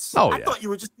Korakuens. I thought you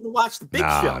were just going to watch the big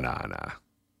show. Nah.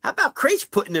 How about Craig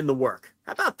putting in the work?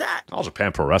 How about that? All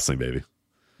Japan Pro Wrestling, baby.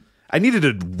 I needed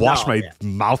to wash my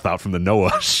mouth out from the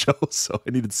Noah show, so I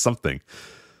needed something.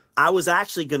 I was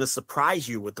actually going to surprise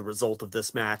you with the result of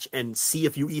this match and see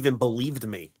if you even believed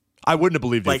me. I wouldn't have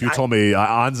believed you if you told me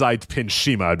Anzai pinned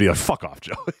Shima. I'd be like, fuck off,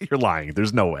 Joe. You're lying.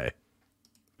 There's no way.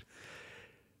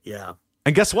 Yeah.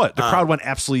 And guess what? The crowd went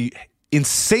absolutely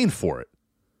insane for it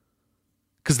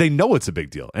because they know it's a big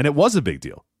deal, and it was a big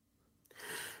deal.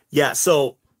 Yeah,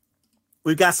 so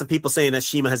we've got some people saying that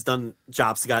Shima has done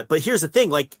jobs to God, but here's the thing: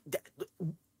 like,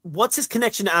 what's his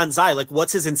connection to Anzai? Like,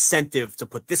 what's his incentive to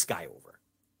put this guy over?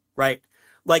 Right?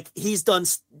 Like, he's done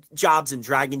jobs in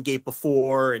Dragon Gate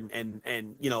before,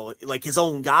 and you know, like his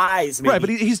own guys, maybe. Right?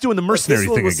 But he's doing the mercenary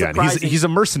thing again. He's a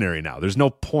mercenary now. There's no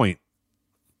point.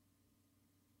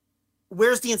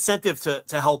 Where's the incentive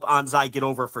to help Anzai get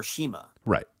over for Shima?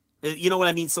 Right. You know what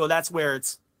I mean? So that's where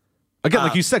it's again,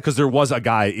 like you said, because there was a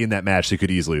guy in that match that could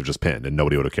easily have just pinned, and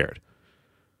nobody would have cared.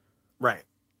 Right.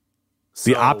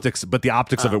 The optics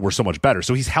of it were so much better.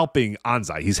 So he's helping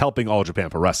Anzai. He's helping All Japan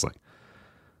Pro Wrestling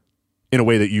in a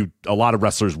way that a lot of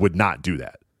wrestlers would not do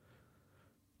that.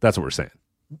 That's what we're saying.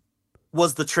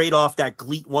 Was the trade-off that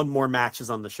GLEAT won more matches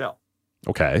on the show?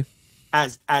 Okay.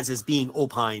 As is being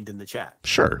opined in the chat.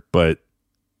 Sure, but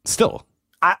still.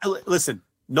 Listen,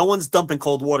 no one's dumping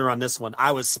cold water on this one.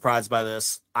 I was surprised by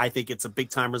this. I think it's a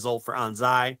big-time result for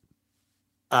Anzai.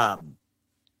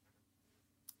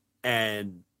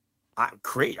 And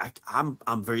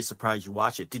I'm very surprised you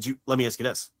watch it. Let me ask you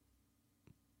this.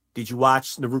 Did you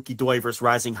watch Naruki Doi versus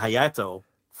Rising Hayato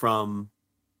from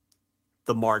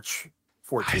the March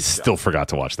 14th I still forgot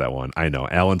to watch that one. I know.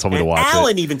 Alan told me and to watch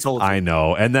Alan even told me. I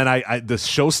know. And then the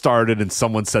show started and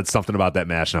someone said something about that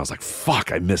match and I was like,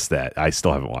 fuck, I missed that. I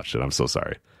still haven't watched it. I'm so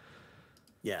sorry.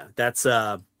 Yeah, that's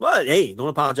well, hey, don't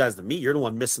apologize to me. You're the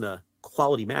one missing a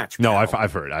quality match. No,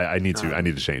 I've heard. I need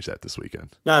to change that this weekend.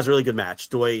 No, it's a really good match.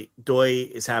 Doi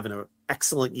is having an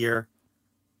excellent year.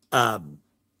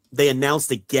 They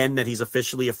announced again that he's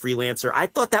officially a freelancer. I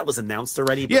thought that was announced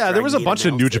already. But yeah, there was a bunch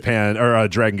of New Japan or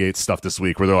Dragon Gate stuff this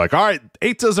week where they're like, all right,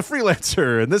 Eita's a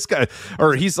freelancer, and this guy,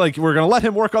 or he's like, we're going to let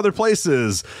him work other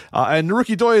places. And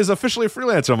Naruki Doi is officially a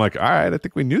freelancer. I'm like, all right, I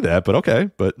think we knew that, but okay.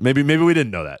 But maybe we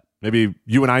didn't know that. Maybe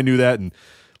you and I knew that, and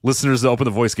listeners that open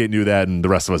the Voice Gate knew that, and the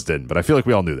rest of us didn't. But I feel like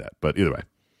we all knew that. But either way.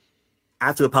 I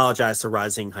have to apologize to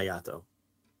Rising Hayato.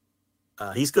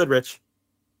 He's good, Rich.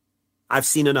 I've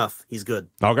seen enough. He's good.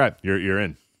 Okay, you're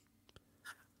in.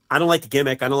 I don't like the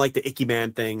gimmick. I don't like the Icky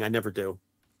Man thing. I never do.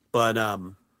 But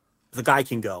the guy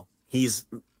can go. He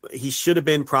should have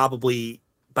been probably,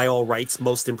 by all rights,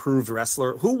 most improved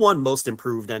wrestler. Who won most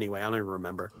improved anyway? I don't even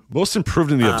remember. Most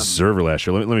improved in the Observer last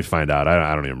year. Let me find out.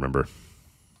 I don't even remember.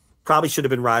 Probably should have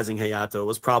been Rising Hayato. It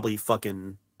was probably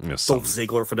fucking Dolph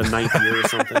Ziggler for the 9th year or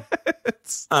something.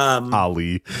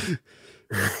 Ali.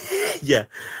 Yeah.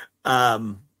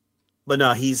 But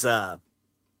no, he's good.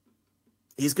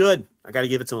 I got to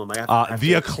give it to him.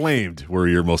 The Acclaimed were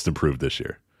your most improved this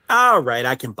year. All right,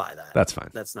 I can buy that. That's fine.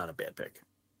 That's not a bad pick.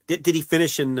 Did he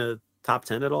finish in the top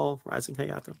 10 at all, Rising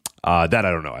Heihachi? That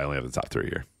I don't know. I only have the top 3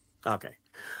 here. Okay.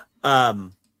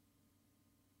 Kento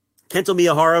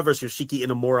Miyahara versus Yoshiki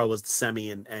Inamura was the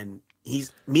semi, and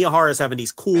Miyahara is having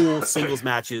these cool singles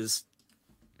matches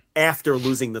after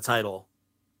losing the title,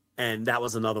 and that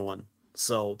was another one.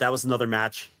 So that was another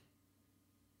match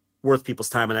worth people's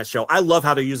time on that show. I love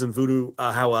how they're using Voodoo,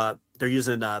 they're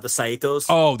using the Saitos.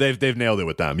 Oh, they've nailed it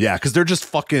with them. Yeah, because they're just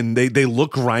fucking, they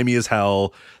look grimy as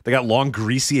hell. They got long,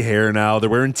 greasy hair now. They're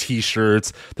wearing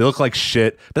T-shirts. They look like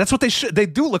shit. But that's what they should. They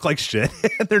do look like shit,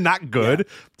 and they're not good.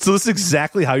 Yeah. So this is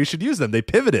exactly how you should use them. They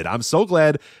pivoted. I'm so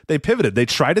glad they pivoted. They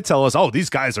tried to tell us, oh, these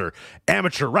guys are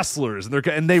amateur wrestlers,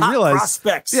 and they hot realized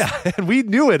prospects. Yeah, and we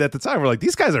knew it at the time. We're like,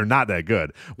 these guys are not that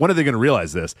good. When are they going to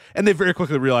realize this? And they very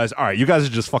quickly realized, all right, you guys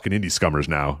are just fucking indie scummers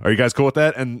now. Are you guys cool with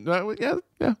that? And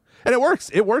yeah. And it works.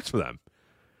 It works for them.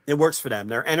 It works for them.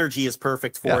 Their energy is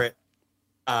perfect for it.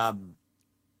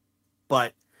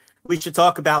 But we should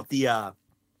talk about the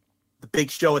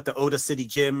big show at the Oda City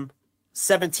Gym,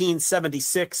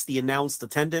 1776, the announced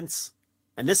attendance.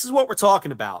 And this is what we're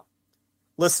talking about.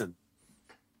 Listen,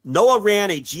 Noah ran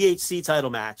a GHC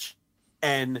title match,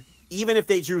 and even if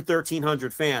they drew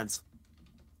 1,300 fans,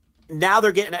 now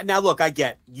they're getting. Now look, I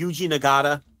get Yuji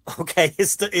Nagata. Okay,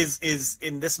 is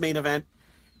in this main event.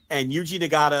 And Yuji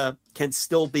Nagata can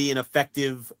still be an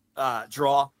effective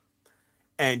draw.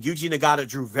 And Yuji Nagata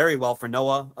drew very well for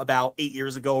Noah about 8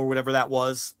 years ago or whatever that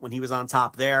was when he was on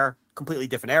top there. Completely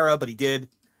different era, but he did.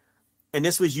 And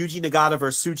this was Yuji Nagata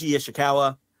versus Suji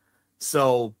Ishikawa.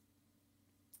 So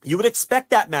you would expect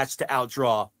that match to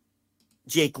outdraw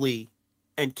Jake Lee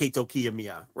and Kaito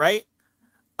Kiyomiya, right?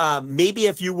 Maybe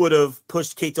if you would have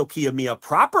pushed Kaito Kiyomiya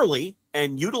properly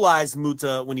and utilized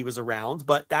Muta when he was around,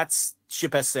 but that's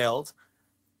ship has sailed.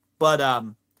 But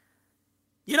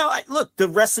look, the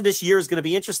rest of this year is going to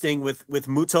be interesting with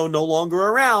Muto no longer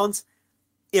around.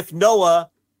 If Noah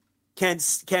can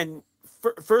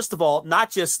first of all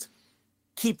not just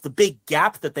keep the big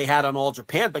gap that they had on All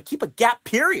Japan, but keep a gap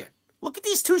period. Look at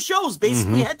these two shows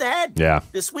basically head to head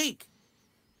this week.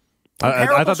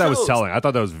 I thought that was telling. I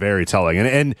thought that was very telling,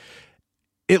 and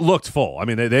it looked full. I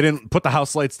mean, they didn't put the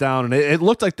house lights down, and it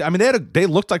looked like, I mean, they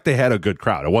looked like they had a good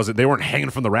crowd. They weren't hanging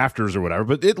from the rafters or whatever,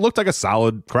 but it looked like a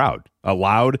solid crowd. It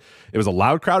was a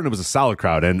loud crowd, and it was a solid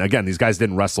crowd. And again, these guys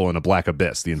didn't wrestle in a black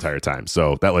abyss the entire time,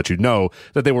 so that lets you know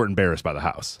that they weren't embarrassed by the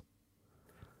house.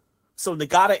 So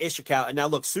Nagata Ishikawa, and now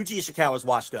look, Suji Ishikawa is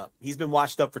washed up. He's been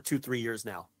washed up for 2-3 years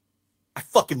now. I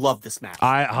fucking love this match.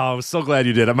 I was so glad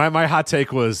you did. My hot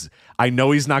take was, I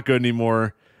know he's not good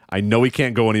anymore. I know he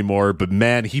can't go anymore, but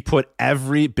man, he put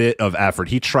every bit of effort.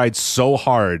 He tried so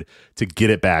hard to get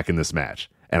it back in this match,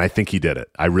 and I think he did it.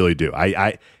 I really do.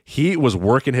 He was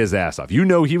working his ass off. You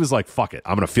know, he was like, fuck it.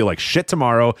 I'm going to feel like shit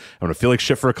tomorrow. I'm going to feel like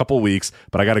shit for a couple of weeks,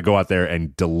 but I got to go out there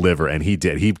and deliver, and he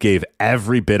did. He gave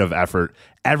every bit of effort,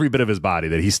 every bit of his body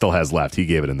that he still has left. He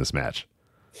gave it in this match.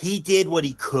 He did what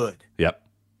he could. Yep.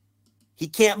 He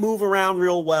can't move around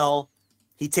real well.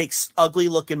 He takes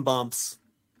ugly-looking bumps.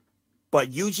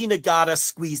 But Yuji Nagata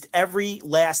squeezed every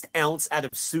last ounce out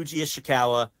of Suji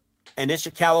Ishikawa, and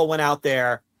Ishikawa went out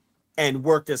there and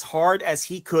worked as hard as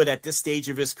he could at this stage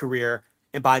of his career.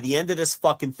 And by the end of this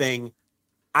fucking thing,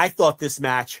 I thought this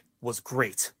match was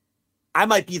great. I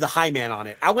might be the high man on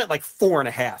it. I went like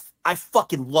 4.5. I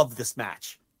fucking love this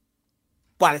match.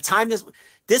 By the time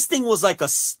this thing was like a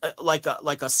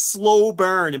slow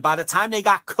burn, and by the time they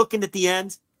got cooking at the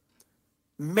end,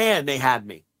 man, they had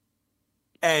me.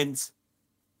 And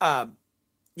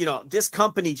this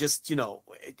company just,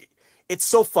 it's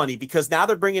so funny because now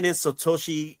they're bringing in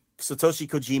Satoshi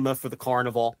Kojima for the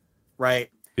carnival, right?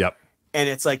 Yep. And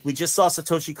it's like, we just saw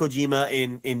Satoshi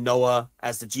Kojima in Noah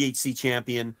as the GHC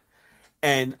champion.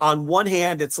 And on one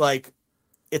hand, it's like,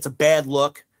 it's a bad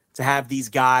look to have these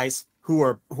guys who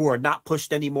are not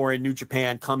pushed anymore in New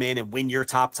Japan come in and win your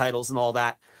top titles and all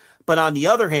that. But on the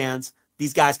other hand,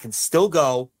 these guys can still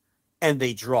go and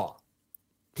they draw.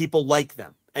 People like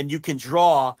them. And you can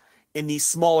draw in these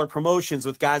smaller promotions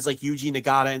with guys like Yuji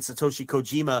Nagata and Satoshi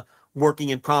Kojima working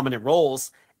in prominent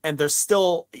roles, and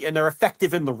they're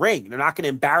effective in the ring. They're not going to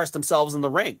embarrass themselves in the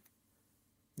ring.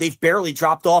 They've barely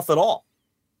dropped off at all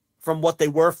from what they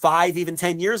were 5, even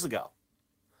 10 years ago.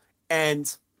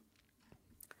 And,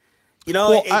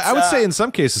 I would say in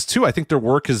some cases too, I think their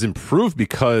work has improved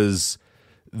because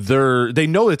they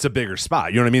know it's a bigger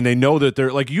spot. You know what I mean? They know that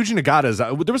they're like Yuji Nagata's.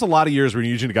 There was a lot of years where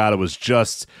Yuji Nagata was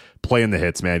just playing the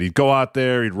hits, man. He'd go out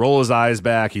there, he'd roll his eyes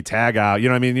back, he'd tag out. You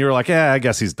know what I mean? You're like, yeah, I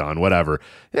guess he's done. Whatever.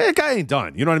 Yeah, guy ain't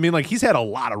done. You know what I mean? Like he's had a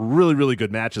lot of really, really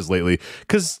good matches lately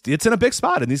because it's in a big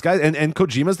spot. And these guys and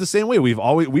Kojima's the same way.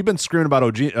 We've been screaming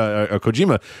about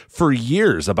Kojima for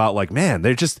years about like, man,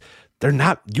 they're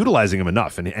not utilizing him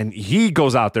enough. And he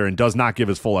goes out there and does not give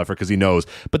his full effort because he knows.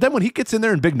 But then when he gets in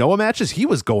there in big Noah matches, he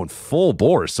was going full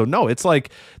bore. So no, it's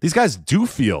like these guys do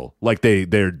feel like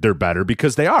they're better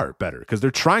because they are better, because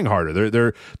they're trying harder.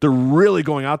 They're really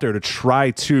going out there to try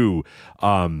to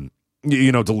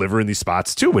deliver in these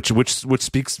spots too, which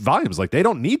speaks volumes. Like they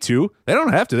don't need to. They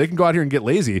don't have to. They can go out here and get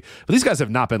lazy. But these guys have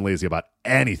not been lazy about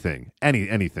anything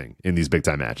in these big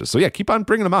time matches. So yeah, keep on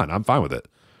bringing them on. I'm fine with it.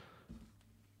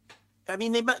 I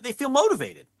mean, they feel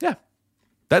motivated. Yeah.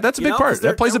 That's a big part.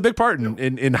 That plays a big part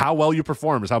in how well you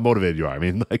perform is how motivated you are. I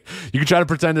mean, like you can try to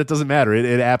pretend it doesn't matter.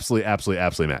 It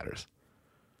absolutely matters.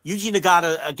 Yuji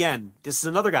Nagata, again, this is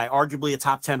another guy, arguably a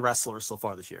top 10 wrestler so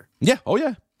far this year. Yeah. Oh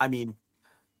yeah. I mean,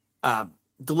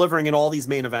 delivering in all these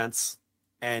main events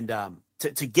and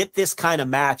to get this kind of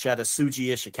match out of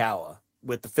Suji Ishikawa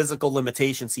with the physical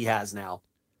limitations he has now.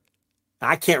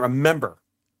 I can't remember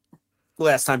the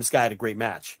last time this guy had a great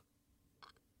match.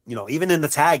 You know, even in the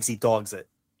tags, he dogs it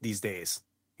these days.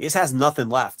 He just has nothing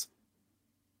left.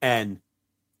 And,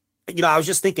 you know, I was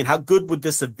just thinking, how good would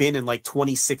this have been in like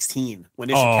 2016 when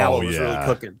Ishikawa was really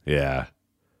cooking? Yeah.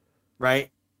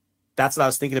 Right? That's what I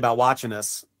was thinking about watching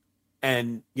this.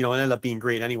 And, you know, it ended up being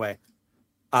great anyway.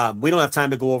 We don't have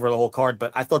time to go over the whole card,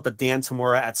 but I thought the Dan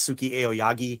Tamura Atsuki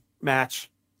Aoyagi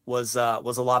match was a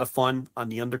lot of fun on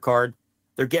the undercard.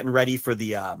 They're getting ready for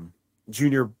the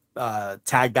junior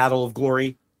tag battle of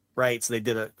glory. Right, so they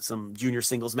did some junior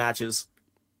singles matches.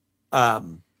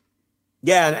 And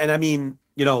I mean,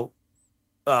 you know,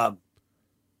 the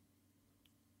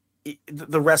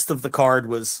rest of the card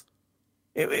was,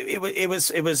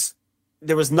 it was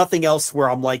there was nothing else where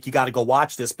I'm like, you got to go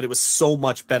watch this, but it was so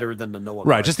much better than the Noah.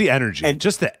 Right, card. just the energy, and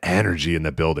just the energy in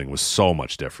the building was so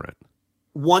much different.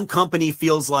 One company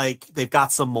feels like they've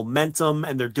got some momentum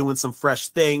and they're doing some fresh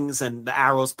things, and the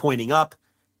arrow's pointing up,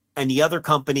 and the other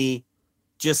company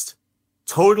just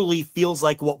totally feels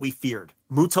like what we feared.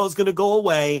 Muto's going to go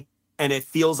away, and it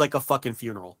feels like a fucking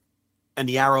funeral. And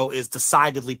the arrow is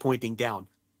decidedly pointing down.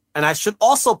 And I should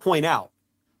also point out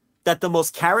that the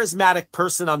most charismatic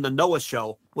person on the Noah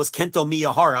show was Kento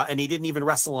Miyahara, and he didn't even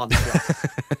wrestle on the show.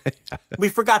 Yeah. We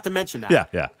forgot to mention that.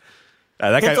 Yeah.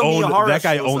 That guy owned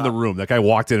the room. That guy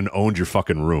walked in and owned your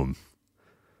fucking room.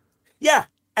 Yeah,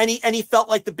 and he felt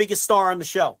like the biggest star on the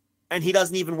show. And he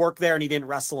doesn't even work there, and he didn't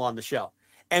wrestle on the show.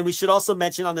 And we should also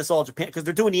mention on this All Japan, because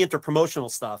they're doing the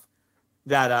interpromotional stuff,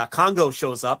 that Kongo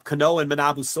shows up, Kano and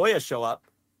Manabu Soya show up,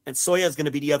 and Soya is going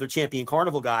to be the other champion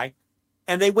Carnival guy,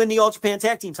 and they win the All Japan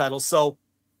Tag Team titles. So,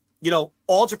 you know,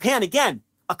 All Japan, again,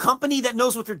 a company that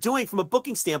knows what they're doing from a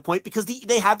booking standpoint, because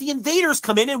they have the Invaders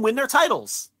come in and win their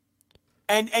titles.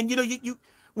 And you know, you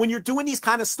when you're doing these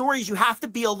kind of stories, you have to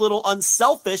be a little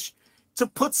unselfish to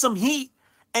put some heat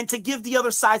and to give the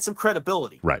other side some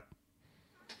credibility. Right.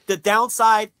 The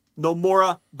downside,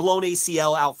 Nomura blown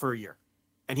ACL out for a year,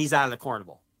 and he's out of the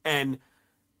Carnival. And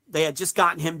they had just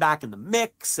gotten him back in the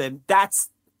mix, and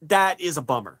that is a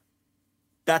bummer.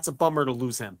 That's a bummer to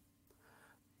lose him.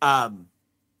 But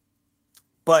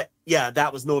yeah,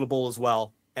 that was notable as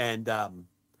well. And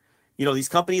you know, these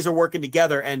companies are working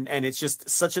together, and it's just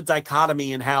such a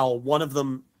dichotomy in how one of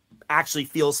them actually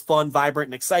feels fun, vibrant,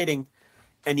 and exciting,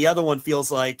 and the other one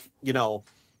feels like, you know,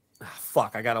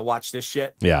 fuck, I gotta watch this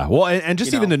shit. Yeah, well, and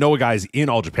just even the Noah guys in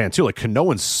All Japan too, like Kano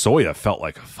and Soya felt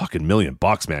like a fucking $1 million,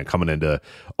 man, coming into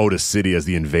Otis City as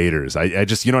the Invaders. I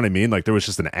just, you know what I mean? Like there was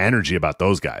just an energy about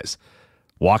those guys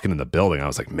walking in the building. I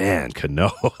was like, man,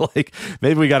 Kano, like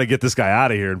maybe we got to get this guy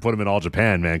out of here and put him in All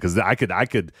Japan, man, because I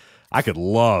could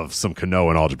love some Kano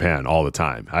in All Japan all the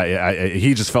time.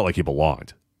 He just felt like he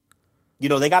belonged. You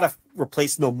know, they got to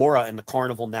replace Nomura in the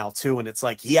Carnival now too, and it's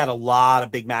like he had a lot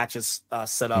of big matches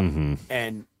set up,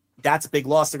 and that's a big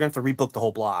loss. They're going to have to rebook the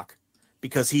whole block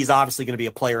because he's obviously going to be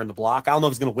a player in the block. I don't know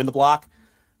if he's going to win the block,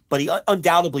 but he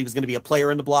undoubtedly was going to be a player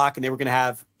in the block, and he was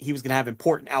going to have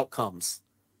important outcomes.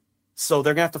 So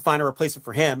they're going to have to find a replacement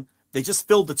for him. They just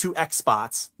filled the 2 X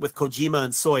spots with Kojima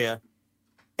and Soya,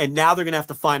 and now they're going to have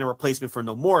to find a replacement for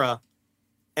Nomura,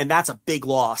 and that's a big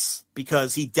loss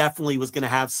because he definitely was going to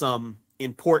have some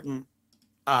important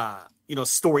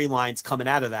storylines coming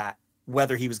out of that.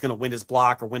 Whether he was going to win his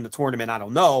block or win the tournament, I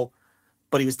don't know,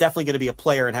 but he was definitely going to be a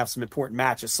player and have some important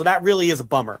matches. So that really is a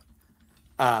bummer.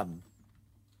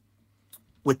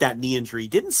 with that knee injury.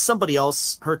 Didn't somebody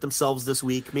else hurt themselves this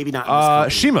week? Maybe not. In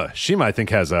this Shima, I think,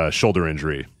 has a shoulder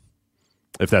injury.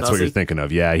 If that's what you're thinking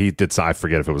of. Yeah, he did. I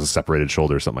forget if it was a separated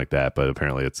shoulder or something like that, but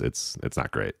apparently it's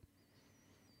not great.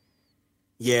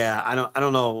 Yeah, I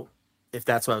don't know if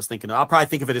that's what I was thinking of. I'll probably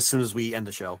think of it as soon as we end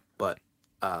the show. But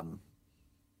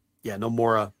yeah,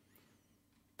 Nomura,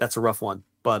 that's a rough one.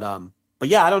 But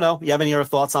yeah, I don't know. You have any other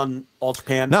thoughts on All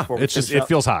Japan? No, it's just it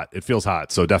feels hot. It feels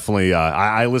hot. So definitely,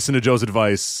 I listen to Joe's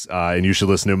advice, and you should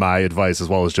listen to my advice as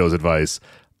well as Joe's advice.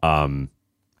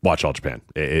 Watch All Japan.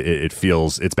 It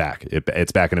feels it's back.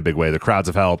 It's back in a big way. The crowds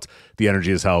have helped. The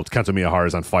energy has helped. Kento Miyahara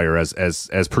is on fire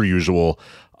as per usual.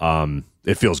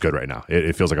 It feels good right now.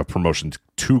 It feels like a promotion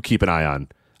to keep an eye on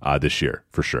this year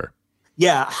for sure.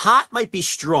 Yeah, hot might be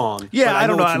strong. Yeah, I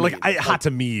don't know. Hot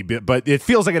to me, but it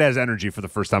feels like it has energy for the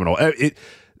first time at all.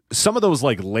 Some of those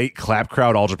like late clap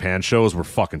crowd All Japan shows were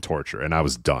fucking torture, and I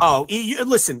was done. Oh,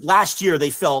 listen, last year they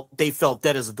felt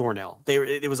dead as a doornail.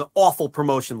 It was an awful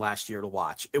promotion last year to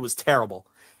watch. It was terrible.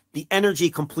 The energy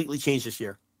completely changed this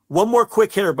year. One more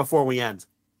quick hitter before we end.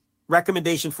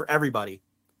 Recommendation for everybody.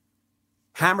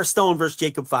 Hammerstone versus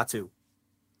Jacob Fatu.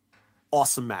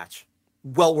 Awesome match.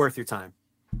 Well worth your time.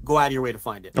 Go out of your way to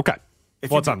find it. Okay.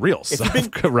 It's on Reels,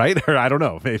 right? Or I don't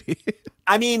know, maybe.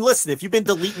 I mean, listen, if you've been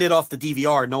deleting it off the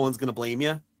DVR, no one's going to blame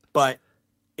you. But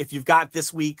if you've got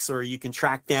this week's, or you can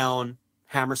track down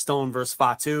Hammerstone versus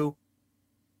Fatu,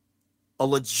 a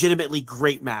legitimately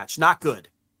great match. Not good.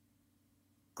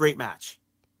 Great match.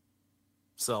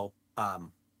 So,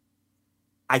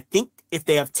 I think if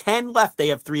they have 10 left, they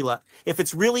have 3 left. If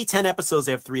it's really 10 episodes,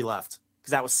 they have 3 left.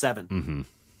 Because that was 7. Mm-hmm.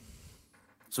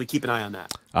 So we keep an eye on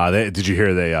that. Did you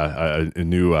hear a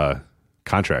new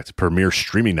contract, Premier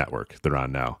Streaming Network they're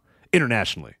on now,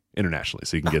 internationally.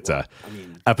 So you can get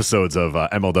episodes of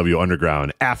MLW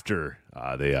Underground after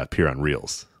they appear on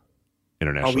Reels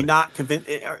internationally. Are we not convinced?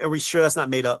 Are we sure that's not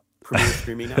made up? Premier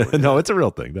Streaming Network? No, it's a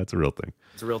real thing. That's a real thing.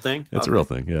 It's a real thing? It's a real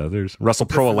thing. Yeah, there's Wrestle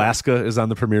Pro Alaska is on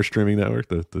the Premier Streaming Network,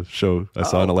 the show I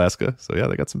saw in Alaska. So yeah,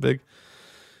 they got some big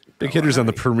hitters on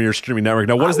the Premier Streaming Network.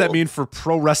 Now, what does that mean for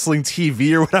Pro Wrestling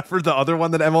TV or whatever the other one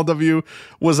that MLW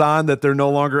was on that they're no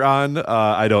longer on?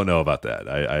 I don't know about that.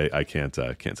 I can't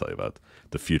tell you about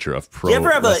the future of Pro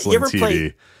Wrestling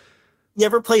TV. You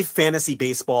ever play fantasy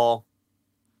baseball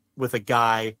with a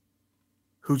guy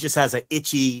who just has an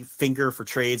itchy finger for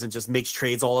trades and just makes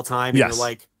trades all the time? And yes. You're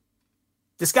like,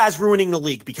 this guy's ruining the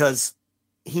league because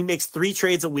he makes 3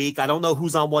 trades a week. I don't know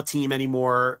who's on what team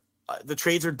anymore. The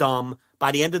trades are dumb.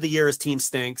 By the end of the year, his team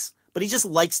stinks, but he just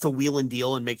likes to wheel and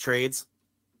deal and make trades.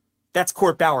 That's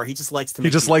Court Bauer. He just likes to.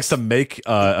 Likes to make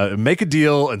a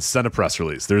deal and send a press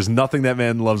release. There's nothing that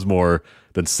man loves more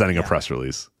than sending a press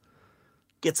release.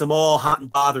 Gets him all hot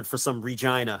and bothered for some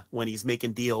Regina when he's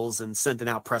making deals and sending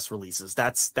out press releases.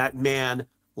 That man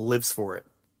lives for it.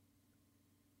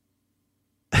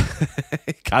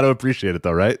 Gotta appreciate it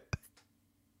though, right?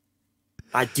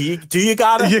 Do you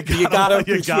gotta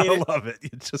love it. You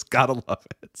just gotta love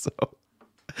it. So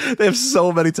they have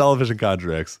so many television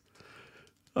contracts.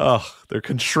 Oh, they're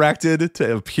contracted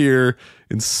to appear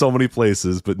in so many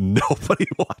places, but nobody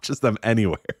watches them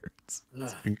anywhere. It's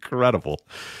incredible.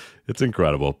 It's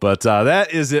incredible. But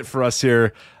that is it for us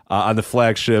here on the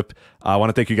Flagship. I want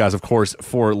to thank you guys, of course,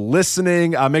 for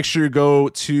listening. Make sure you go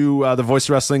to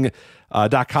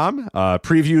thevoicewrestling.com.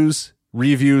 Previews,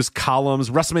 reviews, columns,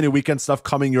 WrestleMania weekend stuff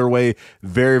coming your way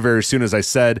very, very soon. As I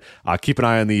said, keep an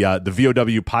eye on the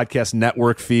VOW Podcast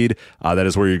Network feed. That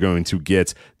is where you're going to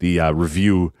get the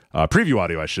preview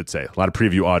audio, I should say. A lot of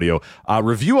preview audio.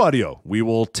 Review audio, we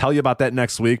will tell you about that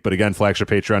next week. But again,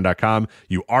 flagshippatreon.com.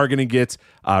 You are going to get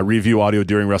review audio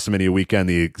during WrestleMania weekend.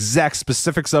 The exact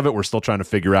specifics of it, we're still trying to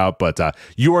figure out. But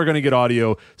you are going to get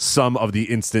audio, some of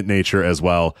the instant nature as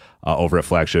well, over at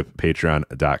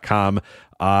flagshippatreon.com.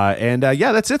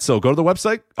 Yeah, that's it. So go to the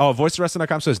website,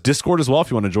 voicewrestling.com. So it's Discord as well if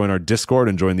you want to join our Discord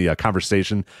and join the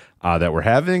conversation that we're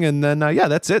having. And then,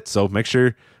 that's it. So make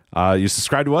sure you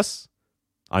subscribe to us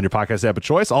on your podcast app of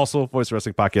choice. Also, Voice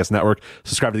Wrestling Podcast Network.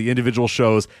 Subscribe to the individual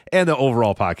shows and the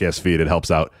overall podcast feed. It helps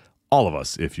out all of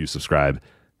us if you subscribe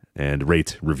and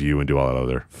rate, review, and do all that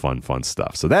other fun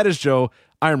stuff. So that is Joe.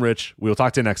 I'm Rich. We will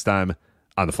talk to you next time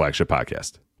on the Flagship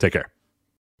Podcast. Take care.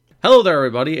 Hello there,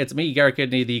 everybody. It's me, Garrett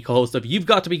Kidney, the co-host of You've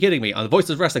Got to Be Kidding Me on the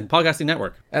Voices of Wrestling Podcasting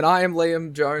Network. And I am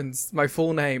Liam Jones, my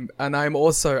full name, and I'm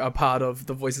also a part of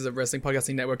the Voices of Wrestling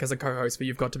Podcasting Network as a co-host for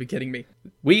You've Got to Be Kidding Me.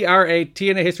 We are a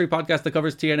TNA history podcast that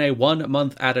covers TNA 1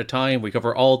 month at a time. We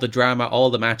cover all the drama, all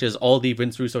the matches, all the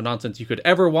Vince Russo nonsense you could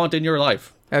ever want in your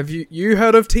life. Have you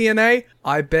heard of TNA?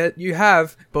 I bet you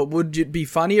have, but would it be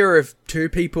funnier if two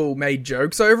people made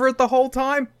jokes over it the whole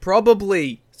time?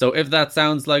 Probably. So if that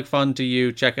sounds like fun to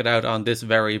you, check it out on this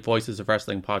very Voices of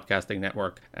Wrestling Podcasting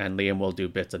Network, and Liam will do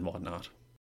bits and whatnot.